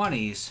the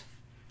 20s,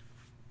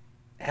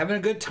 having a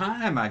good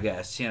time, I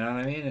guess. You know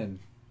what I mean? And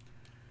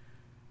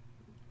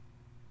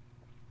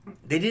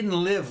they didn't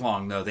live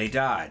long, though. They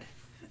died.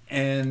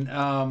 And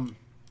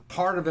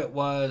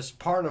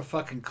part of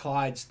fucking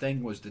Clyde's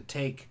thing was to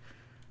take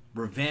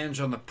revenge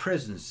on the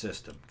prison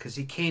system, because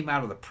he came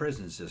out of the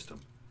prison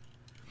system,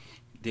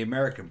 the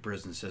American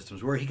prison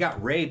systems, where he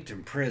got raped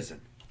in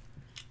prison,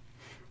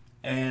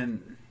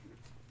 and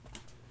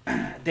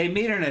they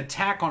made an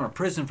attack on a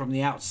prison from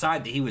the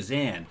outside that he was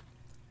in.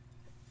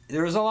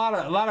 There was a lot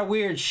of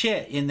weird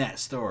shit in that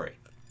story.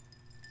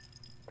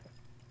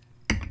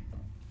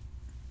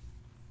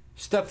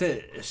 Stuff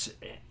that,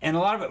 and a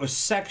lot of it was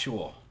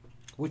sexual,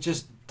 which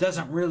just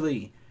doesn't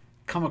really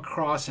come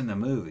across in the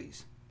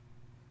movies,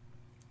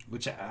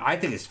 which I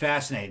think is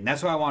fascinating.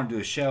 That's why I want to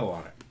do a show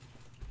on it.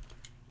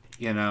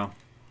 You know,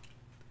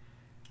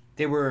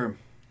 they were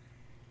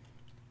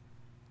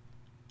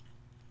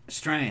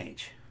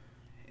strange.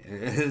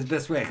 It's the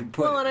best way I can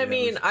put it. Well, and I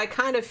mean, I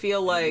kind of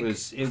feel like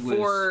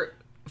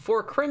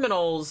for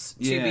criminals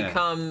to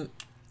become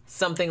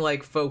something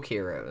like folk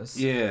heroes.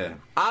 Yeah.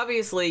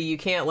 Obviously, you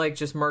can't like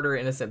just murder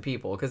innocent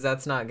people, because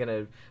that's not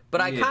gonna. But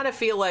I kind of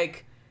feel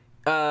like,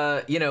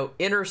 you know,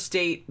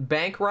 interstate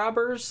bank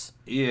robbers.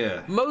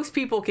 Yeah. Most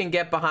people can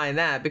get behind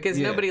that, because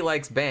nobody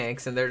likes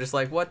banks, and they're just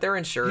like, what? They're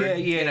insured. Yeah,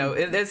 yeah. You know,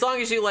 as long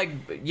as you like,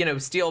 you know,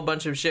 steal a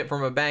bunch of shit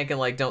from a bank and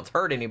like don't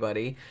hurt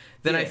anybody,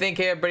 then I think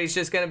everybody's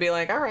just gonna be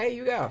like, all right,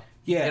 you go.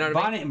 Yeah. You know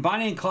what I mean?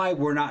 Bonnie and Clyde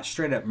were not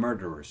straight up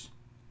murderers.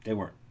 They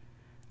weren't.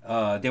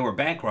 They were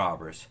bank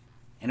robbers.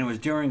 And it was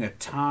during a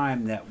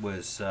time that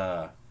was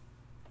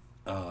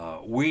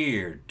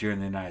weird during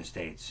the United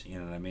States. You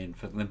know what I mean?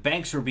 The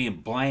banks were being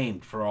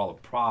blamed for all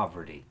the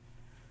poverty.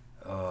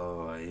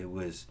 It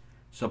was,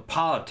 so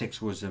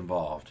politics was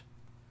involved.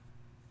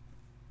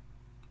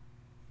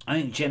 I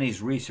think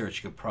Jenny's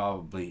research could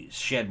probably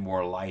shed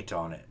more light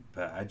on it,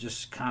 but I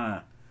just kind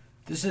of,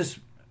 this is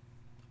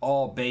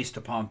all based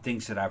upon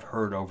things that I've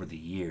heard over the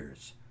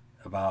years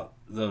about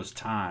those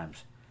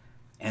times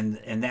and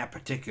that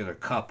particular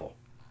couple.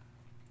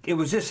 It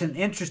was just an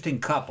interesting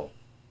couple.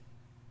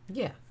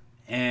 Yeah.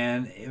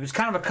 And it was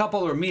kind of a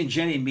couple where me and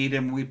Jenny meet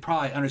and we'd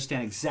probably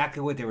understand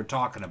exactly what they were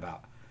talking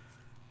about.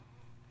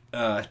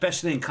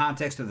 Especially in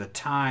context of the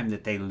time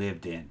that they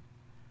lived in.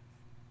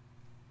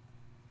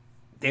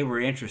 They were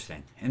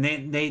interesting. And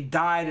they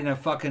died in a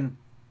fucking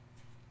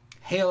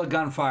hail of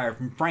gunfire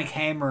from Frank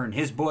Hamer, and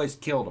his boys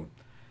killed them.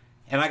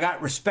 And I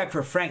got respect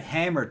for Frank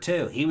Hamer,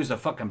 too. He was a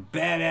fucking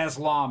badass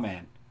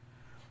lawman.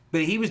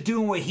 But he was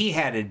doing what he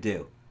had to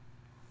do.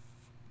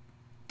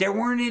 There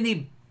weren't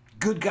any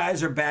good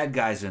guys or bad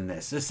guys in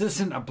this. This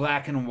isn't a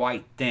black and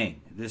white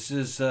thing. This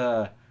is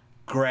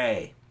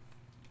gray.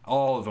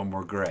 All of them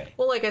were gray.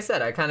 Well, like I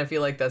said, I kind of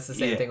feel like that's the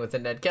same thing with the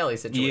Ned Kelly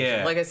situation.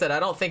 Yeah. Like I said, I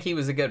don't think he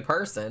was a good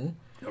person.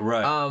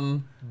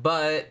 Right.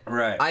 But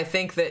I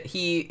think that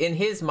he, in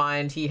his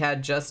mind, he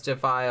had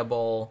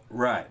justifiable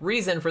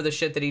reason for the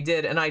shit that he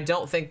did, and I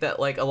don't think that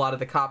like a lot of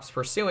the cops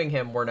pursuing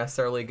him were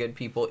necessarily good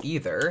people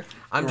either.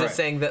 I'm just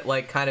saying that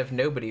like kind of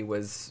nobody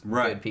was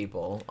good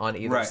people on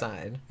either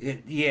side.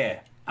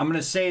 I'm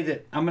gonna say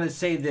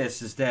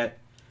this is that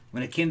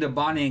when it came to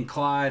Bonnie and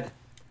Clyde,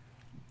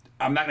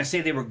 I'm not gonna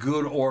say they were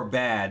good or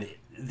bad.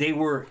 They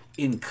were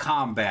in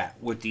combat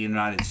with the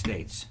United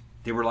States.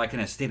 They were like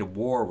in a state of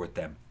war with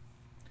them.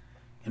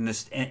 And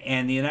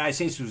the United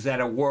States was at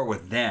a war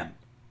with them.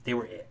 The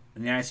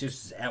United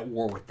States was at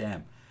war with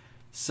them.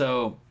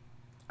 So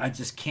I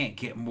just can't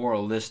get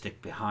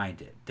moralistic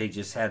behind it. They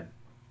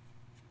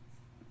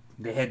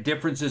had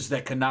differences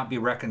that could not be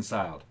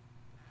reconciled.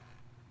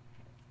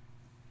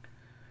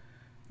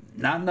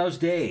 Not in those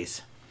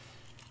days.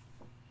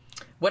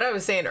 What I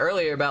was saying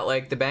earlier about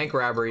like the bank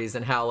robberies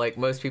and how like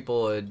most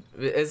people would,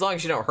 as long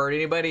as you don't hurt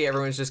anybody,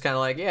 everyone's just kind of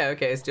like, yeah,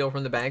 okay, steal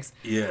from the banks.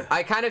 Yeah.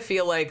 I kind of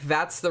feel like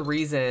that's the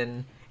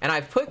reason, and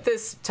I've put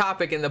this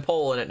topic in the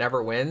poll and it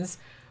never wins,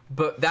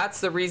 but that's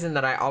the reason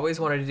that I always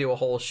wanted to do a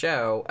whole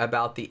show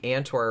about the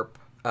Antwerp,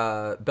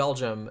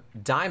 Belgium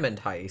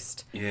diamond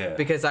heist. Yeah.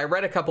 Because I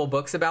read a couple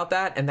books about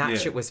that, and that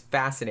shit was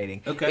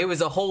fascinating. Okay. It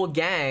was a whole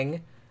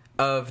gang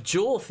of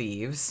jewel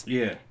thieves.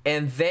 Yeah.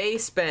 And they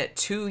spent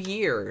 2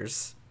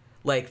 years.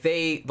 Like,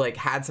 they, like,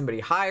 had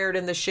somebody hired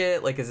in the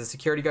shit, like, as a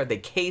security guard. They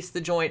cased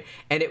the joint,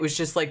 and it was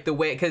just, like, the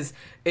way... Because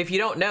if you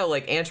don't know,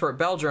 like, Antwerp,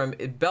 Belgium,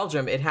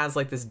 it has,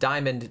 like, this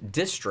diamond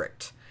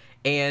district.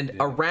 And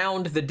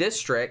around the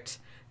district,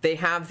 they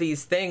have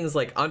these things,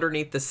 like,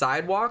 underneath the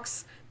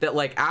sidewalks that,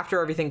 like,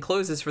 after everything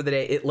closes for the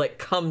day, it, like,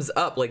 comes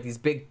up, like, these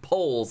big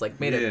poles, like,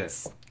 made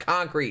of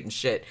concrete and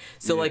shit.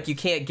 So, like, you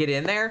can't get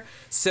in there.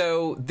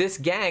 So this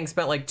gang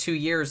spent, like, 2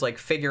 years, like,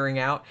 figuring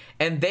out,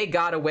 and they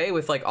got away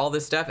with, like, all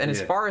this stuff. And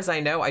as far as I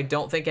know, I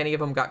don't think any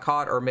of them got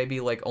caught, or maybe,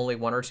 like, only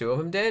 1 or 2 of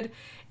them did.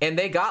 And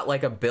they got,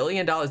 like, $1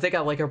 billion. They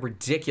got, like, a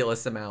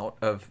ridiculous amount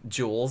of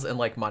jewels and,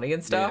 like, money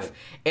and stuff.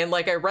 And,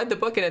 like, I read the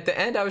book, and at the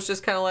end, I was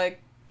just kind of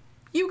like,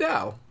 you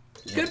go.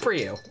 good for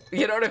you.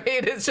 You know what I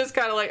mean? It's just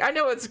kind of like, I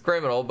know it's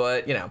criminal,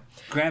 but, you know.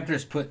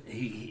 Gramther's put,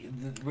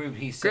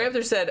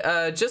 Gramther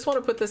said, just want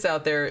to put this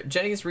out there.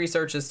 Jenny's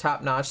research is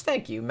top notch.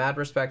 Thank you. Mad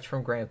respect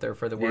from Gramther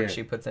for the work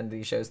she puts into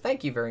these shows.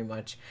 Thank you very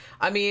much.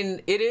 I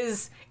mean,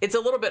 it's a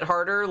little bit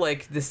harder,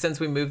 like, since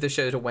we moved the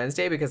show to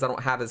Wednesday, because I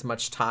don't have as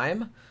much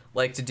time,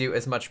 like, to do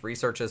as much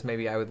research as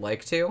maybe I would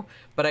like to.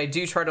 But I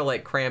do try to,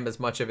 like, cram as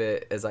much of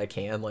it as I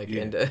can, like,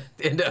 into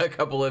a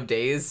couple of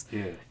days.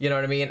 Yeah. You know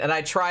what I mean? And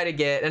I try to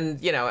get,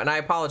 and, you know, and I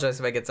apologize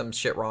if I get some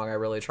shit wrong. I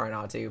really try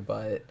not to,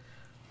 but,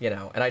 you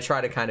know, and I try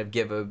to kind of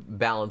give a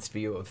balanced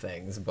view of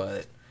things.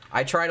 But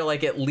I try to,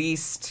 like, at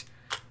least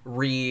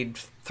read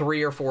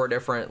 3 or 4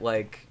 different,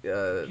 like,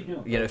 you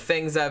know,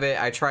 things of it.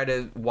 I try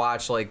to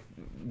watch, like,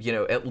 you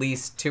know, at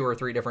least 2 or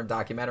 3 different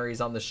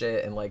documentaries on the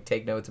shit and, like,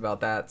 take notes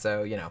about that.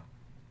 So, you know.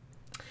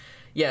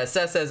 Yeah,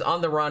 Seth says, on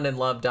the run and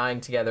love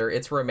dying together.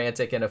 It's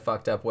romantic in a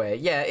fucked up way.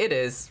 Yeah, it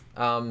is.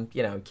 You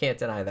know, can't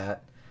deny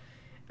that.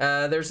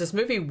 There's this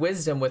movie,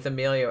 Wisdom, with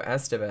Emilio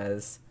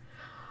Estevez.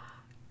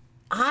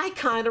 I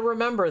kind of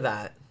remember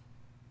that.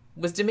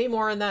 Was Demi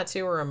Moore in that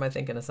too, or am I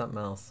thinking of something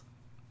else?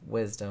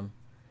 Wisdom.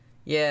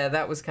 Yeah,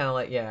 that was kind of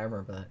like, yeah, I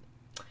remember that.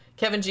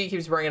 Kevin G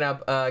keeps bringing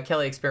up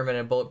Kelly experimented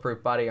in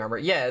bulletproof body armor.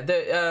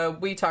 Yeah,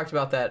 we talked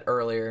about that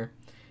earlier.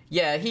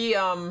 Yeah, he...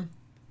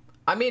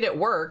 I mean, it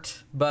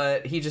worked,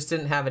 but he just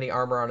didn't have any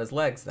armor on his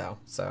legs, though.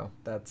 So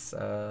that's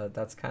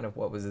kind of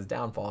what was his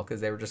downfall, because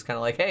they were just kind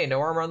of like, hey,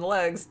 no armor on the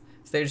legs.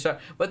 Stage shot.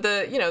 But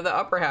the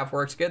upper half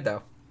works good,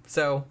 though.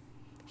 So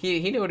he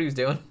knew what he was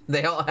doing.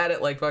 They all had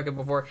it like fucking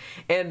before.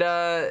 And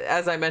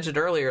as I mentioned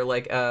earlier,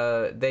 like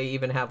they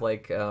even have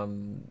like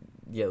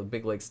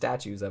big like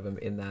statues of him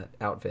in that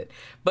outfit.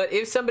 But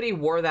if somebody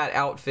wore that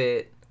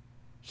outfit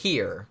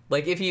here,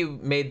 like if you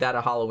made that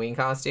a Halloween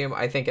costume,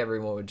 I think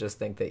everyone would just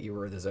think that you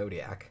were the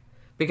Zodiac.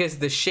 Because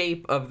the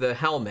shape of the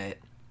helmet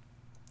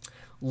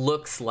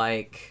looks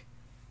like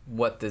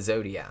what the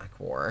Zodiac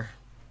wore,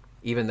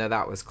 even though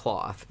that was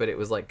cloth. But it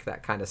was like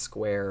that kind of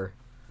square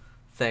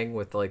thing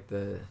with like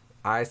the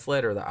eye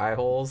slit or the eye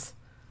holes.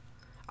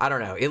 I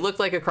don't know. It looked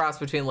like a cross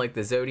between like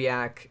the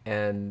Zodiac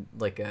and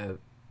like a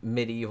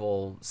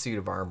medieval suit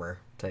of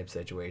armor type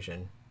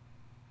situation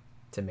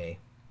to me.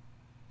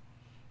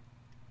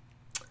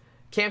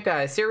 Camp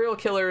Guy, serial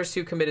killers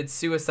who committed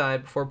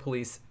suicide before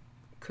police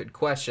could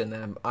question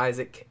them.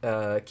 Isaac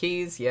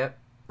Keys, yep.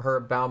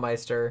 Herb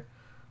Baumeister,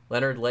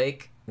 Leonard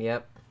Lake,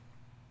 yep.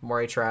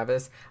 Maury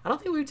Travis. I don't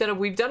think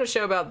we've done a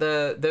show about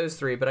those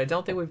 3, but I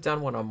don't think we've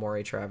done one on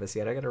Maury Travis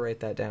yet. I gotta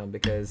write that down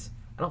because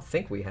I don't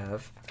think we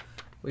have.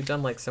 We've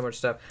done like so much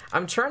stuff.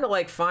 I'm trying to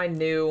like find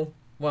new.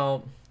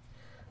 Well,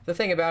 the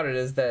thing about it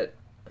is that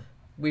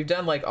we've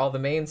done like all the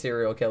main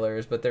serial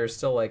killers, but there's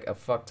still like a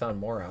fuck ton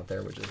more out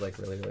there, which is like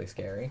really, really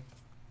scary.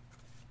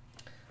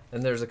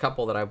 And there's a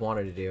couple that I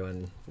wanted to do,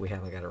 and we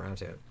haven't got around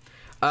to it.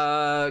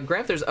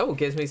 Gramther's,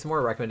 gives me some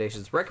more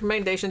recommendations.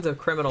 Recommendations of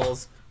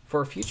criminals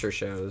for future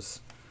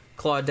shows.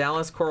 Claude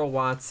Dallas, Coral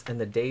Watts, and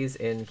the Days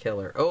Inn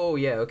Killer. Oh,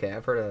 yeah, okay,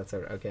 I've heard of that. So,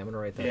 okay, I'm going to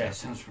write that down. Yeah,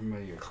 sounds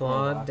familiar.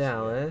 Claude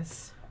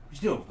Dallas.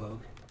 What you doing,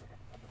 Pogue?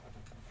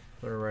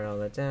 I'm going to write all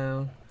that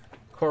down.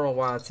 Coral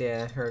Watts,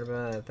 yeah, heard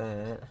about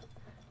that.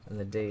 And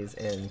the Days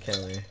Inn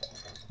Killer.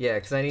 Yeah,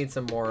 because I need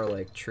some more,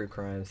 like, true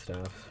crime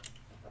stuff.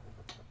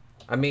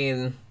 I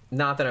mean...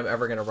 Not that I'm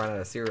ever going to run out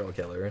of serial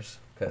killers,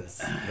 because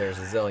there's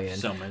a zillion.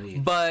 So many.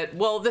 But,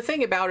 well, the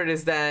thing about it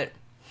is that,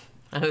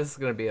 this is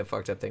going to be a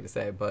fucked up thing to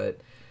say, but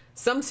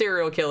some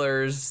serial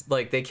killers,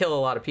 like, they kill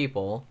a lot of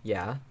people,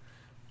 yeah.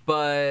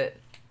 But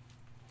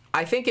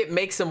I think it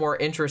makes a more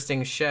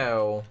interesting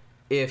show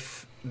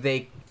if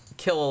they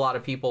kill a lot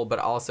of people, but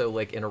also,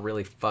 like, in a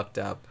really fucked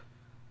up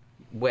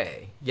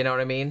way. You know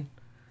what I mean?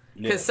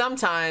 Because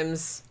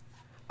sometimes...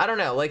 I don't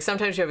know, like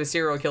sometimes you have a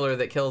serial killer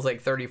that kills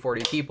like 30,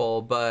 40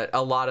 people, but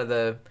a lot of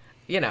the,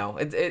 you know,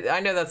 I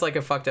know that's like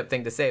a fucked up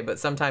thing to say, but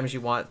sometimes you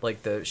want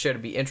like the show to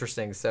be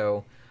interesting,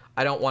 so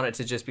I don't want it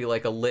to just be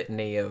like a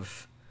litany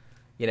of,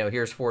 you know,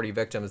 here's 40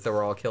 victims that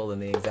were all killed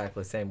in the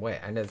exactly same way.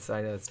 I know it's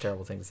a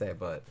terrible thing to say,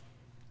 but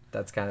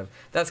that's kind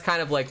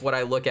of like what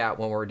I look at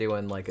when we're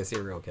doing like a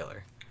serial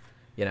killer,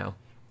 you know?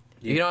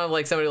 Yeah. You don't have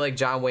like somebody like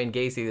John Wayne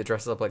Gacy that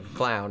dresses up like a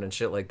clown and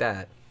shit like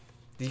that.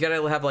 You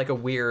gotta have like a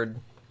weird...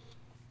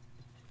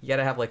 You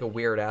gotta have like a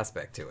weird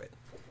aspect to it.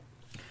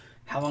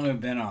 How long have we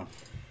been on?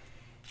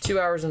 2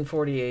 hours and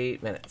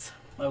 48 minutes.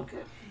 Okay.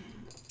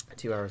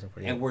 2 hours and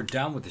 48. And we're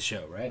done with the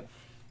show, right?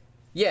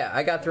 Yeah,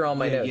 I got through all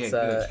my notes,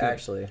 good.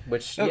 Actually.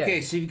 Which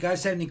okay, so if you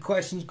guys have any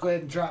questions, go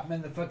ahead and drop them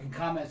in the fucking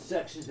comment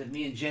sections, and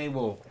me and Jay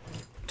will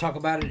talk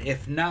about it.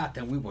 If not,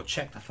 then we will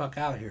check the fuck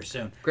out here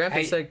soon.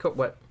 Grandpa said,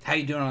 what? How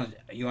you doing?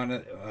 You want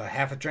a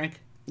half a drink?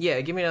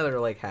 Yeah, give me another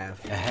like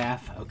half. A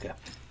half? Okay.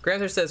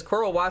 Granther says,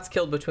 Coral Watts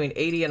killed between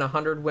 80 and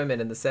 100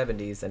 women in the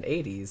 70s and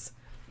 80s,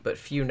 but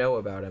few know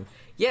about him.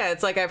 Yeah,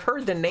 it's like I've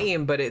heard the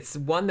name, but it's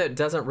one that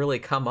doesn't really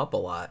come up a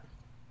lot.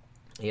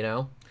 You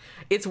know?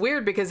 It's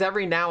weird because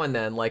every now and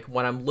then, like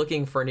when I'm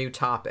looking for new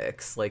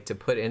topics, like to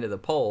put into the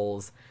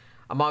polls,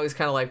 I'm always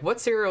kind of like, what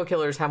serial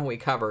killers haven't we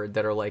covered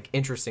that are like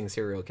interesting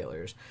serial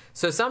killers?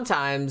 So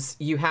sometimes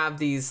you have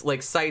these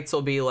like sites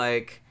will be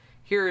like,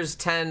 here's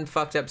 10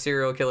 fucked up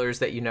serial killers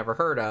that you never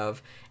heard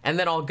of. And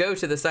then I'll go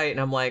to the site and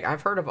I'm like,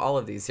 I've heard of all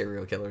of these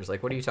serial killers.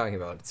 Like, what are you talking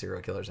about?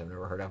 Serial killers I've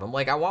never heard of. I'm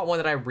like, I want one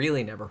that I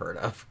really never heard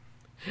of.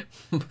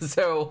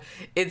 So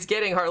it's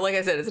getting hard. Like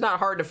I said, it's not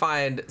hard to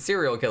find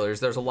serial killers.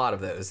 There's a lot of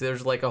those.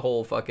 There's like a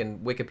whole fucking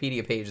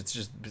Wikipedia page. It's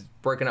just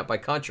broken up by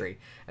country.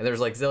 And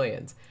there's like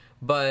zillions.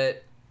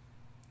 But,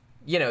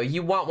 you know,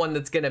 you want one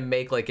that's going to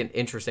make like an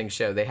interesting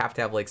show. They have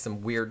to have like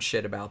some weird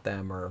shit about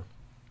them or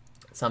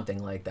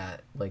something like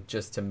that, like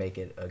just to make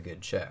it a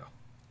good show.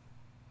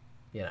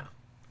 You know,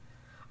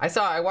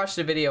 I watched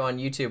a video on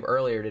YouTube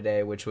earlier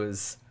today, which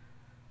was,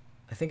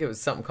 I think it was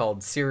something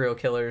called serial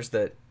killers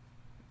that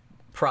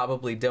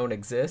probably don't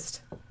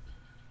exist.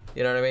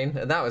 You know what I mean?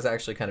 And that was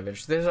actually kind of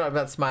interesting. There's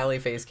about smiley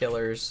face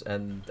killers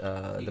and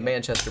the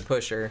Manchester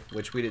Pusher,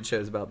 which we did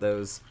shows about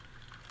those,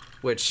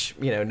 which,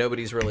 you know,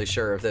 nobody's really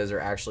sure if those are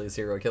actually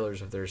serial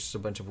killers, if there's just a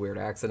bunch of weird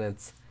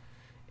accidents.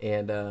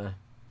 And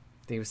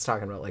he was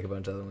talking about like a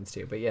bunch of other ones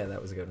too, but yeah,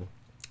 that was a good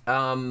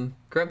one.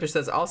 Grumpter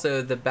says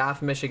also the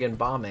Bath, Michigan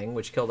bombing,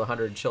 which killed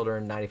 100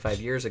 children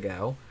 95 years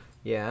ago.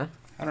 Yeah.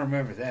 I don't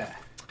remember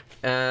that.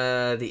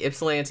 The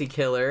Ypsilanti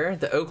killer,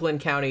 the Oakland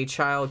County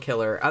child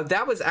killer.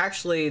 That was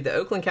actually the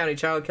Oakland County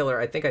child killer.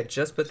 I think I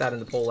just put that in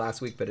the poll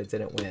last week, but it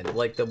didn't win.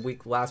 Like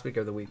last week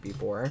or the week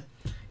before.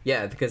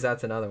 Yeah, because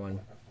that's another one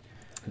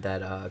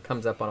that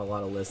comes up on a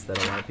lot of lists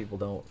that a lot of people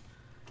don't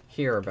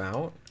hear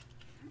about.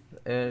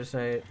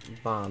 Interstate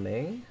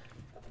bombing.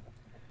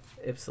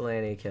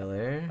 Ypsilanti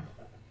killer.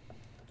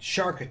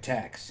 Shark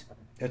attacks.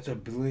 That's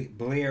what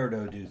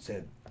Bilardo dude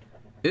said.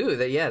 Ooh,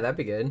 that'd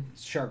be good.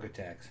 Shark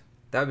attacks.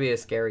 That would be a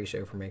scary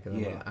show for me because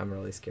yeah. I'm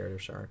really scared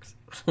of sharks.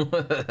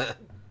 Because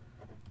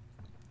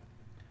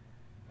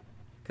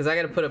I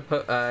gotta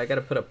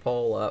put a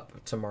poll up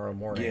tomorrow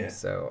morning, yeah.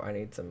 So I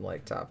need some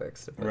like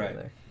topics to put right. in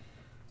there.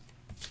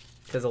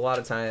 Because a lot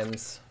of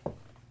times,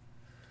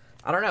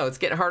 I don't know, it's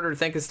getting harder to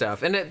think of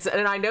stuff, and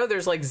I know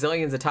there's like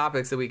zillions of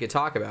topics that we could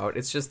talk about.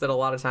 It's just that a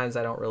lot of times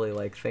I don't really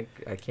like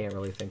I can't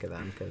really think of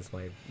them because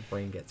my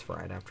brain gets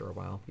fried after a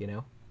while, you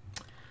know.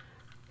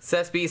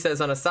 Seth B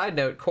says, on a side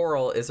note,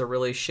 Coral is a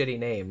really shitty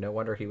name. No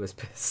wonder he was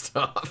pissed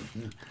off.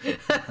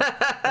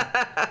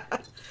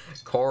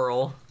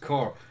 Coral.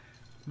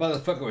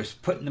 Motherfucker was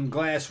putting them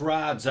glass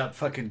rods up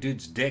fucking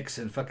dudes' dicks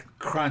and fucking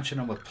crunching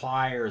them with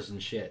pliers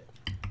and shit.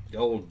 The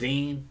old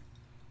Dean.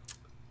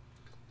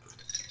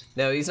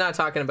 No, he's not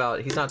talking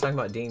about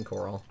Dean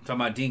Coral.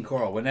 Talking about Dean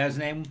Coral. Wasn't that his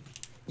name?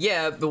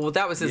 Yeah, but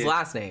that was his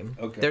last name.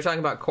 Okay. They're talking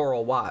about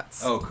Coral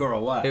Watts. Oh,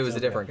 Coral Watts. It was a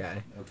different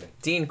guy. Okay.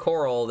 Dean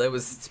Coral, that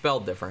was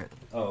spelled different.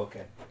 Oh,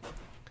 okay.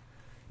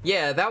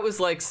 Yeah, that was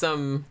like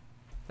that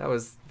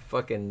was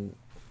fucking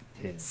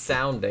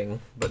sounding,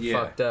 but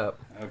fucked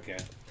up. Okay.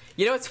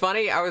 You know what's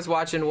funny? What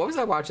was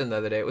I watching the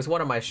other day? It was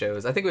one of my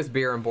shows. I think it was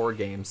Beer and Board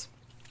Games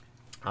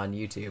on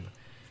YouTube.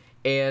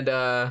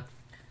 And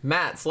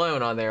Matt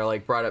Sloan on there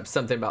like brought up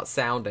something about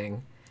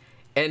sounding.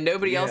 And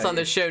nobody else on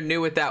the show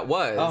knew what that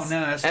was. Oh,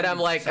 no. That's and I'm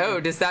like, oh,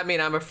 does that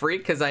mean I'm a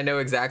freak because I know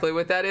exactly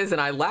what that is?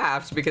 And I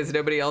laughed because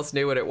nobody else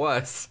knew what it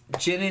was.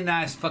 Jenny and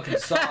I fucking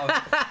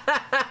saw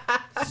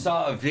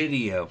a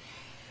video.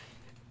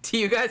 Do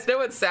you guys know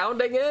what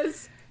sounding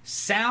is?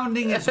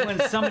 Sounding is when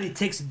somebody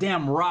takes a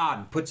damn rod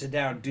and puts it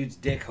down a dude's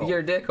dick hole.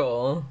 Your dick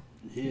hole.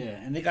 Yeah,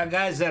 and they got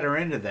guys that are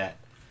into that.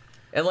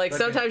 And like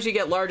sometimes you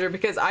get larger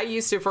because I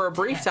used to for a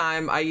brief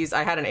time I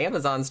had an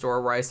Amazon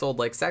store where I sold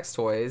like sex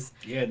toys.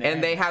 Yeah,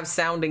 and they have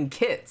sounding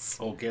kits.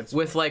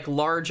 With like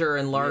larger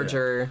and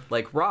larger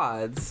like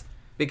rods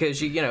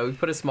because you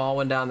put a small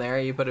one down there,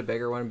 you put a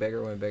bigger one.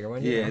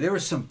 Yeah, there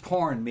was some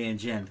porn me and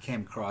Jen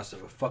came across that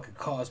would fucking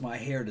cause my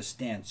hair to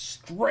stand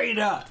straight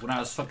up when I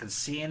was fucking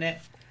seeing it.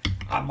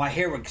 My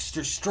hair would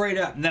straight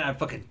up, and then I'd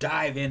fucking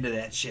dive into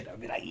that shit. I'd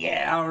be like,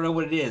 yeah, I don't know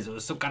what it is. It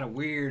was some kind of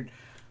weird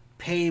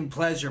pain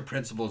pleasure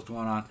principles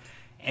going on,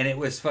 and it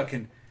was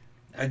fucking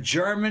a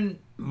German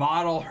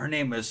model. Her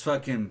name was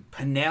fucking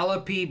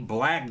Penelope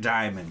Black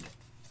Diamond,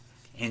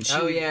 and she,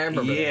 I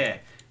remember. Yeah,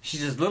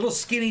 she's this little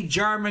skinny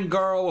German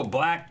girl with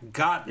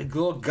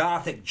little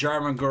gothic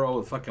German girl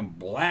with fucking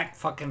black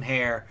fucking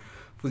hair,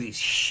 with these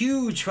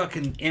huge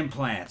fucking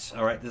implants.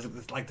 All right, this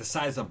is like the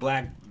size of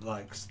like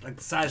the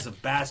size of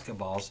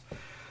basketballs.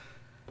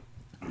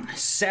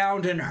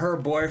 Sounding her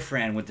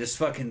boyfriend with this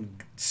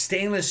fucking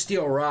stainless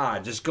steel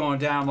rod just going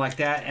down like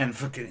that, and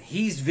fucking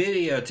he's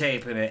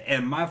videotaping it,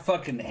 and my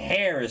fucking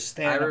hair is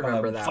standing up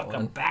on the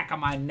fucking back of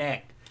my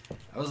neck.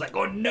 I was like,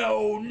 oh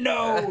no,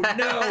 no.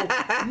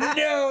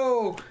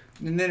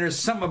 And then there's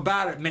something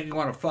about it made me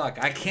want to fuck.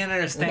 I can't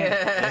understand.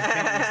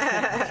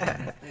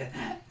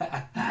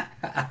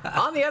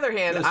 On the other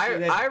hand,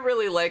 I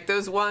really like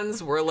those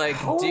ones where like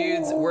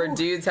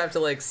dudes have to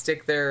like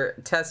stick their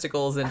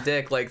testicles and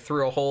dick like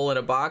through a hole in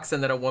a box,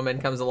 and then a woman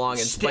comes along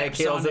and spike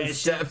heels and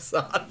steps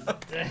on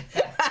them.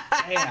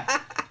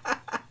 Yeah.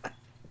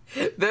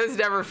 Those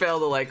never fail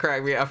to like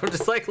crack me up. I'm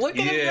just like, look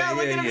at him go,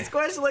 look at him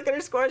squish, look at her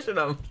squishing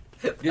him.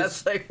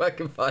 That's like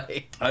fucking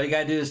funny. All you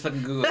gotta do is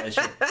fucking Google that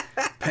shit.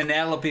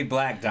 Penelope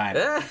Black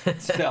Diamond.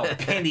 Spelled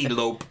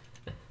Penelope.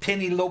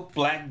 Penelope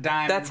Black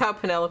Diamond. That's how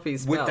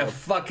Penelope's spelled.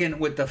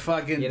 With the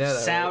fucking You know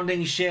that, sounding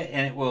right? shit,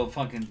 and it will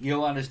fucking,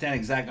 you'll understand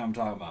exactly what I'm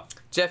talking about.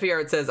 Jeffy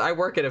Art says, I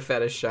work at a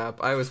fetish shop.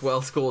 I was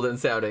well schooled in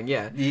sounding.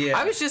 Yeah.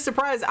 I was just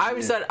surprised.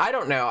 I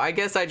don't know. I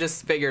guess I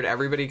just figured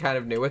everybody kind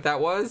of knew what that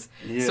was.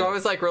 Yeah. So I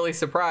was like really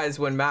surprised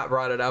when Matt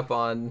brought it up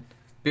on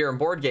Beer and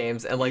Board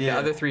Games, and like the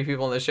other three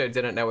people in the show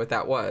didn't know what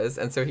that was,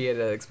 and so he had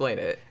to explain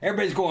it.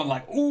 Everybody's going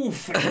like,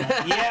 oof.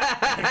 Yeah.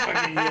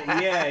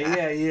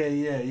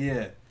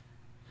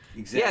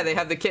 Exactly. Yeah, they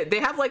have the kit. They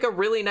have like a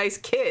really nice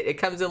kit. It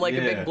comes in like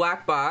a big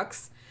black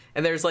box,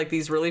 and there's like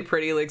these really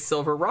pretty like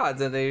silver rods,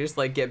 and they just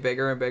like get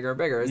bigger and bigger and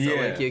bigger. So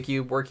like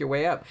you work your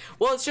way up.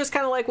 Well, it's just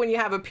kind of like when you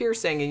have a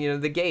piercing and you know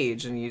the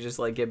gauge, and you just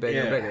like get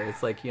bigger and bigger.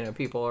 It's like, you know,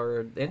 people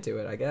are into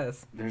it, I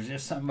guess. There's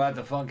just something about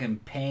the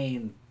fucking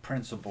pain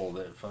principle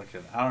that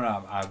fucking, I don't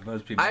know.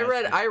 Most people.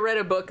 I read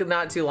a book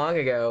not too long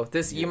ago.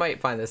 You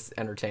might find this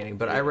entertaining,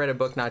 but I read a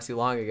book not too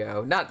long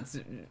ago.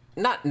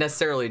 Not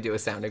necessarily do a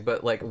sounding,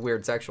 but like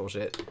weird sexual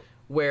shit.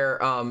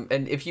 Where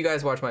and if you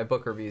guys watch my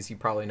book reviews, you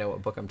probably know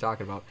what book I'm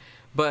talking about.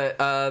 But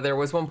there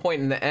was one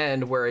point in the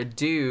end where a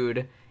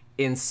dude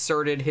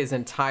inserted his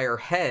entire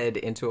head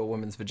into a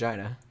woman's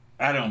vagina.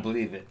 I don't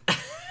believe it.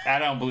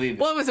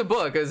 Well, it was a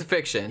book. It was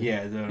fiction.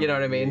 Yeah. You know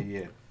what I mean?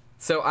 Yeah.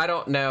 So I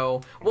don't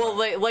know. Well,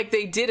 like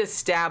they did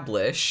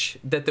establish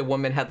that the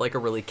woman had like a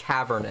really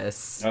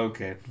cavernous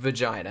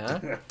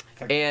vagina,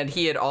 and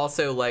he had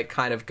also like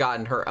kind of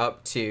gotten her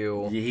up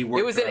to. Yeah,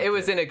 it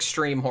was an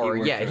extreme horror.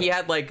 He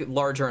had like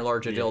larger and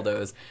larger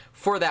dildos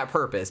for that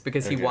purpose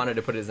because he wanted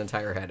to put his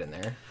entire head in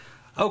there.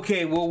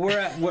 Okay, well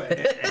we're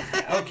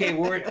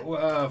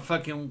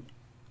fucking.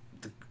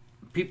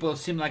 People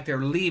seem like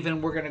they're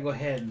leaving. We're gonna go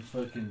ahead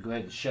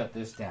and shut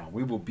this down.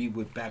 We will be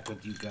back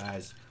with you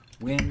guys.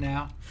 When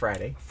now?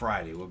 Friday.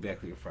 We'll be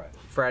back with you Friday.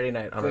 Friday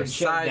night on our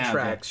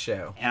Sidetrack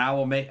show. And I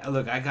will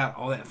look, I got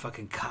all that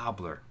fucking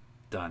cobbler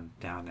done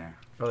down there.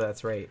 Oh,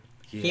 that's right.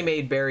 Yeah. He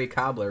made berry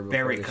cobbler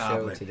before the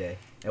show today.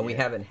 And we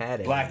haven't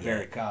had it.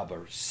 Blackberry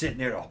cobbler. Sitting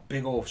there, a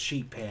big old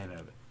sheet pan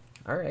of it.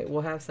 All right,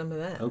 we'll have some of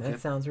that. Okay. That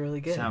sounds really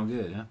good. Sound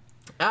good, huh?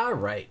 All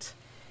right.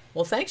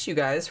 Well, thanks you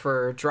guys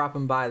for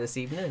dropping by this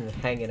evening and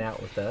hanging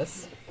out with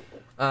us.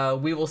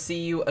 We will see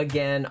you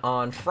again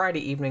on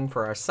Friday evening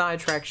for our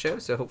Sidetrack show,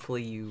 so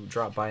hopefully you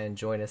drop by and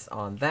join us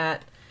on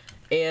that.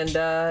 And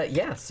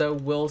so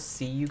we'll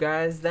see you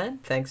guys then.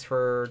 Thanks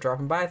for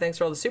dropping by. Thanks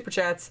for all the super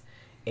chats,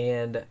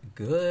 and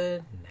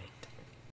good night.